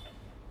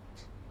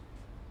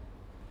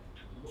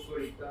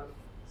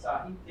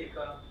 ಸಾಹಿತ್ಯಿಕ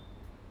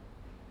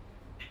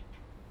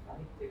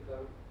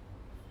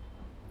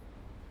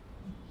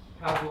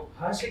ಹಾಗೂ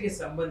ಭಾಷೆಗೆ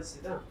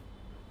ಸಂಬಂಧಿಸಿದ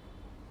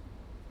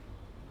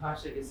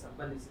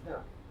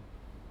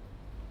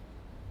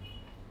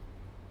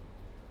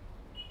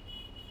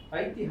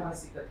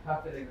ಐತಿಹಾಸಿಕ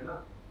ದಾಖಲೆಗಳ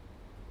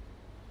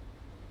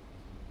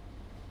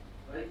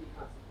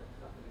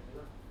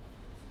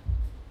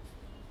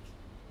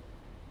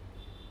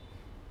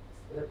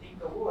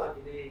ಪ್ರತೀಕವೂ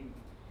ಆಗಿದೆ.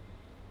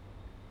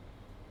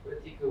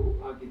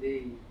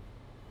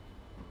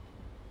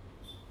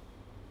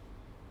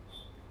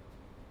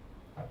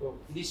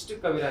 ಇದಿಷ್ಟು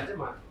ಕವಿರಾಜ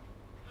ಮಾರ್ಗ.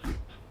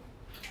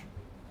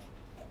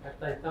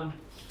 ಅರ್ಥ ಆಯ್ತಾ?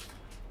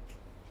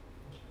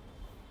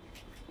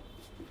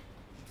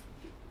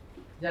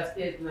 ಜಾಸ್ತಿ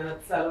ಆಯ್ತು. ನಾನು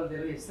 10 ಸಾಲ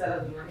ಓದಿದ್ರೆ ಎಷ್ಟು ಸಾಲ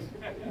ಅದು ಮಾಡಿ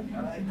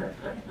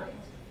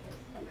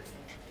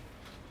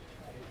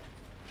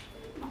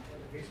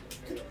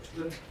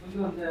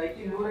ಒಂದು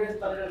 150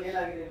 ಪದಗಳಲ್ಲಿ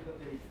ಏನಾಗಿದೆ ಅಂತ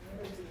ಹೇಳಿ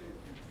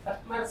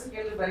 10 ಮಾರ್ಕ್ಸ್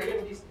ಕೇಳಿದ್ರೆ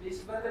ಬರೀಬೇಕು.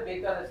 ಇಷ್ಟು ಬಂದ್ರೆ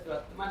ಬೇಕಾದಷ್ಟು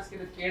 10 ಮಾರ್ಕ್ಸ್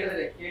ಕೇಳಿದ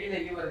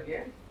ಇಲ್ಲಿವರೆಗೆ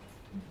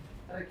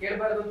ಅದ್ರ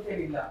ಕೇಳಬಾರ್ದು ಅಂತ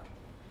ಏನಿಲ್ಲ.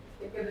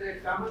 ಯಾಕಂದ್ರೆ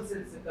ಕಾಮನ್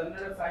ಸೆನ್ಸ್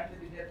ಕನ್ನಡ ಸಾಹಿತ್ಯ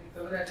ವಿದ್ಯಾರ್ಥಿ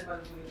ಕವಿರಾಜ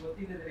ಮಾರ್ಗ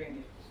ಗೊತ್ತಿದ್ರೆ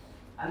ಹೆಂಗೆ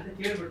ಅಂತ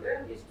ಕೇಳ್ಬಿಟ್ರೆ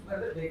ಇಷ್ಟು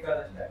ಬರೆದ್ರೆ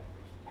ಬೇಕಾದಷ್ಟೇ.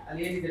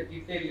 ಅಲ್ಲಿ ಏನಿದೆ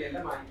ಡೀಟೇಲ್ ಎಲ್ಲ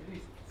ಮಾಹಿತಿ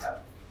ಇಷ್ಟು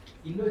ಸಾಕು.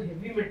 ಇನ್ನೂ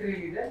ಹೆವಿ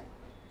ಮೆಟೀರಿಯಲ್ ಇದೆ.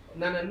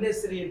 ನಾನು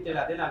ಅನ್ನೆಸರಿ ಅಂತೇಳಿ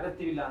ಅದೆಲ್ಲ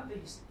ಅಗತ್ಯವಿಲ್ಲ ಅಂತ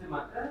ಇಷ್ಟು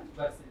ಮಾತ್ರ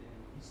ಬರ್ಸಿದ್ದೀನಿ.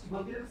 ಇಷ್ಟು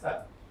ಗೊತ್ತಿದ್ರೆ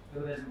ಸಾಕು.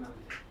 ಕವಿರಾಜ ಮಾರ್ಗ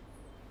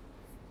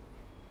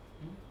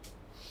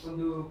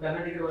ಒಂದು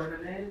ಕನ್ನಡಿಗರ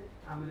ವರ್ಣನೆ,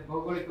 ಆಮೇಲೆ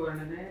ಭೌಗೋಳಿಕ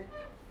ವರ್ಣನೆ,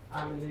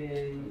 ಆಮೇಲೆ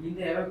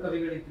ಹಿಂದೆ ಯಾವ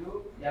ಕವಿಗಳಿದ್ರು,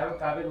 ಯಾವ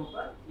ಕಾವ್ಯ ರೂಪ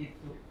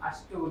ಇತ್ತು,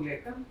 ಅಷ್ಟು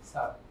ಉಲ್ಲೇಖ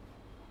ಸಾಕು.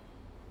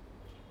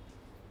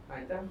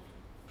 ಆಯ್ತಾ?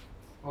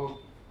 ಓಕೆ,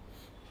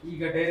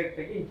 ಈಗ ಡೈರೆಕ್ಟ್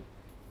ಆಗಿ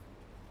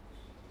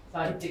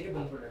ಸಾಹಿತ್ಯಕ್ಕೆ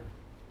ಬಂದ್ಬಿಡೋಣ.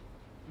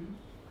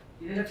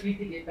 ಇದೆಲ್ಲ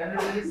ಪೀಠಿಕೆ.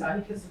 ಕನ್ನಡದಲ್ಲಿ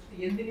ಸಾಹಿತ್ಯ ಸೃಷ್ಟಿ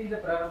ಎಂದಿನಿಂದ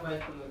ಪ್ರಾರಂಭ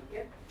ಆಯಿತು ಅನ್ನೋದಕ್ಕೆ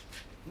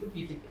ಒಂದು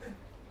ಪೀಠಿಕೆ.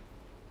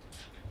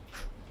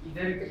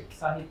 ಇದಕ್ಕೆ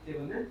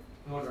ಸಾಹಿತ್ಯವನ್ನ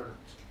ನೋಡೋಣ.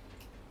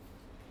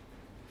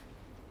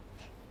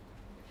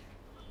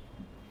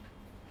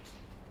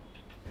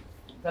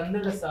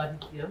 ಕನ್ನಡ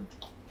ಸಾಹಿತ್ಯ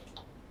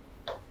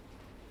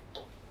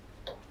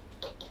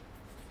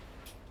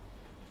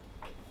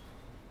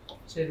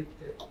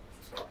ಚರಿತ್ರೆ.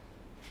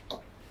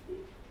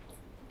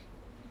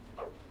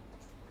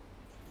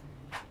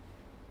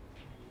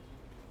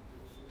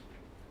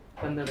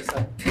 ಕನ್ನಡ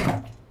ಸಾಹಿತ್ಯ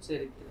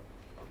ಚರಿತ್ರೆ.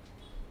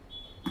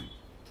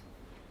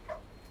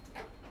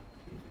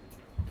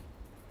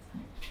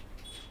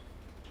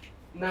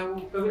 ನಾವು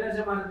ಕವಿರಾಜ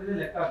ಮಾರ್ಗದಿಂದ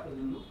ಲೆಕ್ಕ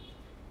ಹಾಕೋದನ್ನು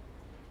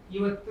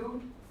ಇವತ್ತು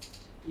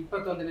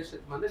 21ನೇ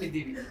ಶತಮಾನದಲ್ಲಿ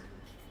ಇದ್ದೀವಿ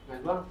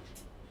ಅಲ್ವಾ?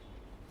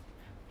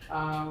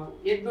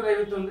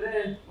 850 ಅಂದ್ರೆ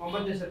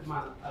 9ನೇ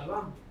ಶತಮಾನ ಅಲ್ವಾ?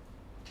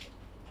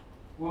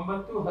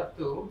 9,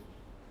 10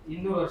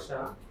 200 ವರ್ಷ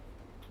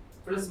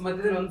ಪ್ಲಸ್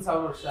ಮಧ್ಯದಲ್ಲಿ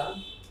 1000 ವರ್ಷ,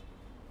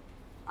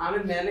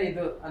 ಆಮೇಲೆ ಮೇಲೆ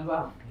ಇದು ಅಲ್ವಾ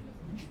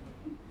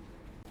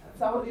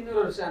 1200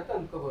 ವರ್ಷ ಅಂತ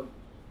ಅನ್ಕೋಬಹುದು.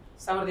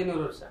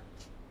 1200 ವರ್ಷ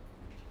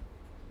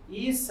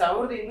ಈ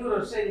 1200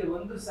 ವರ್ಷ ಇದೆ,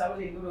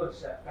 1200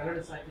 ವರ್ಷ ಕನ್ನಡ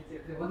ಸಾಹಿತ್ಯ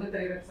ಚರಿತ್ರೆ ಒಂದೇ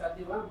ತರ ಇರಕ್ಕೆ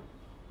ಸಾಧ್ಯವಾ?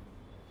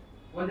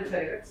 ಒಂದೇ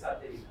ತರ ಇರಕ್ಕೆ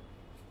ಸಾಧ್ಯವಿಲ್ಲ.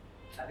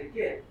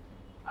 ಅದಕ್ಕೆ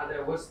ಅದರ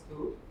ವಸ್ತು,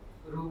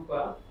 ರೂಪ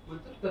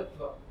ಮತ್ತು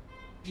ತತ್ವ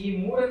ಈ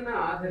ಮೂರನ್ನ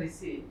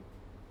ಆಧರಿಸಿ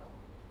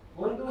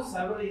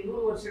 1200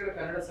 ವರ್ಷಗಳ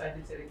ಕನ್ನಡ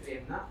ಸಾಹಿತ್ಯ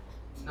ಚರಿತ್ರೆಯನ್ನ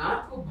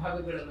 4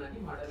 ಭಾಗಗಳನ್ನಾಗಿ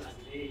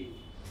ಮಾಡಲಾಗಿದೆ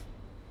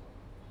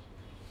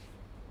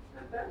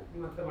ಅಂತ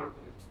ನೀವು ಅರ್ಥ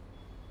ಮಾಡ್ಕೊಬೇಕು.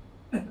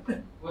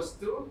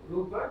 ವಸ್ತು,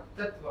 ರೂಪ,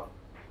 ತತ್ವ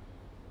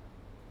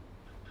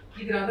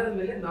ಇದರ ಆಧಾರದ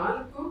ಮೇಲೆ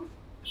 4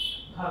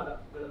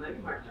 ಭಾಗಗಳನ್ನಾಗಿ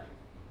ಮಾಡಲಾಗಿದೆ.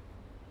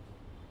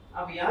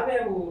 ಅವು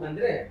ಯಾವ್ಯಾವು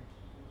ಅಂದ್ರೆ,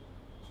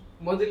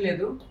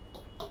 ಮೊದಲನೇದು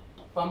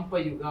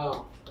ಪಂಪಯುಗ,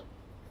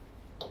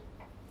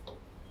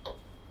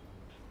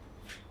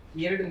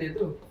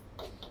 ಎರಡನೇದು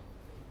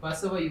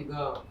ಬಸವಯುಗ,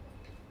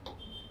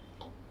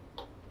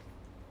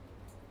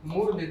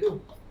 ಮೂರನೇದು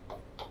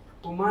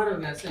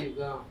ಕುಮಾರವ್ಯಾಸ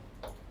ಯುಗ,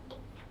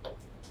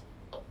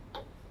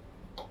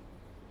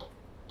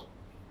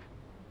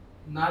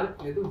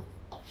 ನಾಲ್ಕನೇದು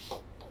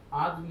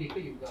ಆಧುನಿಕ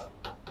ಯುಗ.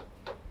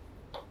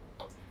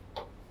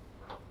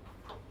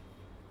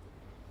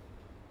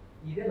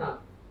 ಇದೆ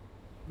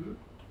 4.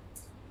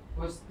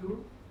 ವಸ್ತು,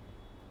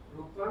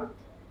 ರೂಪ,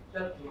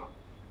 ತತ್ವ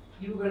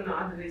ಇವುಗಳನ್ನ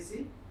ಆಧರಿಸಿ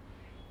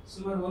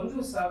ಸುಮಾರು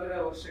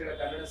 1000 ವರ್ಷಗಳ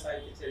ಕನ್ನಡ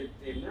ಸಾಹಿತ್ಯ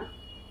ಚರಿತ್ರೆಯನ್ನ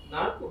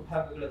 4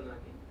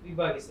 ಭಾಗಗಳನ್ನಾಗಿ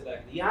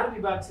ವಿಭಾಗಿಸಲಾಗಿದೆ. ಯಾರು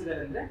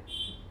ವಿಭಾಗಿಸಿದ್ದಾರೆ ಅಂದ್ರೆ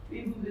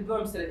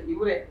ವಿದ್ವಾಂಸರೇ,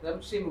 ಇವರೇ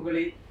ರಂಶಿ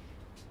ಮುಗಳಿ,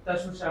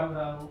 ತಶು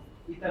ಶಾಮರಾವ್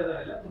ಈ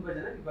ತರದವರೆಲ್ಲ ತುಂಬಾ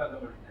ಜನ ವಿಭಾಗ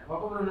ಮಾಡಿದ್ದಾರೆ.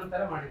 ಒಬ್ಬೊಬ್ಬರು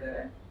ಒಂದೊಂದರ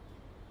ಮಾಡಿದ್ದಾರೆ.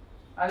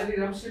 ಅದರಲ್ಲಿ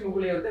ರಂಶಿ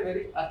ಮುಗಳಿ ಅವ್ರದ್ದೇ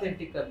ವೆರಿ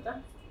ಅಥೆಂಟಿಕ್ ಅಂತ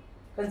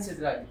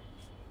ಕನ್ಸಿಡರ್ ಆಗಿದೆ.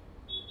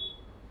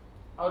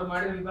 ಅವ್ರು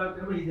ಮಾಡಿದ ವಿಭಾಗ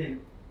ಕ್ರಮ ಇದೇನು,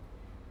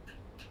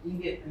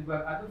 ಹಿಂಗೆ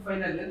ವಿಭಾಗ, ಅದು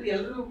ಫೈನಲ್ ಅಂದ್ರೆ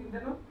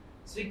ಎಲ್ಲರಿಗಿಂತನೂ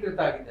ಸ್ವೀಕೃತ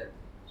ಆಗಿದ್ದಾರೆ,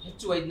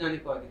 ಹೆಚ್ಚು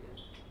ವೈಜ್ಞಾನಿಕವಾಗಿದೆ.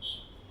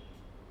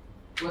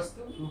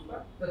 ವಸ್ತು, ರೂಪ,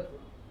 ತತ್ವ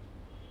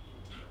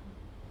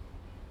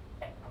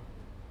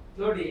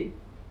ನೋಡಿ,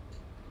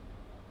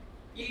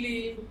 ಇಲ್ಲಿ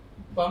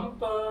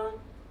ಪಂಪ,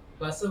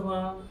 ಬಸವ,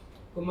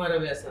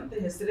 ಕುಮಾರವ್ಯಾಸ ಅಂತ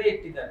ಹೆಸರೇ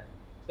ಇಟ್ಟಿದ್ದಾರೆ,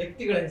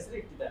 ವ್ಯಕ್ತಿಗಳ ಹೆಸರು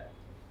ಇಟ್ಟಿದ್ದಾರೆ.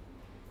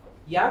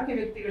 ಯಾಕೆ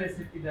ವ್ಯಕ್ತಿಗಳ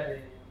ಹೆಸರು ಇಟ್ಟಿದ್ದಾರೆ,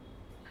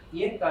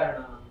 ಏನ್ ಕಾರಣ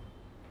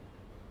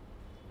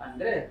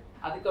ಅಂದ್ರೆ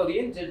ಅದಕ್ಕೆ ಅವ್ರು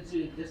ಏನ್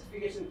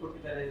ಜಸ್ಟಿಫಿಕೇಶನ್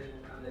ಕೊಟ್ಟಿದ್ದಾರೆ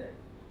ಅಂದ್ರೆ,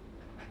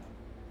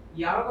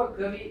 ಯಾವ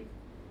ಕವಿ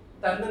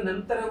ತನ್ನ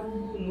ನಂತರವೂ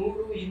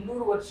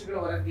 100-200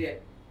 ವರ್ಷಗಳವರೆಗೆ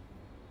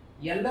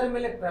ಎಲ್ಲರ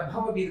ಮೇಲೆ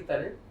ಪ್ರಭಾವ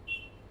ಬೀರ್ತಾನೆ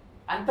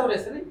ಅಂತವ್ರ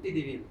ಹೆಸರು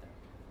ಇಟ್ಟಿದ್ದೀವಿ ಅಂತ.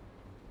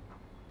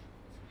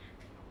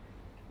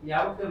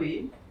 ಯಾವ ಕವಿ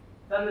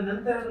ತನ್ನ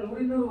ನಂತರ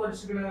 100-200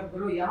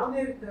 ವರ್ಷಗಳವರೆಗೂ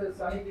ಯಾವುದೇ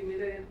ಸಾಹಿತ್ಯ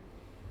ಮೇಲೆ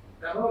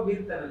ಪ್ರಭಾವ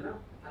ಬೀರ್ತಾನಲ್ಲ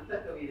ಅಂತ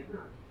ಕವಿಯನ್ನ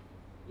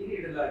ಇಲ್ಲಿ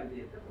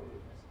ಇಡಲಾಗಿದೆ ಅಂತ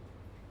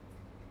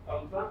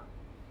ಪಂಪ.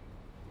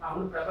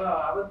 ಅವನ ಪ್ರಭಾವ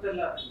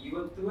ಆವತ್ತಲ್ಲ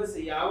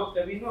ಇವತ್ತು ಯಾವ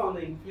ಕವಿನೂ ಅವನ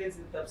ಇನ್ಫ್ಲೂಯೆನ್ಸ್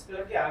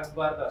ತಪ್ಪಿಸ್ಕೊಳ್ಳಕ್ಕೆ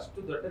ಆಗ್ಬಾರ್ದು, ಅಷ್ಟು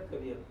ದೊಡ್ಡ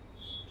ಕವಿ ಅದು.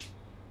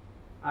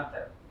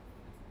 ಆತರ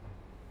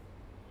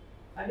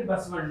ಅಲ್ಲಿ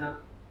ಬಸವಣ್ಣ,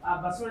 ಆ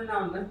ಬಸವಣ್ಣ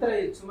ಅವನ ನಂತರ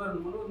ಸುಮಾರು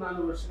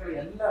 300-400 ವರ್ಷಗಳ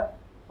ಎಲ್ಲ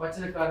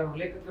ವಚನಕಾರರು,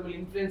 ಲೇಖಕರ ಮೇಲೆ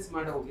ಇನ್ಫ್ಲೂಯೆನ್ಸ್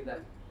ಮಾಡಿ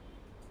ಹೋಗಿದ್ದಾನೆ.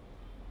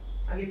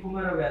 ಅಲ್ಲಿ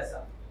ಕುಮಾರವ್ಯಾಸ.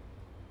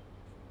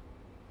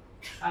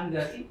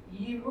 ಹಂಗಾಗಿ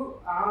ಇವು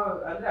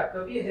ಅಂದ್ರೆ ಆ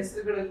ಕವಿಯ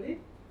ಹೆಸರುಗಳಲ್ಲಿ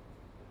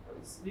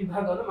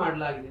ವಿಭಾಗವನ್ನು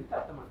ಮಾಡಲಾಗಿದೆ ಅಂತ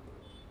ಅರ್ಥ ಮಾಡ್ತೀವಿ.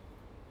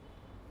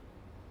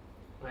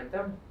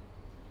 ಆಯ್ತಾ?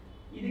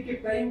 ಇದಕ್ಕೆ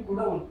ಟೈಮ್ ಕೂಡ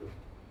ಉಂಟು.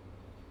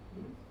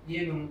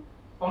 ಏನು,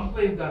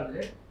 ಪಂಪಯುಗ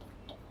ಅಂದ್ರೆ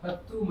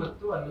 10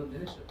 ಮತ್ತು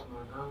 11ನೇ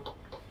ಶತಮಾನ.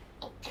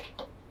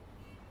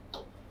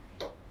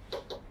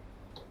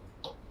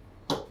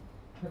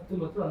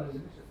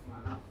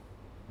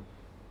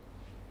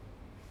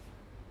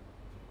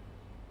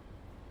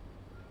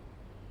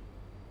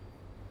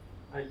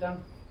 ಆಯ್ತಾ?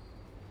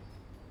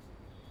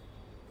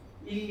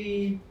 ಇಲ್ಲಿ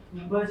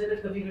ತುಂಬಾ ಜನ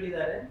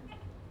ಕವಿಗಳಿದ್ದಾರೆ,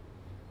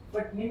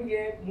 ಬಟ್ ನಿಮಗೆ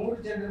 3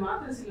 ಜನರು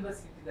ಮಾತ್ರ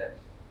ಸಿಲೆಬಸ್ ಇಟ್ಟಿದ್ದಾರೆ.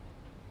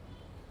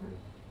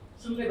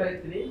 ಸುಮ್ಮನೆ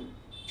ಬರೀತೀನಿ,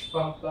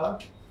 ಪಂಪ,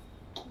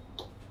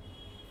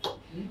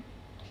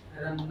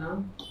 ರನ್ನ,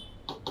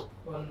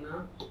 ಪೊನ್ನ,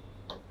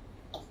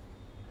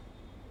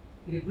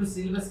 ಇಬ್ರು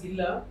ಸಿಲೆಬಸ್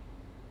ಇಲ್ಲ,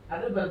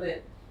 ಆದ್ರೆ ಬರ್ದೆ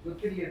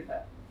ಗೊತ್ತಿರ್ಲಿ ಅಂತ.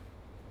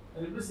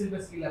 ಇಬ್ರು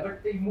ಸಿಲೆಬಸ್ ಇಲ್ಲ,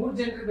 ಬಟ್ ಈ 3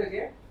 ಜನರ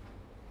ಬಗ್ಗೆ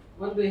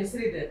ಒಂದು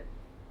ಹೆಸರಿದೆ.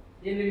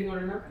 ಏನ್ ಹೇಳಿ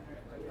ನೋಡೋಣ.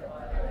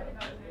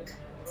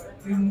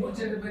 ಈ 3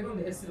 ಜನರ ಬಗ್ಗೆ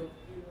ಒಂದು ಹೆಸರು,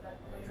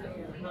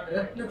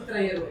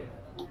 ರತ್ನತ್ರಯರು.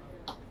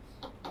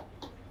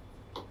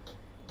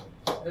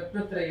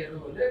 ರತ್ನತ್ರಯರು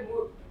ಅಂದ್ರೆ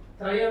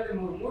ತ್ರಯ ಅಂದ್ರೆ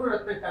 3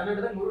 ರತ್ನ,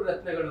 ಕನ್ನಡದ 3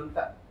 ರತ್ನಗಳು ಅಂತ.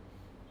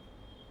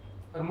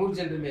 3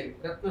 ಜನರ ಮೇಲೆ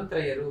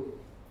ರತ್ನತ್ರಯರು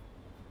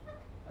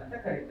ಅಂತ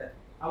ಕರೀತಾರೆ.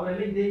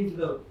 ಅವರಲ್ಲಿ ಇದೇ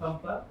ಇದ್ದವರು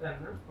ಪಂಪ,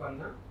 ರನ್ನ,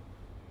 ಪೊನ್ನ,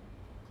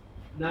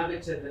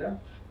 ನಾಗಚಂದ್ರ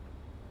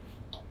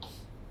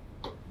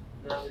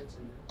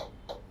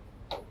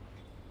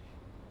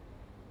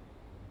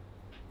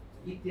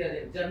ಇತ್ಯಾದಿ.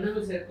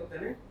 ಜನ್ನನು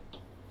ಸೇರ್ಕೋತಾನೆ.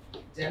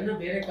 ಜನ್ನ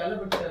ಬೇರೆ ಕಾಲ,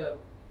 ಬಟ್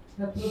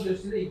ತತ್ವ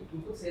ದೃಷ್ಟಿಯಿಂದ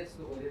ಇದಕ್ಕೂ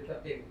ಸೇರಿಸ್ಕೋಬಹುದು.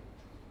 ತಪ್ಪೇನು,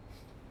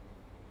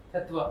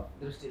 ತತ್ವ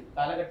ದೃಷ್ಟಿ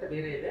ಕಾಲಘಟ್ಟ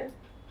ಬೇರೆ ಇದೆ,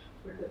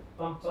 ಬಟ್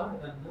ಪಂಪ,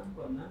 ರನ್ನ,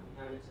 ಪೊನ್ನ,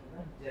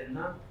 ನಾಗಚಂದ್ರ, ಜನ್ನ,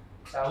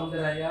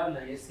 ಚಾವುಂಡರಾಯ,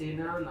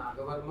 ನಯಸೇನ,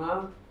 ನಾಗವರ್ಮ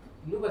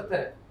ಇನ್ನೂ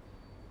ಬರ್ತಾರೆ.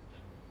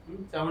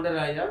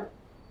 ಚಾವುಂಡರಾಯ,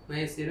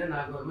 ನಯಸೇನ,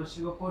 ನಾಗವರ್ಮ,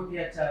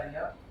 ಶಿವಕೋಟ್ಯಾಚಾರ್ಯ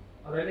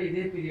ಅವರೆಲ್ಲ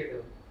ಇದೇ ಪೀರಿಯಡ್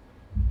ಅವರು.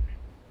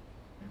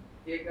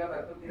 ಹೇಗ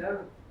ಬರ್ಕೋತೀರಾ?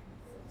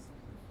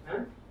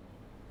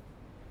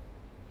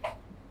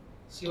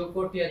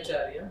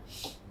 ಶಿವಕೋಟ್ಯಾಚಾರ್ಯ,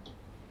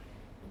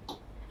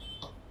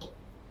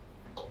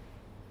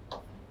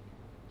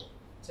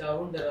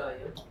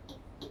 ಚಾವುಂಡರಾಯ,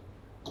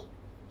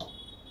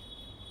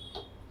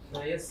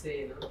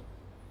 ನಯಸೇನ,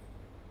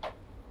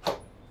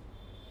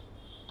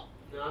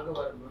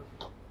 ನಾಗವರ್ಮ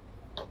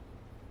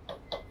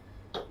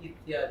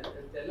ಇತ್ಯಾದಿ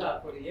ಅಂತೆಲ್ಲ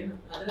ಹಾಕೊಳ್ಳಿ. ಏನು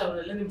ಅಂದ್ರೆ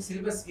ಅವರೆಲ್ಲ ನಿಮ್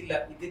ಸಿಲೆಬಸ್ ಇಲ್ಲ,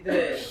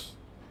 ಇದ್ದಿದ್ರೆ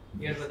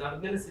ಹೇಳ್ಬೋದು.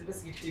 ಅವ್ರನ್ನೆಲ್ಲ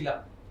ಸಿಲೆಬಸ್ ಇಟ್ಟಿಲ್ಲ,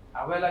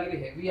 ಅವೆಲ್ಲ ಆಗಲಿ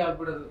ಹೆವಿ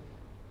ಆಗ್ಬಿಡೋದು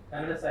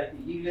ಕನ್ನಡ ಸಾಹಿತ್ಯ.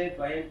 ಈಗಲೇ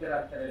ಭಯಂಕರ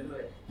ಆಗ್ತಾರೆ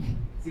ಎಲ್ಲರೂ,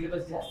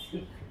 ಸಿಲೆಬಸ್ ಜಾಸ್ತಿ.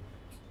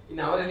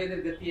 ಇನ್ನು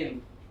ಅವರೆಲ್ಲಿದ್ರೆ ಗತಿ ಏನು?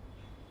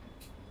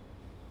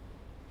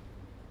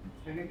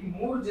 ಹಾಗಾಗಿ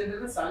 3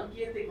 ಜನರನ್ನ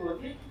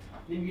ಸಾಂಕೇತಿಕವಾಗಿ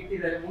ನಿಮ್ಗೆ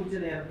ಇಟ್ಟಿದ್ದಾರೆ. 3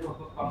 ಜನ ಯಾರು?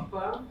 ಒಬ್ಬ ಪಂಪ,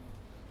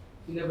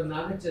 ಇನ್ನೊಬ್ಬ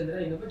ನಾಗಚಂದ್ರ,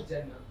 ಇನ್ನೊಬ್ಬ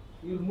ಜನ್ನ.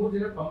 ಇವ್ರು 3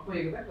 ಜನ ಪಂಪ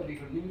ಯುಗದ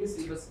ಕವಿಗಳು ನಿಮಗೆ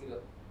ಸಿಲೆಬಸ್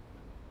ಇರೋದು.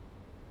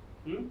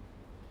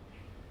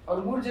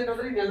 ಅವ್ರು 3 ಜನ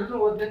ಅಂದ್ರೆ ಎಲ್ಲರೂ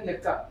ಓದ್ದಂಗೆ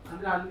ಲೆಕ್ಕ.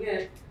 ಅಂದ್ರೆ ಹಂಗೆ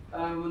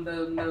ಒಂದು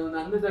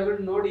ಅನ್ನ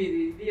ತಗೊಂಡು ನೋಡಿ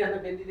ಇದೀ ಅನ್ನ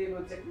ಬೆಂದಿದೆ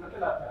ಅನ್ನೋ ಚೆಕ್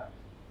ಮಾಡ್ತಾರೆ ಆ ತರ.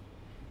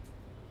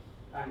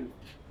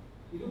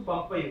 ಇದು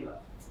ಪಂಪ ಯುಗ.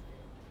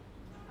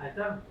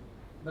 ಆಯ್ತಾ?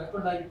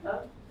 ಬರ್ಕೊಂಡಾಗಿತ್ತಾ?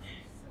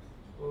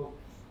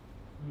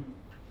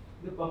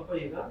 ಇದು ಪಂಪ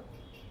ಯುಗ.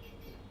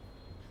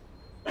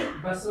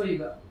 ಬಸವ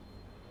ಯುಗ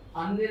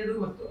 12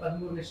 ಮತ್ತು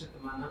 13ನೇ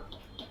ಶತಮಾನ.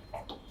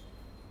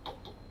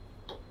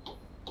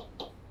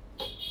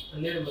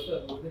 12 ಮತ್ತು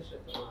 13ನೇ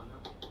ಶತಮಾನ.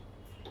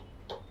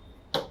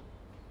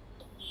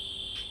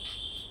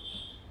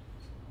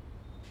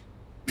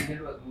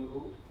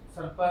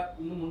 ಸ್ವಲ್ಪ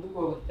ಇನ್ನು ಮುಂದಕ್ಕೆ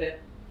ಹೋಗುತ್ತೆ.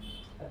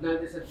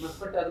 14ನೇ ಶತಮಾನ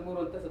ಬಟ್ 13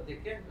 ಅಂತ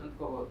ಸದ್ಯಕ್ಕೆ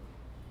ಅಂದ್ಕೋಬಹುದು.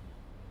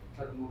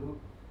 13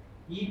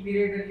 ಈ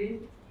ಪೀರಿಯಡ್ ಅಲ್ಲಿ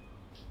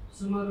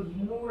ಸುಮಾರು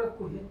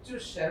 200ಕ್ಕೂ ಹೆಚ್ಚು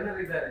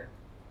ಶರಣರಿದ್ದಾರೆ.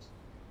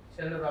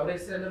 ಶರಣರು ಅವರ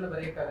ಹೆಸರೆಲ್ಲ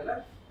ಬರೆಯಕ್ಕಾಗಲ್ಲ,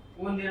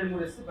 1-2-3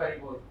 ಹೆಸರು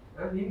ಬರೀಬಹುದು.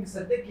 ನಿಮ್ಗೆ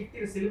ಸದ್ಯಕ್ಕೆ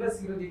ಇಟ್ಟಿರೋ ಸಿಲೆಬಸ್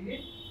ಇರೋದು ಇಲ್ಲಿ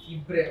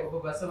ಇಬ್ರೇ, ಒಬ್ಬ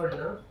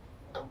ಬಸವಣ್ಣ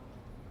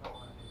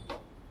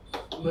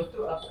ಮತ್ತು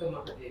ಅಕ್ಕ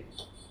ಮಹಾದೇವಿ.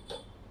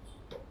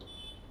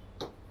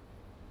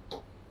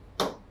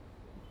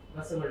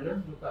 ಬಸವಣ್ಣ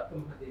ಮತ್ತು ಅಕ್ಕ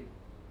ಮಹಾದೇವಿ.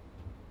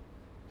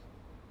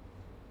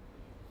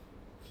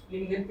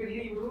 ನಿಮ್ಗೆ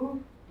ನೆನಪಿರ್ಲಿ, ಇವರು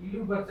ಇಲ್ಲೂ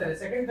ಬರ್ತಾರೆ,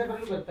 ಸೆಕೆಂಡ್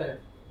ಟೈಮ್ ಬರ್ತಾರೆ,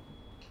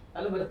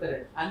 ಅಲ್ಲೂ ಬರ್ತಾರೆ.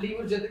 ಅಲ್ಲಿ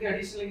ಇವ್ರ ಜೊತೆಗೆ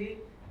ಅಡಿಷನಲ್ ಆಗಿ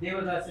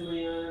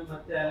ದೇವದಾಸಿಮಯ್ಯ,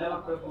 ಮತ್ತೆ ಅಲ್ಲವ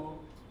ಪ್ರಭು,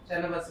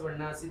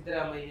 ಚನ್ನಬಸವಣ್ಣ,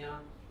 ಸಿದ್ದರಾಮಯ್ಯ,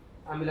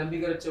 ಆಮೇಲೆ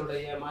ಅಂಬಿಗರ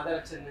ಚೌಡಯ್ಯ, ಮಾದಾರ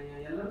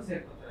ಚೆನ್ನಯ್ಯ ಎಲ್ಲರೂ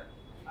ಸೇರ್ಕೊತಾರೆ.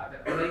 ಆತರ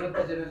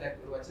 50 ಜನ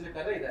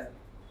ವಚನಕಾರ ಇದ್ದಾರೆ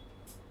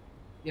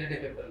 2ನೇ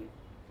ಪೇಪರ್ ಅಲ್ಲಿ.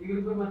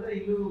 ಇವ್ರಿಬ್ರು ಮಾತ್ರ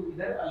ಇಲ್ಲೂ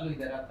ಇದ್ದಾರೆ, ಅಲ್ಲೂ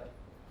ಇದ್ದಾರೆ ಆತರ.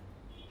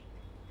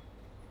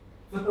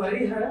 ಮತ್ತು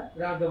ಹರಿಹರ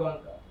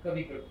ರಾಘವಾಂಕ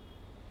ಕವಿಗಳು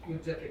ಇವ್ರ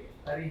ಜೊತೆಗೆ.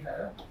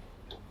 ಹರಿಹರ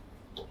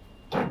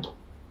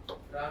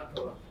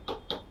ರಾಘವ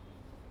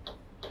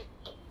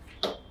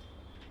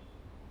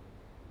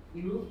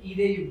ಇವರು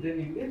ಇದೇ ಯುಗದಲ್ಲಿ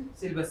ನಿಮಗೆ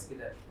ಸಿಲೆಬಸ್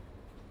ಇದ್ದಾರೆ.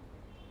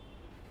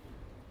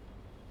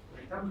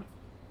 ಆಯ್ತಾ?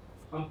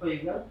 ಪಂಪ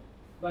ಯುಗ,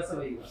 ಬಸವ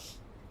ಯುಗ.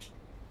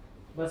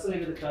 ಬಸವ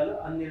ಯುಗದ ಕಾಲ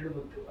 12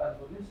 ಮತ್ತು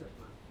 13ನೇ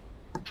ಶತಮಾನ.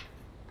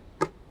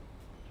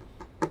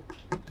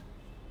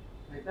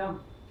 ಆಯ್ತಾ?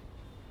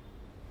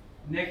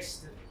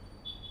 ನೆಕ್ಸ್ಟ್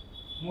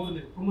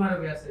 3ನೇ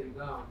ಕುಮಾರವ್ಯಾಸ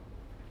ಯುಗ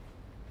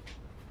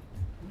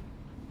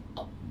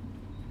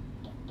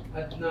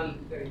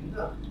 14ರಿಂದ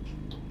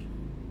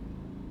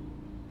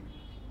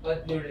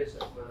 17ನೇ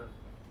ಶತಮಾನ.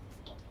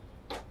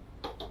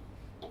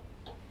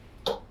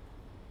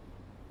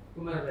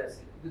 ಕುಮಾರವ್ಯಾಸ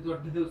ಇದು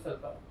ದೊಡ್ಡದು,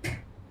 ಸ್ವಲ್ಪ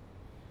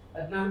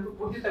 14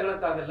 ಪೂರ್ತಿ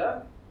ತಗೊಳಕ್ಕಾಗಲ್ಲ,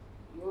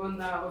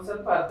 ಒಂದ್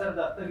ಸ್ವಲ್ಪ ಅರ್ಧ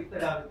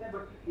ಆಗುತ್ತೆ.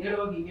 ಬಟ್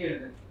ಹೇಳುವಾಗ ಹಿಂಗೆ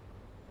ಹೇಳ್ಬೇಕು.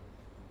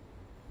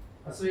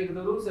 ಬಸವ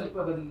ಯುಗದವರು ಸ್ವಲ್ಪ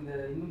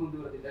ಇನ್ನು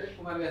ಮುಂದುವರೆದಿದ್ದಾರೆ,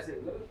 ಕುಮಾರವ್ಯಾಸ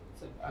ಯುಗದವರು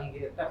ಸ್ವಲ್ಪ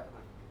ಹಂಗೆ ಅಂತ ಅರ್ಥ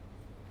ಮಾಡಿ.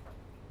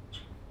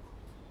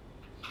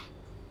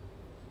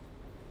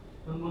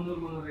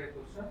 300-350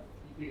 ವರ್ಷ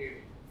ಈ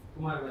ಪೀರಿಯಡ್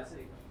ಕುಮಾರವ್ಯಾಸ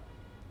ಯುಗ.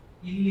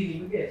 ಇಲ್ಲಿ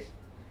ನಿಮಗೆ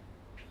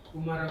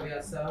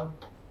ಕುಮಾರವ್ಯಾಸ,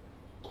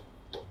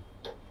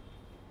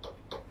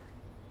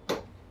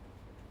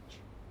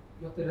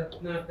 ಮತ್ತು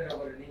ರತ್ನಾಕರ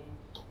ವರ್ಣಿ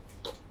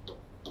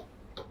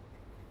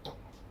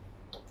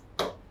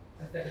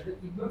ಅಂತ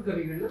ಇಬ್ಬರು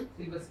ಕವಿಗಳನ್ನ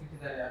ಸಿಲೆಬಸ್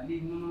ಇಟ್ಟಿದ್ದಾರೆ. ಅಲ್ಲಿ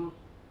ಇನ್ನೂ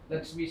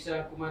ಲಕ್ಷ್ಮೀಶ,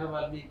 ಕುಮಾರ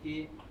ವಾಲ್ಮೀಕಿ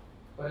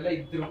ಅವರೆಲ್ಲ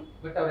ಇದ್ರು,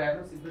 ಬಟ್ ಅವ್ರು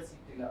ಯಾರು ಸಿಲೆಬಸ್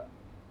ಇಟ್ಟಿಲ್ಲ.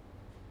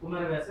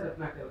 ಕುಮಾರವ್ಯಾಸ,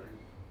 ರತ್ನಾಕರ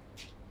ವರ್ಣಿ.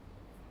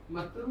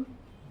 ಮತ್ತು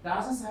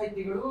ದಾಸ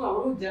ಸಾಹಿತಿಗಳು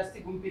ಅವರು ಜಾಸ್ತಿ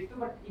ಗುಂಪಿತ್ತು,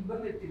 ಬಟ್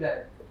ಇಬ್ಬರನ್ನ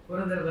ಇಟ್ಟಿದ್ದಾರೆ.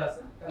 ಪುರಂದರದಾಸ,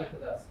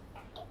 ಕನಕದಾಸ.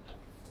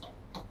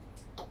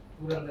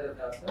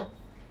 ಪುರಂದರದಾಸ,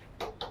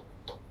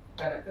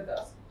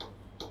 ಕನಕದಾಸ.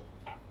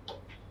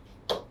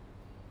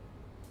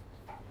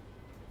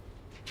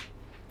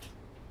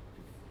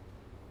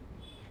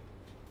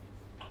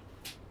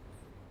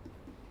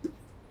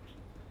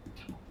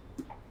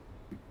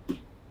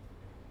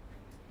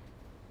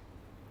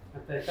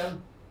 ಆಯ್ತಾ?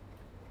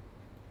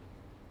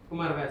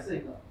 ಕುಮಾರವ್ಯಾಸ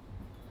ಈಗ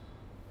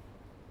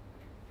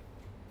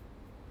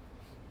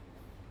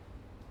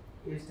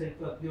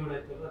ಎಷ್ಟಾಯ್ತು? 17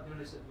 ಆಯ್ತು.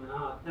 17ನೇ ಶತಮಾನ,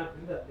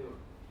 14ರಿಂದ 17.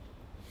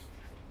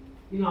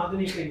 ಇನ್ನು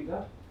ಆಧುನಿಕ ಯುಗ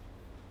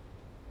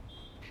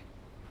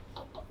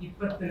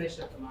 20ನೇ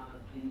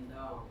ಶತಮಾನದಿಂದ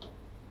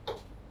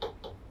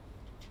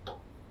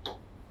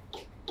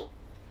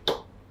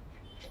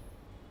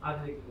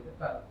ಆಧುನಿಕ ಯುಗದ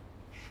ಕಾಲ.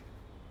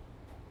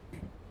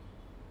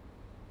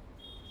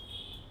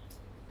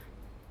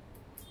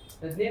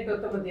 ಹದಿನೆಂಟು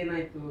 19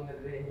 ಏನಾಯ್ತು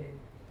ಅಂದ್ರೆ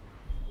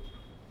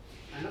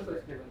ನನ್ನ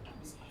ಪ್ರಶ್ನೆ ಬಂತು.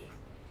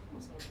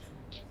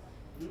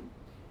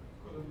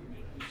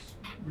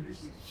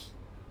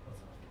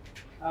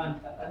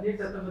 ಅಂತ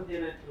 1819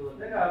 ಏನಾಯ್ತು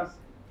ಅಂದಾಗ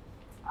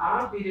ಆ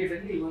ಪೀರಿಯಡ್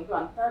ಅಲ್ಲಿ ಒಂದು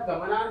ಅಂತ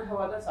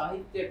ಗಮನಾರ್ಹವಾದ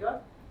ಸಾಹಿತ್ಯಕ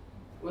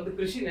ಒಂದು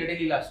ಕೃಷಿ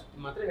ನಡೆಯಲಿಲ್ಲ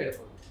ಅಷ್ಟು ಮಾತ್ರ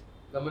ಹೇಳ್ಬೋದು.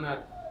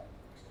 ಗಮನಾರ್ಹ.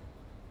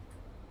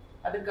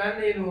 ಅದಕ್ಕೆ ಕಾರಣ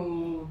ಏನು?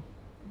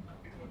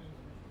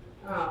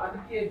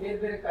 ಅದಕ್ಕೆ ಬೇರೆ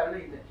ಬೇರೆ ಕಾರಣ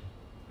ಇದೆ.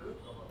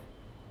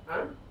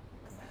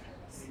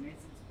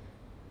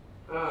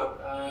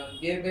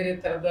 ಬೇರೆ ಬೇರೆ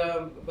ತರದ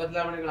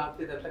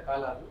ಬದಲಾವಣೆಗಳಾಗ್ತಿದೆ ಅಂತ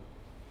ಕಾಲ ಅದು.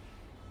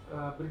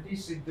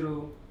 ಬ್ರಿಟಿಷ್ ಇದ್ರು,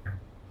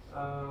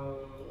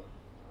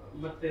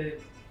 ಮತ್ತೆ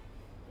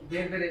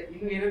ಬೇರೆ ಬೇರೆ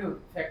ಇನ್ನು ಏನೇನು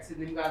ಫ್ಯಾಕ್ಟ್ಸ್ ಇದೆ,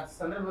 ನಿಮ್ಗೆ ಆ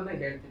ಸಂದರ್ಭ ಬಂದಾಗ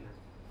ಹೇಳ್ತೀನಿ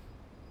ನಾನು,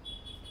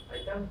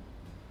 ಆಯ್ತಾ?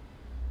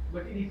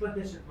 ಬಟ್ ಇದು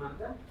 20ನೇ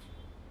ಶತಮಾನದ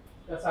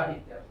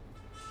ಸಾಹಿತ್ಯ.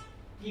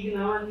 ಈಗ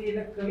ನಾವಲ್ಲಿ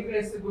ಎಲ್ಲ ಕವಿಗಳ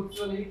ಹೆಸರು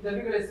ಗುರುತಿಸೋದು, ಈ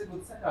ಕವಿಗಳ ಹೆಸರು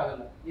ಗುರುತಿಸಕ್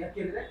ಆಗಲ್ಲ.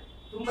 ಯಾಕೆಂದ್ರೆ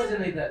ತುಂಬಾ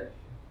ಜನ ಇದ್ದಾರೆ,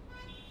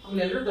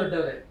 ಆಮೇಲೆ ಎಲ್ಲರೂ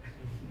ದೊಡ್ಡವರೇ.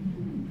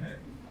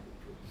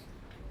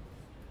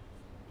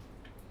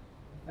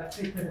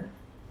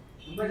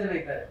 ತುಂಬಾ ಜನ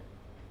ಇದ್ದಾರೆ.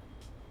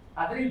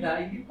 ಅದರಿಂದ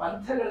ಇಲ್ಲಿ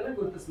ಪಂಥಗಳನ್ನ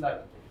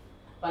ಗುರುತಿಸಲಾಗುತ್ತೆ.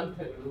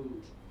 ಪಂಥಗಳು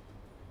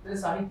ಅಂದ್ರೆ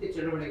ಸಾಹಿತ್ಯ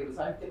ಚಳವಳಿಗಳು,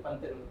 ಸಾಹಿತ್ಯ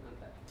ಪಂಥಗಳು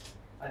ಅಂತ.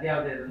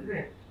 ಅದ್ಯಾವ್ದು ಅಂದ್ರೆ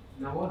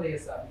ನವೋದಯ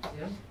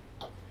ಸಾಹಿತ್ಯ,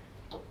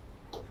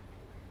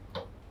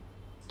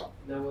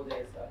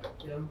 ನವೋದಯ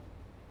ಸಾಹಿತ್ಯ,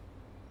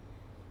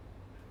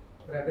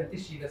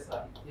 ಪ್ರಗತಿಶೀಲ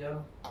ಸಾಹಿತ್ಯ,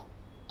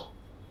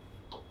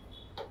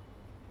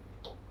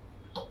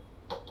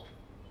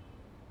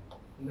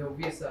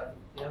 ನವ್ಯ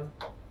ಸಾಹಿತ್ಯ,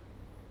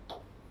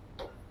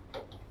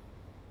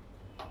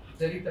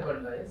 ದಲಿತ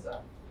ಬಂಡಾಯ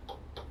ಸಾಹಿತ್ಯ.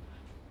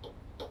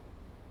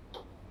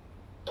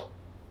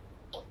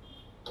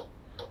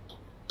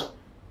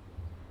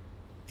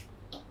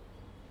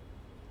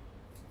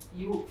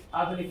 ಇವು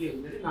ಆಧುನಿಕ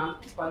ಯುಗದಲ್ಲಿ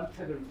 4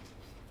 ಪಂಥಗಳು,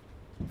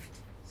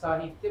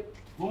 ಸಾಹಿತ್ಯ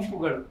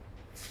ಗುಂಪುಗಳು.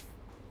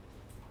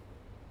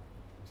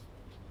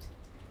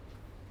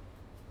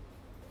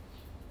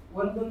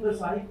 ಒಂದೊಂದು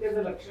ಸಾಹಿತ್ಯದ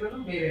ಲಕ್ಷಣನೂ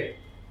ಬೇರೆ.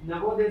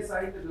 ನವೋದಯ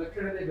ಸಾಹಿತ್ಯದ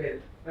ಲಕ್ಷಣನೇ ಬೇರೆ,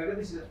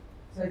 ಪ್ರಗತಿಶೀಲ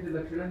ಸಾಹಿತ್ಯದ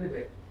ಲಕ್ಷಣನೇ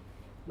ಬೇರೆ,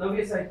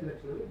 ನವ್ಯ ಸಾಹಿತ್ಯ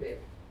ಲಕ್ಷಣವೇ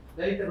ಬೇರೆ,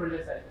 ದಲಿತ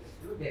ಬಂಡಾಯ ಸಾಹಿತ್ಯ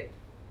ಲಕ್ಷಣವೇ ಬೇರೆ.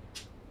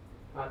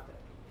 ಮಾತ್ರ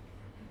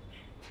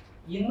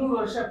 200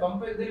 ವರ್ಷ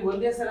ಪಂಪಯುಗದಲ್ಲಿ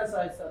ಒಂದೇ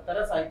ತರ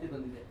ಸಾಹಿತ್ಯ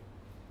ಬಂದಿದೆ.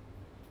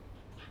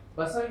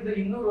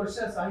 ಬಸವಯುಗದಲ್ಲಿ 200 ವರ್ಷ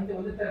ಸಾಹಿತ್ಯ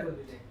ಒಂದೇ ತರ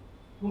ಬಂದಿದೆ.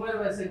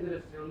 ಕುಮಾರವ್ಯಾಸ ಯುಗದಲ್ಲಿ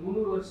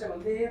 300 ವರ್ಷ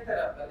ಒಂದೇ ತರ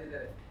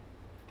ಬರೆದಿದ್ದಾರೆ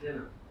ಜನ.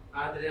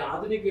 ಆದ್ರೆ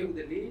ಆಧುನಿಕ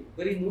ಯುಗದಲ್ಲಿ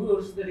ಬರೀ 100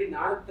 ವರ್ಷದಲ್ಲಿ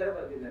 4 ತರ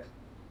ಬರೆದಿದ್ದಾರೆ.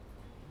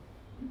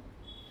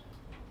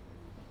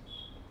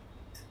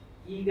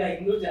 ಈಗ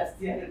ಇನ್ನೂ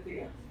ಜಾಸ್ತಿ ಆಗುತ್ತೆ.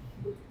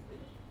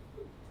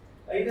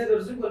 5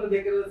 ವರ್ಷಕ್ಕೆ ಒಂದು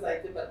ಬೇಕಾದ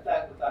ಸಾಹಿತ್ಯ ಬರ್ತಾ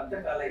ಆಗ್ಬಿಡ್ತಾ ಅಂತ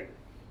ಕಾಲ ಇದೆ.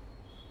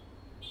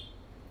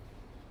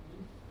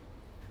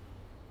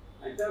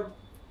 ಆಯ್ತಾ?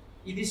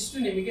 ಇದಿಷ್ಟು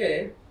ನಿಮಗೆ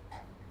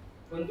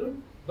ಒಂದು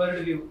ಬರ್ಡ್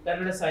ವ್ಯೂ,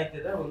 ಕನ್ನಡ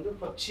ಸಾಹಿತ್ಯದ ಒಂದು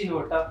ಪಕ್ಷಿ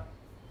ನೋಟ.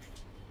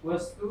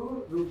 ವಸ್ತು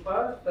ರೂಪ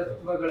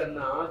ತತ್ವಗಳನ್ನ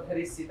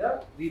ಆಧರಿಸಿದ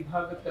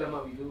ವಿಭಾಗ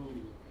ಕ್ರಮವಿದು.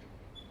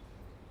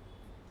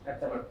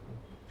 ಅರ್ಥ ಮಾಡ್ತೀವಿ.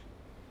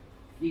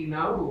 ಈಗ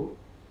ನಾವು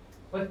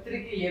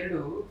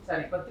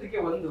ಪತ್ರಿಕೆ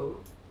 1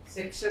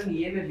 ಸೆಕ್ಷನ್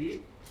ಎ ನಲ್ಲಿ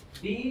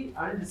ಬಿ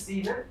ಅಂಡ್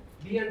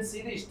ಸಿ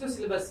ನ ಇಷ್ಟು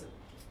ಸಿಲೆಬಸ್.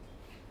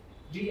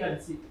 ಬಿ ಅಂಡ್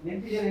ಸಿ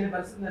ನೆನಪಿದೆ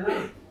ಬರ್ಸಿದ್ನಲ್ಲ.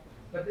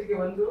 ಪತ್ರಿಕೆ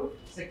 1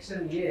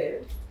 ಸೆಕ್ಷನ್ ಎ,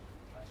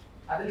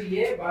 ಅದರಲ್ಲಿ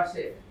ಎ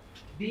ಭಾಷೆ,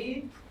 ಬಿ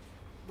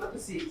ಮತ್ತು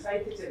ಸಿ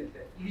ಸಾಹಿತ್ಯ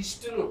ಚರಿತ್ರೆ.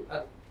 ಇದಿಷ್ಟು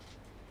ಅದು.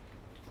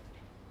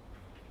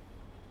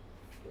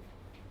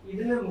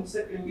 ಇದನ್ನ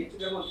ಮುಗಿಸಕ್ಕೆ ನಿಮ್ಗೆ ಹೆಚ್ಚು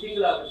ಕಡಿಮೆ 1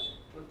 ತಿಂಗಳಾಗುತ್ತೆ.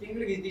 1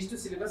 ತಿಂಗಳಿಗೆ ಇದಿಷ್ಟು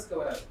ಸಿಲೆಬಸ್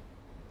ಕವರ್ ಆಗುತ್ತೆ.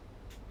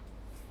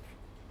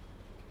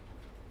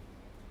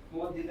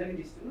 30 ದಿನದಲ್ಲಿ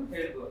ಇದಿಷ್ಟು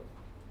ಹೇಳ್ಬೋದು.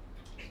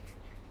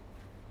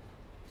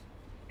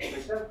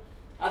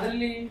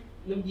 ಅದರಲ್ಲಿ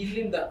ನಮ್ಗೆ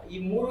ಇಲ್ಲಿಂದ ಈ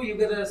 3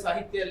 ಯುಗದ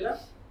ಸಾಹಿತ್ಯ ಎಲ್ಲ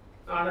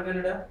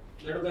ಹಳಗನ್ನಡ,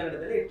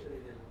 ನಡುಗನ್ನಡದಲ್ಲಿ ಇರ್ತದೆ.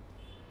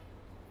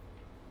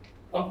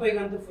 ಪಂಪಯುಗ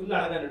ಅಂತೂ ಫುಲ್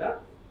ಹಳಗನ್ನಡ,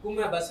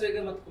 ಬಸವಯುಗ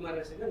ಮತ್ತು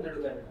ಕುಮಾರವ್ಯಾಸ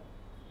ನಡುಗನ್ನಡ.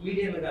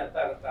 ಮೀಡಿಯಂ ಅರ್ಥ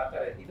ಆಗುತ್ತೆ ಆ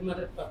ತರ. ಇದು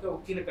ಮಾತ್ರ ಪಕ್ಕ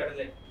ಉಕ್ಕಿನ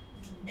ಕಡಲೆ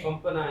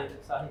ಪಂಪನ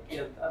ಸಾಹಿತ್ಯ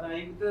ಅಂತ.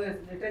 ಇದು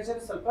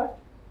ಲಿಟರೇಚರ್ ಸ್ವಲ್ಪ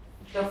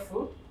ಟಫ್.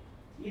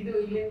 ಇದು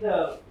ಇಲ್ಲಿಂದ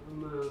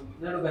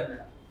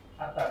ನಡುಗನ್ನಡ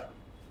ಅರ್ಥ ಆಗ್ತದೆ.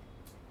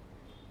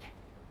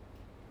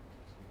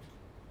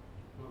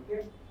 ಓಕೆ,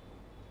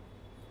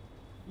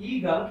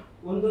 ಈಗ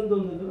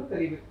ಒಂದೊಂದೊಂದೊಂದು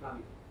ಕಲಿಬೇಕು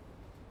ನಾವೀಗ.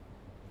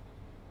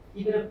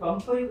 ಇದನ್ನ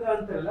ಪಂಪಯುಗ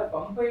ಅಂತಾರಲ್ಲ,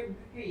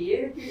 ಪಂಪಯುಗಕ್ಕೆ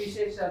ಏನಕ್ಕೆ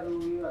ವಿಶೇಷ, ಅದು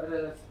ಅದರ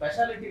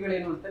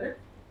ಸ್ಪೆಷಾಲಿಟಿಗಳೇನು ಅಂತಾನೆ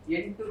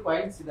 8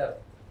 ಪಾಯಿಂಟ್ಸ್ ಇದಾವೆ.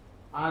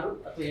 6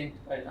 ಅಥವಾ 8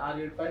 ಪಾಯಿಂಟ್,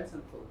 6-7 ಪಾಯಿಂಟ್ಸ್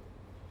ಅಂತ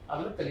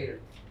ಅದನ್ನು ಕಲಿಯೋಣ.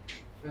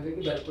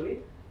 ಹಾಗಾಗಿ ಬರ್ಕೊಳ್ಳಿ.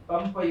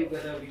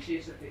 ಪಂಪಯುಗದ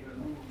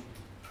ವಿಶೇಷತೆಗಳು,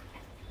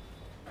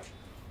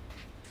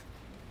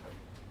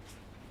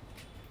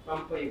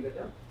 ಪಂಪಯುಗದ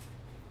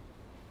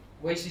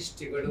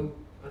ವೈಶಿಷ್ಟ್ಯಗಳು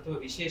ಅಥವಾ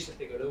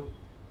ವಿಶೇಷತೆಗಳು.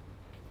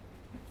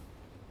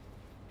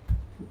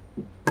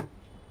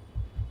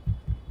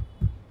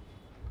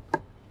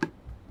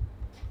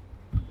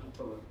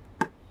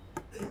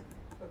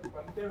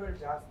 ಪಂದ್ಯಗಳು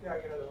ಜಾಸ್ತಿ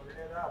ಆಗಿರೋದು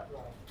ಒಳ್ಳೇದಾ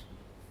ಅಥವಾ?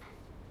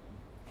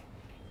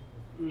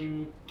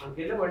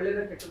 ಹಂಗೆಲ್ಲ ಒಳ್ಳೇದ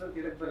ಕೆಟ್ಟದ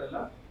ತಿರಕ್ ಬರಲ್ಲ.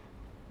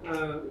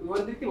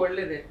 ಒಂದ್ ರೀತಿ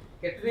ಒಳ್ಳೇದೆ,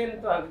 ಕೆಟ್ಟದೇ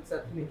ಅಂತೂ ಆಗಕ್ಕೆ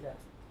ಸಾಧ್ಯ ಇಲ್ಲ.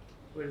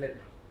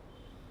 ಒಳ್ಳೇದೆ.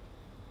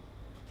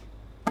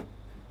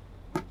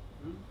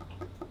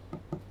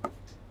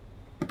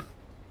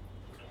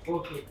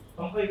 ಓಕೆ,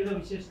 ಪಂಪಯುಗದ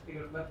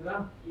ವಿಶೇಷತೆಗಳು ಬರ್ತದ.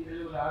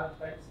 ಇದರಲ್ಲಿ ಒಂದು 6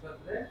 ಪಾಯಿಂಟ್ಸ್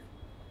ಬರ್ತದೆ.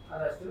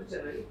 ಅದಷ್ಟು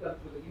ಚೆನ್ನಾಗಿ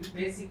ಕಲ್ತ್ಬೋದು. ಇದು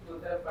ಬೇಸಿಕ್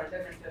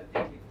ಫಂಡಮೆಂಟಲ್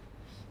ಥಿಂಗ್.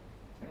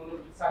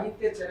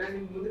 ಸಾಹಿತ್ಯ ಚೆನ್ನಾಗಿ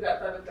ನಿಮ್ಗೆ ಮುಂದಕ್ಕೆ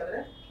ಅರ್ಥ ಆಗ್ಬೇಕಾದ್ರೆ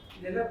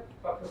ಇದೆಲ್ಲ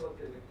ಪಕ್ಕ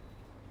ಗೊತ್ತಿರ್ಬೇಕು.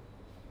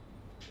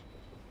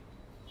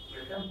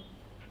 ಆಯ್ತಾ?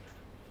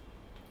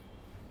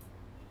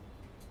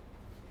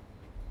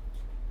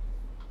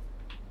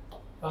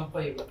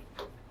 ಪಂಪಯುಗ,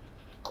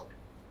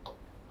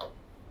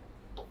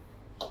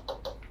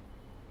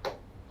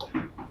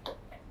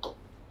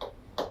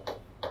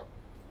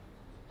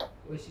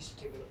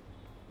 ವೈಶಿಷ್ಟ್ಯಗಳು,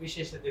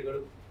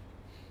 ವಿಶೇಷತೆಗಳು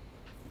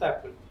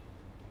ತಾತ್ಪರ್ಯ.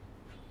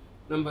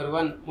 ನಂಬರ್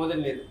 1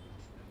 ಮೊದಲನೇದು,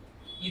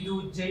 ಇದು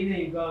ಜೈನ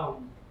ಯುಗ.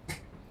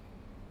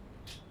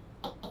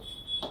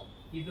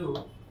 ಇದು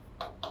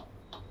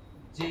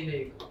ಜೈನ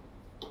ಯುಗ.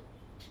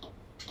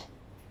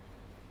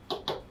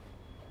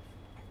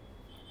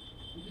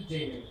 ಇದು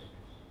ಜೈನ ಯುಗ.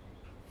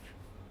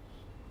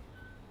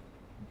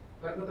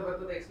 ಬರ್ಕೋತಾ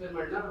ಎಕ್ಸ್ಪ್ಲೇನ್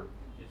ಮಾಡಲಾ?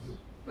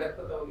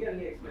 ಬರ್ಕೋತಾ ಹೋಗಿ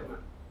ಅಲ್ಲಿ ಎಕ್ಸ್ಪ್ಲೇನ್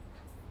ಮಾಡಿ.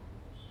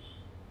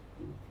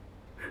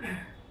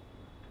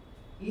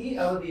 ಈ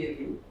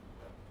ಅವಧಿಯಲ್ಲಿ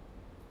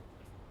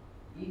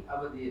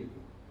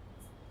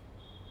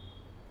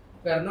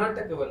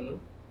ಕರ್ನಾಟಕವನ್ನು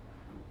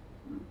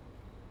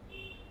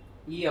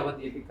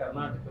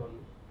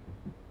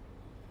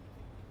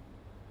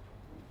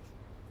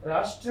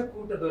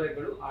ರಾಷ್ಟ್ರಕೂಟ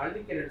ದೊರೆಗಳು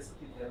ಆಳ್ವಿಕೆ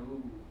ನಡೆಸುತ್ತಿದ್ದರು.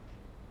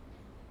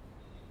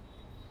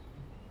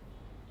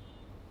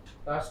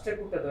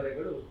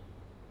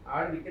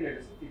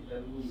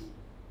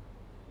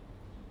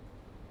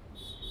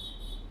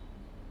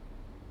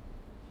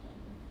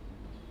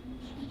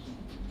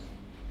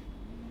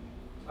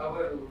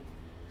 ಅವರು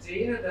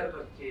ಜೈನ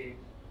ಧರ್ಮಕ್ಕೆ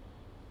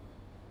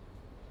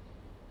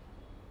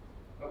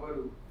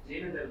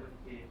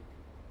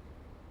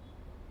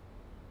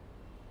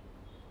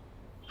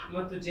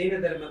ಮತ್ತು ಜೈನ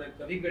ಧರ್ಮದ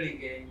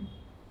ಕವಿಗಳಿಗೆ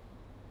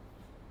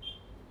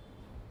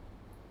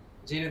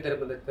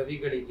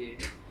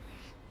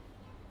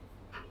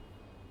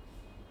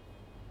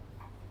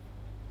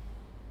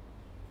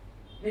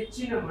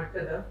ಹೆಚ್ಚಿನ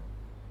ಮಟ್ಟದ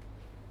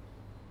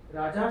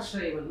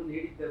ರಾಜಾಶ್ರಯವನ್ನು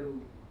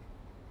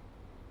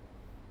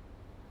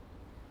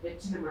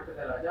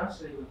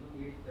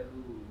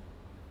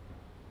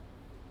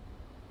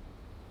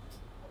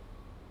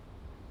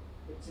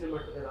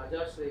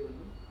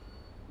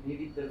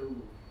ನೀಡಿದ್ದರು.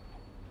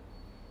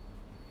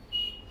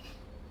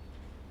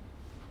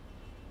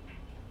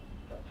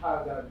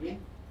 ಹಾಗಾಗಿ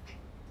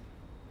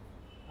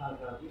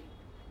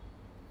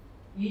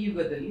ಈ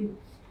ಯುಗದಲ್ಲಿ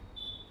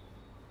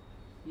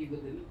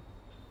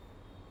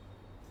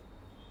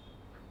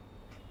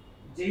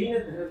ಜೈನ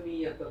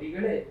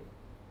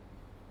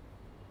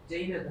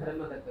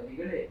ಧರ್ಮದ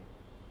ಕವಿಗಳೇ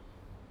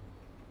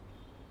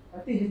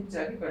ಅತಿ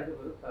ಹೆಚ್ಚಾಗಿ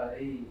ಕಂಡುಬರುತ್ತಾರೆ.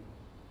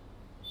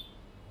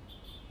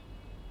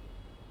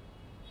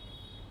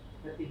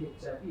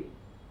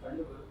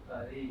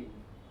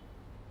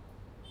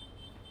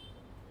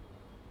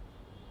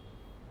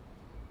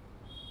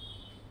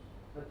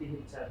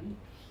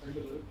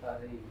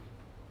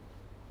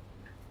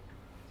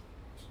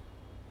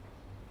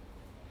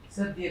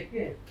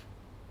 ಸದ್ಯಕ್ಕೆ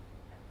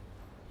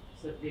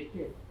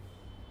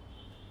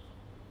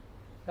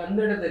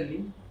ಕನ್ನಡದಲ್ಲಿ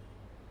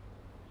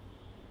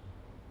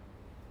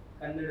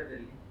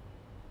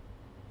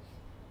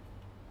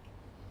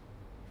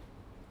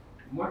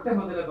ಮೊಟ್ಟ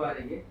ಮೊದಲ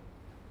ಬಾರಿಗೆ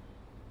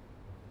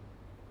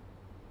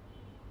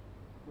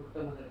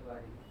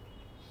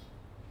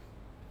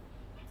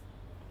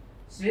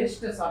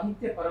ಶ್ರೇಷ್ಠ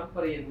ಸಾಹಿತ್ಯ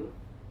ಪರಂಪರೆಯನ್ನು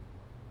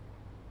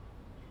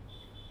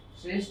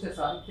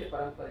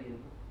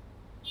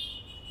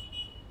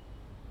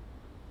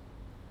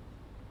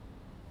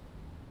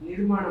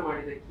ನಿರ್ಮಾಣ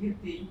ಮಾಡಿದ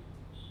ಕೀರ್ತಿ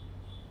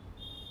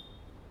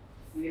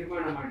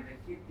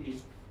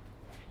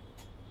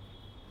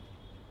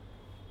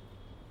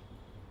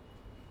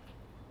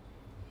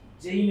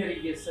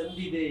ಜೈನರಿಗೆ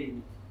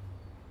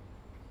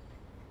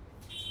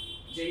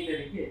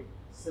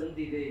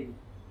ಸಂದಿದೆ.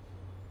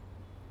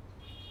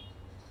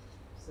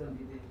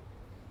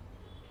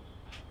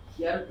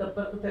 ಯಾರು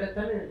ತಪ್ಪರ್ಕೋತಾರೆ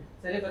ತಾನೆ?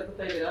 ಸರಿ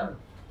ಬರ್ಕೋತಾ ಇದ್ದೀರಾ?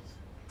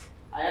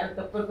 ಯಾರು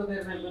ತಪ್ಪರ್ಕೋತಾ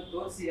ಇದ್ರೆ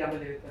ತೋರಿಸಿ,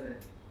 ಆಮೇಲೆ ಹೇಳ್ತಾರೆ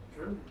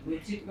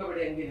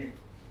ಮುಚ್ಚಿಟ್ಕೋಬೇಡಿ. ಹಂಗೇನೆ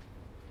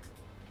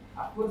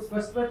ಅಫ್ಕೋರ್ಸ್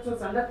ಫಸ್ಟ್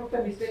ಸಣ್ಣ ಪುಟ್ಟ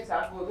ಮಿಸ್ಟೇಕ್ಸ್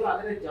ಆಗ್ಬೋದು,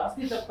 ಆದ್ರೆ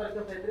ಜಾಸ್ತಿ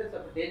ತಪ್ಪರ್ಕೋತಾ ಇದ್ರೆ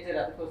ಸ್ವಲ್ಪ ಡೇಂಜರ್.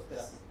 ಅದಕ್ಕೋಸ್ಕರ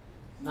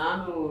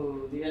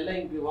ನೀವೆಲ್ಲ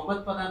ಹಿಂಗ್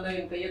 9 ಪದ ಅಂದಾಗ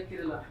ಹಿಂಗ್ ಕೈ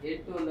ಎತ್ತಿರಲ್ಲ,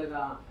 8 ಅಂದಾಗ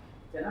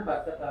ಚೆನ್ನಾಗಿ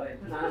ಬರ್ಕತಾರೆ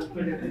ಅಂತ ನಾನು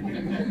ಅನ್ಕೊಂಡಿದ್ದೀನಿ.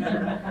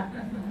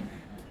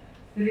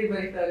 ಸರಿ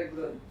ಬರೀತಾರೆ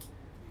ಇಬ್ರು,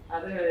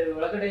 ಆದ್ರೆ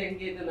ಒಳಗಡೆ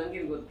ಹೆಂಗೆ ಇದು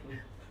ನಂಗೇನು ಗೊತ್ತು.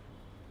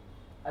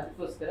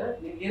 ಅದಕ್ಕೋಸ್ಕರ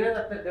ನಿಮ್ಗೆ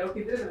ಏನಾದ್ರು ಡೌಟ್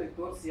ಇದ್ರೆ ನನಗೆ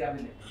ತೋರಿಸಿ,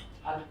 ಆಮೇಲೆ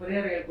ಅದು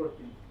ಪರಿಹಾರ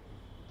ಹೇಳ್ಕೊಡ್ತೀನಿ.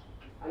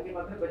 ಹಂಗೆ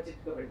ಮಾತ್ರ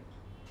ಬಚ್ಚಿಟ್ಕೋಬೇಡಿ,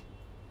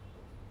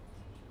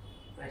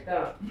 ಆಯ್ತಾ?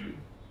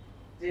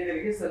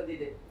 ಜೈನರಿಗೆ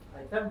ಸಂದಿದೆ,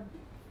 ಆಯ್ತಾ?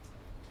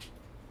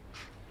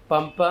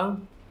 ಪಂಪ,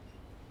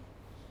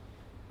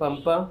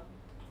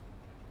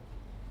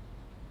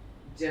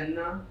 ಜನ್ನ,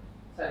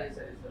 ಸರಿ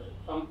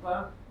ಪಂಪ,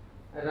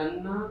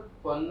 ರನ್ನ,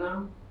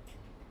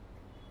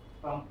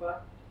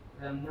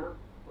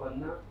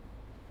 ಪೊನ್ನ,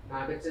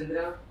 ನಾಗಚಂದ್ರ,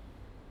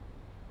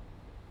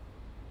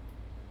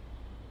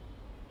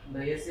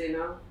 ನಯಸೇನ,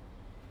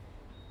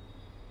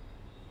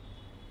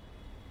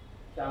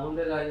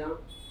 ಚಾವುಂಡರಾಯ,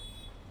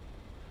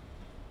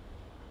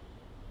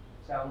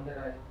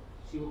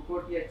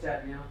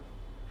 ಶಿವಕೋಟಿಯಾಚಾರ್ಯ,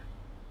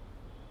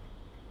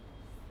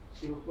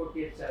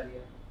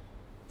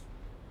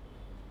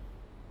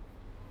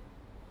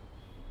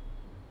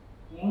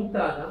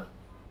 ಮುಂತಾದ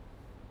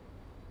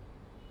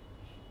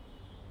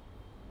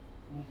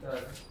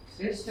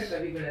ಶ್ರೇಷ್ಠ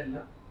ಕವಿಗಳೆಲ್ಲ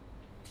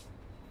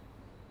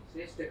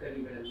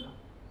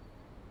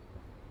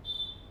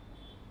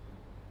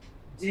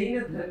ಜೈನ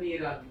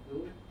ಧರ್ಮೀಯರಾಗಿದ್ದು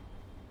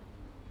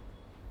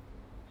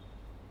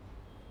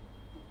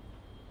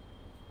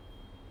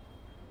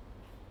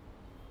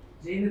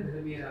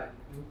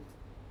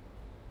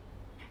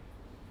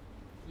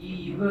ಈ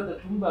ಯುಗದ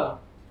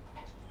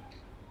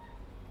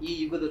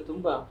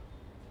ತುಂಬ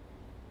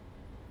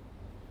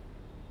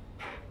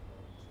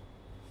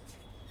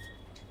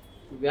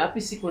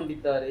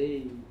ವ್ಯಾಪಿಸಿಕೊಂಡಿದ್ದಾರೆ.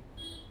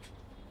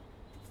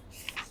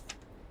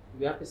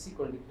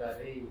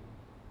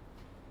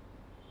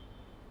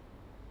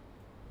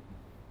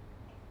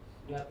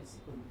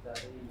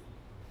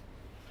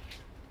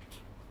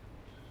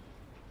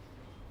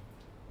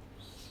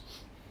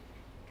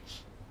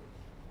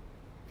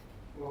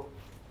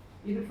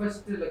 ಇದು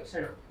ಫಸ್ಟ್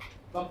ಲಕ್ಷಣ.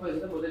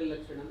 ಪಂಪದ ಮೊದಲ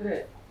ಲಕ್ಷಣ ಅಂದ್ರೆ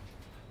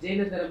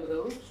ಜೈನ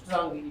ಧರ್ಮದವರು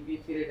ಸ್ಟ್ರಾಂಗ್ ಈ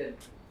ಪೀರಿಯಡ್ ಅಲ್ಲಿ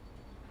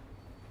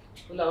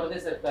ಫುಲ್ ಅವರದೇ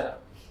ಸರ್ಕಾರ,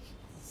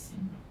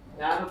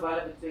 ಯಾರು ಬಾಲ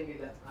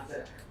ಬಿಚ್ಚಂಗಿಲ್ಲ ಆ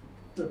ತರ.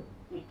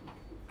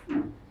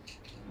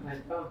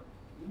 ಆಯ್ತಾ?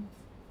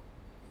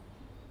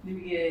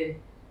 ನಿಮಗೆ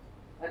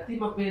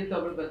ಅತಿಮಪ್ಪೆ ಅಂತ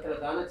ಒಬ್ಳು ಬರ್ತಾರ,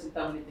 ದಾನ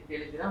ಚಿಂತಾಮಣಿ ಅಂತ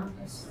ಕೇಳಿದ್ದೀರಾ?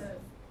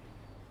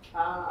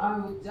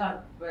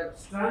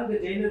 ಸ್ಟ್ರಾಂಗ್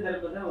ಜೈನ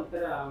ಧರ್ಮದ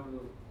ಒಂಥರ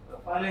ಅವಳು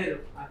ಫಾಲೋಯರು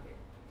ಆಕೆ.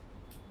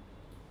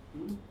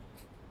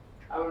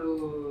 ಅವಳು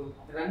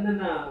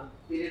ರನ್ನನ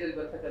ಪೀರಿಯಡ್ ಅಲ್ಲಿ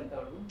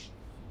ಬರ್ತಕ್ಕಂಥವಳು.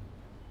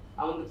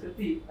 ಆ ಒಂದು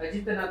ಕೃತಿ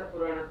ಅಜಿತನಾಥ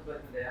ಪುರಾಣ ಅಂತ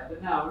ಬರ್ತದೆ,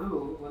 ಅದನ್ನ ಅವಳು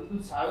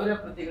 1,000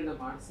 ಪ್ರತಿಗಳನ್ನ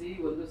ಮಾಡಿಸಿ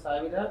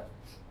 1,000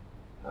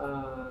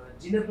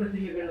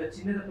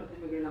 ಚಿನ್ನದ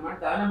ಪ್ರತಿಮೆಗಳನ್ನ ಮಾಡಿ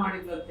ದಾನ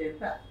ಮಾಡಿದ್ಲಂತೆ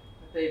ಅಂತ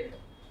ಕಥೆ ಇದೆ.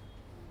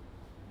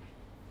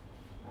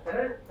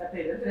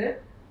 ಅಂದ್ರೆ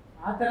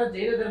ಆ ತರ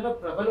ಜೈನ ಧರ್ಮ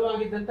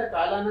ಪ್ರಬಲವಾಗಿದ್ದಂತ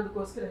ಕಾಲ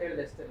ಅನ್ನೋದಕ್ಕೋಸ್ಕರ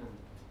ಹೇಳಿದೆ ಅಷ್ಟೇ ನಾನು.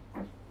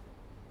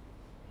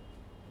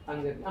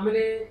 ಹಂಗಾಗಿ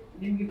ಆಮೇಲೆ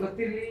ನಿಮ್ಗೆ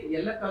ಗೊತ್ತಿರ್ಲಿ,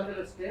 ಎಲ್ಲ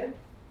ಕಾಲದಲ್ಲೂ ಅಷ್ಟೇ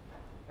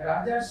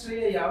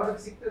ರಾಜಾಶ್ರಯ ಯಾವಾಗ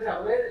ಸಿಗ್ತದೆ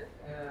ಅವರೇ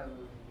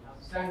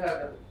ಸ್ಟ್ರಾಂಗ್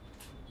ಆಗೋದು.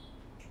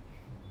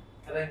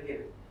 ಅದಂಗೆ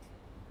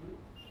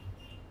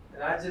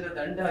ರಾಜ್ಯದ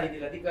ದಂಡ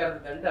ಇದಿಲ್ಲ, ಅಧಿಕಾರದ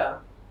ದಂಡ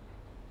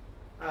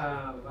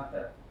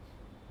ಮಾತಾಡ.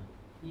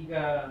 ಈಗ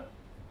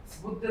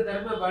ಬುದ್ಧ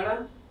ಧರ್ಮ ಬಹಳ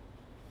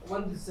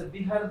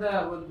ಬಿಹಾರದ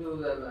ಒಂದು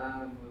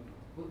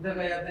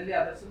ಬುದ್ಧಗಯಾದಲ್ಲಿ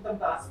ಅದರ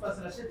ಸುತ್ತಮುತ್ತ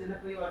ಆಸ್ಪಾಸಲ್ಲಷ್ಟೇ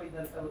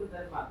ಜನಪ್ರಿಯವಾಗಿದ್ದಂತ ಒಂದು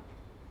ಧರ್ಮ.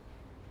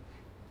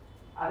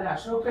 ಆದ್ರೆ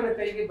ಅಶೋಕನ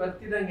ಕೈಗೆ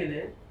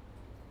ಬರ್ತಿದಂಗೆನೆ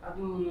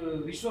ಅದು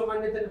ವಿಶ್ವ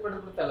ಮಾನ್ಯತೆ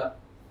ಪಡೆದ್ಬಿಡ್ತಲ್ಲ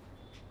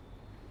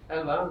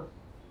ಅಲ್ವಾ?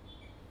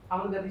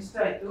 ಅವನಿಗೆ ಅದು ಇಷ್ಟ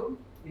ಆಯ್ತು,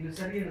 ಇದು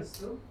ಸರಿ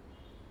ಅನಿಸ್ತು.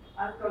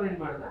 ಅದಕ್ಕೆ ಅವನೇನ್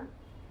ಮಾಡ್ದ,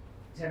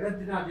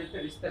 ಜಗತ್ತಿನಾದ್ಯಂತ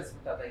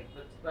ವಿಸ್ತರಿಸ್ಬಿಟ್ಟ.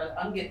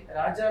 ಹಂಗೆ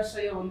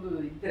ರಾಜಾಶ್ರಯ ಒಂದು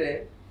ಇದ್ರೆ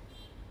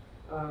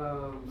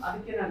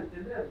ಅದಕ್ಕೇನಾಗುತ್ತೆ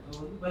ಅಂದ್ರೆ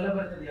ಒಂದು ಬಲ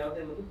ಬರ್ತದೆ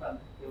ಯಾವುದೇ ಒಂದು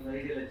ಒಂದು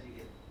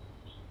ಐಡಿಯಾಲಜಿಗೆ.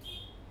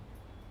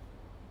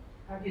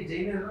 ಹಾಗೆ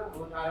ಜೈನರು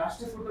ಒಂದು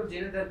ರಾಷ್ಟ್ರಕೂಟರು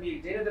ಜೈನ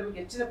ಧರ್ಮಕ್ಕೆ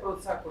ಹೆಚ್ಚಿನ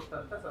ಪ್ರೋತ್ಸಾಹ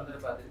ಕೊಟ್ಟಂತ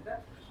ಸಂದರ್ಭ. ಆದ್ರಿಂದ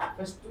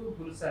ಫಸ್ಟ್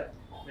ಹುಲ್ಸ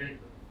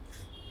ಬೆಳೀತು.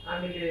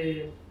 ಆಮೇಲೆ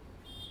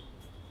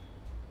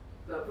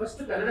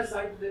ಫಸ್ಟ್ ಕನ್ನಡ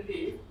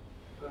ಸಾಹಿತ್ಯದಲ್ಲಿ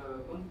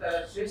ಒಂಥರ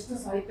ಶ್ರೇಷ್ಠ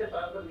ಸಾಹಿತ್ಯ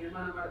ಪರಂಪರೆ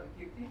ನಿರ್ಮಾಣ ಮಾಡಿದ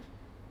ಕೀರ್ತಿ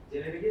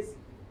ಜನರಿಗೆ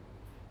ಸಿಕ್ಕಿದೆ.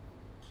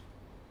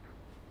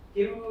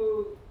 ಕೆಲವು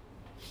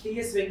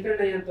ಟಿ.ಎಸ್.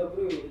 ವೆಂಕಣ್ಣಯ್ಯ ಅಂತ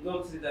ಒಬ್ರು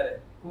ವಿದ್ವಾಂಸರಿದ್ದಾರೆ,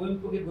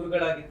 ಕುವೆಂಪುಗೆ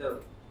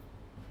ಗುರುಗಳಾಗಿದ್ದವರು.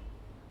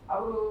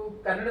 ಅವರು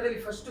ಕನ್ನಡದಲ್ಲಿ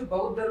ಫಸ್ಟ್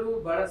ಬೌದ್ಧರು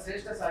ಬಹಳ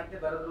ಶ್ರೇಷ್ಠ ಸಾಹಿತ್ಯ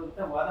ಬರೆದರು ಅಂತ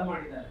ವಾದ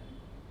ಮಾಡಿದ್ದಾರೆ.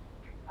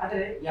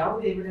 ಆದ್ರೆ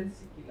ಯಾವುದೇ ಎವಿಡೆನ್ಸ್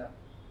ಸಿಕ್ಕಿಲ್ಲ.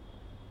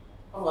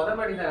 ಅವ್ರು ವಾದ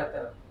ಮಾಡಿದ್ದಾರೆ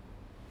ಆತರ.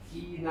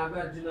 ಈ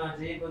ನಾಗಾರ್ಜುನ,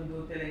 ಜಯಬಂಧು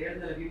ಅಂತೆಲ್ಲ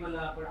ಹೇಳಿದ್ರೆ, ವಿಮಲ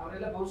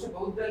ಅವರೆಲ್ಲ ಬಹುಶಃ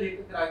ಬೌದ್ಧ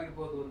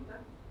ಲೇಖಕರಾಗಿರ್ಬೋದು ಅಂತ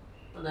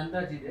ಒಂದು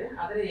ಅಂದಾಜಿದೆ.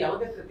 ಆದ್ರೆ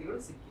ಯಾವುದೇ ಕೃತಿಗಳು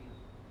ಸಿಕ್ಕಿಲ್ಲ.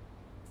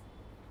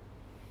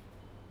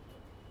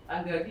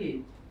 ಹಾಗಾಗಿ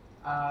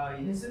ಆ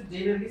ಹೆಸರು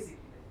ಜೈನರಿಗೆ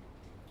ಸಿಕ್ಕಿದೆ.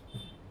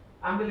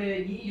 ಆಮೇಲೆ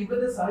ಈ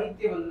ಯುಗದ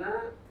ಸಾಹಿತ್ಯವನ್ನ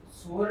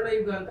ಸುವರ್ಣ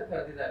ಯುಗ ಅಂತ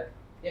ಕರೆದಿದ್ದಾರೆ.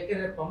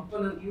 ಯಾಕೆಂದ್ರೆ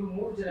ಪಂಪನ ಇವ್ರು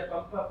 3 ಜನ,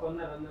 ಪಂಪ, ಪೊನ್ನ,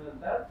 ರನ್ನನ್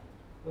ಅಂತ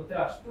ಒಂಥರ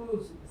ಅಷ್ಟು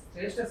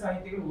ಶ್ರೇಷ್ಠ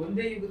ಸಾಹಿತ್ಯಗಳು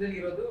ಒಂದೇ ಯುಗದಲ್ಲಿ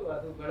ಇರೋದು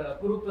ಅದು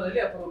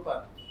ಅಪರೂಪದಲ್ಲಿ ಅಪರೂಪ.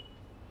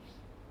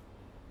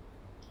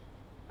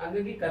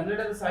 ಹಾಗಾಗಿ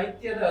ಕನ್ನಡದ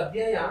ಸಾಹಿತ್ಯದ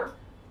ಅಧ್ಯಾಯ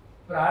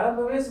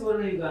ಪ್ರಾರಂಭವೇ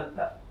ಸುವರ್ಣ ಯುಗ ಅಂತ.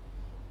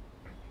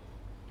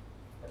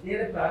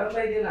 ಅದೇನ ಪ್ರಾರಂಭ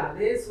ಇದೆಯಲ್ಲ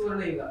ಅದೇ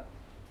ಸುವರ್ಣ ಯುಗ.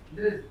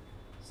 ಅಂದ್ರೆ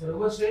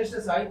ಸರ್ವಶ್ರೇಷ್ಠ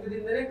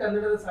ಸಾಹಿತ್ಯದಿಂದನೇ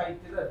ಕನ್ನಡದ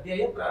ಸಾಹಿತ್ಯದ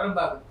ಅಧ್ಯಾಯ ಪ್ರಾರಂಭ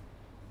ಆಗುತ್ತೆ.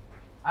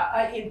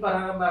 ಇನ್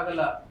ಪ್ರಾರಂಭ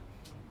ಆಗಲ್ಲ,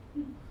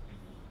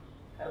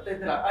 ಅರ್ಥ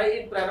ಆಯ್ತಲ್ಲ?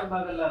 ಇನ್ ಪ್ರಾರಂಭ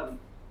ಆಗಲ್ಲ. ಅದು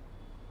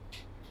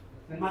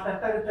ಮತ್ತೆ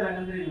ಅರ್ಥ ಆಗುತ್ತಲ್ಲ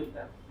ಹಂಗಂದ್ರೆ ಏನು ಅಂತ.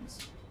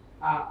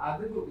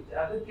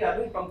 ಅದಕ್ಕೆ ಅದು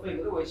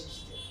ಪಂಪಯುಗದ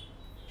ವೈಶಿಷ್ಟ್ಯ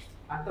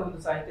ಅಂತ ಒಂದು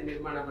ಸಾಹಿತ್ಯ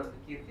ನಿರ್ಮಾಣ ಮಾಡಿದ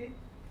ಕೀರ್ತಿ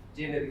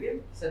ಜೈನರಿಗೆ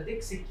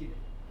ಸದ್ಯಕ್ಕೆ ಸಿಕ್ಕಿದೆ.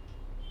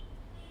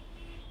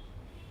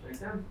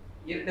 ಆಯ್ತಾ?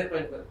 2ನೇ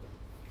ಪಾಯಿಂಟ್ ಬರುತ್ತೆ.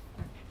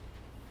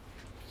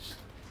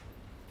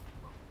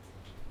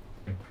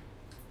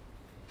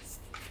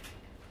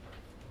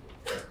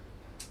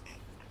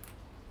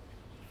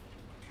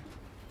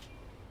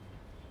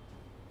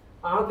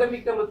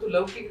 ಆಗಮಿಕ ಮತ್ತು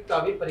ಲೌಕಿಕ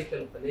ಕಾವ್ಯ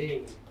ಪರಿಕಲ್ಪನೆ.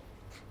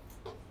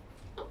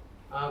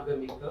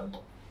 ಆಗಮಿಕ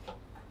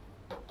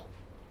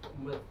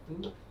ಮತ್ತು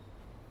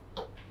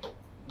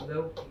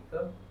ಲೌಕಿಕ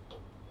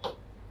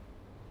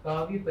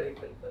ಕಾವ್ಯ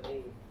ಪರಿಕಲ್ಪನೆ.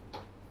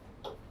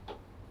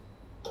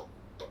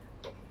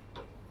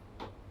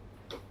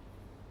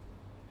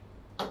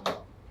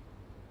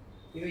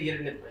 ಇದು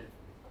 2ನೇ ಪಾಯಿಂಟ್.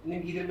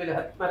 ನಿಮ್ಗೆ ಇದ್ರ ಮೇಲೆ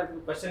 10 ಮಾರ್ಕ್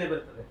ಕ್ವಶನ್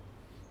ಬರ್ತದೆ,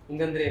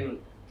 ಹಿಂಗಂದ್ರೆ ಏನು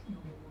ಅಂತ.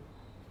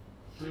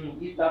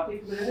 ಈ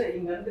ಟಾಪಿಕ್ ಮೇಲೆ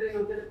ಹಿಂಗಂದ್ರೆ ಏನು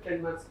ಅಂತ 10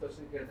 ಮಾರ್ಕ್ಸ್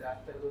ಕ್ವಶನ್ ಕೇಳಿದ್ರೆ ಆ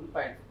ಥರದ್ದು ಒಂದು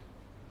ಪಾಯಿಂಟ್.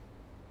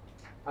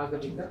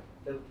 ಆಗಮಿಕ,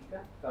 ಲೌಕಿಕ,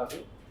 ಕಾವ್ಯ,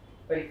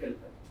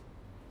 ಪರಿಕಲ್ಪನೆ.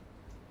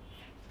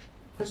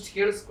 ಫಸ್ಟ್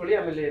ಕೇಳಿಸ್ಕೊಳ್ಳಿ,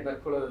 ಆಮೇಲೆ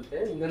ಬರ್ಕೊಳ್ಳೋದಂತೆ.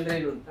 ಹಿಂಗಂದ್ರೆ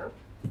ಏನು ಅಂತ.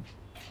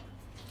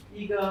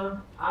 ಈಗ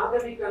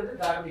ಆಗಮಿಕ ಅಂದ್ರೆ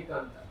ಧಾರ್ಮಿಕ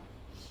ಅಂತ,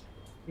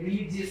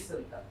 ರಿಲಿಜಿಯಸ್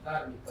ಅಂತ,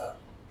 ಧಾರ್ಮಿಕ.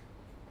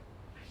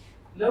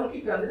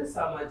 ಲೌಕಿಕ ಅಂದ್ರೆ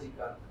ಸಾಮಾಜಿಕ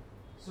ಅಂತ,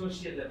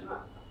 ಸೋಷಿಯಲ್ ಅನ್ನೋ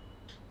ಅರ್ಥ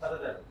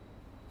ಪದದ.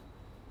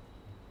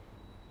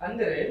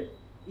 ಅಂದರೆ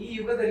ಈ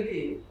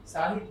ಯುಗದಲ್ಲಿ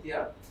ಸಾಹಿತ್ಯ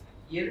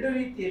 2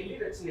 ರೀತಿಯಲ್ಲಿ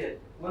ರಚನೆ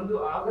ಆಯಿತು. ಒಂದು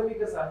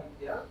ಆಗಮಿಕ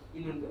ಸಾಹಿತ್ಯ,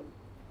 ಇನ್ನೊಂದು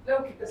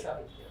ಲೌಕಿಕ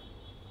ಸಾಹಿತ್ಯ.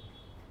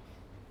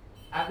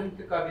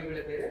 ಆಗಮಿಕ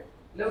ಕಾವ್ಯಗಳೇ ಬೇರೆ,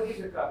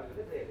 ಲೌಕಿಕ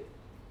ಕಾವ್ಯಗಳೇ ಬೇರೆ.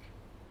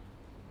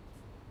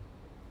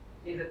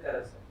 ಇದೇ ತರ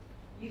ಸರ್.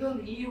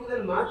 ಇದೊಂದು ಈ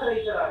ಯುಗದಲ್ಲಿ ಮಾತ್ರ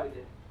ಈ ತರ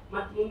ಆಗಿದೆ,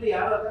 ಮತ್ತೆ ಮುಂದೆ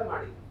ಯಾರು ಆತರ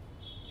ಮಾಡಿಲ್ಲ.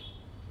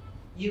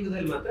 ಈ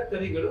ಯುಗದಲ್ಲಿ ಮಾತ್ರ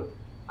ಕವಿಗಳು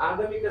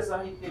ಆಗಮಿಕ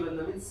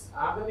ಸಾಹಿತ್ಯವನ್ನ, ಮೀನ್ಸ್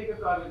ಆಗಮಿಕ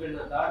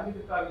ಕಾವ್ಯಗಳನ್ನ, ಧಾರ್ಮಿಕ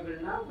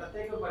ಕಾವ್ಯಗಳನ್ನ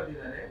ಪ್ರತ್ಯೇಕ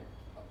ಬರೆದಿದ್ದಾರೆ,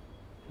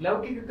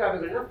 ಲೌಕಿಕ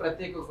ಕಾವ್ಯಗಳನ್ನ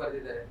ಪ್ರತ್ಯೇಕ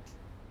ಬರೆದಿದ್ದಾರೆ.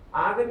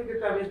 ಆಗಮಿಕ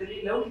ಕಾವ್ಯದಲ್ಲಿ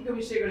ಲೌಕಿಕ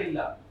ವಿಷಯಗಳಿಲ್ಲ,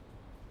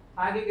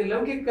 ಹಾಗೆ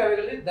ಲೌಕಿಕ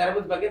ಕಾವ್ಯಗಳಲ್ಲಿ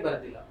ಧರ್ಮದ ಬಗ್ಗೆ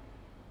ಬರೆದಿಲ್ಲ.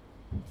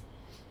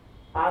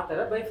 ಆ ತರ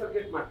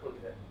ಬೈಫರ್ಕೇಟ್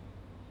ಮಾಡ್ಕೊಂಡಿದ್ದಾರೆ.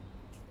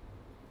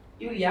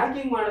 ಇವ್ರು ಯಾಕೆ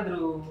ಹಿಂಗ್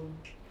ಮಾಡಿದ್ರು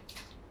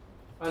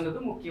ಅನ್ನೋದು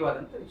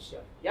ಮುಖ್ಯವಾದಂತ ವಿಷಯ.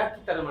 ಯಾಕೆ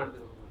ಈ ತರ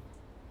ಮಾಡಿದ್ರು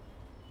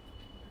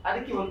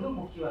ಅದಕ್ಕೆ ಒಂದು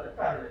ಮುಖ್ಯವಾದ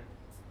ಕಾರಣ ಇದೆ.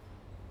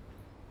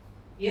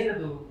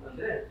 ಏನದು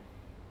ಅಂದ್ರೆ,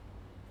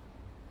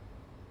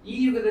 ಈ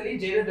ಯುಗದಲ್ಲಿ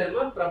ಜೈನ ಧರ್ಮ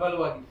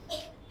ಪ್ರಬಲವಾಗಿತ್ತು.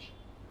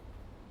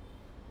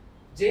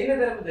 ಜೈನ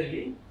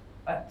ಧರ್ಮದಲ್ಲಿ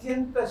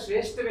ಅತ್ಯಂತ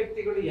ಶ್ರೇಷ್ಠ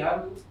ವ್ಯಕ್ತಿಗಳು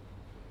ಯಾರು?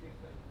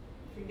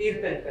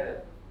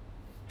 ತೀರ್ಥಂಕರರು.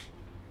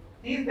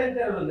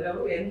 ತೀರ್ಥಂಕರರು ಅಂದ್ರೆ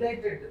ಅವರು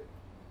ಎನ್ಲೈಟೆಂಡ್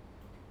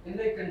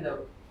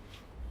ಅವರು,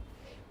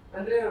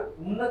 ಅಂದ್ರೆ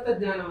ಉನ್ನತ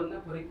ಜ್ಞಾನವನ್ನ,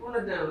 ಪರಿಪೂರ್ಣ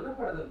ಜ್ಞಾನವನ್ನ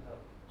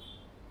ಪಡೆದಂತವ್ರು.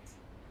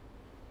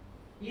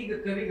 ಈಗ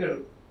ಕವಿಗಳು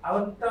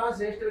ಅವಂತಹ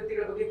ಶ್ರೇಷ್ಠ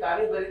ವ್ಯಕ್ತಿಗಳ ಬಗ್ಗೆ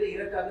ಕಾವ್ಯ ಬರೆದೇ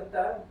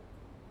ಇರಕ್ಕಾಗುತ್ತಾ?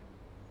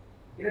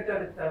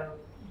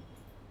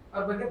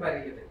 ಅವ್ರ ಬಗ್ಗೆ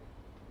ಬರೆಯಬೇಕು.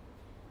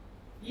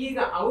 ಈಗ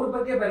ಅವ್ರ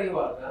ಬಗ್ಗೆ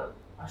ಬರೆಯುವಾಗ,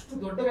 ಅಷ್ಟು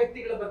ದೊಡ್ಡ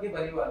ವ್ಯಕ್ತಿಗಳ ಬಗ್ಗೆ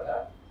ಬರೆಯುವಾಗ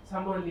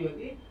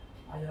ಸಾಮಾನ್ಯವಾಗಿ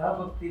ಆಯಾ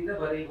ಭಕ್ತಿಯಿಂದ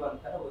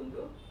ಬರೆಯುವಂತಹ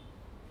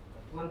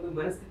ಒಂದು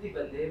ಮನಸ್ಥಿತಿ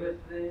ಬಂದೇ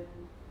ಬರ್ತದೆ,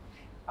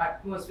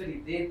 ಅಟ್ಮಾಸ್ಫಿಯರ್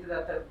ಇದ್ದೇ ಇರ್ತದೆ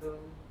ಆ ಥರದ್ದು.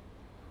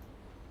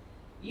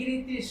 ಈ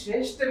ರೀತಿ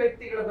ಶ್ರೇಷ್ಠ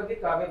ವ್ಯಕ್ತಿಗಳ ಬಗ್ಗೆ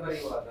ಕಾವ್ಯ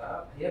ಬರೆಯುವಾಗ,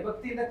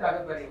 ಭಯಭಕ್ತಿಯಿಂದ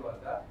ಕಾವ್ಯ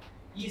ಬರೆಯುವಾಗ,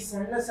 ಈ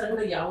ಸಣ್ಣ ಸಣ್ಣ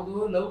ಯಾವುದೋ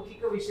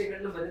ಲೌಕಿಕ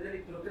ವಿಷಯಗಳನ್ನ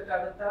ಮಧ್ಯದಲ್ಲಿ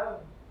ತಿರುಗಕ್ಕಾಗತ್ತಾ?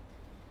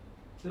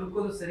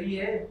 ತಿರುಕೋದು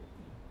ಸರಿಯೇ?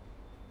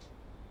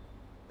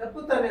 ತಪ್ಪು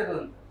ತಾನೇ ಅದು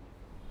ಅಂತ.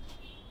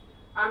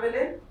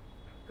 ಆಮೇಲೆ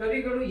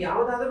ಕವಿಗಳು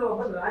ಯಾವ್ದಾದ್ರು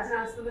ಒಬ್ಬ ರಾಜನ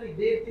ಆಸ್ಥಾನದಲ್ಲಿ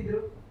ಇದ್ದೇ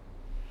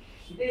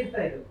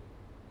ಇರ್ತಾ ಇದ್ರು.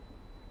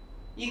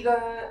 ಈಗ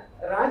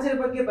ರಾಜರ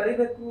ಬಗ್ಗೆ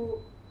ಬರಿಬೇಕು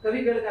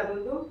ಕವಿಗಳಿಗೆ,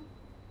 ಅದೊಂದು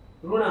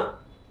ಋಣ.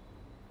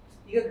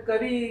 ಈಗ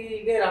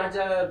ಕವಿಗೆ ರಾಜ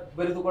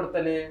ಬರೆದು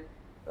ಕೊಡ್ತಾನೆ,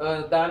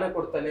 ದಾನ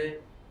ಕೊಡ್ತಾನೆ,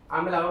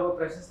 ಆಮೇಲೆ ಅವಾಗ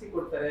ಪ್ರಶಸ್ತಿ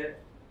ಕೊಡ್ತಾರೆ,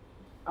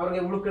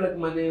 ಅವ್ರಿಗೆ ಉಳ್ಕೊಳಕ್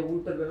ಮನೆ,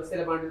 ಊಟದ ವ್ಯವಸ್ಥೆ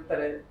ಎಲ್ಲ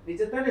ಮಾಡಿರ್ತಾರೆ,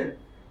 ನಿಜ ತಾನೆ?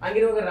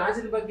 ಹಂಗಿರುವಾಗ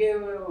ರಾಜನ ಬಗ್ಗೆ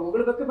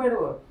ಹೊಗಳಬೇಕು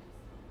ಬೇಡವ?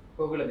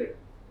 ಹೊಗಳಬೇಕು.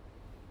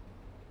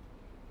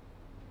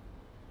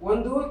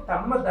 ಒಂದು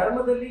ತಮ್ಮ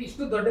ಧರ್ಮದಲ್ಲಿ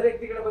ಇಷ್ಟು ದೊಡ್ಡ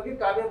ವ್ಯಕ್ತಿಗಳ ಬಗ್ಗೆ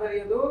ಕಾವ್ಯ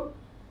ಬರೆಯೋದು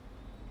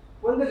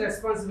ಒಂದು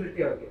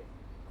ರೆಸ್ಪಾನ್ಸಿಬಿಲಿಟಿ ಅವ್ರಿಗೆ.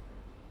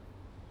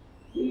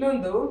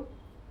 ಇನ್ನೊಂದು,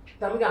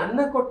 ತಮಗೆ ಅನ್ನ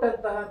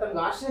ಕೊಟ್ಟಂತಹ, ತಮಗೆ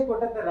ಆಶ್ರಯ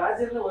ಕೊಟ್ಟಂತಹ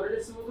ರಾಜರನ್ನ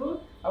ಹೊರಡಿಸುವುದು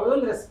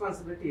ಅವರೊಂದು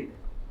ರೆಸ್ಪಾನ್ಸಿಬಿಲಿಟಿ ಇದೆ.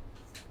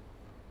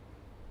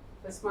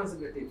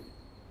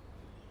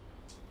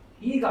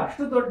 ಈಗ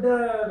ಅಷ್ಟು ದೊಡ್ಡ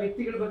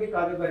ವ್ಯಕ್ತಿಗಳ ಬಗ್ಗೆ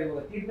ಕಾವ್ಯ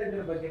ಬರೆಯುವಾಗ,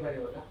 ತೀರ್ಥಂಕರ ಬಗ್ಗೆ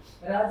ಬರೆಯುವಾಗ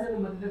ರಾಜನ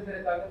ಮಧ್ಯದಲ್ಲಿ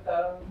ತರಕಾಗತ್ತಾ?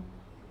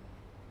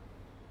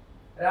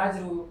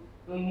 ರಾಜರು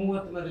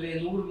 30 ಮದುವೆ,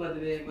 100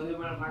 ಮದುವೆ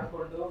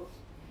ಮಾಡ್ಕೊಂಡು,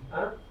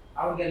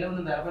 ಅವ್ರಿಗೆಲ್ಲ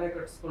ಒಂದೊಂದು ಅರಮನೆ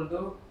ಕಟ್ಟಿಸ್ಕೊಂಡು,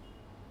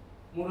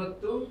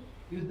 3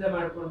 ಯುದ್ಧ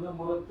ಮಾಡ್ಕೊಂಡು,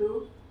 3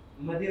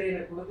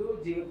 ಮದಿರೆಯನ್ನು ಕುಡಿದು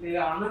ಜೀವನ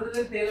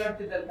ಆನಂದದಲ್ಲಿ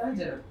ತೇಲಾಡ್ತಿದ್ದಂತಹ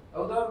ಜನ,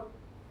 ಹೌದಾ?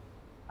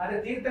 ಆದ್ರೆ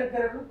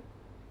ತೀರ್ಥಂಕರರು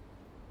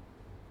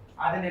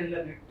ಅದನ್ನೆಲ್ಲ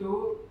ಬಿಟ್ಟು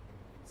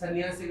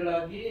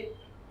ಸನ್ಯಾಸಿಗಳಾಗಿ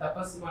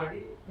ತಪಸ್ಸು ಮಾಡಿ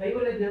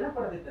ಕೈವಲ್ಯ ಜ್ಞಾನ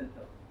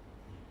ಪಡೆದಿದ್ದಂಥವ್ರು.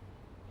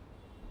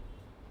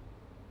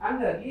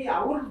 ಹಂಗಾಗಿ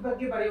ಅವ್ರ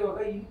ಬಗ್ಗೆ ಬರೆಯುವಾಗ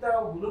ಇಂಥ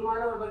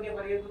ಹುನುಮಾನವ್ರ ಬಗ್ಗೆ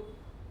ಬರೆಯೋದು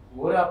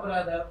ಘೋರ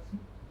ಅಪರಾಧ.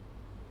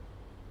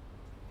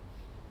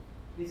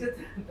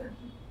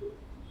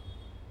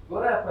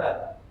 ಘೋರ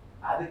ಅಪರಾಧ.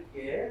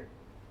 ಅದಕ್ಕೆ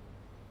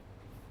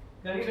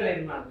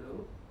ಕವಿಗಳೇನ್ ಮಾಡಿದ್ರು,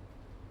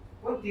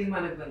 ಒಂದು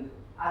ತೀರ್ಮಾನಕ್ಕೆ ಬಂದ್ರು,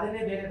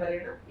 ಅದನ್ನೇ ಬೇರೆ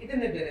ಬರೆಯೋಣ,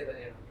 ಇದನ್ನೇ ಬೇರೆ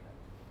ಬರೆಯೋಣ ಅಂತ.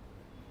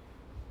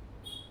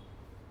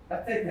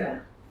 ಅರ್ಥ ಆಯ್ತಾ?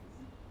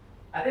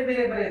 ಅದೇ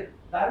ಬೇರೆ ಬರೆಯೋದು,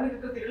 ಧಾರ್ಮಿಕ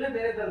ಕೃತಿಗಳನ್ನ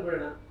ಬೇರೆ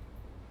ತಂದ್ಬಿಡೋಣ,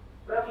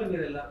 ಪ್ರಾಬ್ಲಮ್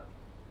ಇರಲ್ಲ,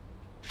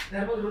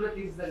 ಧರ್ಮದ ಋಣ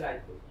ತೀರಿಸಿದಾಗ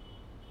ಆಯ್ತು.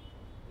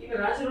 ಈಗ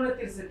ರಾಜ ಋಣ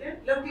ತೀರ್ಸಕ್ಕೆ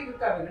ಲೌಕಿಕ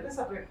ಕಾವ್ಯಗಳನ್ನ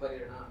ಸಪರೇಟ್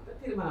ಬರೆಯೋಣ ಅಂತ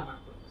ತೀರ್ಮಾನ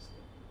ಮಾಡ್ಕೊಂಡು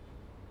ಅಷ್ಟೇ.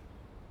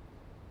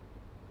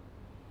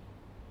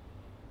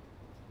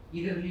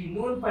 ಇದರಲ್ಲಿ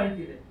ಇನ್ನೊಂದು ಪಾಯಿಂಟ್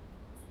ಇದೆ.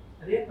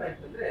 ಅದೇನ್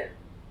ಪಾಯಿಂಟ್ ಅಂದ್ರೆ,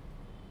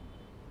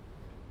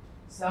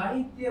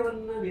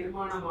 ಸಾಹಿತ್ಯವನ್ನ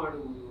ನಿರ್ಮಾಣ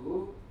ಮಾಡುವುದು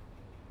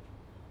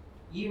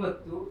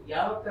ಇವತ್ತು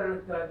ಯಾವ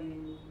ಕಾರಣಕ್ಕಾಗಿ?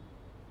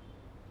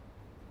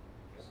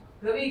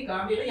 ಕವಿ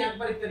ಕಾವ್ಯನ ಯಾಕೆ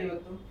ಬರೀತಾರೆ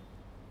ಇವತ್ತು?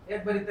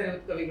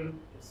 ಕವಿಗಳು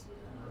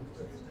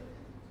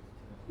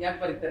ಯಾಕೆ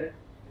ಬರೀತಾರೆ?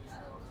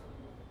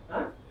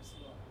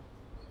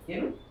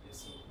 ಏನು?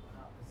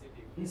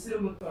 ಹೆಸರು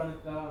ಮತ್ತು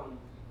ಅಣಕ.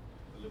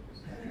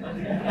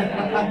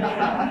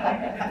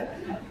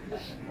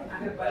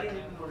 ಅಂದ್ರೆ ಬರೀ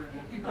ನೀವು ನೋಡೋಣ.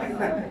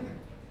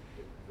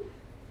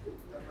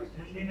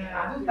 ಮುಂದಿನ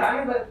ಅದು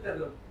ತಾನೇ ಬರುತ್ತೆ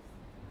ಅದು.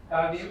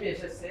 ಕಾವ್ಯಂ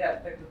ಯಶಸ್ಸೆ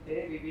ಅರ್ಥಕೃತೆ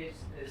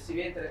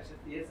ಶಿವೇತ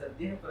ರಕ್ಷತೆಯೇ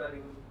ಸದ್ಯ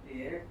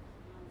ಪ್ರನಿವೃತ್ತಿಯೇ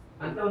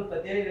ಅಂತ ಒಂದು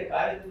ಪದ್ಯ ಇದೆ.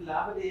 ಕಾವ್ಯದ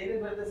ಲಾಭದ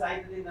ಏನೇನು ಬರುತ್ತೆ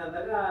ಸಾಹಿತ್ಯದಿಂದ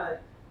ಅಂದಾಗ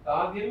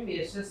ಕಾವ್ಯಂ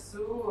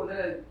ಯಶಸ್ಸು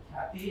ಅಂದ್ರೆ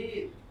ಖ್ಯಾತಿ,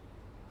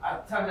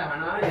 ಅರ್ಥ ಅಂದ್ರೆ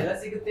ಹಣ ಎಲ್ಲ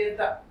ಸಿಗುತ್ತೆ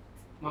ಅಂತ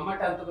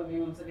ಮಮ್ಮಟ ಅಂತ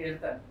ನೀವು ಒಂದ್ಸತಿ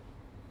ಹೇಳ್ತಾನೆ.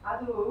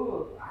 ಅದು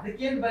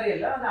ಅದಕ್ಕೇನು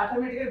ಬರೆಯಲ್ಲ, ಅದು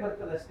ಆಟೋಮೆಟಿಕ್ ಆಗಿ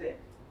ಬರ್ತದೆ ಅಷ್ಟೇ.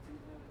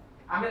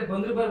 ಆಮೇಲೆ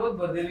ಬಂದ್ರು ಬರ್ಬೋದು,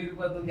 ಬರ್ದೇನು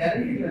ಇರ್ಬೋದು,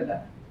 ಗ್ಯಾರಂಟಿ ಇರಲ್ಲ.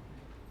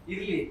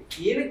 ಇರ್ಲಿ,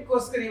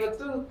 ಏನಕ್ಕೋಸ್ಕರ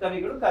ಇವತ್ತು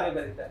ಕವಿಗಳು ಕಾವ್ಯ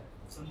ಬರೀತಾರೆ?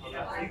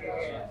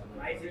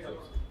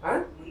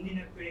 ಮುಂದಿನ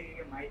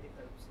ಪೀಳಿಗೆಗೆ ಮಾಹಿತಿ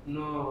ತಲುಪಿಸಿ.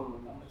 ನೋ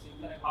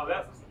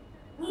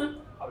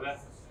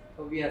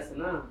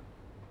ಹವ್ಯಾಸನ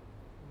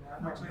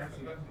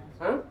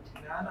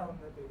ಜ್ಞಾನ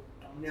ಉನ್ನತಿ.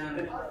 ಜ್ಞಾನ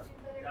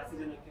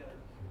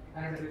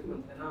ಹರಡಬೇಕು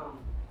ಅಂತನಾ?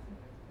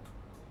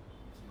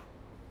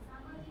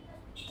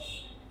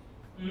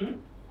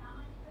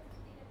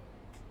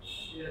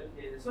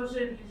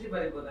 ಸೋಷಿಯಲಿಟಿ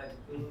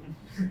ಬರೀಬಹುದಾಗಿತ್ತು.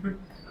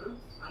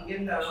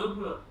 ಹಂಗೆಲ್ಲ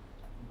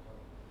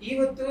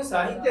ಇವತ್ತು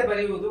ಸಾಹಿತ್ಯ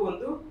ಬರೆಯುವುದು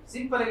ಒಂದು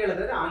ಸಿಂಪಲ್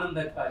ಹೇಳಿದ್ರೆ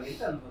ಆನಂದಕ್ಕಾಗಿ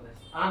ಅಂತ ಅನ್ಬೋದು.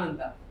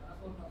 ಆನಂದ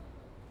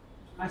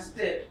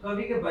ಅಷ್ಟೇ.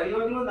 ಕವಿಗೆ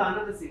ಬರೆಯುವಾಗಲೂ ಒಂದು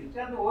ಆನಂದ ಸಿಗುತ್ತೆ,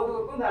 ಅದು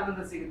ಓದುವಾಗೂ ಒಂದು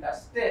ಆನಂದ ಸಿಗುತ್ತೆ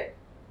ಅಷ್ಟೇ.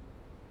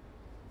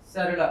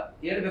 ಸರಳ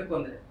ಹೇಳ್ಬೇಕು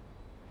ಅಂದ್ರೆ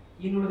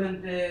ಇನ್ನು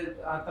ಉಳಿದಂತೆ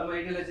ತಮ್ಮ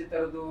ಐಡಿಯಾಲಜಿ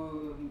ತರೋದು,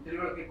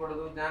 ತಿಳುವಳಿಕೆ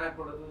ಕೊಡೋದು, ಜ್ಞಾನ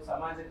ಕೊಡೋದು,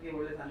 ಸಮಾಜಕ್ಕೆ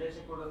ಒಳ್ಳೆ ಸಂದೇಶ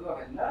ಕೊಡೋದು,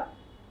 ಅವೆಲ್ಲ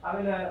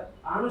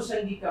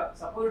ಆನುಷಂಗಿಕ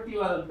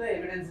ಸಪೋರ್ಟಿವ್ ಆದಂತ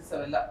ಎವಿಡೆನ್ಸಸ್,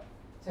 ಅವೆಲ್ಲ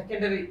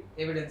ಸೆಕೆಂಡರಿ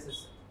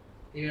ಎವಿಡೆನ್ಸಸ್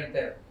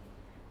ಹೇಳ್ತಾರೆ.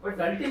 ಬಟ್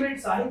ಅಲ್ಟಿಮೇಟ್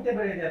ಸಾಹಿತ್ಯ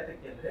ಬರೆಯೋದು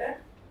ಯಾತಕ್ಕೆ ಅಂದ್ರೆ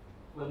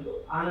ಒಂದು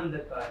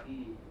ಆನಂದಕ್ಕಾಗಿ,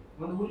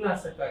 ಒಂದು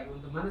ಉಲ್ಲಾಸಕ್ಕಾಗಿ,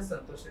 ಒಂದು ಮನಸ್ಸು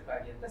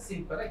ಸಂತೋಷಕ್ಕಾಗಿ ಅಂತ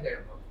ಸಿಂಪಲ್ ಆಗಿ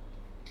ಹೇಳ್ಬೋದು.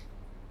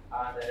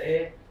 ಆದರೆ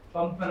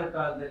ಪಂಪನ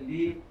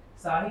ಕಾಲದಲ್ಲಿ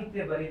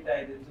ಸಾಹಿತ್ಯ ಬರೀತಾ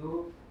ಇದ್ದದ್ದು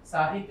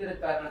ಸಾಹಿತ್ಯದ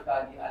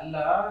ಕಾರಣಕ್ಕಾಗಿ ಅಲ್ಲ,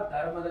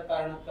 ಧರ್ಮದ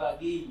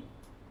ಕಾರಣಕ್ಕಾಗಿ.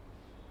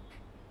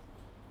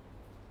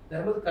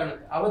 ಧರ್ಮದ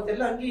ಕಾರಣಕ್ಕೆ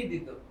ಅವತ್ತೆಲ್ಲ ಹಂಗೆ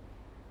ಇದ್ದಿದ್ದು.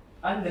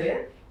 ಅಂದ್ರೆ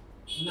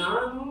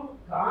ನಾನು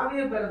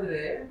ಕಾವ್ಯ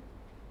ಬರೆದ್ರೆ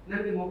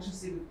ನನಗೆ ಮೋಕ್ಷ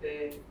ಸಿಗುತ್ತೆ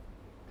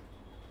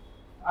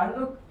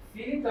ಅನ್ನೋ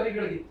ಫೀಲಿಂಗ್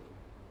ಕವಿಗಳಿಗಿತ್ತು.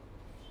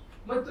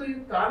 ಮತ್ತು ಈ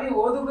ಕಾವ್ಯ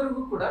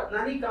ಓದುಗರಿಗೂ ಕೂಡ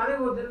ನಾನು ಈ ಕಾವ್ಯ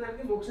ಓದಿದ್ರೆ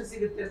ನನಗೆ ಮೋಕ್ಷ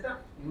ಸಿಗುತ್ತೆ ಅಂತ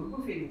ಇವ್ರಿಗೂ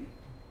ಫೀಲಿಂಗ್ ಇತ್ತು.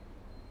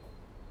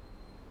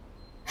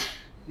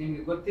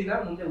 ನಿಮ್ಗೆ ಗೊತ್ತಿಲ್ಲ,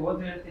 ಮುಂದೆ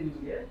ಓದ್ ಹೇಳ್ತೀನಿ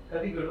ನಿಮ್ಗೆ.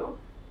 ಕವಿಗಳು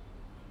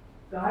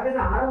ಕಾವ್ಯದ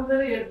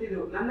ಆರಂಭದಲ್ಲೇ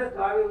ಹೇಳ್ತಿದ್ರು, ನನ್ನ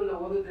ಕಾವ್ಯವನ್ನು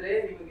ಓದಿದ್ರೆ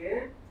ನಿಮಗೆ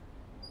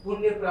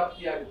ಪುಣ್ಯ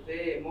ಪ್ರಾಪ್ತಿ ಆಗುತ್ತೆ,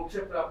 ಮೋಕ್ಷ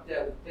ಪ್ರಾಪ್ತಿ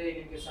ಆಗುತ್ತೆ,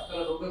 ನಿಮ್ಗೆ ಸಕಲ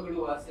ರೋಗಗಳು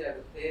ವಾಸಿ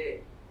ಆಗುತ್ತೆ,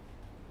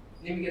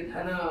 ನಿಮಗೆ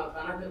ಧನ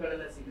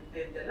ಕನಕಗಳೆಲ್ಲ ಸಿಗುತ್ತೆ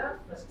ಅಂತೆಲ್ಲ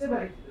ಅಷ್ಟೇ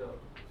ಬರೀತಿದ್ರು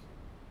ಅವರು.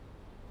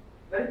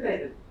 ಬರಿತಾ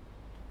ಇದ್ರು.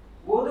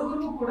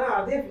 ಓದುಗರಿಗೂ ಕೂಡ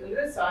ಅದೇ,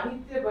 ಅಂದ್ರೆ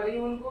ಸಾಹಿತ್ಯ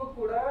ಬರೆಯುವನಿಗೂ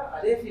ಕೂಡ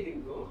ಅದೇ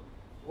ಫೀಲಿಂಗು,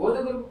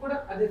 ಓದುಗರಿಗೂ ಕೂಡ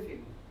ಅದೇ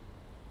ಫೀಲಿಂಗ್.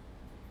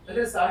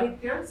 ಅಂದ್ರೆ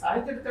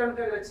ಸಾಹಿತ್ಯದ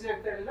ಕಾರಣಕ್ಕಾಗಿ ರಚನೆ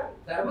ಆಗ್ತಾ ಇರಲಿಲ್ಲ,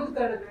 ಧರ್ಮದ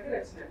ಕಾರಣಕ್ಕಾಗಿ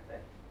ರಚನೆ ಆಗ್ತಾ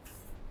ಇದೆ.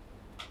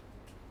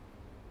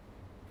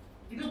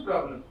 ಇದು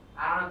ಪ್ರಾಬ್ಲಮ್.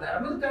 ಆ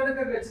ಧರ್ಮದ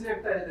ಕಾರಣಕ್ಕಾಗಿ ರಚನೆ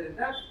ಆಗ್ತಾ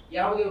ಇರೋದ್ರಿಂದ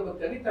ಯಾವುದೇ ಒಬ್ಬ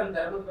ಕವಿ ತನ್ನ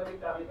ಧರ್ಮದ ಬಗ್ಗೆ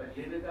ಕಾವ್ಯ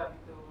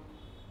ಬರೆಯಲೇಬೇಕಾಗಿತ್ತು.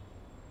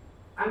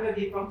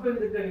 ಹಾಗಾಗಿ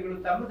ಪಂಪನದ ಕವಿಗಳು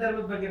ತಮ್ಮ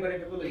ಧರ್ಮದ ಬಗ್ಗೆ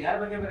ಬರೀಬೇಕು ಅಂದ್ರೆ ಯಾರ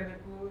ಬಗ್ಗೆ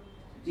ಬರೀಬೇಕು?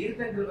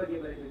 ತೀರ್ಥಂಕರ ಬಗ್ಗೆ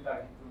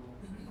ಬರೀಬೇಕಾಗಿತ್ತು.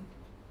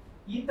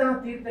 ಇಂತಹ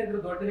ತೀರ್ಥಂಕರು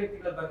ದೊಡ್ಡ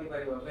ವ್ಯಕ್ತಿಗಳ ಬಗ್ಗೆ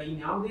ಬರೆಯುವಾಗ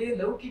ಇನ್ಯಾವುದೇ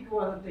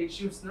ಲೌಕಿಕವಾದಂತ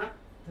ಇಶ್ಯೂಸ್ ನ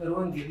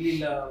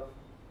ತರುವಂಗಿರ್ಲಿಲ್ಲ.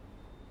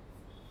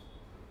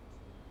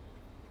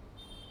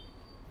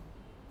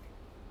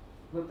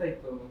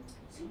 ಗೊತ್ತಾಯ್ತು?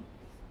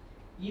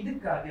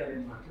 ಇದಕ್ಕಾಗಿ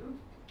ಅವ್ರೇನ್ ಮಾಡಿದ್ರು,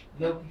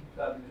 ಲೌಕಿಕ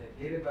ಕಾವ್ಯಗಳೇ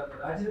ಬೇರೆ ಭಾಗ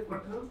ರಾಜನಿಗೆ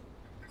ಕೊಟ್ಟರು,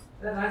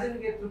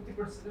 ರಾಜನಿಗೆ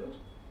ತೃಪ್ತಿಪಡಿಸಿದ್ರು,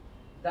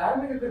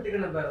 ಧಾರ್ಮಿಕ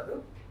ಕೃತಿಗಳನ್ನ ಬರೆದು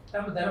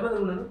ತಮ್ಮ ಧರ್ಮದ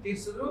ಋಣವನ್ನು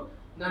ತೀರಿಸಿದ್ರು,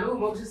 ನನಗೂ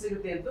ಮೋಕ್ಷ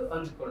ಸಿಗುತ್ತೆ ಅಂತ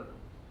ಅಂದ್ಕೊಂಡ್ರು.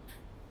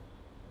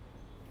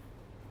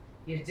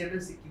 ಎಷ್ಟು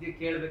ಜನರಿಗೆ ಸಿಕ್ಕಿದೆ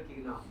ಕೇಳ್ಬೇಕೀಗ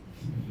ನಾವು.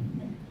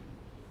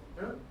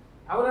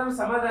 ಅವರ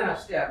ಸಮಾಧಾನ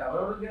ಅಷ್ಟೇ ಅಲ್ಲ,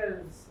 ಅವರವ್ರಿಗೆ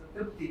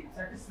ತೃಪ್ತಿ,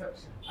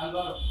 ಸ್ಯಾಟಿಸ್ಫ್ಯಾಕ್ಷನ್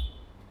ಅಲ್ವಾ?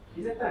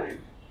 ಇದೆ ತಾನೇ?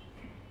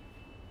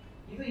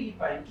 ಇದು ಈ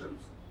ಪಾಯಿಂಟ್.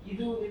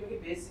 ಇದು ನಿಮಗೆ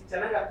ಬೇಸಿಕ್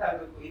ಚೆನ್ನಾಗಿ ಅರ್ಥ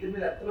ಆಗ್ಬೇಕು. ಇದ್ರ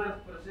ಮೇಲೆ ಅರ್ಥ ಮಾಡೋ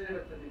ಪ್ರಶ್ನೆ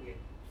ಬರ್ತದೆ ನಿಮಗೆ.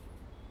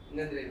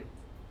 ಹಿಂಗಂದ್ರೇನು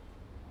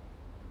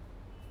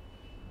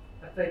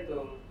ಅರ್ಥ ಆಯ್ತು?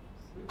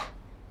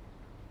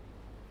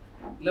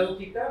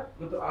 ಲೌಕಿಕ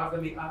ಮತ್ತು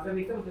ಆಗಮಿಕ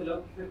ಮತ್ತು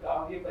ಲೌಕಿಕ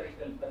ಕಾವ್ಯ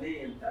ಪರಿಕಲ್ಪನೆ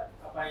ಅಂತ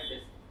ಪಾಯಿಂಟ್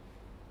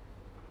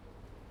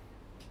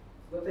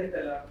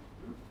ಗೊತ್ತಾಯ್ತಲ್ಲ?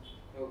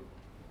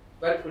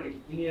 ಬರ್ಕೊಳ್ಳಿ.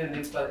 ಇನ್ನೇನು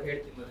ನೆನಪಾದ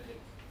ಹೇಳ್ತೀನಿ ಮೊದಲೇ.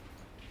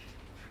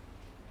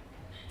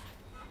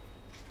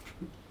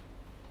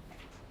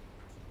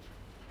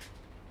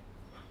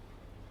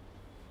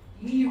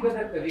 ಈ ಯುಗದ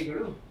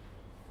ಕವಿಗಳು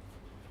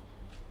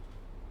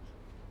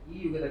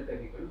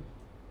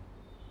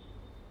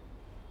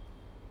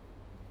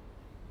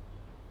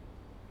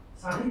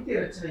ಸಾಹಿತ್ಯ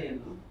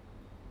ರಚನೆಯನ್ನು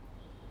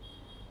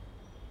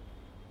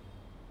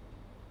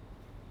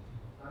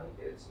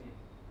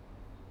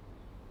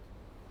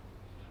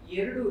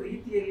ಎರಡು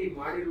ರೀತಿಯಲ್ಲಿ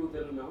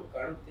ಮಾಡಿರುವುದನ್ನು ನಾವು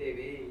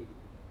ಕಾಣುತ್ತೇವೆ.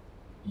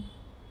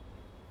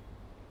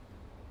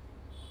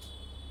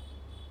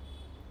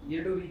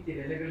 ಎರಡು ರೀತಿಯ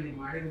ನೆಲೆಗಳಲ್ಲಿ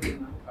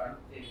ಮಾಡಿರುವುದನ್ನು ನಾವು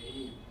ಕಾಣುತ್ತೇವೆ.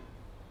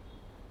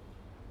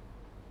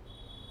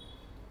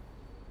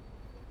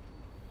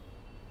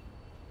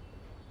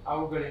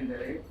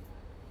 ಅವುಗಳೆಂದರೆ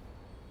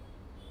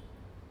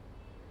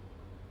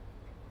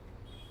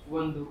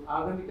ಒಂದು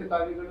ಆಗಮಿಕ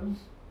ಕಾವ್ಯಗಳು,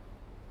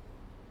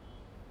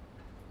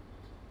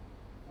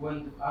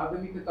 ಒಂದು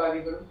ಆಗಮಿಕ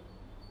ಕಾವ್ಯಗಳು,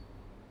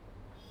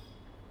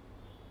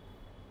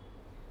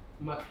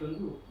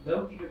 ಮತ್ತೊಂದು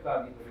ಲೌಕಿಕ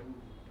ಕಾವ್ಯಗಳು.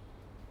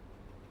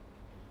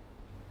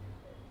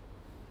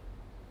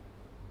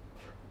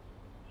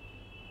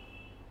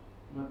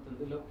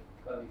 ಮತ್ತೊಂದು ಲೌಕಿಕ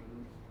ಕಾವ್ಯಗಳು.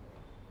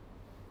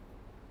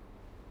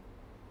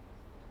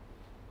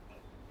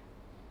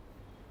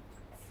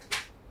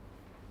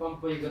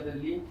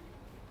 ಪಂಪಯುಗದಲ್ಲಿ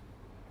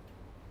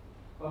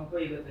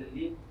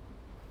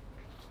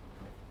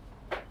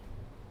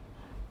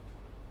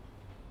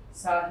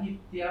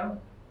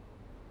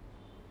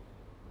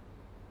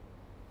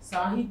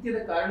ಸಾಹಿತ್ಯದ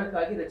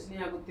ಕಾರಣಕ್ಕಾಗಿ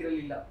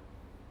ರಚನೆಯಾಗುತ್ತಿರಲಿಲ್ಲ.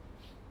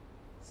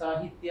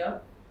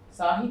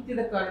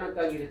 ಸಾಹಿತ್ಯದ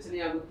ಕಾರಣಕ್ಕಾಗಿ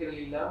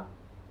ರಚನೆಯಾಗುತ್ತಿರಲಿಲ್ಲ.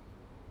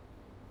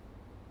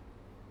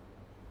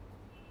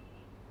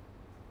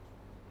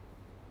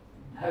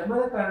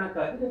 ಧರ್ಮದ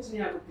ಕಾರಣಕ್ಕಾಗಿ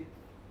ರಚನೆಯಾಗುತ್ತಿತ್ತು.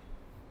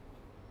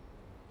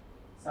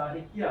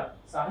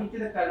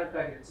 ಸಾಹಿತ್ಯದ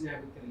ಕಾರಣಕ್ಕಾಗಿ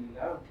ರಚನೆಯಾಗುತ್ತಿರಲಿಲ್ಲ,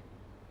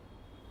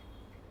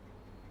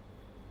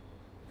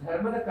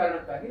 ಧರ್ಮದ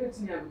ಕಾರಣಕ್ಕಾಗಿ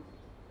ರಚನೆಯಾಗುತ್ತಿತ್ತು.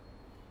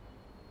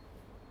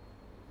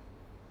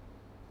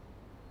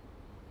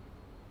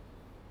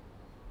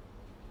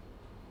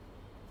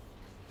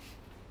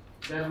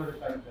 ಧರ್ಮದ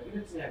ಕಾರಣಕ್ಕಾಗಿ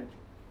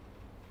ರಚನೆಯಾಗುತ್ತಿತ್ತು.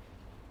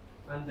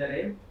 ಅಂದರೆ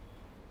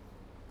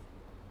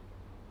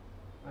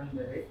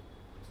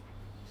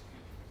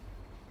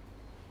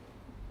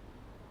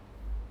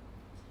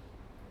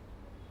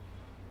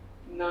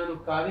ನಾನು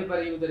ಕಾವ್ಯ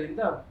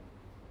ಬರೆಯುವುದರಿಂದ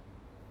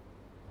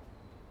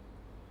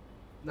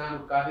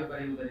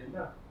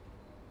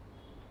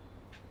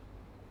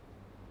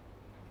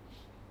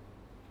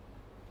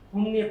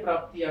ಪುಣ್ಯ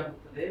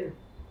ಪ್ರಾಪ್ತಿಯಾಗುತ್ತದೆ,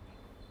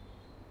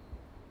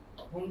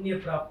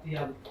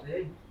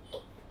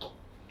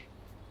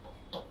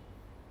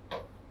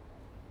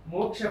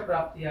 ಮೋಕ್ಷ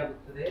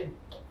ಪ್ರಾಪ್ತಿಯಾಗುತ್ತದೆ,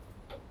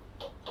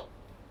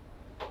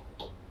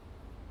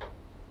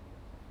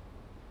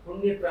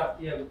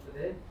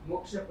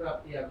 ಮೋಕ್ಷ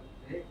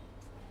ಪ್ರಾಪ್ತಿಯಾಗುತ್ತದೆ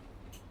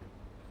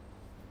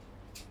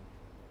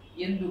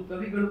ಎಂದು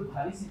ಕವಿಗಳು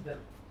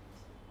ಭಾವಿಸಿದ್ದರು.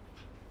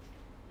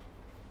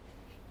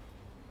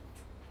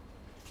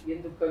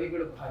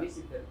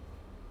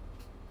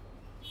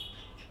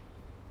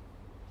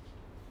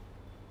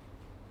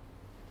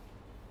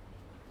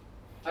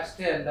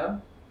 ಅಷ್ಟೇ ಅಲ್ಲ,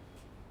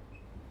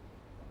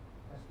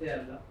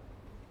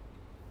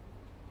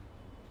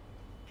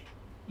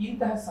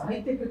 ಇಂತಹ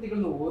ಸಾಹಿತ್ಯ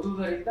ಕೃತಿಗಳನ್ನು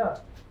ಓದುವುದರಿಂದ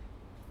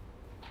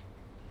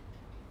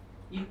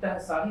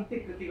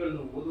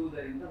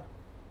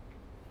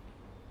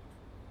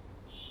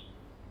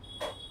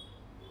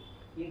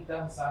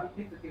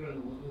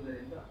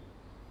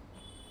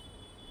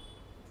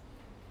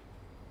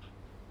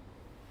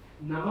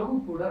ನಮಗೂ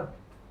ಕೂಡ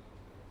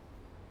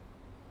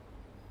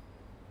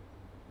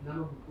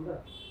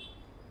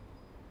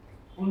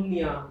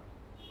ಪುಣ್ಯ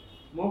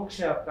ಮೋಕ್ಷ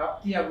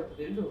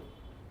ಪ್ರಾಪ್ತಿಯಾಗುತ್ತದೆಂದು,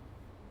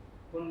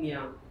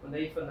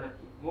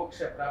 ಮೋಕ್ಷ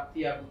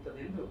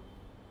ಪ್ರಾಪ್ತಿಯಾಗುತ್ತದೆಂದು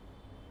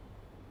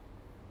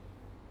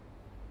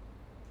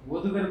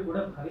ಓದುಗರು ಕೂಡ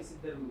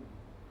ಭಾವಿಸಿದ್ದರು.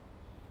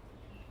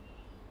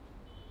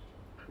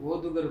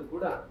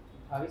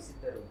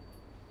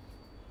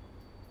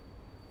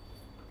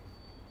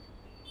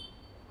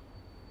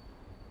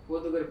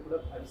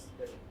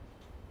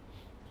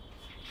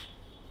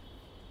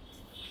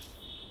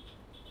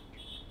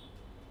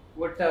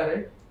 ಒಟ್ಟಾರೆ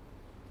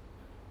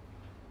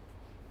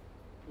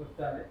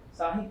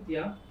ಸಾಹಿತ್ಯ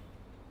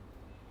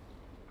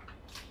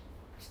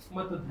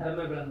ಮತ್ತು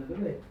ಧರ್ಮಗಳ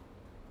ನಡುವೆ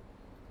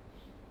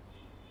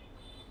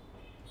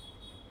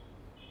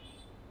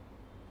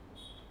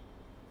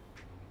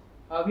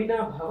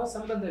ಅವಿನಾಭಾವ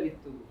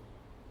ಸಂಬಂಧವಿತ್ತು.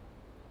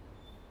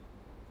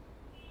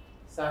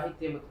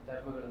 ಸಾಹಿತ್ಯ ಮತ್ತು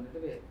ಧರ್ಮಗಳ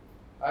ನಡುವೆ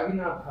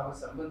ಅವಿನಾಭಾವ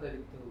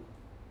ಸಂಬಂಧವಿತ್ತು.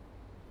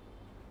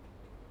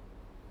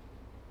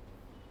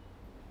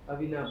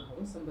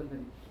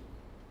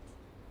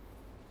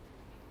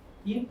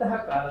 ಇಂತಹ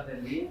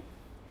ಕಾಲದಲ್ಲಿ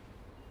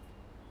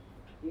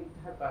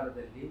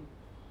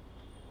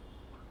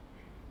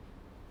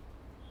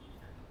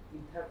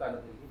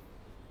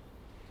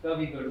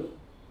ಕವಿಗಳು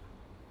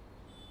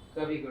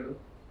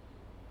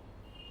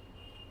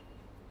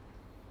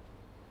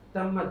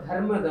ತಮ್ಮ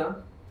ಧರ್ಮದ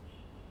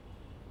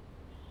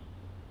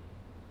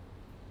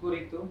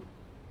ಕುರಿತು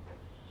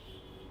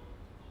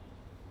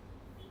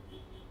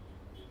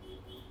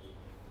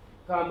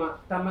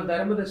ತಮ್ಮ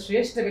ಧರ್ಮದ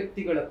ಶ್ರೇಷ್ಠ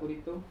ವ್ಯಕ್ತಿಗಳ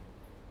ಕುರಿತು,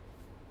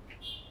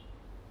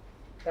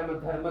 ತಮ್ಮ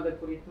ಧರ್ಮದ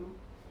ಕುರಿತು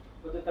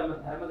ಮತ್ತು ತಮ್ಮ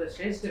ಧರ್ಮದ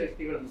ಶ್ರೇಷ್ಠ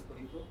ವ್ಯಕ್ತಿಗಳನ್ನು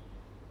ಕುರಿತು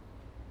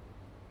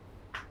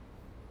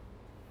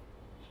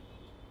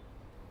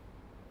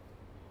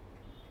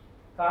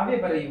ಕಾವ್ಯ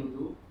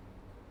ಬರೆಯುವುದು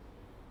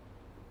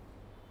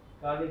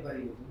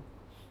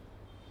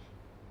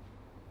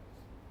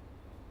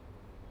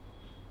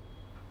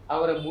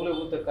ಅವರ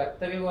ಮೂಲಭೂತ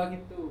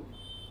ಕರ್ತವ್ಯವಾಗಿತ್ತು.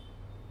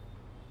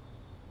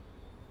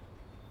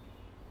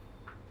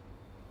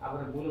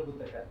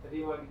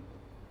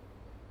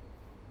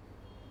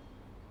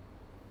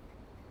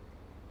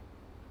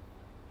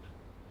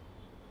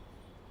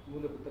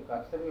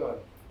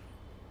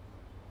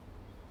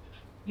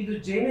 ಇದು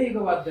ಜೈನ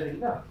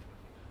ಯುಗವಾದ್ದರಿಂದ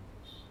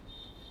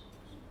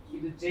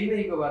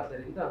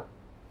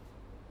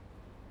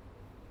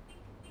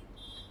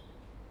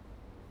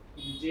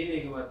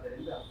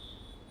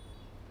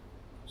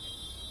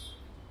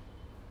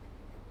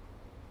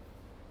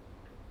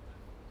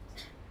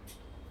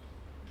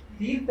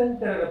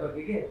ತೀರ್ಥಂಕರರ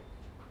ಬಗೆಗೆ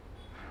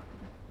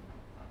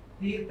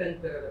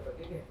ತೀರ್ಥಂಕರರ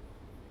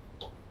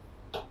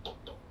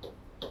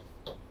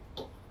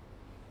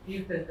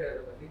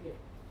ಬಗೆಗೆ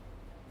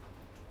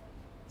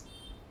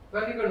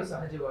ಕವಿಗಳು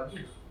ಸಹಜವಾಗಿ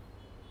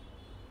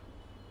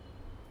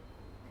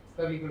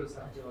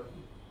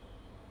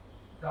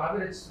ಕಾವ್ಯ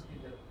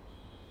ರಚಿಸುತ್ತಿದ್ದರು.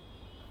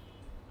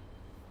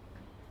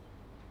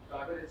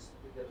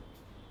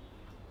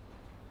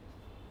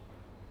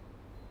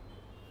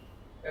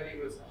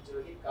 ಕವಿಗಳು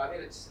ಸಹಜವಾಗಿ ಕಾವ್ಯ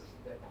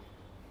ರಚಿಸುತ್ತಿದ್ದಾರೆ.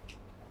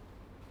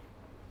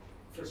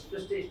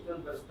 ಫಸ್ಟೇ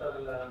ಇಷ್ಟೊಂದು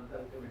ಬರ್ಸ್ತಾರಲ್ಲ ಅಂತ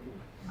ಅನ್ಕೊಂಡ್ಬಿಡಿ.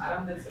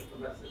 ಆರಂಭದಲ್ಲಿ ಸ್ವಲ್ಪ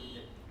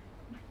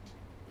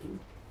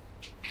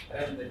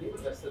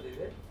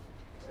ಬರ್ಸೋದಿದೆ,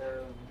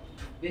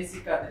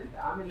 ಬೇಸಿಕ್ ಆದ್ರಿಂದ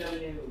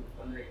ಆಮೇಲೆ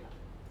ತೊಂದರೆ ಇಲ್ಲ.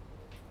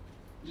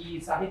 ಈ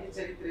ಸಾಹಿತ್ಯ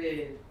ಚರಿತ್ರೆ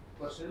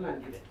ವರ್ಷನ್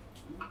ನಂಗಿದೆ.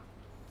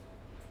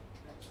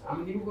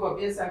 ಆಮೇಲೆ ನಿಮಗೂ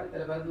ಅಭ್ಯಾಸ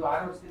ಆಗುತ್ತಲ್ಲ, ಬರೆದು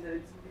 6 ವರ್ಷದಿಂದ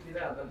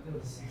ನಿಲ್ಸ್ಬಿಟ್ಟಿದ್ದೀರಾ, ಬರೆದು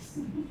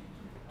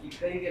ಈ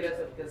ಕೈಗೆಲ್ಲ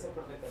ಸ್ವಲ್ಪ ಕೆಲಸ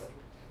ಕೊಡ್ಬೇಕಲ್ಲ.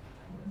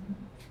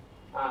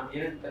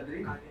 ಏನಂತಂದ್ರಿ?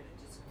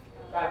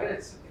 ಕಾವ್ಯ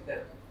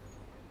ರಚಿಸುತ್ತಿದ್ದಾರೆ.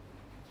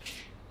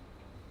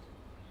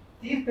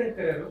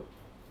 ತೀರ್ಥಂಕರರು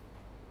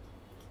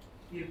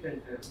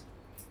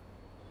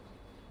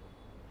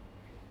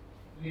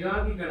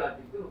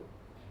ವಿರಾಗಿಗಳಾಗಿದ್ದು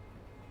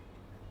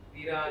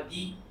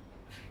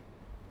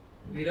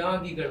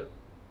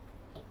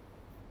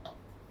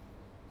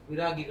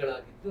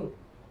ವಿರಾಗಿಗಳಾಗಿದ್ದು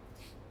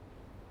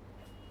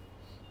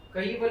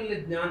ಕೈವಲ್ಯ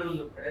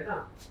ಜ್ಞಾನವನ್ನು ಪಡೆದ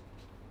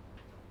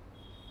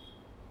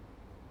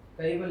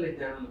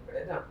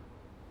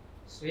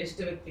ಶ್ರೇಷ್ಠ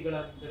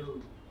ವ್ಯಕ್ತಿಗಳಾಗಿದ್ದರು.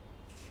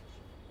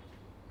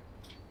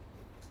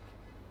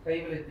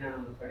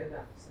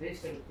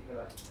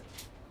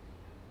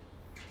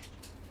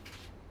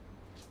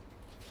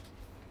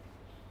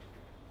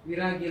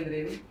 ವಿರಾಗಿ ಅಂದ್ರೆ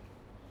ಏನು?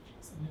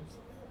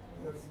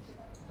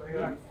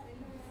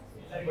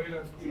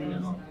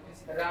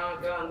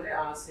 ರಾಗ ಅಂದ್ರೆ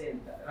ಆಸೆ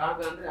ಅಂತ. ರಾಗ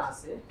ಅಂದ್ರೆ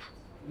ಆಸೆ,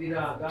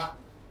 ವಿರಾಗ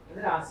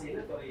ಅಂದ್ರೆ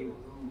ಆಸೆಯನ್ನು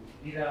ತೊರೆಯುವುದು.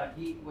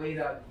 ವಿರಾಗಿ,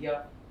 ವೈರಾಗ್ಯ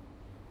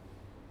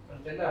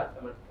ಅಂತೆಲ್ಲ ಅರ್ಥ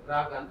ಮಾಡ್ತಾರೆ.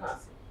 ರಾಗ ಅಂದ್ರೆ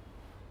ಆಸೆ.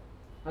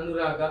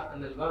 ಅನುರಾಗ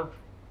ಅನ್ನಲ್ವಾ?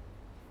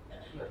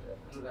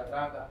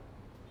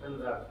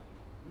 ಅನುರಾಗ.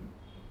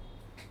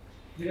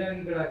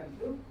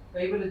 ವಿರಾಗಿಗಳಾಗಿದ್ದು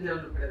ಕೈವಲ್ಯ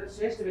ಜ್ಞಾನ ಪಡೆದ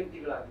ಶ್ರೇಷ್ಠ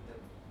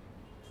ವ್ಯಕ್ತಿಗಳಾಗಿದ್ದರು.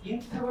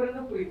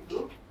 ಇಂಥವರನ್ನು ಕುರಿತು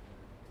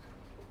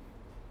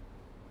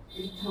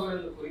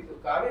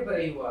ಕಾವ್ಯ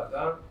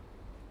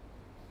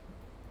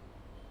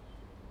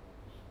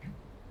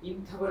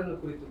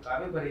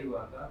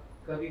ಬರೆಯುವಾಗ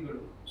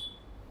ಕವಿಗಳು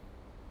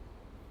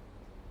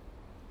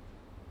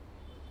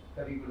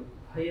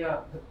ಭಯ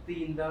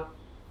ಭಕ್ತಿಯಿಂದ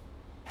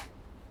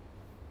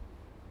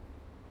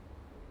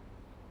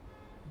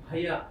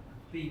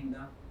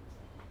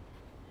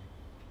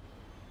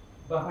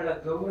ಬಹಳ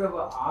ಗೌರವ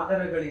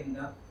ಆದರಗಳಿಂದ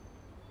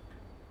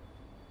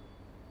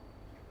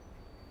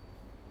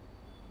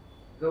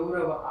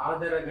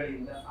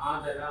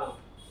ಆದರ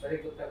ಸರಿ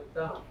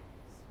ಗೊತ್ತಾಗುತ್ತಾ?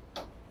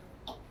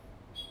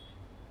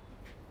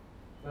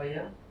 ಭಯ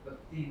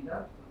ಭಕ್ತಿಯಿಂದ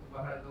ಮತ್ತು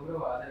ಬಹಳ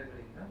ಗೌರವ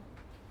ಆದರಗಳಿಂದ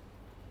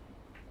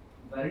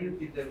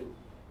ಬರೆಯುತ್ತಿದ್ದರು.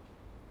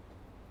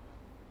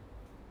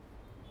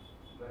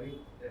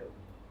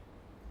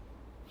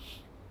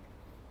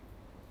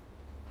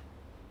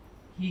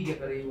 ಹೀಗೆ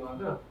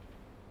ಬರೆಯುವಾಗ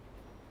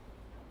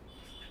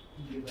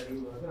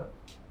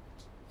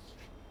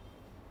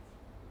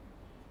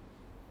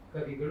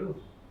ಕವಿಗಳು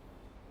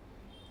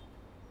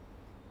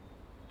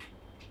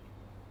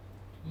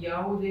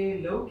ಯಾವುದೇ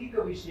ಲೌಕಿಕ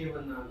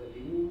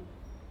ವಿಷಯವನ್ನಾಗಲಿ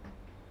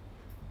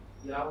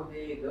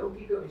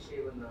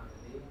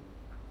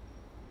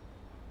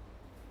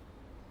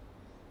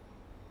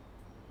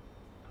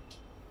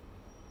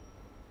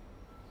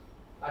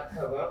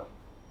ಅಥವಾ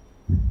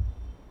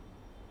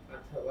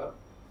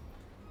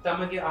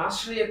ತಮಗೆ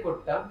ಆಶ್ರಯ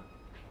ಕೊಟ್ಟ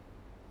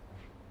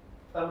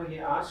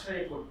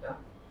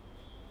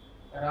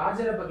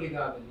ರಾಜರ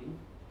ಬಗೆಗಾಗಲಿ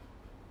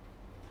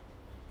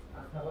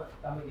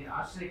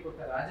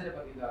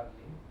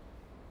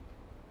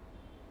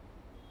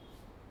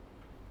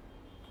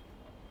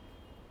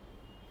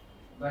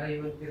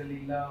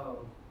ಬರೆಯುವಂತಿರಲಿಲ್ಲ.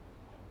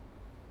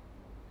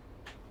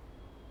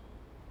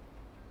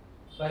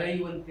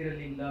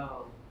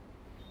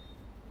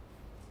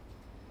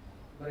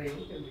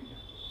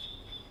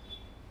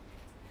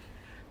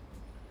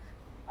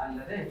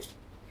 ಅಲ್ಲದೆ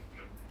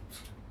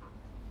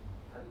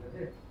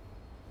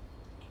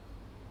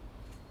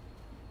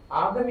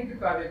ಆಗಮಿಕ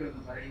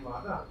ಕಾವ್ಯಗಳನ್ನು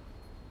ಬರೆಯುವಾಗ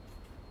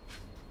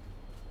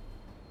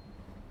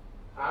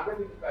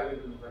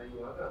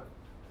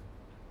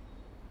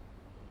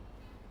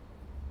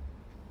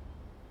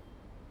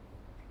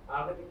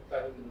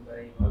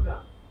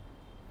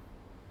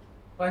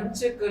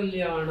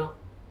ಪಂಚಕಲ್ಯಾಣ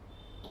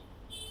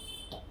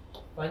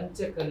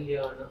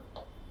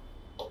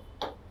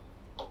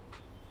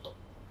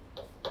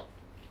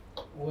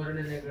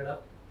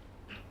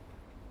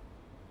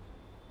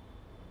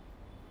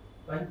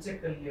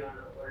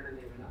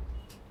ವರ್ಣನೆಗಳ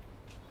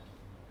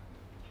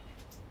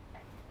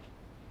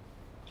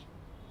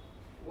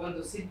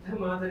ಒಂದು ಸಿದ್ಧ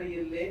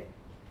ಮಾದರಿಯಲ್ಲೇ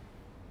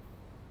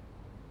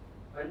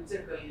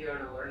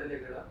ಪಂಚಕಲ್ಯಾಣ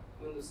ವರ್ಣನೆಗಳ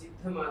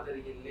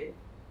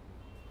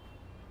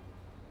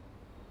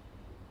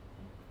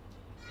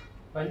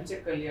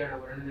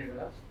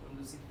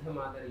ಒಂದು ಸಿದ್ಧ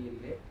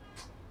ಮಾದರಿಯಲ್ಲೇ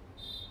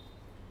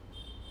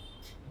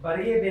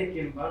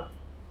ಬರೆಯಬೇಕೆಂಬ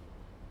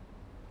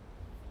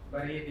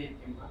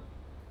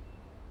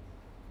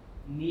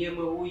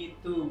ನಿಯಮವೂ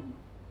ಇತ್ತು.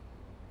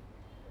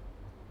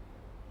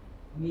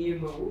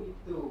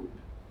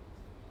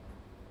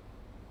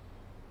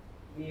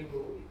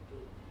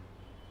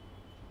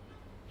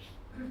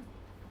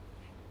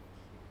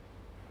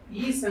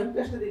 ಈ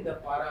ಸಂಕಷ್ಟದಿಂದ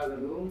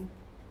ಪಾರಾಗಲು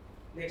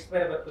ನೆಕ್ಸ್ಟ್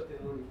ಬೇರೆ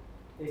ಬರ್ಕೋತೀನಿ ನೋಡಿ.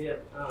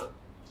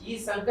 ಈ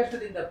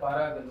ಸಂಕಷ್ಟದಿಂದ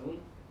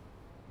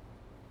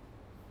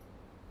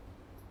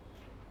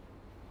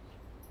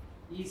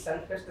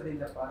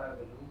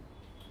ಪಾರಾಗಲು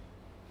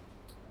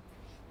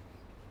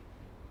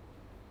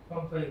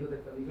ಪಂಪಯುಗದ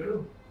ಕವಿಗಳು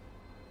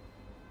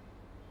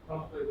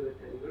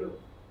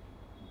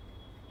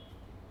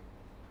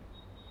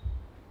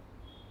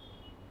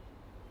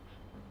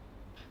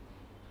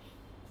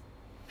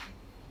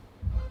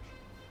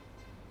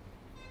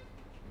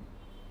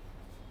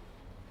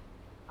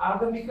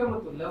ಆಗಮಿಕ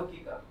ಮತ್ತು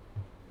ಲೌಕಿಕ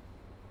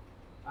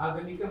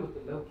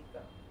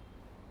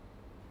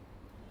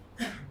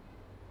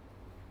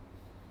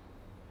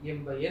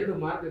ಎಂಬ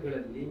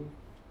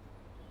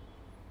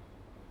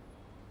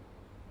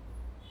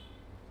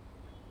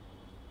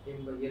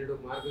ಎರಡು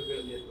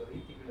ಮಾರ್ಗಗಳಲ್ಲಿ ಇರುವ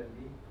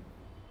ರೀತಿಗಳಲ್ಲಿ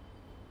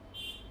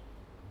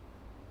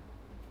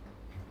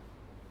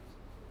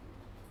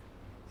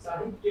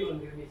ಸಾಹಿತ್ಯವನ್ನು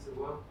ನಿರ್ಮಿಸುವ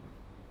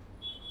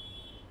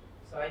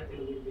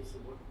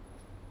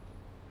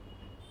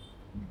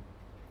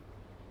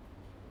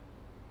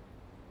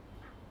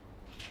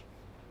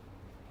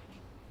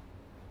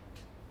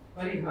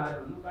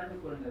ಪರಿಹಾರವನ್ನು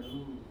ಕಂಡುಕೊಂಡರು.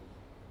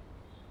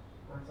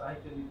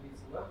 ಸಾಹಿತ್ಯ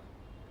ನಿರ್ಮಿಸುವ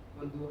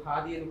ಒಂದು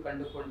ಹಾದಿಯನ್ನು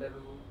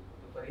ಕಂಡುಕೊಂಡರು,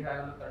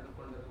 ಪರಿಹಾರವನ್ನು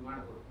ಕಂಡುಕೊಂಡರು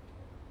ಮಾಡಬಹುದು.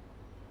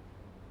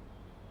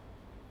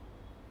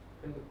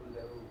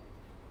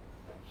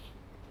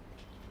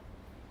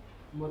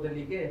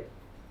 ಮೊದಲಿಗೆ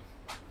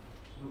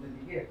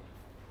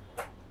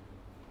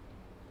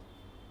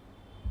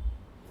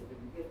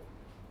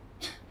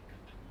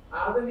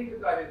ಆಗಮಿಕ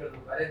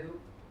ಕಾವ್ಯಗಳನ್ನು ಬರೆದು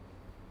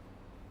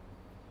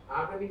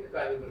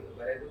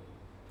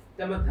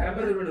ತಮ್ಮ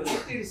ಧರ್ಮದ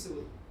ಋಣವನ್ನು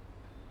ತೀರಿಸುವುದು.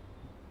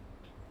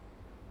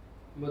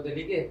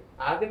 ಮೊದಲಿಗೆ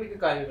ಆಗಮಿಕ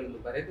ಕಾವ್ಯಗಳನ್ನು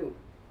ಬರೆದು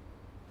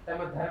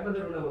ತಮ್ಮ ಧರ್ಮದ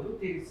ಋಣವನ್ನು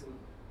ತೀರಿಸುವುದು.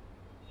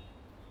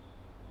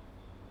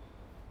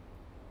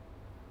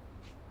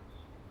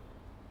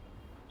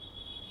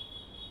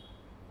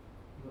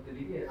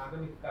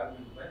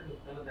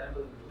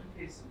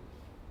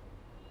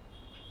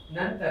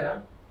 ನಂತರ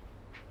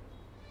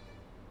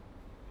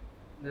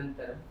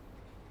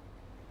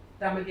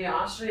ತಮಗೆ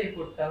ಆಶ್ರಯ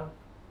ಕೊಟ್ಟ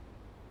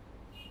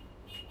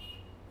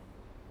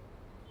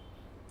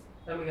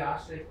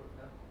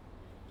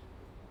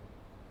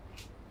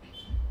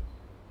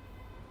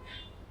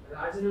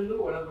ರಾಜನನ್ನು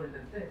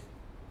ಒಳಗೊಂಡಂತೆ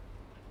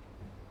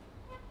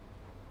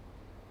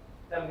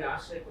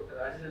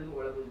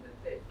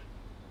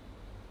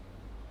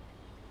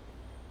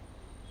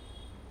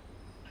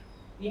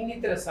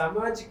ಇನ್ನಿತರ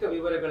ಸಾಮಾಜಿಕ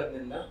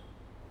ವಿವರಗಳನ್ನೆಲ್ಲ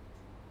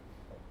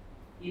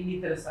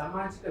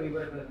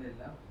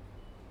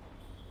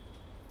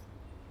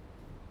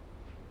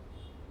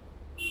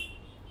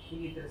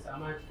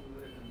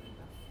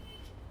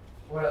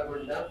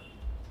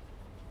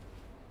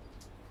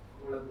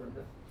ಒಳಗೊಂಡ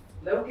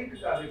ಲೌಕಿಕ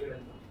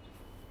ಕಾವ್ಯಗಳನ್ನು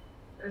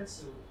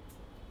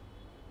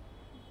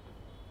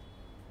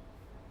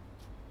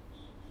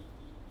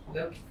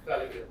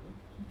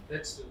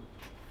ರಚಿಸುವುದು.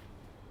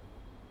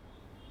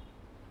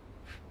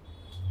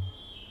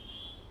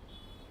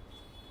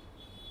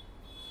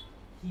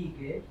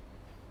 ಹೀಗೆ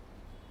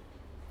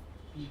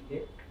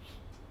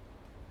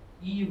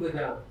ಈ ಯುಗದ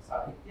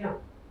ಸಾಹಿತ್ಯ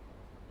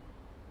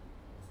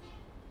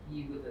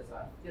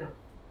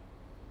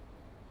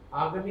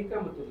ಆಗಮಿಕ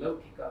ಮತ್ತು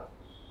ಲೌಕಿಕ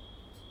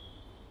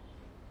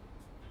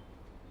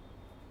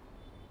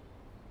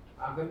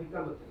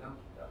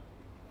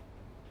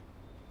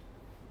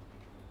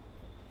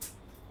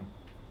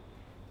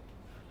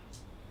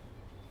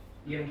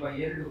ಎಂಬ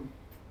ಎರಡು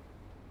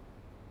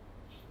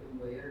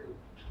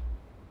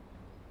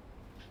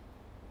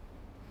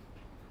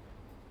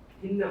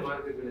ಭಿನ್ನ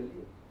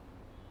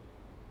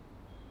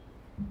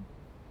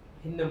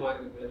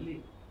ಮಾರ್ಗಗಳಲ್ಲಿ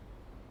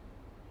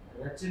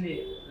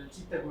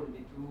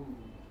ರಚಿತಗೊಂಡಿತು.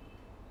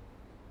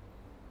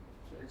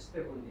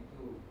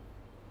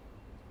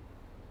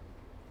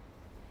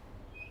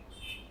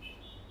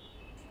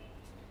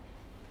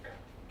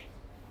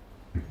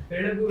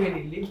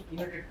 ಬೆಳಗುವೆನಿಲ್ಲಿ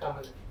ಇನ್ವರ್ಟೆಡ್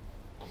ಕಾಮನ್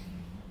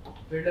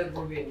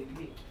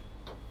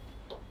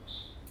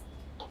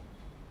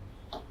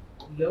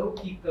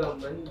ಲೌಕಿಕ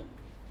ಮನ್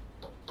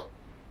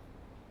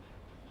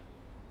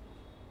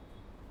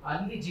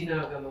ಅಲ್ಲಿ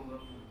ಜಿನಾಗಮಂ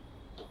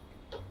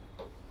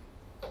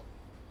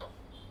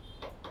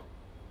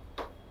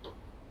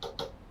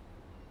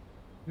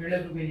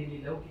ಬೆಳಗುವೆನಿಲ್ಲಿ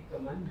ಲೌಕಿಕ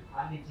ಮನ್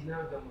ಅಲ್ಲಿ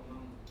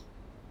ಜಿನಾಗಮಂ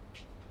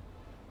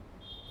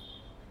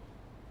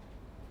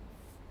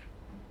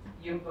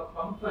ಎಂಬ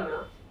ಪಂಪನ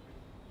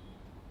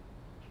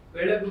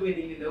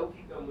ಬೆಳಗುವೆನಿಲ್ಲಿ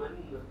ಲೌಕಿಕ ಮನ್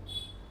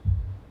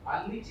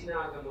ಅಲ್ಲಿ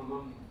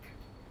ಜಿನಾಗಮಂ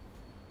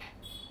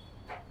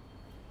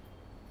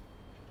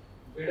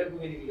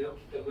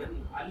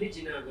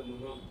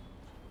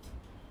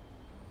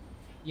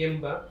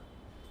ಎಂಬ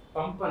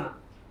ಪಂಪನ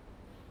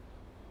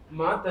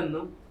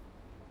ಮಾತನ್ನು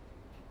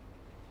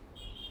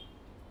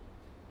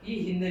ಈ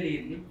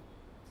ಹಿನ್ನೆಲೆಯಲ್ಲಿ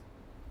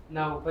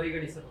ನಾವು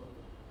ಪರಿಗಣಿಸಬಹುದು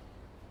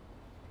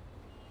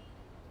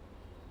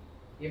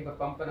ಎಂಬ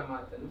ಪಂಪನ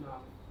ಮಾತನ್ನು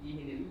ನಾವು ಈ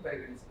ಹಿನ್ನೆಲೆಯಲ್ಲಿ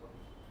ಪರಿಗಣಿಸಬಹುದು.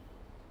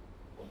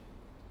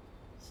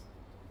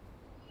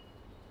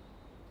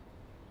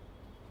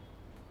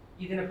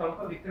 ಇದನ್ನ ಪಂಪ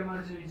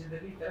ವಿಕ್ರಮಾರ್ಜುನ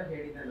ವಿಜಯದಲ್ಲಿ ಈ ತರ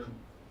ಹೇಳಿದ ನೋಡಿ,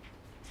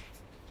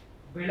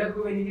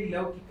 ಬೆಳಗುವೆನಿಗೆ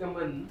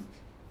ಲೌಕಿಕಮನ್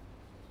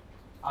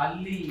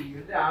ಅಲ್ಲಿ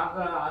ಅಂದ್ರೆ ಆಗ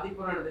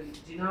ಆದಿಪುರಾಣದಲ್ಲಿ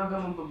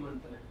ಜಿನಾಗಮಂ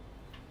ಅಂತಾನೆ.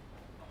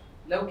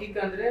 ಲೌಕಿಕ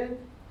ಅಂದ್ರೆ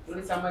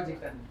ನೋಡಿ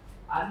ಸಾಮಾಜಿಕ,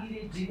 ಅಲ್ಲಿ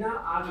ಜಿನ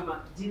ಆಗಮ,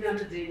 ಜಿನ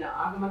ಅಂದ್ರೆ ಜೈನ,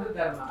 ಆಗಮ ಅಂದ್ರೆ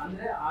ಧರ್ಮ,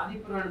 ಅಂದ್ರೆ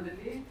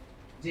ಆದಿಪುರಾಣದಲ್ಲಿ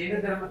ಜೈನ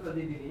ಧರ್ಮ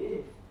ತಂದಿದ್ದೀನಿ,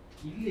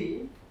 ಇಲ್ಲಿ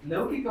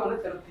ಲೌಕಿಕವನ್ನು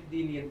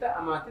ತರುತ್ತಿದ್ದೀನಿ ಅಂತ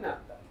ಆ ಮಾತಿನ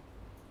ಅರ್ಥ.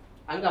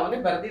 ಹಂಗ ಅವನೇ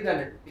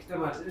ಬರೆದಿದ್ದಾನೆ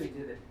ವಿಕ್ರಮಾರ್ಜುನ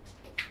ವಿಜಯದಲ್ಲಿ.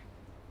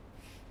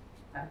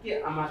 ಅದಕ್ಕೆ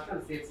ಆ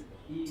ಮಾತನ್ನು ಸೇರಿಸಿದೆ.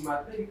 ಈ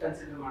ಮಾತನ್ನ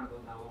ಕನ್ಸಿಡರ್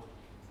ಮಾಡ್ಬೋದು ನಾವು.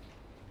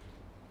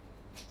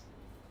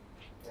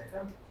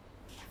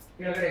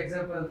 ಕೆಳಗಡೆ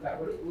ಎಕ್ಸಾಂಪಲ್ ಅಂತ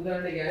ಹಾಕೊಳ್ಳಿ.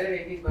 ಉದಾಹರಣೆಗೆ ಯಾರ್ಯಾರು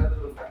ಹೇಗೆ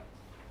ಬರೆದ್ರು ಅಂತ.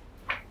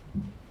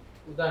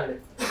 ಉದಾಹರಣೆ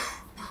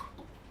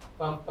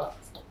ಪಂಪ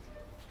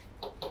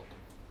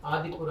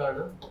ಆದಿಪುರಾಣ,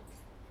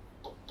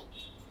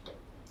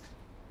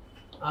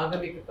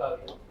 ಆಗಮಿಕ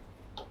ಕಾವ್ಯ,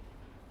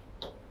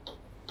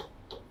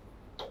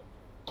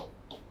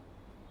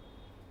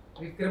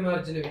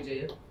 ವಿಕ್ರಮಾರ್ಜುನ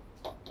ವಿಜಯ,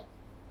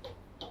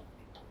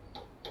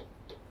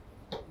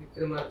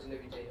 ವಿಕ್ರಮಾರ್ಜುನ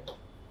ವಿಜಯ,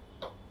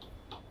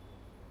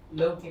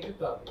 ಲೌಕಿಕ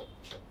ಕಾವ್ಯ,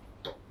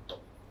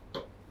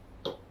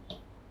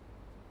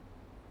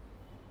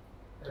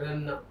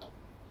 ರನ್ನ,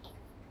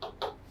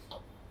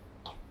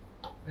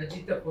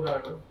 ರಚಿತ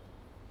ಪುರಾಣ,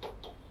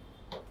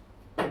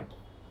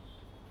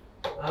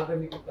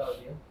 ಆಗಮಿಕ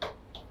ಕಾವ್ಯ,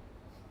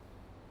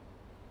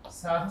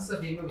 ಸಾಹಸ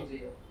ಭೀಮ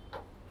ವಿಜಯ,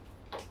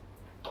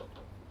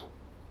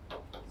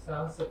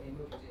 ಸಾಹಸ ಭೀಮ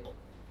ವಿಜಯ,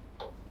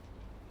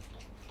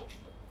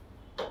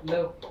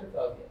 ಲೌಕಿಕ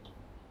ಕಾವ್ಯ,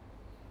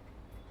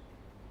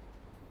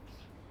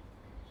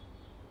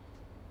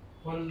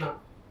 ಹೊನ್ನ,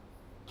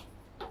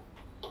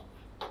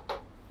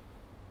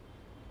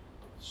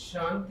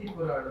 ಶಾಂತಿ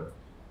ಪುರಾಣ,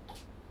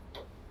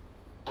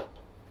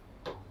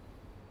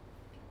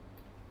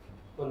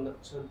 ಹೊನ್ನ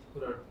ಶಾಂತಿ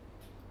ಪುರಾಣ,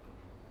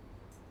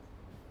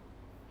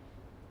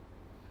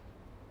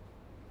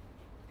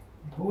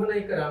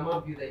 ಭುವನೈಕ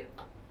ರಾಮಾಭ್ಯುದಯ,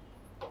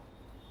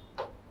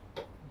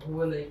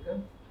 ಭುವನೈಕ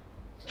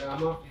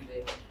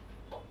ರಾಮಾಭ್ಯುದಯ,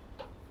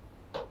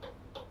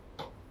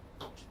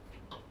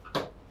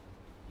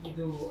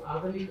 ಇದು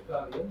ಆಗಮಿಕ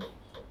ಕಾವ್ಯ,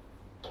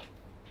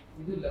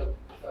 ಇದು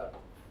ಲೌಕಿಕ ಕಾವ್ಯ.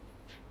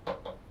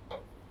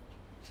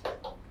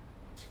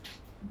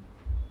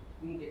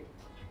 ಹಿಂಗೆ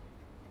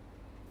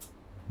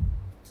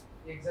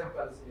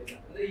ಎಕ್ಸಾಂಪಲ್ಸ್ ಇಲ್ಲ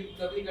ಅಂದ್ರೆ ಈ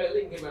ಕವಿಗಳೆಲ್ಲ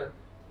ಹಿಂಗೆ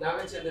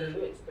ನಾಗಚಂದ್ರನು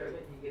ಹೆಚ್ಚು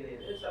ಕಡಿಮೆ ಹೀಗೇನೆ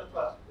ಇದೆ, ಸ್ವಲ್ಪ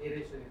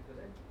ವೇರಿಯೇಷನ್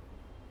ಇರ್ತದೆ.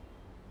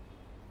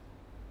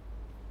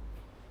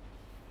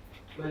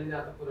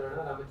 ಮಲ್ಲಿನಾಥ ಪುರಾಣ,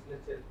 ರಾಮಚಂದ್ರ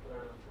ಚರಿತ್ರ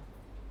ಪುರಾಣ ಅಂತ,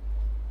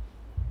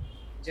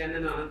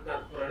 ಜನನ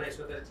ಅನಂತನಾಥ ಪುರಾಣ,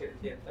 ಯಶೋಧರ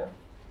ಚರಿತ್ರೆ ಅಂತ.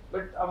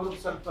 ಬಟ್ ಅವರು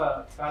ಸ್ವಲ್ಪ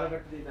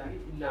ಕಾಲಘಟ್ಟದಿಂದಾಗಿ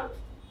ಇಲ್ಲ.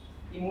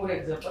 ಈ 3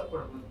 ಎಕ್ಸಾಂಪಲ್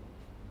ಕೊಡ್ಬೋದು.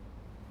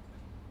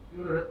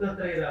 ಇವರು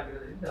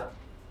ರತ್ನತ್ರಯರಾಗಿರೋದ್ರಿಂದ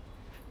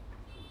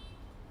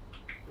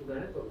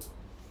ಉದಾಹರಣೆ ತಗೋಬಹುದು.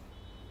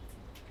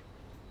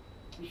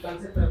 ಈ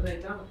ಕಾನ್ಸೆಪ್ಟ್ ಅರ್ಥ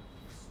ಆಯ್ತಾ?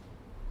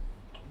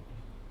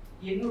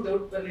 ಇನ್ನೂ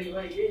ಡೌಟ್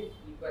ಬರಲಿಲ್ವಾ ಈ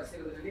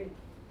ಬರ್ಸಿರೋದ್ರಲ್ಲಿ?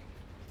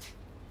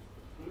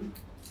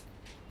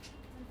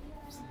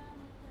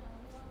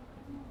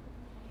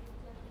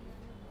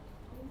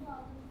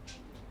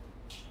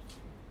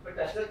 ಬಟ್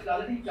ಅಷ್ಟೊತ್ತಿಗೆ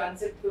ಆಲ್ರೆಡಿ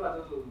ಕಾನ್ಸೆಪ್ಟ್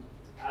ಅದು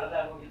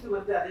ಅಳದಾಗೋಗಿತ್ತು,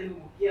 ಮತ್ತೆ ಅದೇನು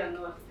ಮುಖ್ಯ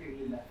ಅನ್ನುವಂಥದ್ದು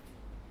ಇರಲಿಲ್ಲ.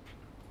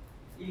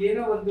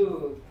 ಇಲ್ಲೇನೋ ಒಂದು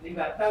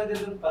ನಿಮ್ಗೆ ಅರ್ಥ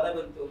ಆಗದಿರೋ ಒಂದು ಪದ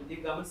ಬಂತು,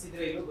 ನೀವು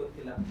ಗಮನಿಸಿದ್ರೆ ಏನೋ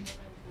ಗೊತ್ತಿಲ್ಲ.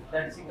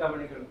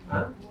 ದಡ್ಸಿಕಾಮಣಿಗಳು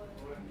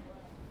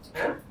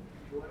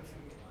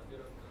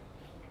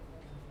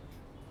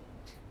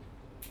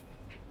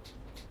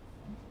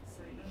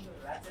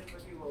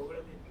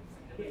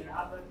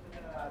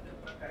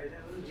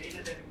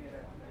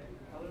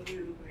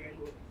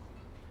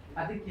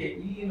ಅದಕ್ಕೆ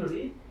ಇಲ್ಲಿ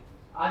ನೋಡಿ,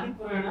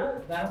 ಆದಿಪುರಾಣ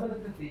ಧರ್ಮದ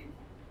ಕೃತಿ,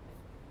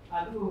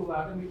 ಅದು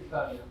ಆಗಮಿಕ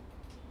ಕಾವ್ಯ.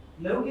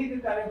 ಲೌಕಿಕ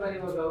ಕಾವ್ಯ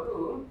ಬರೆಯುವಾಗ ಅವರು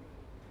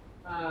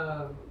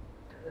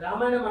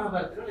ರಾಮಾಯಣ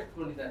ಮಹಾಭಾರತಗಳು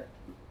ಎತ್ಕೊಂಡಿದ್ದಾರೆ.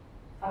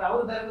 ಅದು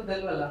ಅವ್ರ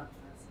ಧರ್ಮದಲ್ವಲ್ಲ,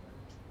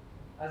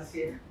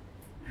 ಅದಕ್ಕೆ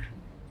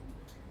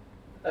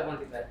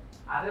ತಗೊಂಡಿದ್ದಾರೆ.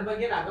 ಅದ್ರ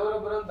ಬಗ್ಗೆ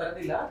ಅಗೌರವ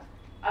ಬರೋದಿಲ್ಲ.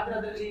 ಆದ್ರೆ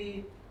ಅದರಲ್ಲಿ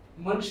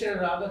ಮನುಷ್ಯರ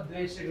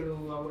ರಾಗದ್ವೇಷಗಳು,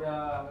 ಅವರ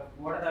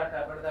ಒಡದಾಟ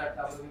ಬಡದಾಟ,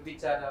 ಅವರ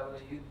ವಿಚಾರ, ಅವರ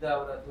ಯುದ್ಧ,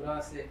 ಅವರ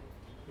ದುರಾಸೆ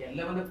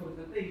ಎಲ್ಲವನ್ನ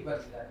ಕುರಿತಂತೆ ಇಲ್ಲಿ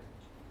ಬರೆದಿದ್ದಾರೆ.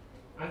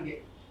 ಹಂಗೆ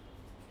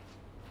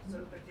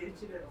ಸ್ವಲ್ಪ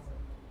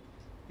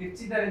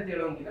ತಿರ್ಚಿದ್ದಾರೆ ಅಂತ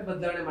ಹೇಳೋಂಗಿಲ್ಲ,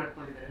 ಬದಲಾವಣೆ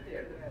ಮಾಡ್ಕೊಂಡಿದ್ದಾರೆ ಅಂತ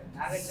ಹೇಳ್ತಾರೆ.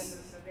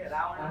 ನಾಗಚಂದ್ರನಲ್ಲಿ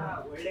ರಾವಣ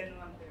ಒಳ್ಳೆನು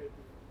ಅಂತ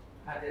ಹೇಳ್ತೀವಿ.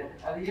 ಅದೇ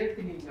ಅದು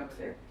ಹೇಳ್ತೀನಿ ನಿಮ್ಗೆ.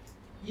 ಆಮೇಲೆ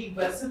ಈಗ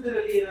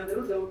ಬರ್ಸದ್ರಲ್ಲಿ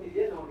ಏನಾದರೂ ಡೌಟ್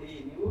ಇದೆಯಾ ನೋಡಿ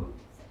ನೀವು.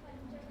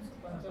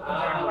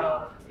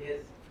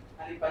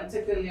 ಅಲ್ಲಿ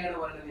ಪಂಚಕಲ್ಯಾಣ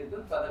ವರ್ಣನೆ ಅಂತ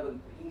ಪದ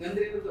ಬಂತು.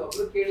 ಹಿಂಗಂದ್ರೆ ಇರೋದು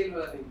ಒಬ್ರು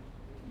ಕೇಳಿಲ್ವಲ್ಲ ನೀವು?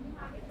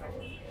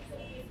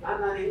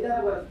 ನಾನು ಹೆಂಗಾರ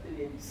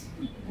ಬರ್ತೀನಿ,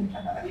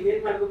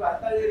 ನೀವೇನ್ ಮಾಡ್ಬೇಕು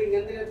ಅರ್ಥ ಆಗಿದ್ರೆ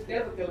ಹಿಂಗಂದ್ರೆ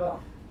ಕೇಳ್ಬೇಕಲ್ವಾ?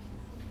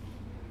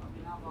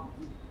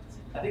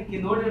 ಅದಕ್ಕೆ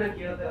ನೋಡೋಣ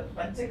ಕೇಳ್ತಾರೆ.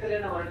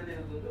 ಪಂಚಕಲ್ಯಾಣ ವರ್ಣನೆ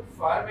ಅನ್ನೋದು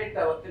ಫಾರ್ಮೇಟ್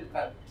ಅವತ್ತಿನ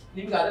ಕಾಲ.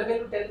 ನಿಮ್ಗೆ ಅದ್ರ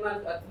ಮೇಲೂ 10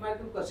 ಮಾರ್ಕ್ 10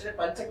 ಮಾರ್ಕ್ ಕ್ವಶನ್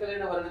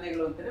ಪಂಚಕಲ್ಯಾಣ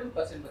ವರ್ಣನೆಗಳು ಅಂತಾನೆ ಒಂದು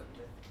ಕ್ವಶನ್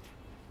ಬರ್ತದೆ.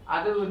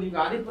 ಅದು ನಿಮ್ಗೆ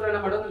ಆದಿಪುರಾಣ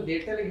ಮಾಡೋದು ನಾನು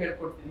ಡೇಟಲ್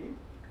ಹೇಳ್ಕೊಡ್ತೀನಿ.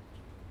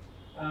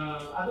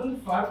 ಅದೊಂದು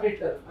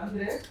ಫಾರ್ಮೇಟ್.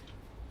 ಅಂದ್ರೆ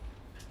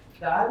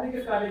ಧಾರ್ಮಿಕ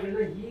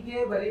ಕಾರ್ಯಗಳನ್ನ ಹೀಗೆ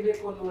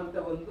ಬರಿಬೇಕು ಅನ್ನುವಂತ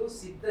ಒಂದು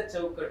ಸಿದ್ಧ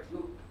ಚೌಕಟ್ಟು,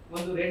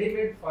 ಒಂದು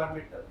ರೆಡಿಮೇಡ್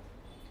ಫಾರ್ಮೆಟ್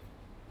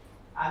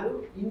ಅದು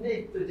ಹಿಂದೆ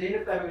ಇತ್ತು. ಜೈನ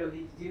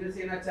ಕಾವ್ಯಗಳಲ್ಲಿ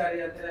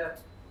ಜೀನಸೇನಾಚಾರ್ಯ ಅಂತ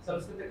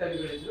ಸಂಸ್ಕೃತ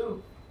ಕವಿಗಳಿದ್ರು,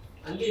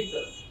 ಹಂಗೆ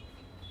ಇತ್ತು.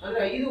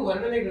 ಅಂದ್ರೆ 5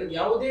 ವರ್ಣನೆಗಳು,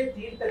 ಯಾವುದೇ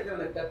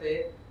ತೀರ್ಥಂಕರನ ಕತೆ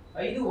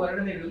 5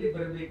 ವರ್ಣನೆಗಳಲ್ಲಿ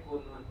ಬರಬೇಕು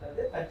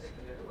ಅನ್ನುವಂಥದ್ದೇ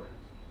ಪಂಚಕರ್ಯದ ವರ್ಣನೆ.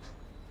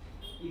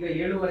 ಈಗ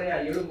 7:30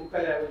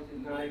 ಆಗೋಯ್ತು,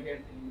 ನಾಳೆ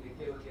ಹೇಳ್ತೀನಿ ನಿಮಗೆ.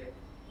 ಕೆಲವರಿಗೆ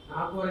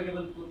 4:15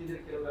 ಬಂದು ಕೂತಿದ್ರೆ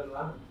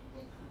ಕೆಲವರಲ್ವಾ,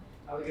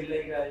 ಅವಾಗೆಲ್ಲ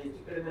ಈಗ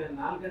ಹೆಚ್ಚು ಕಡಿಮೆ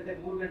 4 ಗಂಟೆ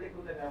 3 ಗಂಟೆ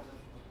ಕೂತಾಗ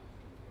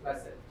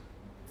ಕ್ಲಾಸ್.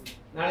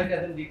 ನಾಳೆಗೆ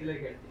ಅದನ್ನ ಡೀಟೇಲ್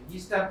ಆಗಿ ಹೇಳ್ತೀನಿ.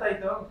 ಇಷ್ಟ ಅರ್ಥ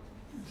ಆಯ್ತು?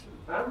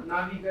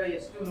 ನಾವೀಗ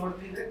ಎಷ್ಟು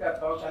ನೋಡ್ತಿದ್ರೆ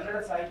ಕನ್ನಡ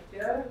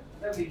ಸಾಹಿತ್ಯದ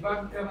ವಿಭಾಗ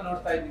ಕ್ರಮ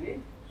ನೋಡ್ತಾ ಇದ್ವಿ,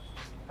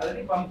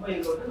 ಅದರಲ್ಲಿ ಪಂಪ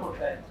ಇರೋದನ್ನ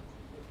ನೋಡ್ತಾ ಇದ್ವಿ.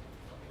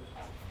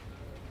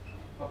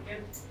 ಓಕೆ,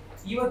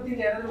 ಇವತ್ತಿನ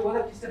ಯಾರಾದ್ರೂ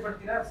ಓದಕ್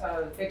ಇಷ್ಟಪಡ್ತೀರಾ?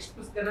 ಟೆಕ್ಸ್ಟ್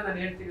ಪುಸ್ತಕನ ನಾನು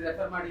ಹೇಳ್ತೀನಿ,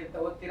 ರೆಫರ್ ಮಾಡಿ ಅಂತ.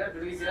 ಓದ್ತೀರಾ?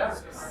 ಬಿಡುವಿದ್ದೀರಾ?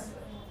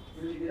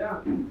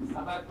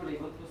 ಕೊಡಿ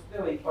ಒಂದು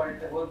ಪುಸ್ತಕ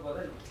ಇಂಪಾರ್ಟೆಂಟ್ ಓದ್ಬೋದ?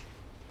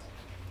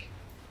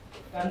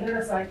 ಕನ್ನಡ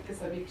ಸಾಹಿತ್ಯ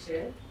ಸಮೀಕ್ಷೆ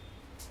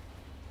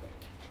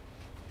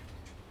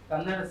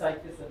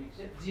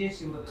ಜಿ ಎಸ್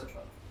ಶಿವರುದ್ರಪ್ಪ.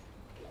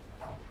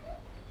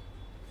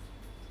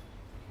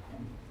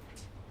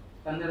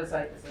 ಕನ್ನಡ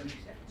ಸಾಹಿತ್ಯ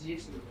ಸಮೀಕ್ಷೆ ಜಿ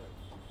ಎಸ್ ಶಿವರುದ್ರಪ್ಪ.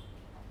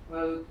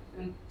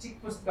 ಚಿಕ್ಕ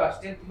ಪುಸ್ತಕ,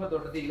 ಅಷ್ಟೇನು ತುಂಬಾ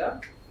ದೊಡ್ಡದಿಲ್ಲ,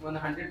 ಒಂದು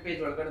 100 ಪೇಜ್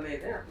ಒಳಗಡೆ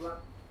ಇದೆ, ಅಥವಾ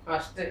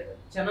ಅಷ್ಟೇ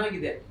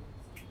ಚೆನ್ನಾಗಿದೆ.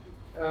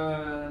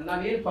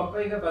 ನಾವೇನು ಪಂಪ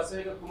ಯುಗ, ಬಸವ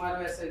ಯುಗ, ಕುಮಾರ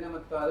ವ್ಯಾಸ ಯುಗ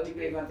ಮತ್ತು ಆಧುನಿಕ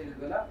ಯುಗ ಅಂತ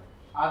ಹೇಳಿದ್ವಲ್ಲ,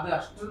 ಅದು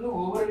ಅಷ್ಟನ್ನು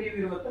ಓವರ್ ವ್ಯೂ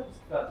ಇರುವಂತ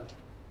ಪುಸ್ತಕ. ಅದು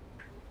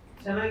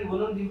ಚೆನ್ನಾಗಿ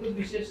ಒಂದೊಂದು ಯುಗದ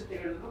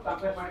ವಿಶೇಷತೆಗಳನ್ನು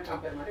ಕಂಪೇರ್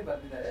ಮಾಡಿ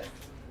ಬರ್ತಿದ್ದಾರೆ.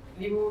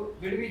 ನೀವು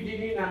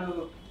ಬಿಡುವಿದ್ದೀನಿ, ನಾನು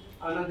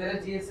ನಂದೆಲ್ಲ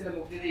ಜಿ ಎಸ್ ಎಲ್ಲ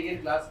ಮುಗಿದಿದೆ,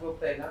 ಈಗೇನು ಕ್ಲಾಸ್ಗೆ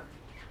ಹೋಗ್ತಾ ಇಲ್ಲ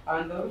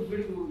ಅಂದವರು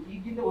ಬಿಡುವು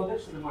ಈಗಿಂದ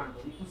ಓದೋಕೆ ಶುರು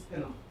ಮಾಡ್ಬೋದು. ಈ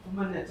ಪುಸ್ತಕನು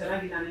ತುಂಬಾ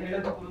ಚೆನ್ನಾಗಿ, ನಾನು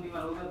ಹೇಳೋದಕ್ಕೂ ನೀವು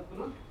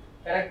ಓದೋದಕ್ಕೂ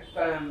ಕರೆಕ್ಟ್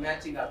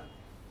ಮ್ಯಾಚಿಂಗ್ ಆಗುತ್ತೆ.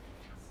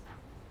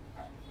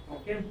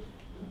 ಓಕೆ,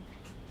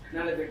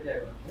 ನಾಳೆ ಭೇಟಿ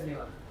ಆಗೋಣ.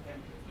 ಧನ್ಯವಾದ.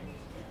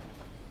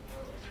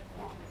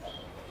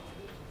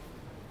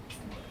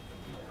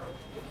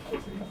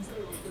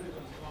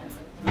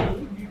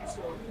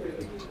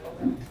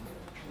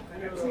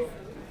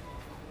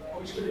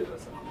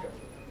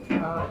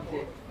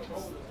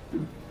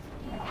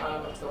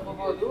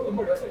 ತಗೋಬಹುದು,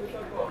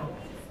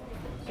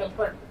 ಸ್ವಲ್ಪ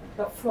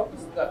ಟಫ್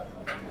ಪುಸ್ತಕ,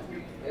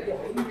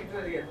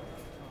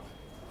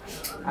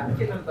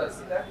 ಅದಕ್ಕೆ ನಾನು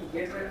ಬರ್ಸಿಲ್ಲ. ನೀವು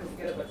ಬೇರೆ ಬೇರೆ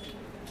ಪುಸ್ತಕ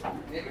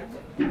ಬರ್ಸಿದ್ದೆ,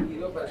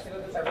 ಇರೋ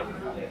ಬರ್ಸಿರೋದು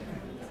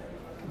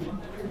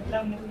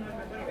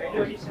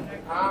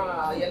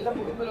ಎಲ್ಲ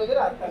ಮುಗಿದ್ಮೇಲೆ ಹೋದ್ರೆ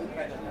ಅರ್ಥ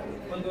ಆಗ್ತಾ ಇಲ್ಲ.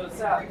 1 ವರ್ಷ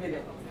ಆದ್ಮೇಲೆ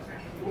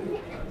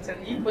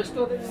ಈಗ ಫಸ್ಟ್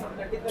ಹೋದ್ರೆ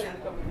ಖಂಡಿತ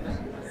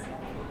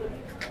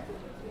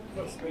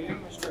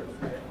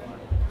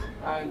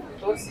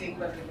ತೋರಿಸಿ ಹೆಂಗ್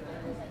ಬರ್ತಿದ್ದಾರೆ.